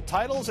 national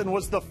titles and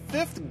was the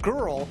 5th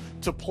girl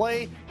to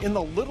play in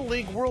the Little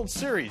League World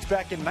Series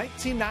back in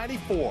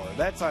 1994.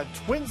 That's on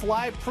Twins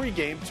Live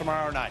pregame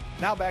tomorrow night.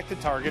 Now back to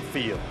Target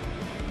Field.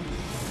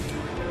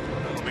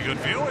 That'll be good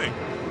viewing.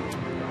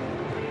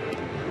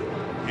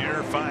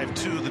 Here,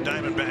 5-2, the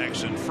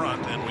Diamondbacks in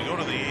front, and we go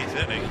to the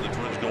 8th inning, and the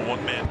Twins go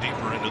 1 man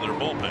deeper into their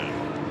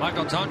bullpen.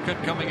 Michael Duncan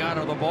coming out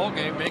of the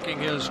ballgame, making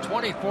his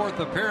 24th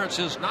appearance,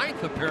 his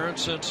 9th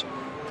appearance since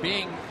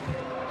being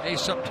a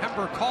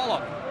September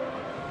call-up.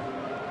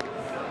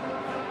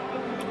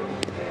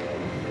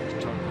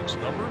 Duncan's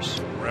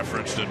numbers.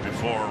 Referenced it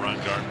before, Ron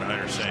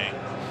Gardenhire saying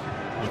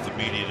with the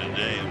media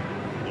today,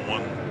 the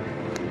one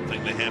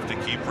thing they have to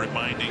keep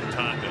reminding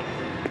Tonka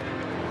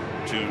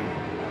to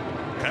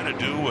kind of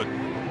do what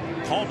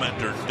Paul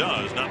Mentor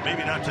does,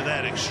 maybe not to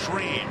that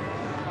extreme,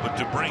 but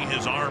to bring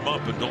his arm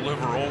up and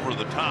deliver over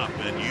the top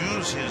and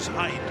use his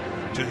height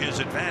to his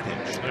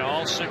advantage. They're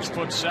all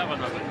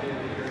 6'7" of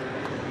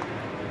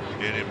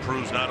it. It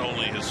improves not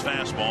only his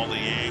fastball, the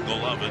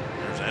angle of it.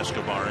 There's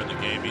Escobar in the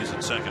game. He's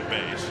at second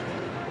base.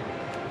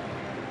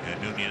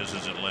 And Nunez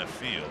is in left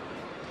field.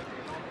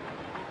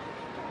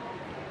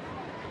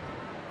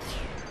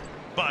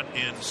 But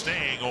in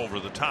staying over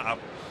the top,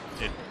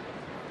 it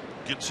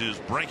gets his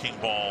breaking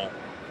ball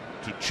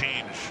to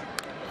change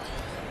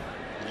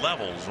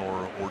levels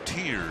or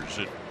tiers.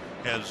 It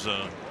has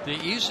the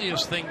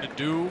easiest thing to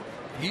do.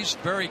 He's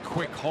very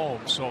quick home,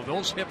 so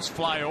those hips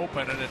fly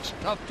open, and it's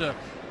tough to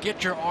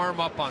get your arm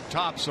up on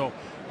top. So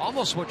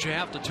almost what you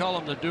have to tell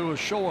him to do is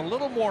show a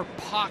little more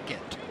pocket,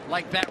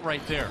 like that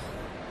right there.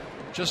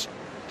 Just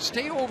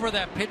stay over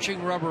that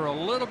pitching rubber a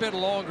little bit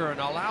longer, and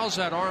allows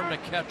that arm to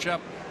catch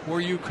up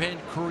where you can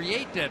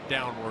create that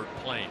downward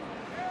plane.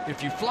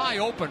 If you fly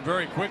open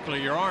very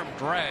quickly, your arm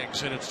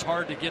drags, and it's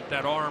hard to get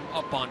that arm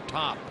up on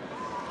top.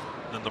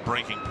 Then the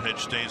breaking pitch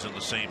stays in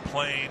the same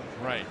plane.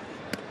 Right.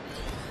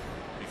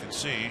 You can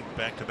see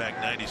back-to-back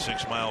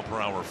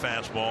 96-mile-per-hour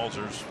fastballs.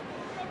 There's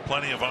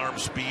plenty of arm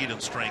speed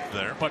and strength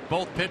there. But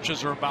both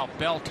pitches are about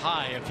belt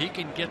high. If he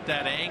can get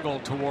that angle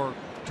to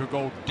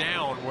go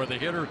down where the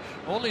hitter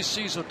only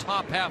sees the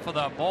top half of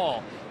that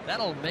ball,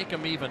 that'll make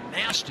him even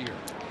nastier.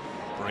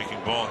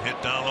 Breaking ball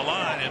hit down the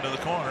line into the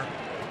corner.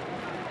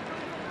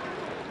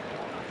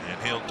 And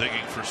Hill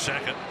digging for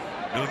second.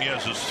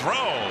 Nunez's throw.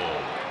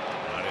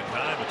 Not in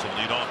time. It's a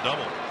leadoff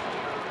double.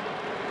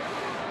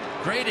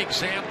 Great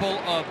example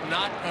of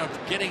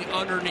getting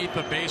underneath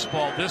the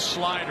baseball. This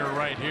slider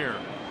right here.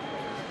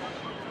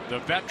 The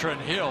veteran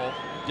Hill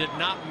did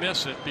not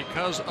miss it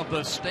because of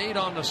the stayed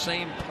on the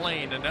same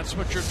plane, and that's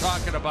what you're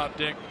talking about,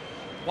 Dick.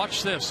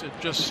 Watch this. It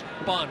just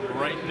spun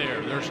right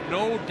there. There's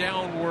no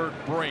downward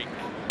break.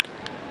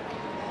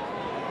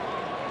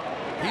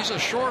 He's a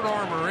short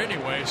armer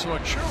anyway, so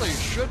it surely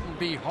shouldn't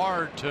be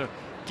hard to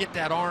get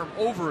that arm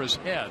over his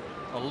head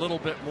a little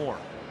bit more.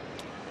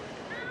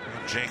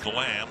 And Jake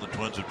Lamb, the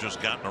Twins have just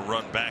gotten a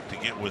run back to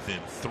get within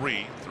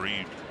 3.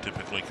 3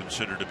 typically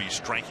considered to be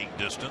striking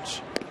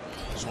distance.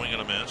 Swing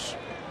and a miss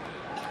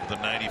with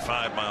a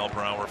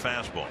 95-mile-per-hour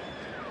fastball.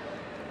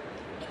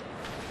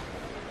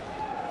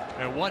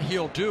 And what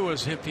he'll do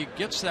is if he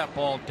gets that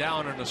ball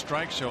down in the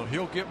strike zone,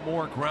 he'll get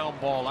more ground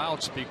ball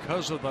outs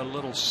because of the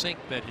little sink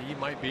that he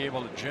might be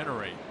able to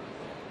generate.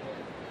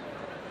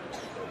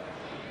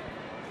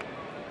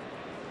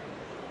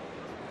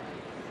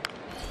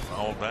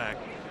 Fouled back.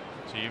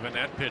 See, even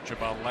that pitch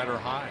about letter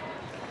high.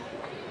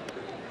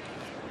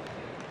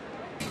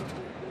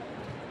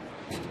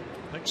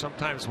 I think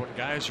sometimes when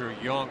guys are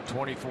young,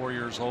 24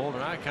 years old,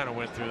 and I kind of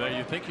went through that,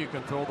 you think you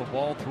can throw the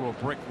ball through a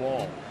brick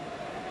wall.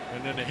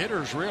 And then the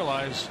hitters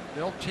realize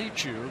they'll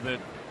teach you that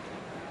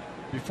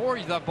before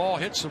that ball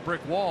hits the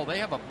brick wall, they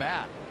have a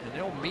bat and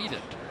they'll meet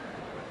it.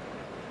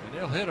 And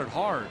they'll hit it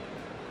hard.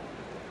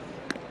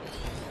 You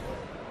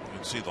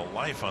can see the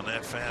life on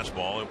that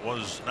fastball. It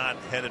was not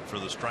headed for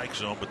the strike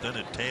zone, but then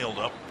it tailed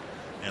up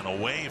and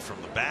away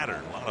from the batter.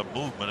 A lot of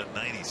movement at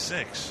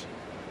 96.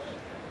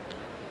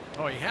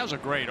 Oh, he has a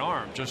great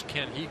arm. Just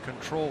can he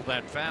control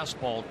that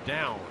fastball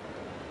down?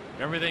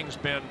 Everything's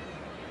been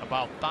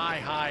about thigh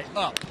high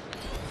up.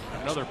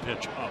 Another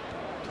pitch up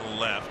to the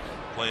left,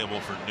 playable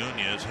for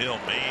Nunez. Hill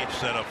may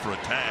set up for a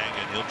tag,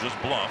 and he'll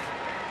just bluff.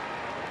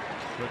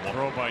 Good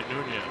throw by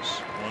Nunez.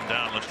 One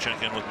down. Let's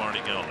check in with Marty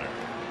Gellner.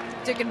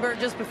 Dickenberg,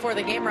 just before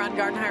the game, Ron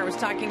Gardenhire was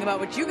talking about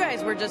what you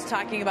guys were just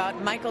talking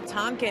about, Michael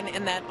Tonkin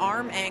and that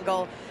arm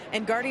angle.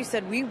 And Gardy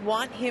said we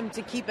want him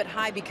to keep it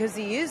high because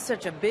he is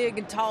such a big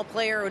and tall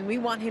player, and we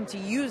want him to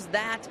use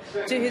that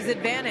to his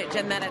advantage.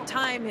 And that at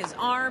time, his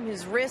arm,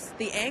 his wrist,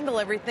 the angle,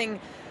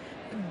 everything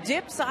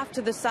dips off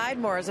to the side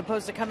more as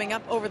opposed to coming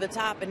up over the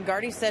top. And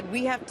Gardy said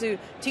we have to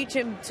teach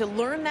him to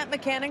learn that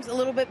mechanics a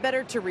little bit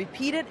better, to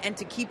repeat it, and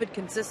to keep it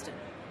consistent.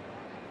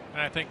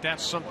 And I think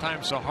that's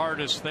sometimes the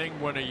hardest thing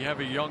when you have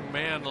a young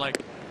man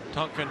like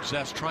Tonkins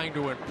that's trying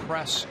to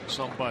impress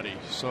somebody.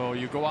 So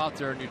you go out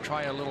there and you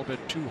try a little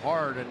bit too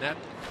hard, and that,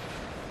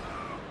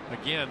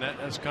 again,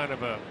 that's kind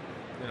of a,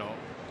 you know,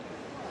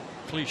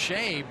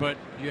 cliche, but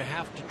you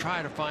have to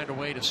try to find a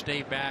way to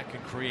stay back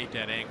and create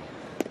that angle.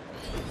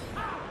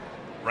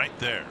 Right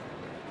there.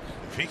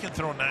 If he can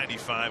throw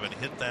 95 and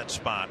hit that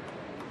spot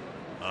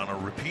on a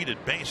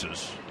repeated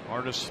basis.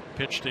 Hardest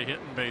pitch to hit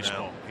in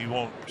baseball. Now, he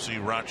won't see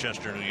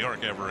Rochester, New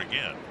York ever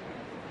again.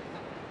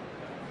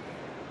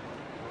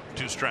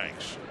 2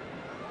 strikes.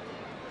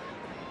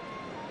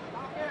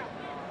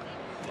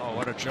 Oh,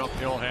 what a jump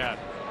Hill had.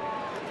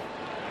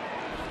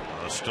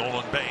 A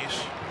stolen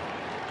base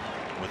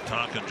with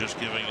Tonkin just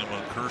giving him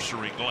a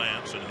cursory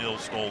glance, and Hill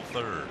stole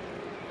third.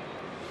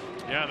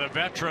 Yeah, the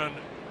veteran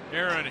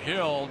Aaron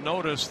Hill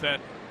noticed that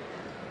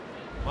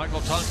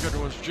Michael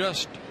Tonkin was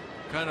just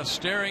kind of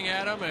staring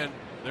at him, and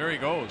there he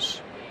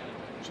goes.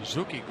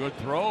 Suzuki, good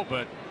throw,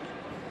 but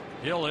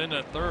Hill in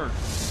at third.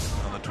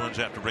 And the Twins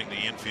have to bring the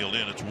infield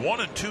in. It's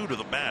 1-2 to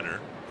the batter,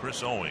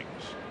 Chris Owings.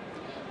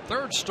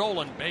 Third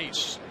stolen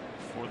base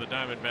for the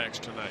Diamondbacks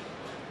tonight.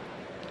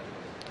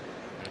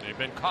 And they've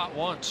been caught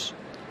once.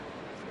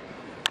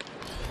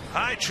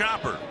 High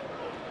chopper.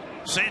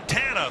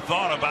 Santana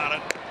thought about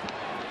it.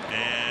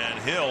 And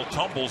Hill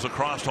tumbles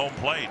across home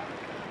plate.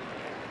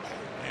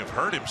 May have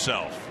hurt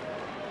himself.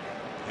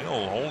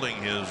 Hill holding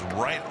his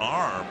right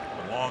arm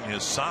along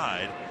his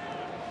side.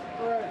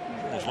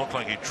 Almost looked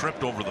like he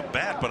tripped over the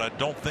bat, but I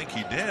don't think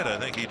he did. I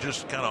think he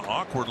just kind of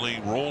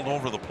awkwardly rolled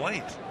over the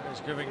plate.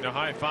 He's giving the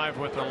high five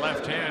with the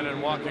left hand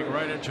and walking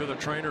right into the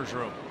trainer's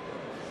room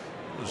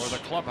or the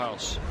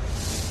clubhouse.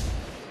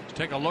 Let's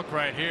take a look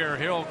right here.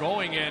 Hill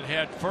going in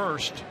head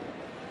first.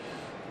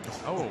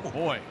 Oh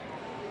boy.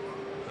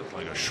 That's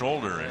like a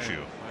shoulder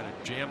issue. Might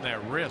have jammed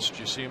that wrist.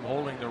 You see him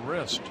holding the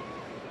wrist.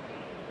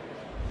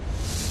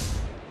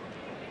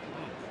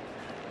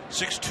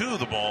 6-2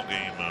 the ball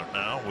game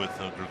now with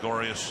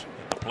Gregorius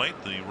at the plate.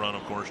 The run,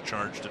 of course,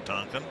 charged to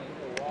Tonkin.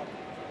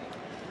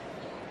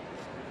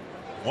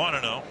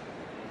 1-0. Yeah,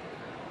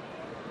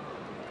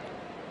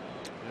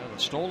 the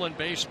stolen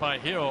base by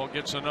Hill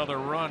gets another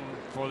run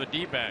for the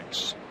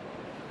D-backs.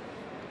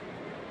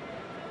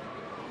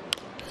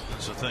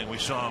 That's the thing. We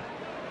saw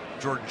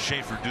Jordan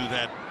Schaefer do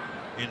that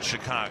in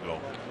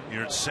Chicago.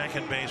 You're at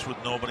second base with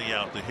nobody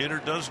out. The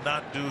hitter does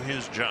not do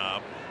his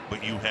job,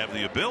 but you have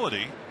the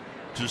ability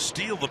to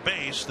steal the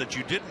base that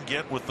you didn't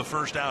get with the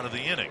first out of the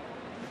inning.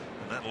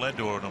 And that led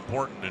to an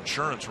important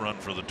insurance run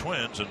for the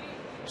Twins. And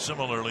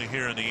similarly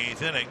here in the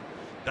 8th inning,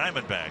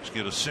 Diamondbacks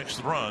get a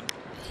 6th run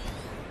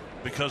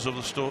because of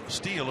the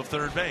steal of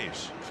third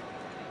base.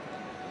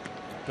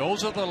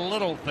 Those are the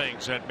little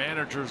things that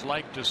managers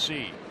like to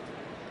see.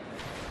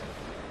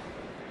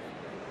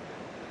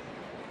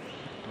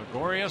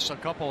 Gregorius, a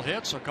couple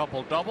hits, a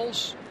couple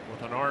doubles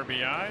with an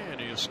RBI,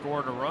 and he has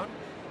scored a run.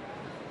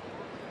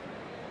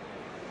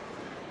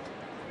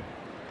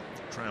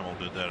 Trammell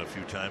did that a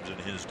few times in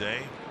his day.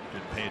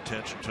 Didn't pay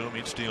attention to him.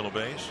 He'd steal a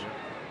base.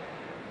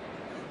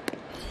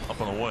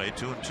 Up and away,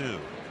 2-2.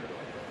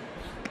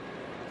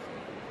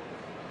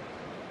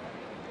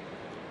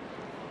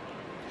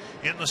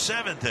 In the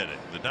 7th inning,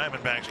 the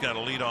Diamondbacks got a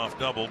leadoff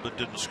double but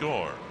didn't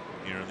score.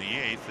 Here in the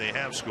 8th, they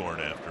have scored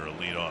after a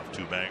leadoff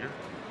 2-bagger.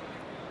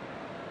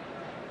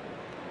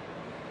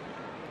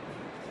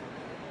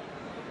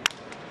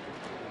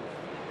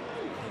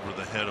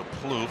 over the head of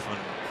Plouffe,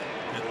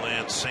 and it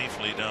lands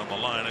safely down the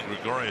line. And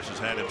Gregorius has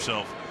had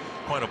himself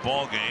quite a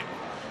ball game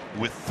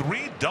with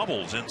 3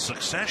 doubles in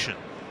succession.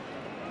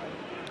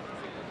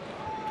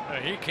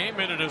 He came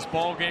into this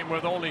ball game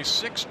with only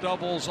 6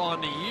 doubles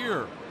on the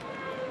year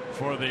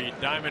for the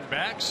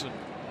Diamondbacks, and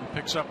he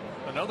picks up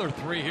another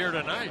 3 here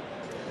tonight.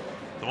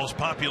 The most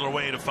popular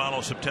way to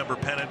follow September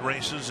pennant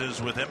races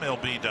is with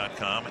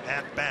MLB.com.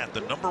 At Bat,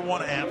 the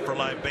 #1 app for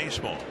live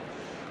baseball.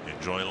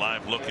 Enjoy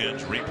live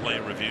look-ins,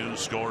 replay reviews,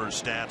 scores,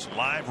 stats,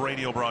 live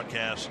radio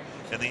broadcasts,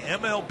 and the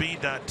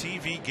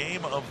MLB.TV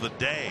game of the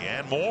day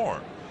and more.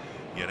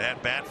 Get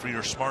At Bat for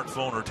your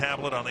smartphone or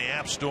tablet on the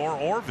App Store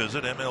or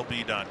visit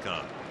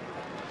MLB.com.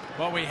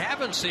 What we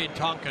haven't seen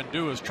Tonkin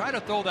do is try to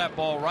throw that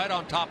ball right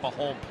on top of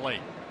home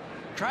plate.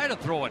 Try to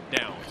throw it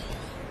down.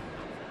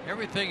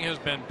 Everything has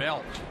been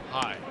belt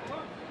high.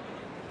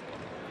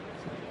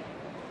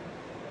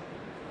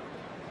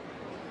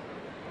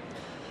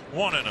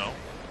 One and 0.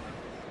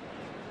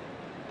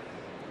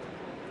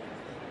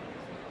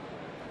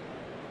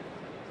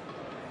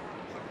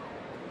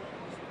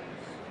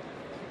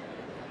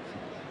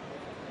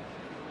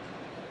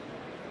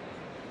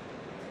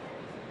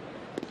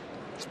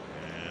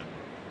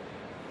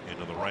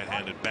 Into the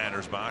right-handed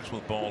batter's box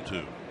with ball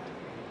 2.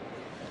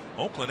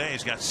 Oakland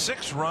A's got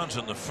 6 runs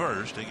in the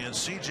first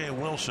against C.J.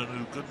 Wilson,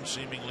 who couldn't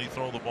seemingly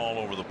throw the ball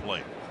over the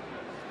plate.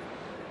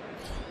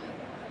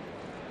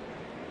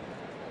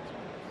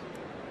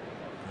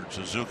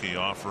 Suzuki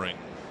offering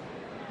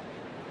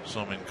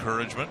some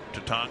encouragement to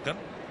Tonkin,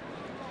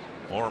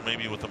 or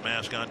maybe with the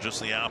mask on,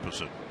 just the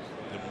opposite.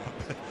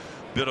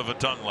 Bit of a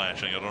tongue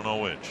lashing. I don't know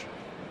which.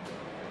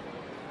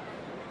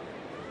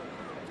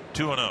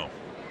 2-0.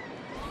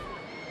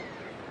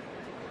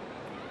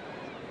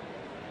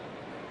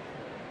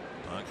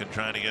 Tonkin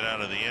trying to get out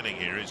of the inning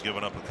here. He's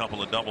given up a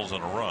couple of doubles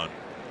and a run.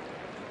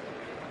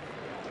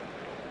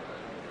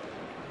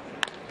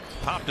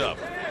 Popped up.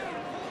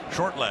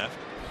 Short left.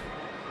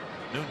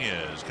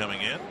 Nunez coming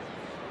in.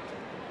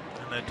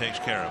 And that takes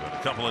care of it.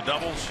 A couple of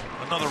doubles.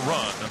 Another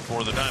run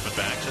for the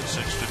Diamondbacks at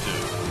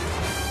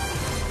 6-2.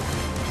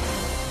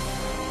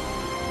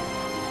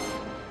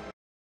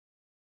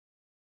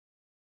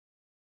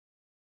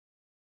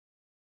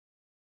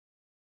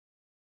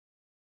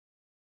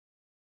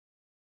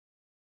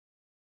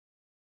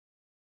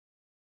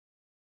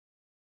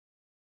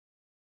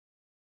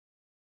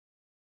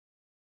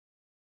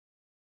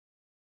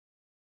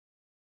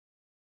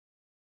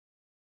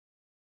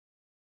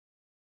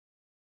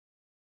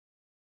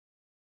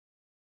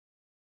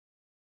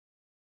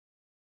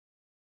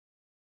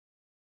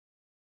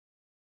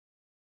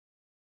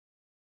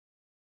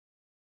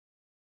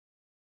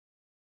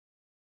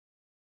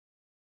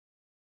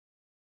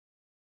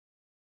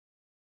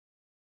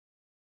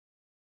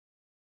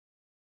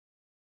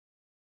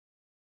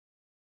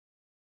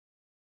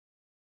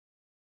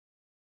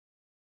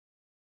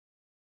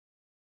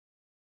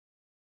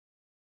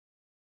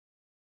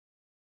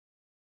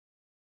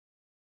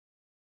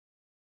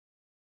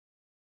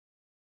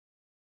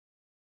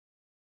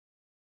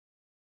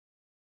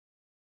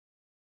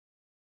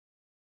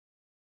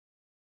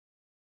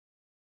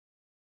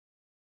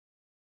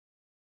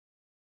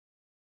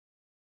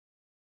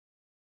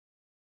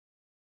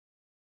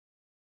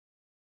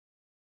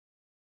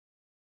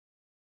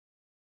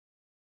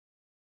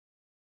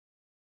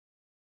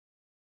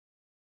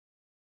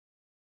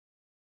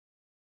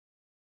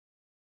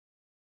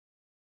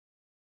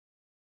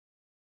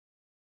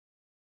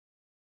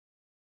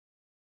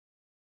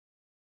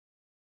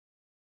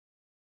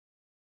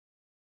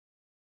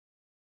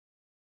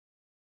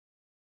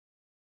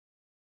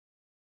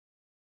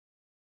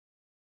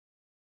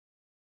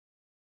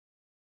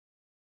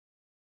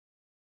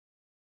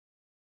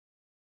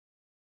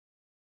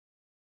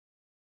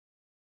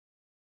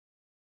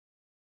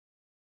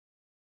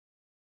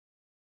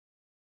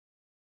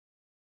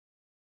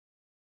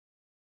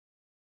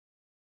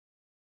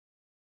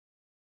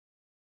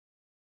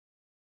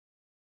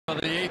 Of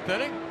the 8th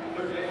inning.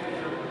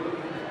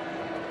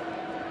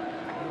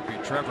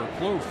 Be Trevor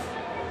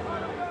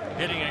Plouffe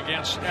hitting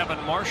against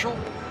Evan Marshall.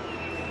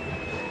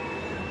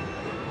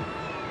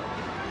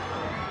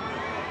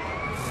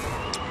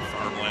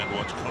 Farmland,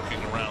 what's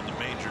cooking around the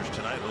majors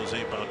tonight?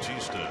 Jose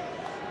Bautista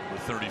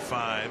with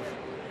 35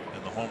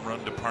 in the home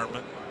run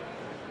department.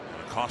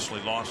 A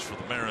costly loss for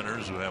the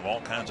Mariners, who have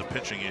all kinds of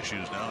pitching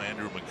issues now.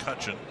 Andrew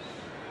McCutchen,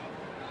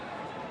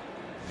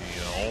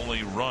 the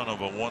only run of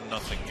a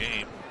 1-0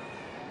 game.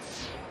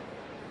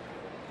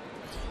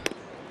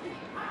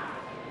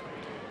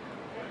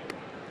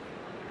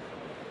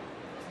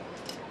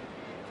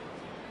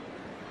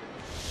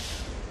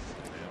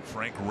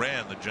 Frank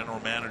Wren, the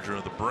general manager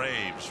of the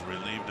Braves,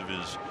 relieved of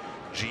his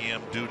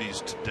GM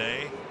duties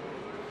today.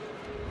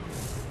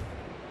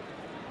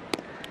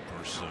 Of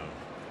course,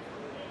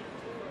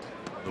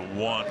 the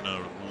one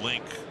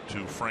link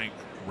to Frank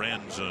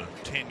Wren's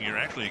tenure,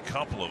 actually a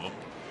couple of them.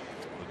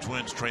 The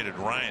Twins traded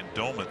Ryan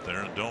Domit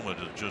there, and Domit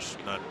has just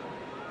not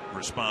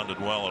responded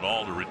well at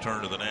all to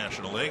return to the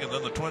National League. And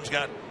then the Twins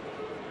got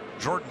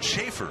Jordan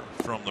Schaefer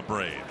from the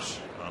Braves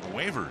on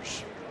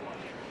waivers.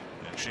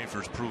 And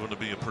Schaefer's proven to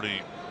be a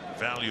pretty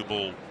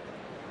valuable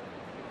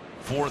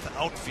fourth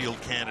outfield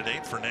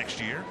candidate for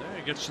next year. Yeah,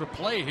 he gets to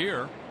play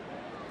here.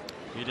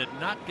 He did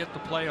not get to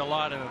play a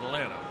lot in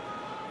Atlanta.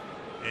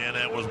 And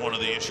that was one of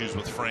the issues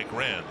with Frank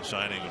Wren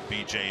signing with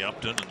B.J.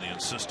 Upton, and the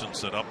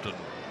insistence that Upton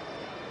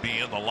be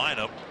in the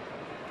lineup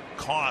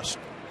cost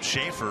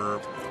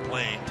Schaefer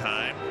playing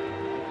time.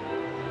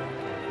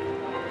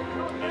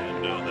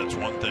 And that's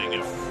one thing.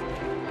 If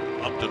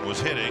Upton was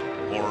hitting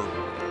or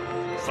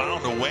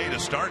found a way to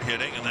start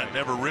hitting, and that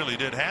never really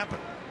did happen.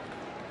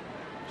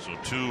 So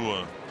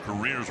two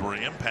careers were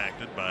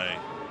impacted by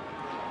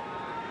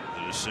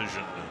the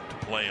decision to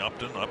play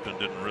Upton. Upton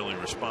didn't really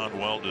respond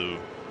well to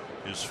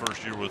his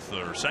first year with,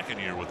 or second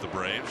year with the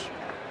Braves.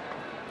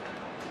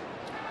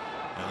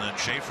 And then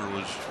Schaefer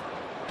was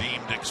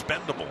deemed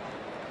expendable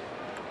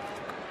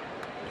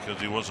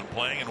because he wasn't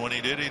playing, and when he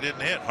did, he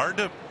didn't hit. Hard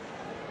to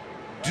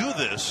do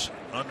this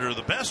under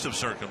the best of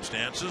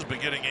circumstances,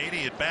 but getting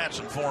 80 at bats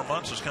in 4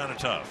 months is kind of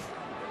tough.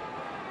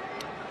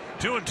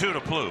 2-2 to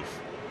Plouffe.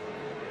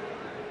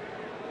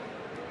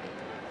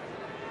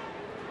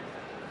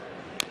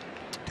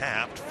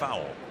 Tapped,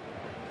 foul.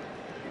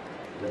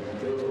 I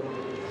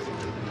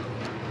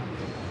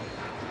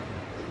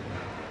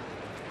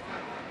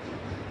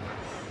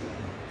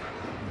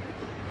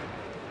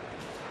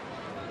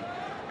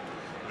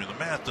mean, the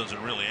math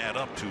doesn't really add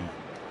up to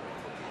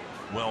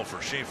well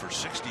for Schaefer.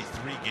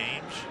 63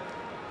 games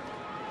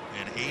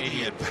and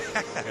 80 at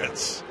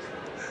bats.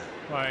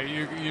 Well,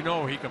 you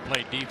know he can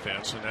play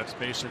defense, and that's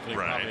basically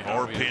right.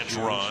 Probably Or pinch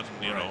run,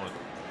 you right. know.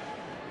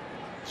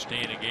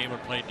 Stay in a game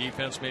and play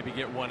defense, maybe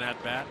get one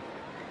at bat.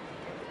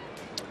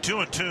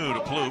 2-2 to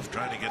Plouffe,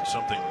 trying to get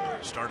something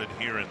started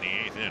here in the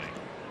 8th inning.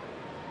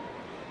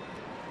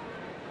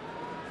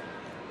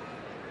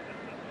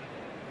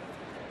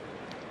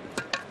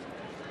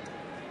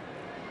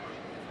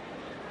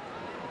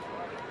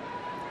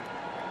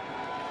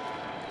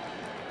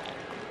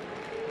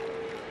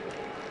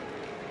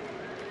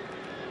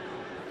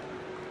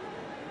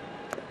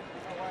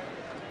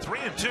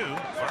 Three and two,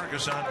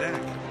 Vargas on deck.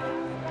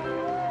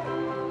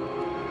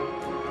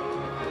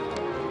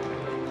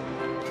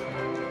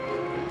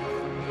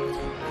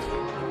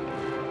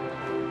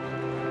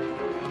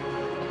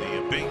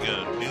 Big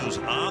news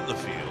on the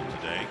field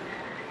today.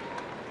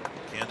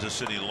 Kansas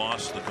City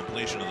lost the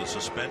completion of the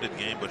suspended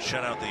game, but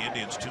shut out the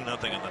Indians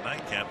 2-0 in the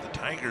nightcap. The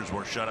Tigers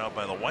were shut out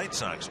by the White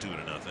Sox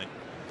 2-0. The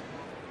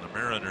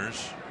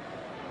Mariners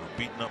were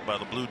beaten up by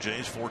the Blue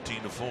Jays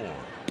 14-4.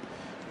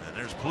 And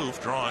there's Plouffe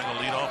drawing a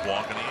leadoff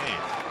walk in the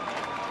 8th.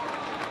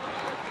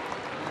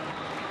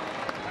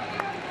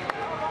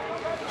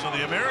 So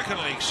the American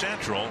League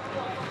Central,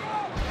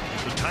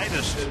 the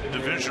tightest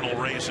divisional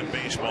race in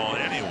baseball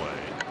anyway,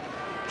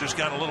 just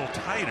got a little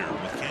tighter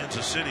with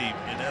Kansas City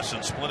in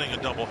essence splitting a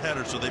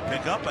doubleheader, so they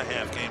pick up a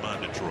half game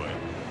on Detroit.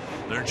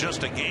 They're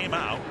just a game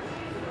out,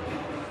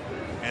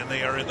 and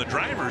they are in the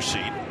driver's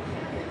seat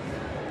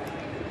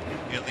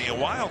in the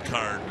wild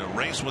card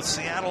race with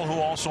Seattle,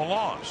 who also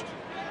lost.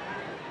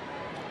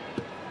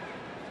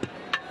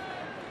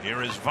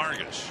 Here is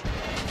Vargas.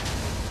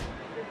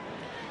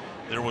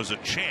 There was a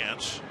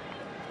chance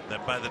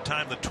that by the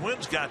time the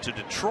Twins got to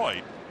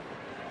Detroit,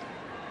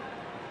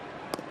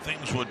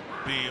 things would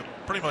be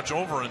pretty much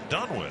over and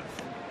done with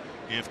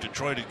if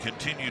Detroit had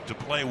continued to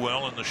play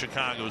well in the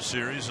Chicago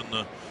series and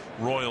the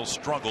Royals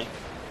struggled.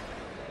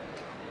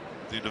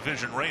 The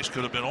division race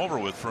could have been over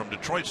with from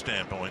Detroit's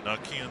standpoint. Now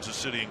Kansas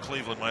City and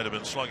Cleveland might have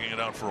been slugging it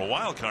out for a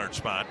wild card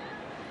spot,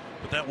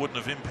 but that wouldn't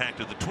have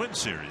impacted the Twin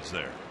series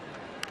there.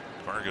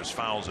 Vargas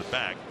fouls it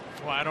back.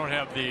 Well, I don't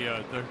have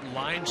the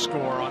line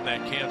score on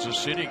that Kansas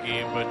City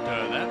game, but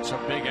that's a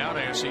big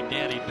outing. I see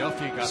Danny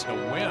Duffy got the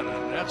win,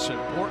 and that's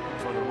important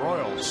for the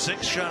Royals.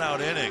 6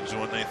 shutout innings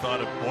when they thought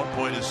at one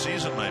point his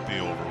season might be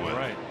over with.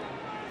 Right.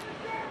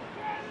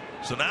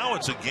 So now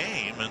it's a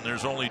game, and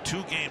there's only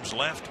 2 games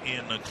left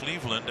in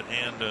Cleveland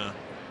and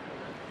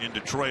in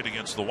Detroit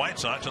against the White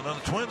Sox, and then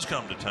the Twins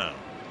come to town.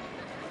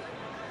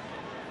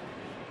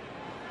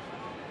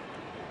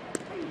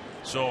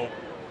 So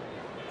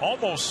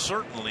almost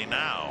certainly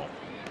now,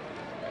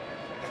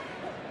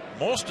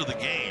 most of the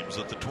games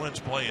that the Twins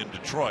play in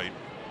Detroit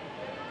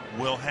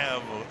will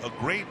have a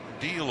great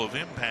deal of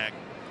impact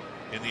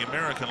in the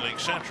American League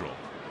Central.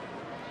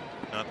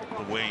 Not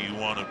the way you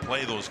want to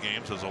play those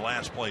games as a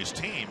last place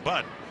team,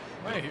 but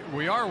hey,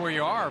 we are where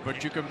you are,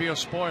 but you can be a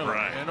spoiler.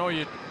 Right. I know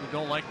you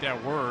don't like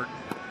that word,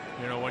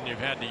 you know, when you've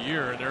had the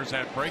year. There's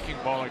that breaking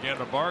ball again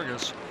to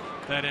Vargas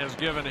that has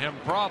given him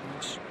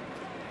problems,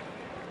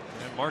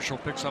 and Marshall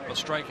picks up a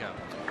strikeout.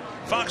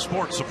 Fox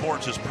Sports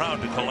Supports is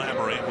proud to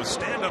collaborate with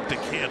Stand Up to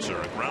Cancer,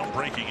 a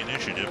groundbreaking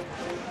initiative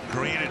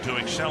created to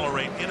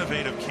accelerate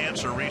innovative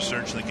cancer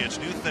research that gets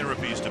new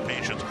therapies to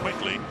patients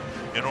quickly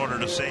in order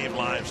to save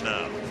lives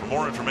now. For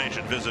more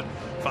information, visit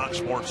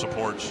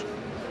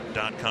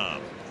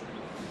foxsportsupports.com.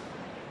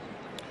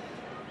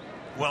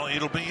 Well,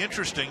 it'll be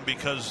interesting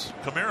because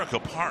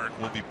Comerica Park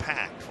will be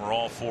packed for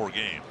all 4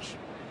 games.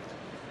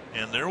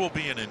 And there will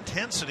be an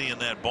intensity in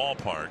that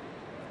ballpark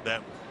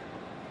that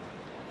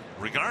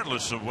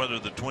regardless of whether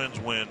the Twins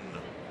win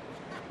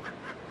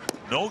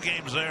no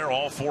games there,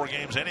 all 4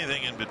 games,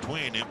 anything in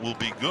between, it will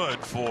be good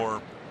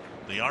for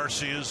the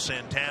Arcias,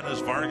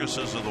 Santanas,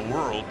 Vargases of the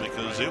world,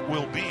 because it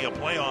will be a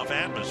playoff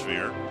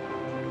atmosphere.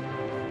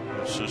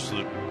 It's just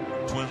the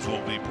Twins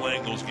will be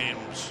playing those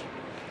games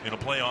in a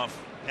playoff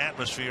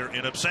atmosphere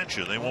in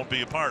absentia. They won't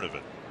be a part of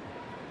it.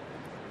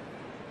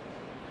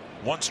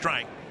 1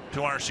 strike to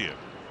Arcia.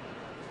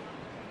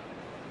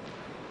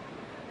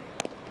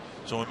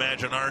 So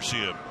imagine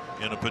Arcia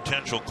in a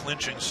potential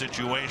clinching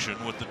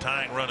situation with the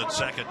tying run at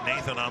second,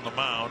 Nathan on the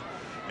mound,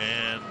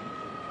 and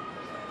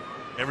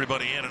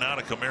everybody in and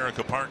out of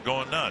Comerica Park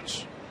going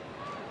nuts.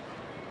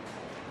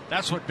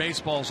 That's what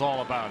baseball's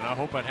all about, and I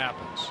hope it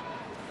happens.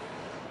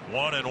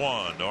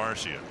 1-1 to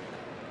Arcia.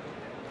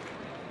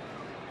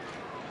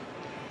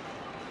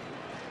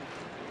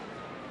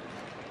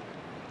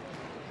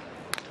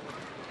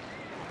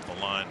 The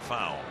line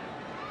foul.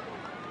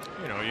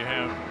 You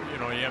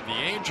have the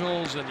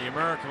Angels in the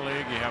American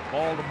League. You have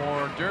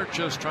Baltimore. They're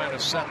just trying to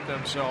set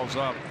themselves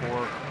up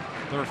for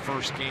their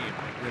first game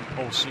in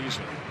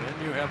postseason. Then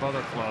you have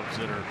other clubs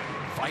that are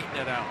fighting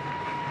it out.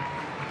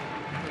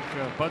 I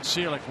think, Bud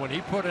Selig, when he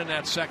put in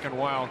that second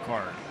wild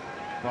card,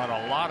 brought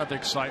a lot of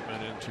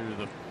excitement into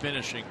the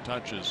finishing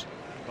touches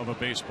of a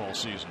baseball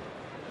season.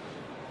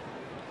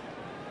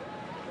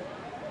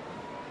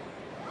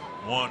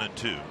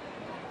 1-2.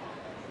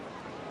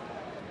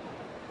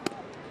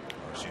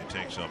 Arcia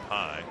takes up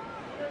high.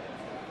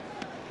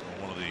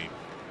 One of the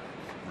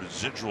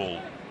residual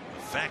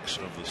effects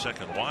of the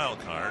second wild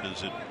card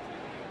is it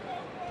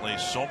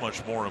plays so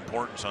much more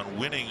importance on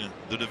winning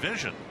the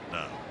division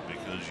now,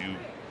 because you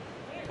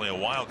play a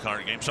wild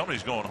card game.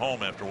 Somebody's going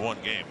home after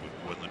 1 game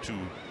when the 2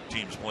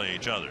 teams play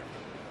each other.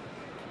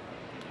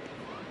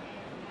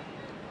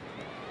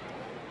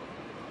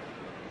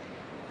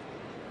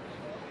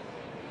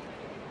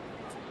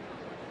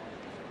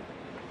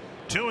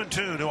 Two and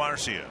 2 to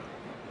Arcia.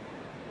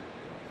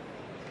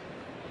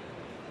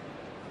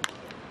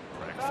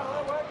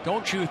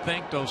 Don't you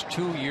think those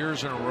 2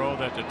 years in a row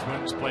that the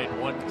Twins played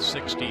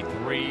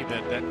 163,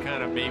 that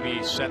kind of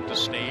maybe set the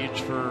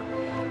stage for,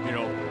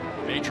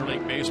 Major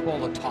League Baseball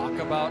to talk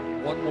about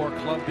one more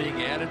club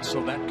being added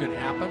so that could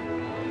happen?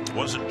 It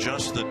wasn't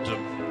just that the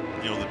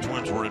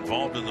Twins were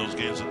involved in those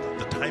games,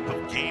 the type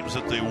of games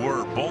that they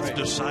were, both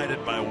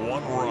decided by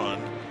 1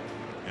 run.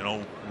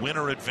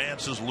 Winner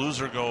advances,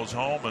 loser goes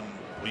home, and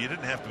you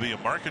didn't have to be a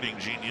marketing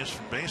genius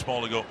from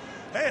baseball to go,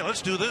 hey,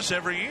 let's do this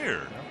every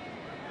year.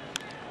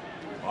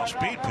 Off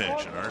speed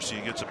pitch, and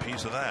Arcia gets a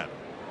piece of that.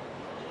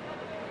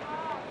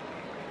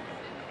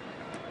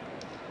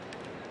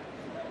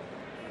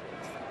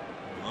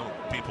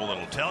 People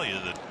that'll tell you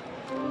that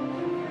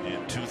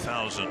in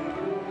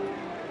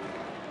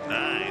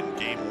 2009,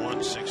 game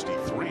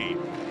 163,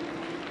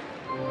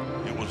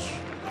 it was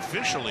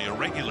officially a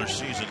regular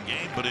season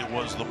game, but it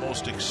was the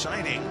most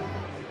exciting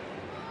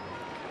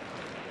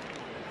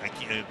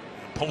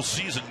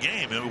postseason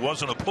game. It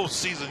wasn't a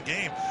postseason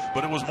game,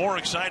 but it was more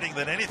exciting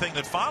than anything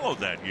that followed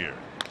that year.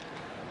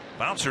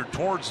 Bouncer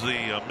towards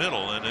the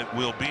middle, and it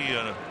will be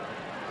a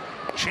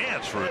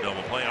chance for a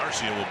double play.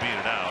 Arcia will beat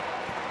it out.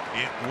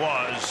 It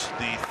was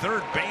the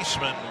third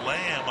baseman,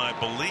 Lamb, I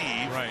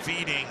believe,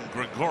 feeding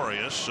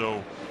Gregorius.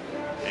 So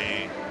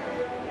a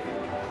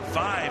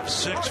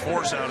 5-6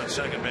 force out at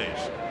second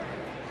base.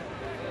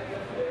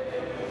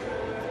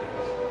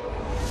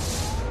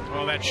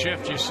 Well, that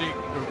shift, you see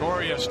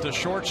Gregorius, the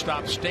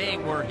shortstop,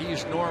 staying where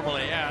he's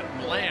normally at.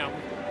 Lamb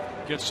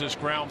gets this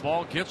ground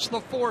ball, gets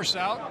the force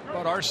out,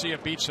 but Arcia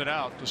beats it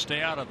out to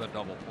stay out of the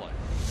double play.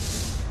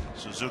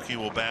 Suzuki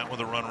will bat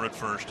with a runner at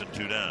first and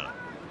 2 down.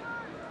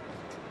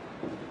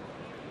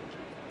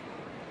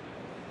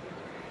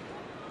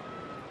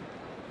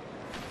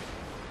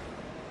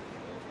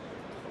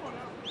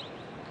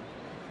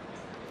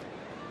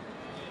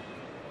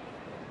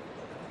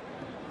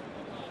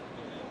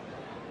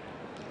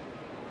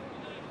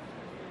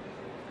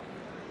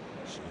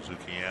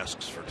 Suzuki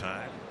asks for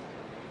time.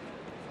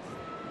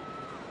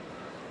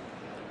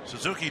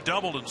 Suzuki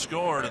doubled and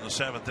scored in the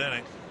 7th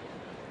inning.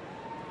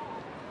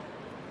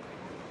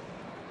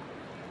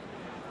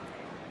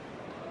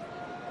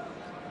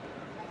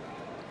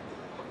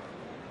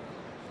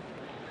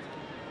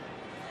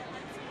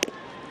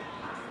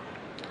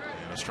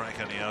 And a strike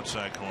on the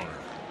outside corner.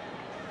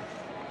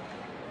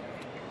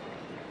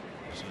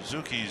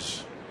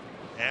 Suzuki's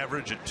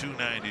average at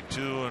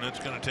 292, and it's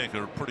going to take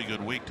a pretty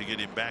good week to get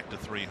him back to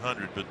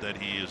 300, but that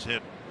he has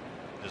hit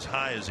as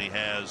high as he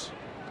has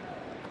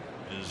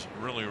is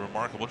really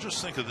remarkable.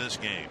 Just think of this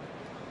game.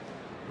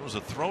 It was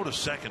a throw to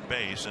second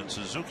base, and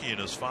Suzuki in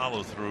his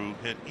follow through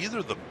hit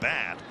either the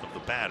bat of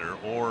the batter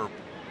or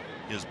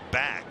his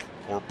back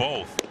or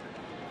both,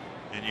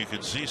 and you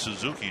could see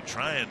Suzuki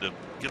trying to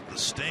get the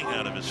sting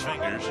out of his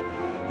fingers,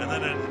 and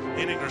then an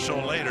inning or so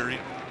later he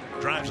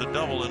drives a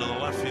double into the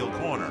left field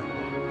corner.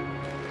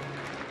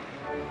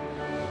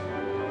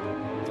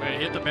 He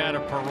hit the bat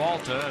of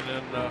Peralta, and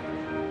then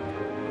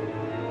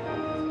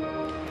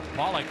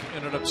Pollock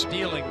ended up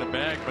stealing the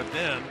bag, but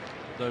then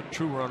the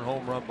 2-run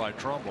home run by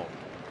Trumbo.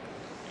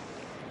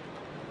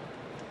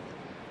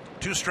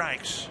 2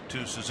 strikes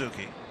to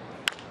Suzuki.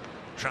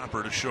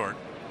 Chopper to short.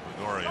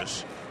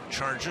 Gregorius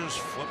charges,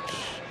 flips,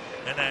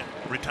 and that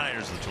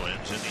retires the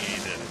Twins in the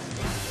 8th inning.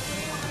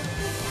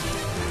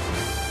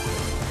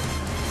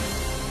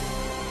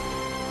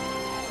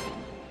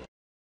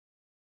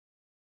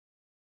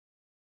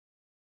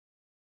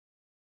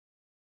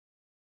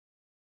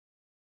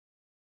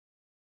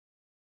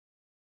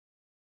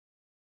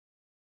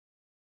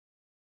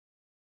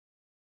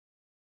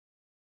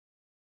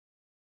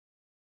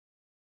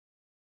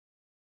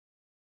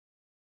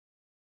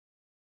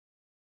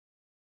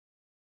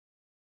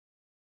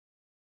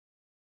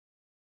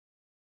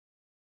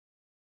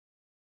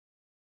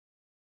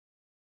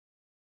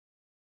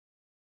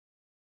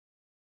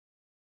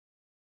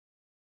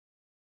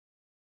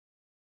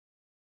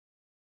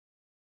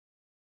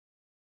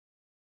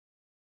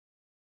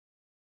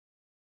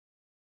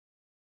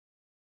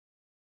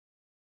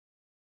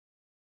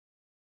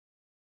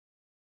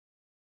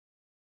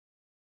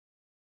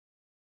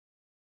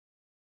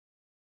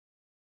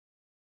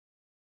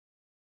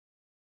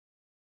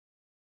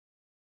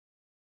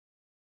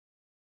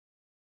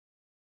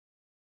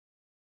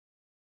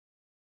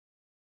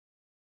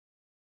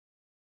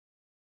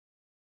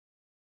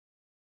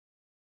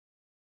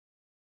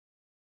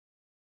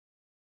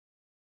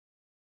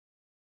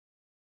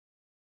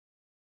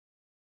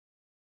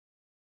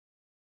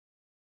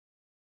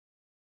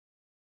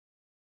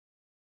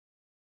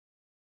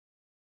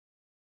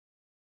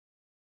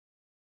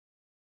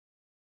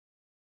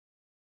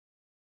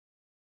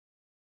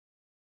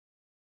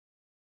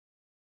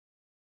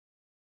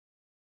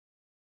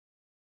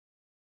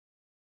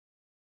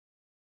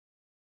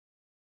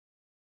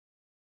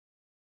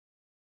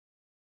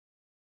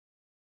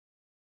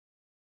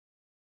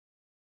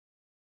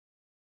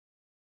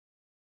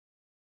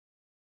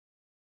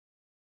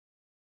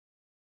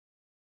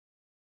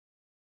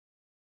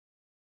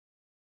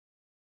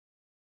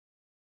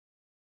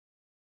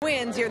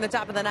 Twins here in the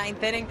top of the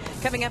 9th inning.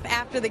 Coming up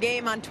after the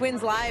game on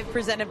Twins Live,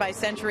 presented by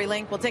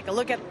CenturyLink, we'll take a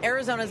look at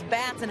Arizona's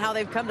bats and how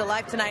they've come to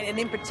life tonight, and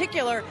in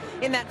particular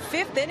in that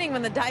 5th inning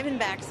when the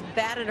Diamondbacks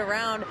batted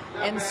around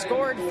and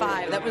scored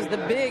 5. That was the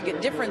big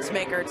difference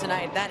maker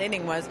tonight, that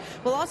inning was.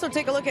 We'll also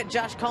take a look at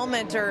Josh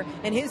Culmenter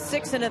and his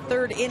 6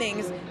 1/3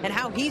 innings and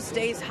how he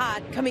stays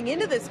hot. Coming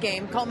into this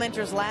game,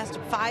 Culmenter's last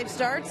 5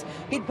 starts,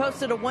 he'd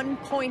posted a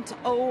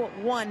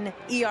 1.01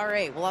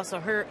 ERA. We'll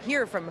also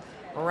hear from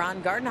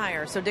Ron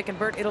Gardenhire. So Dick and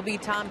Bert, it'll be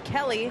Tom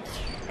Kelly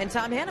and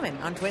Tom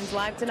Hanneman on Twins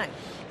Live tonight.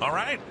 All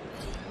right.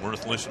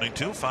 Worth listening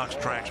to. Fox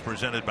Tracks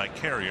presented by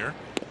Carrier,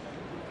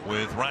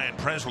 with Ryan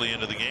Presley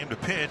into the game to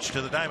pitch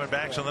to the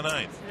Diamondbacks in the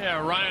 9th.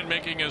 Yeah, Ryan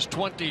making his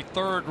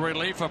 23rd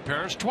relief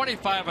appearance,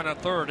 25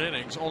 1/3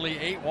 innings, only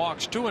 8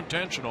 walks, 2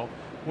 intentional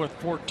with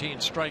 14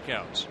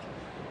 strikeouts.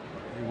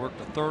 He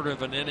worked a third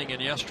of an inning in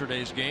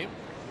yesterday's game.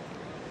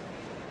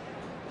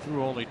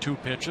 Threw only 2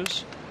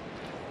 pitches.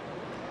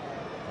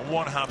 A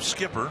 1-hop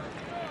skipper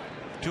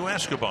to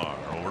Escobar.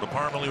 Over to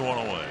Parmelee, 1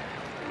 away.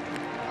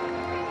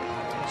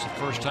 It's the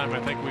first time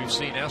I think we've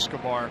seen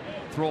Escobar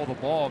throw the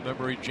ball.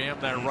 Remember, he jammed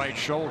that right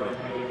shoulder.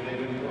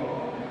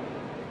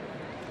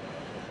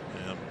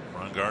 And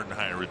Ron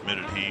Gardenhire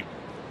admitted he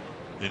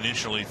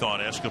initially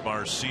thought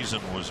Escobar's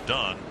season was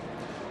done.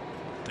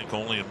 I think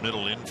only a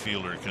middle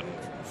infielder can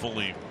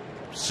fully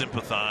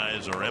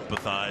sympathize or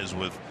empathize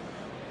with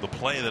the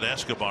play that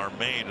Escobar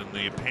made and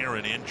the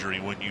apparent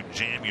injury when you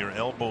jam your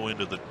elbow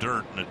into the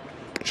dirt and it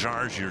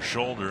jars your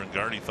shoulder, and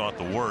Gardy thought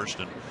the worst,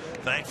 and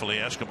thankfully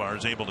Escobar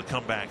is able to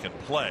come back and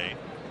play.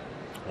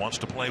 Wants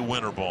to play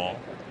winter ball,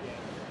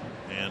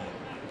 and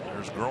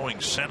there's growing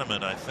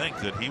sentiment, I think,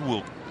 that he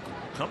will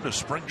come to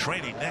spring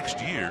training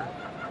next year.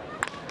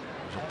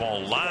 There's a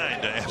ball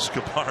line to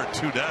Escobar,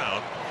 2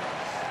 down,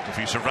 if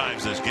he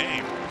survives this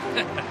game.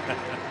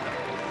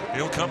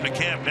 He'll come to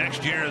camp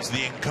next year as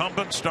the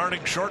incumbent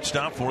starting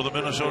shortstop for the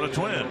Minnesota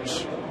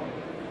Twins.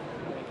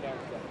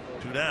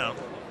 2 down.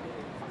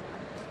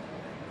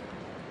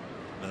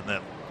 And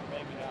that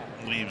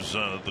leaves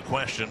the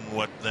question,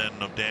 what then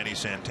of Danny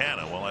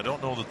Santana? Well, I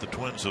don't know that the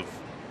Twins have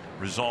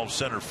resolved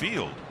center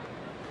field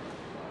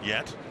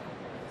yet.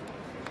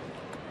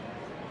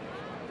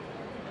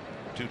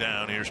 2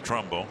 down. Here's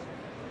Trumbo.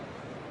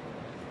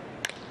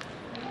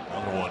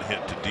 Another one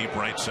hit to deep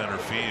right center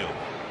field.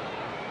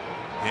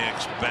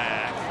 Hicks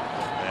back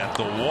at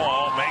the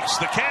wall, makes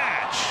the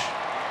catch.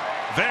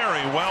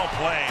 Very well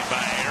played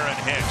by Aaron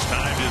Hicks.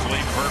 Timed his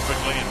lead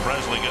perfectly, and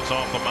Presley gets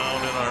off the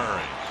mound in a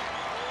hurry.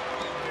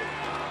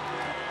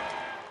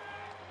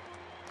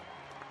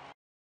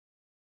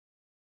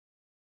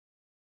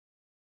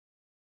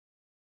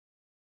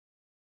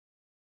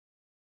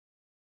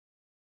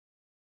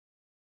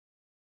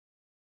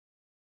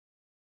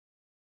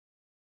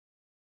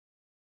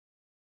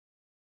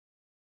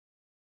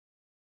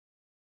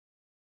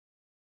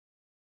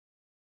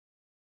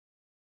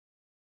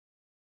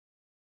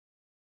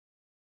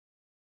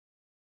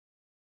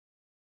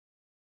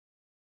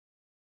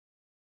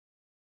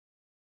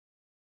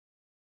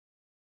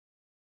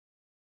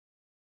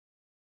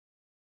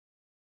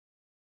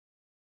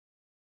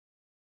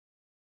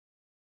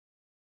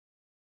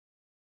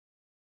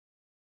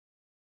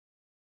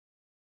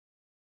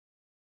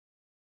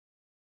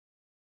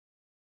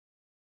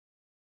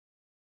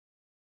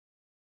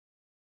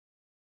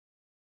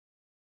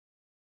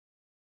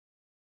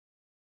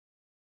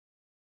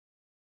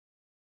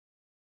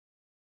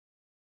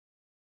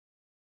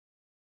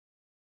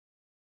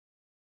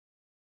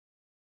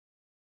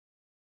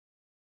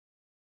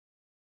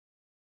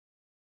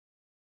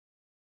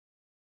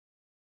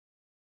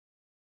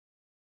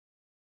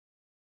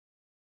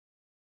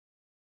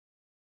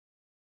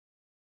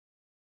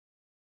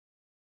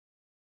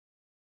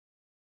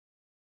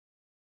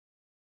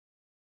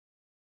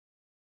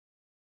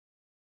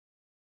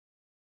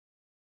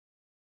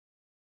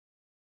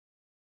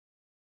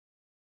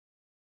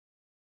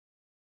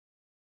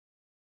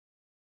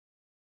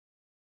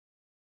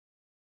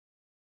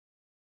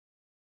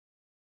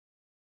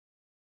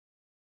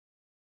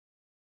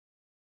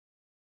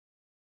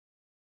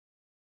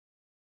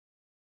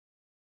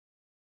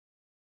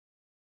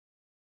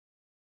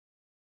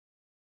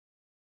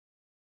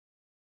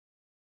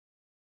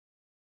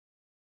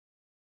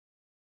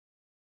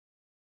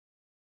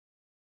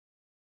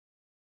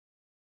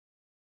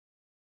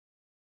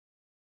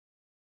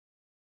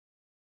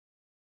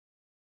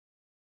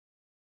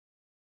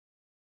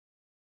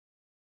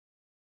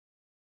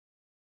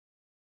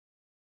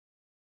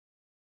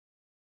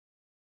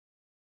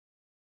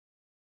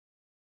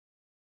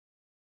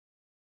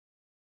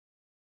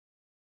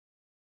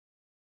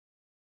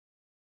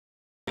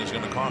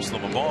 cost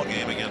them a ball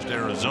game against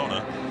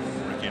Arizona.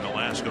 Ricky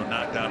Nolasco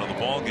knocked out of the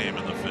ball game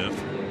in the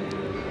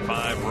 5th.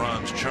 5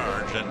 runs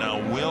charged, and now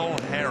Will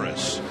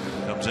Harris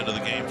comes into the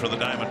game for the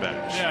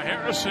Diamondbacks. Yeah,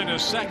 Harris in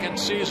his 2nd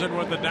season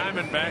with the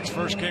Diamondbacks.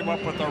 First came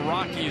up with the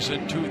Rockies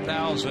in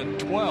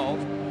 2012.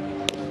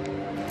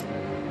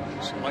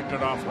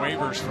 Selected off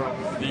waivers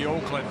from the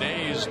Oakland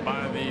A's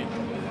by the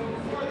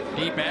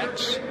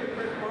D-backs.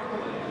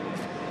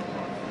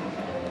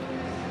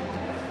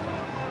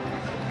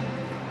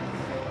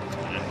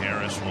 And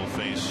Harris will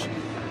face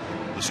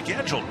the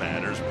scheduled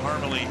batters,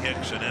 Parmelee,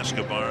 Hicks, and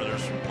Escobar.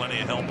 There's plenty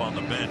of help on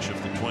the bench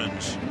if the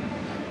Twins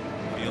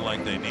feel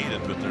like they need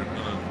it, but they're going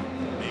to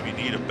maybe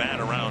need a bat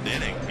around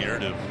inning here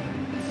to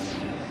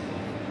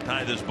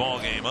tie this ball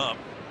game up.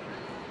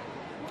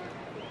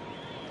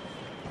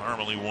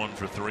 Parmelee 1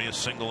 for 3, a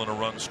single and a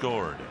run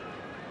scored.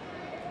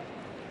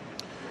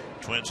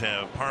 Twins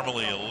have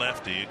Parmelee, a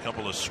lefty, a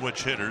couple of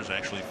switch hitters,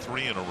 actually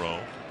 3 in a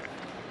row.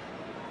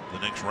 The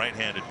next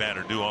right-handed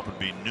batter due up would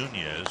be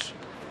Nunez.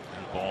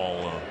 The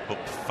ball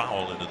hooked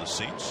foul into the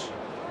seats.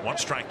 1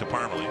 strike to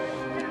Parmelee.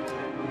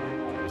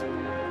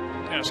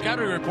 Yeah,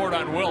 scouting report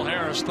on Will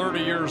Harris, 30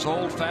 years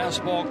old,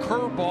 fastball,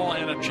 curveball,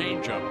 and a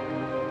changeup.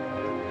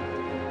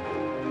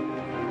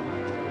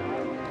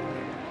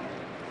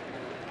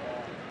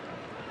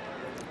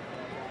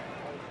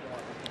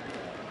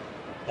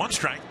 One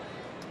strike.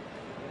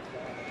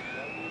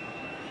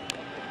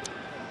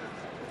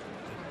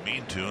 Didn't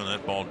mean to, and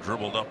that ball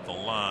dribbled up the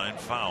line.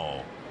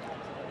 Foul.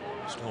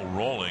 Still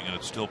rolling, and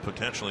it still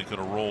potentially could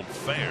have rolled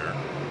fair.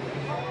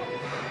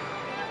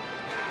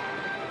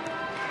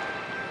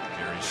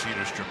 Gary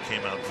Cedarstrom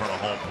came out in front of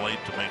home plate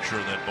to make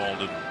sure that ball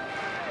didn't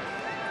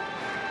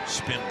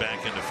spin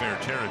back into fair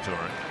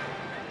territory.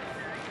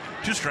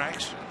 2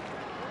 strikes.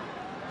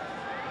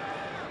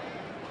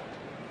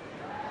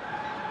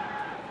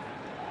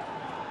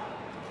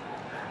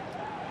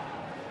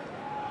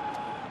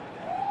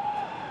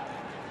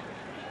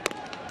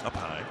 Up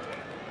high.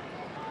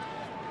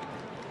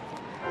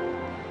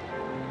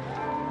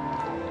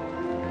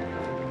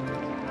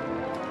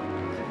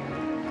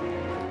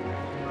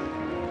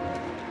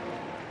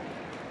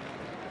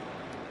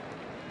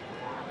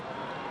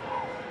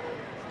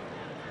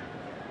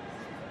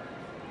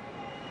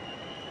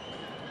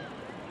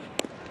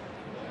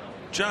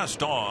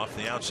 Just off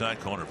the outside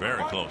corner.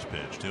 Very close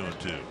pitch.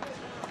 2-2.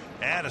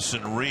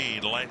 Addison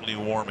Reed lightly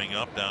warming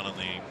up down in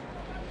the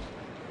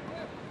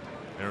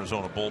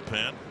Arizona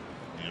bullpen.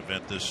 The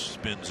event this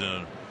spins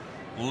a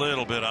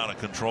little bit out of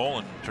control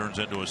and turns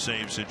into a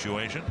save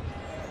situation.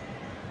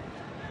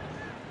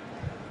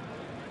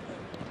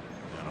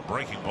 And a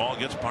breaking ball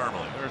gets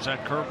Parmelee. There's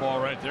that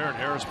curveball right there, and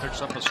Harris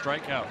picks up a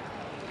strikeout.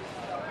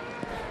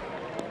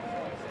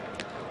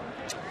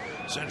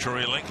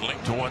 CenturyLink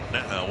linked to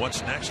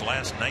what's next.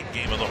 Last night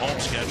game of the home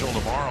schedule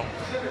tomorrow.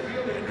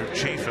 Andrew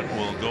Chafin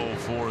will go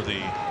for the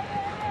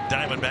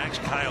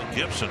Diamondbacks. Kyle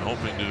Gibson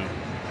hoping to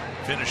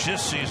finish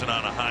his season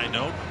on a high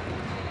note.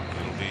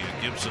 It'll be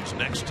Gibson's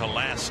next to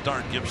last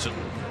start. Gibson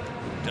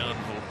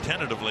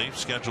tentatively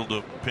scheduled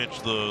to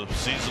pitch the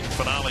season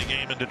finale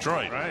game in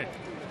Detroit. Right.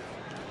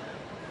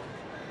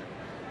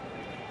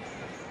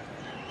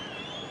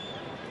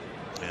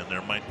 And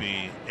there might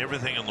be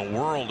everything in the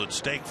world at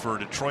stake for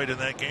Detroit in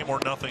that game, or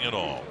nothing at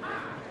all.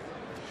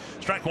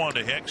 Strike 1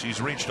 to Hicks.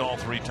 He's reached all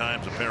 3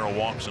 times, a pair of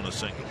walks and a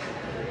single.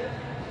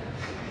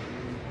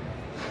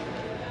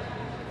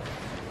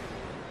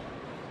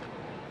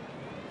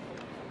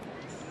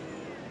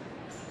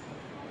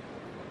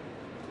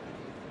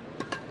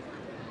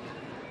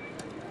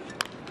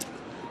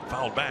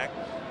 Fouled back.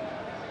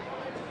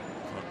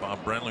 Thought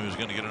Bob Brenly was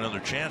going to get another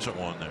chance at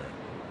one there.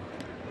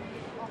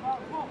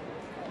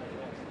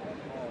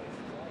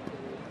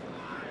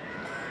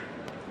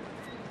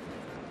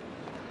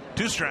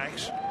 Two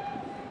strikes.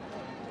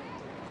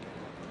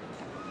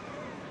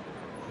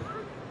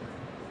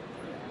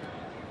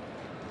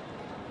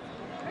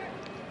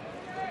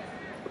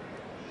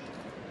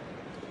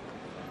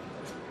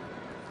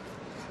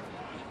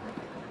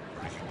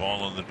 Breaking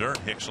ball in the dirt.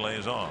 Hicks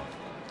lays off.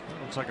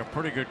 Looks like a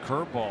pretty good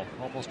curveball,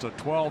 almost a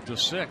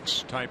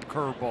 12-6 type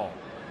curveball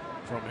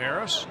from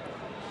Harris.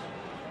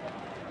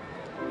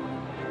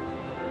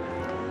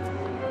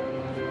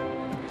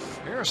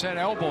 Harris had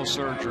elbow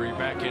surgery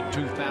back in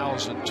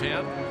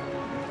 2010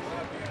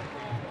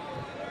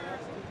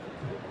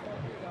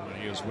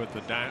 when he was with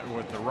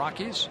the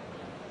Rockies.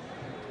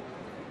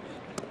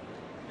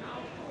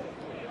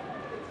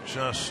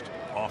 Just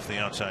off the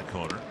outside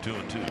corner.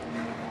 2-2.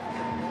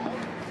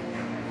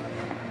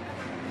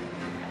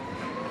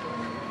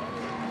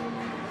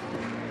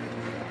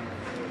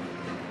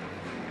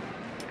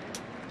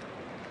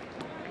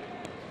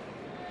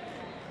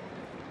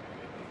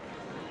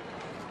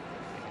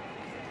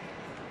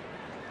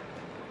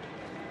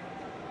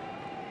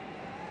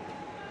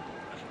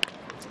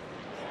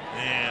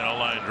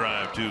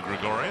 To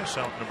Gregorius,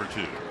 out number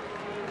 2.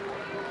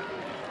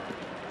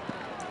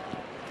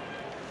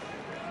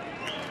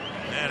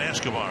 And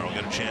Escobar will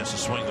get a chance to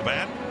swing the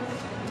bat.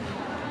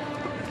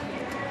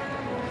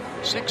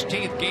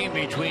 16th game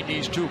between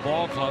these two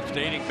ball clubs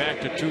dating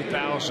back to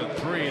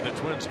 2003. The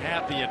Twins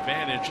have the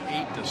advantage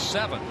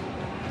 8-7.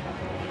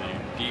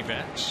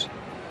 D-backs.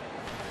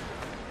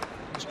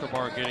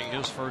 Escobar getting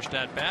his first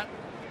at bat.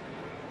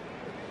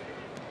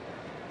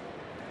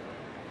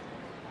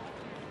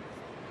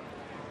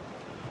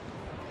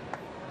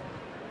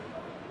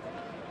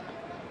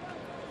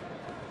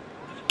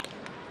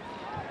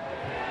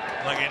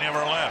 Like he never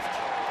left.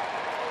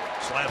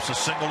 Slaps a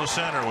single to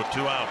center with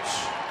 2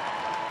 outs.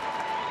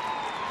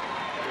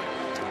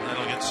 And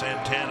that'll get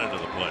Santana to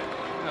the plate.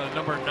 The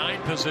number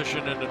 9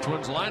 position in the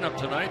Twins lineup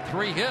tonight.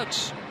 3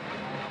 hits.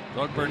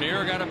 Doug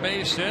Bernier got a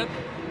base hit.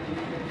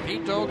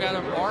 Pito got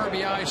an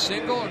RBI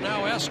single, and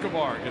now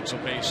Escobar gets a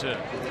base hit.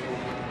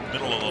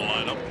 Middle of the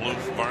lineup,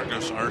 Plouffe,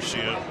 Vargas,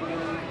 Arcia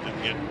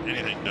didn't get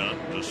anything done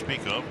to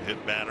speak of.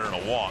 Hit batter and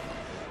a walk.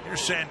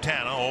 Here's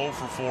Santana, 0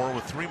 for 4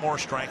 with 3 more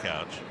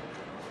strikeouts.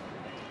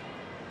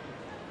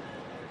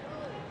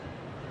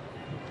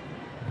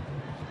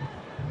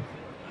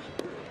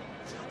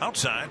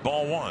 Outside,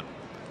 ball 1.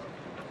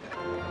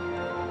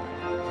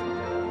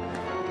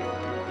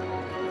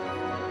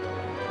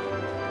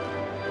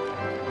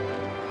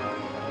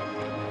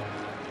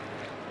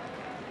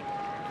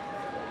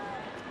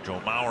 Joe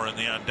Mauer in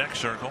the on deck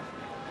circle.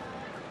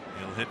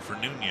 He'll hit for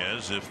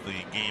Nunez if the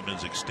game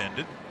is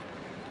extended.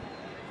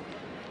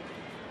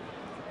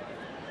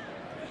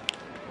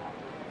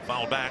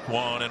 Foul back,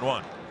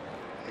 1-1.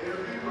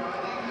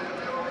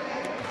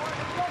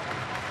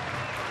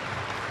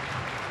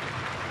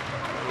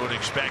 I would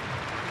expect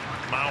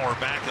Mauer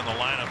back in the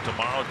lineup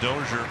tomorrow.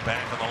 Dozier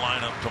back in the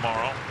lineup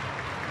tomorrow.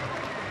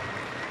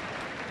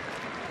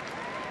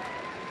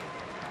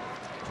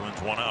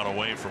 Twins 1 out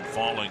away from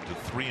falling to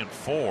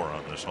 3-4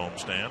 on this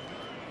homestand.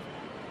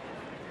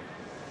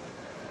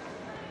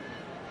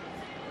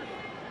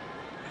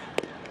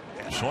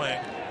 Swing.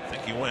 I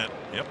think he went.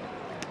 Yep.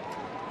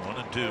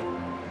 1-2.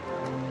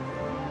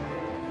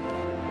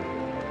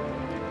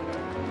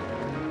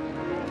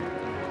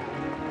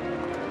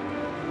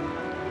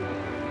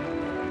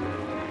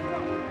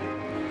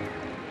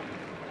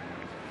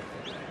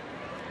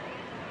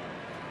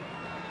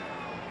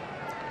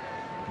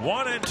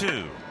 One and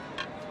 2.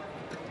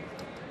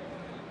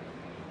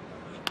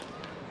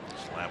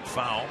 Slap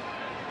foul.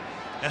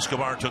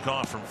 Escobar took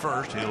off from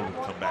first. He'll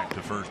come back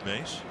to first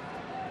base.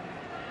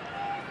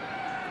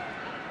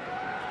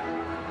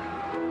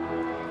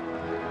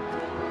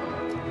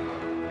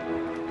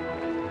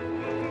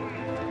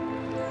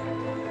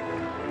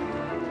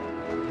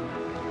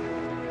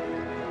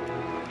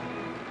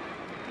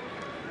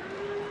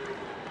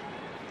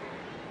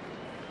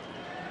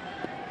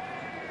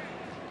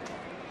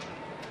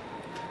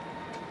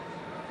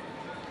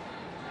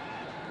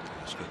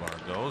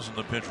 And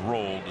the pitch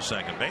rolled to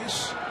second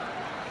base.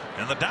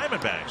 And the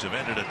Diamondbacks have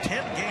ended a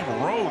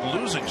 10-game road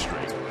losing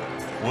streak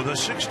with a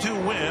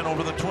 6-2 win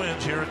over the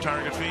Twins here at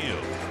Target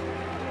Field.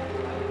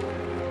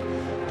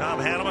 Tom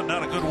Hanneman,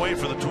 not a good way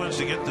for the Twins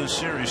to get this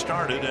series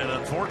started, and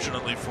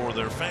unfortunately for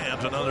their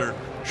fans, another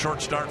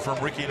short start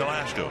from Ricky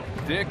Delasco.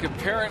 Dick,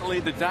 apparently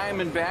the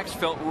Diamondbacks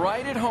felt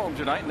right at home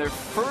tonight in their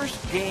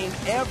first game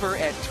ever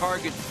at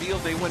Target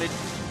Field. They win it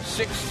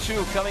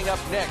 6-2. Coming up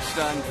next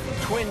on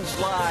Twins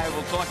Live,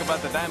 we'll talk about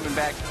the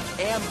Diamondback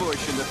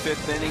ambush in the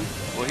 5th inning.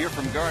 We'll hear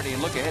from Gardy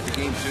and look ahead to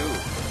Game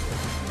 2.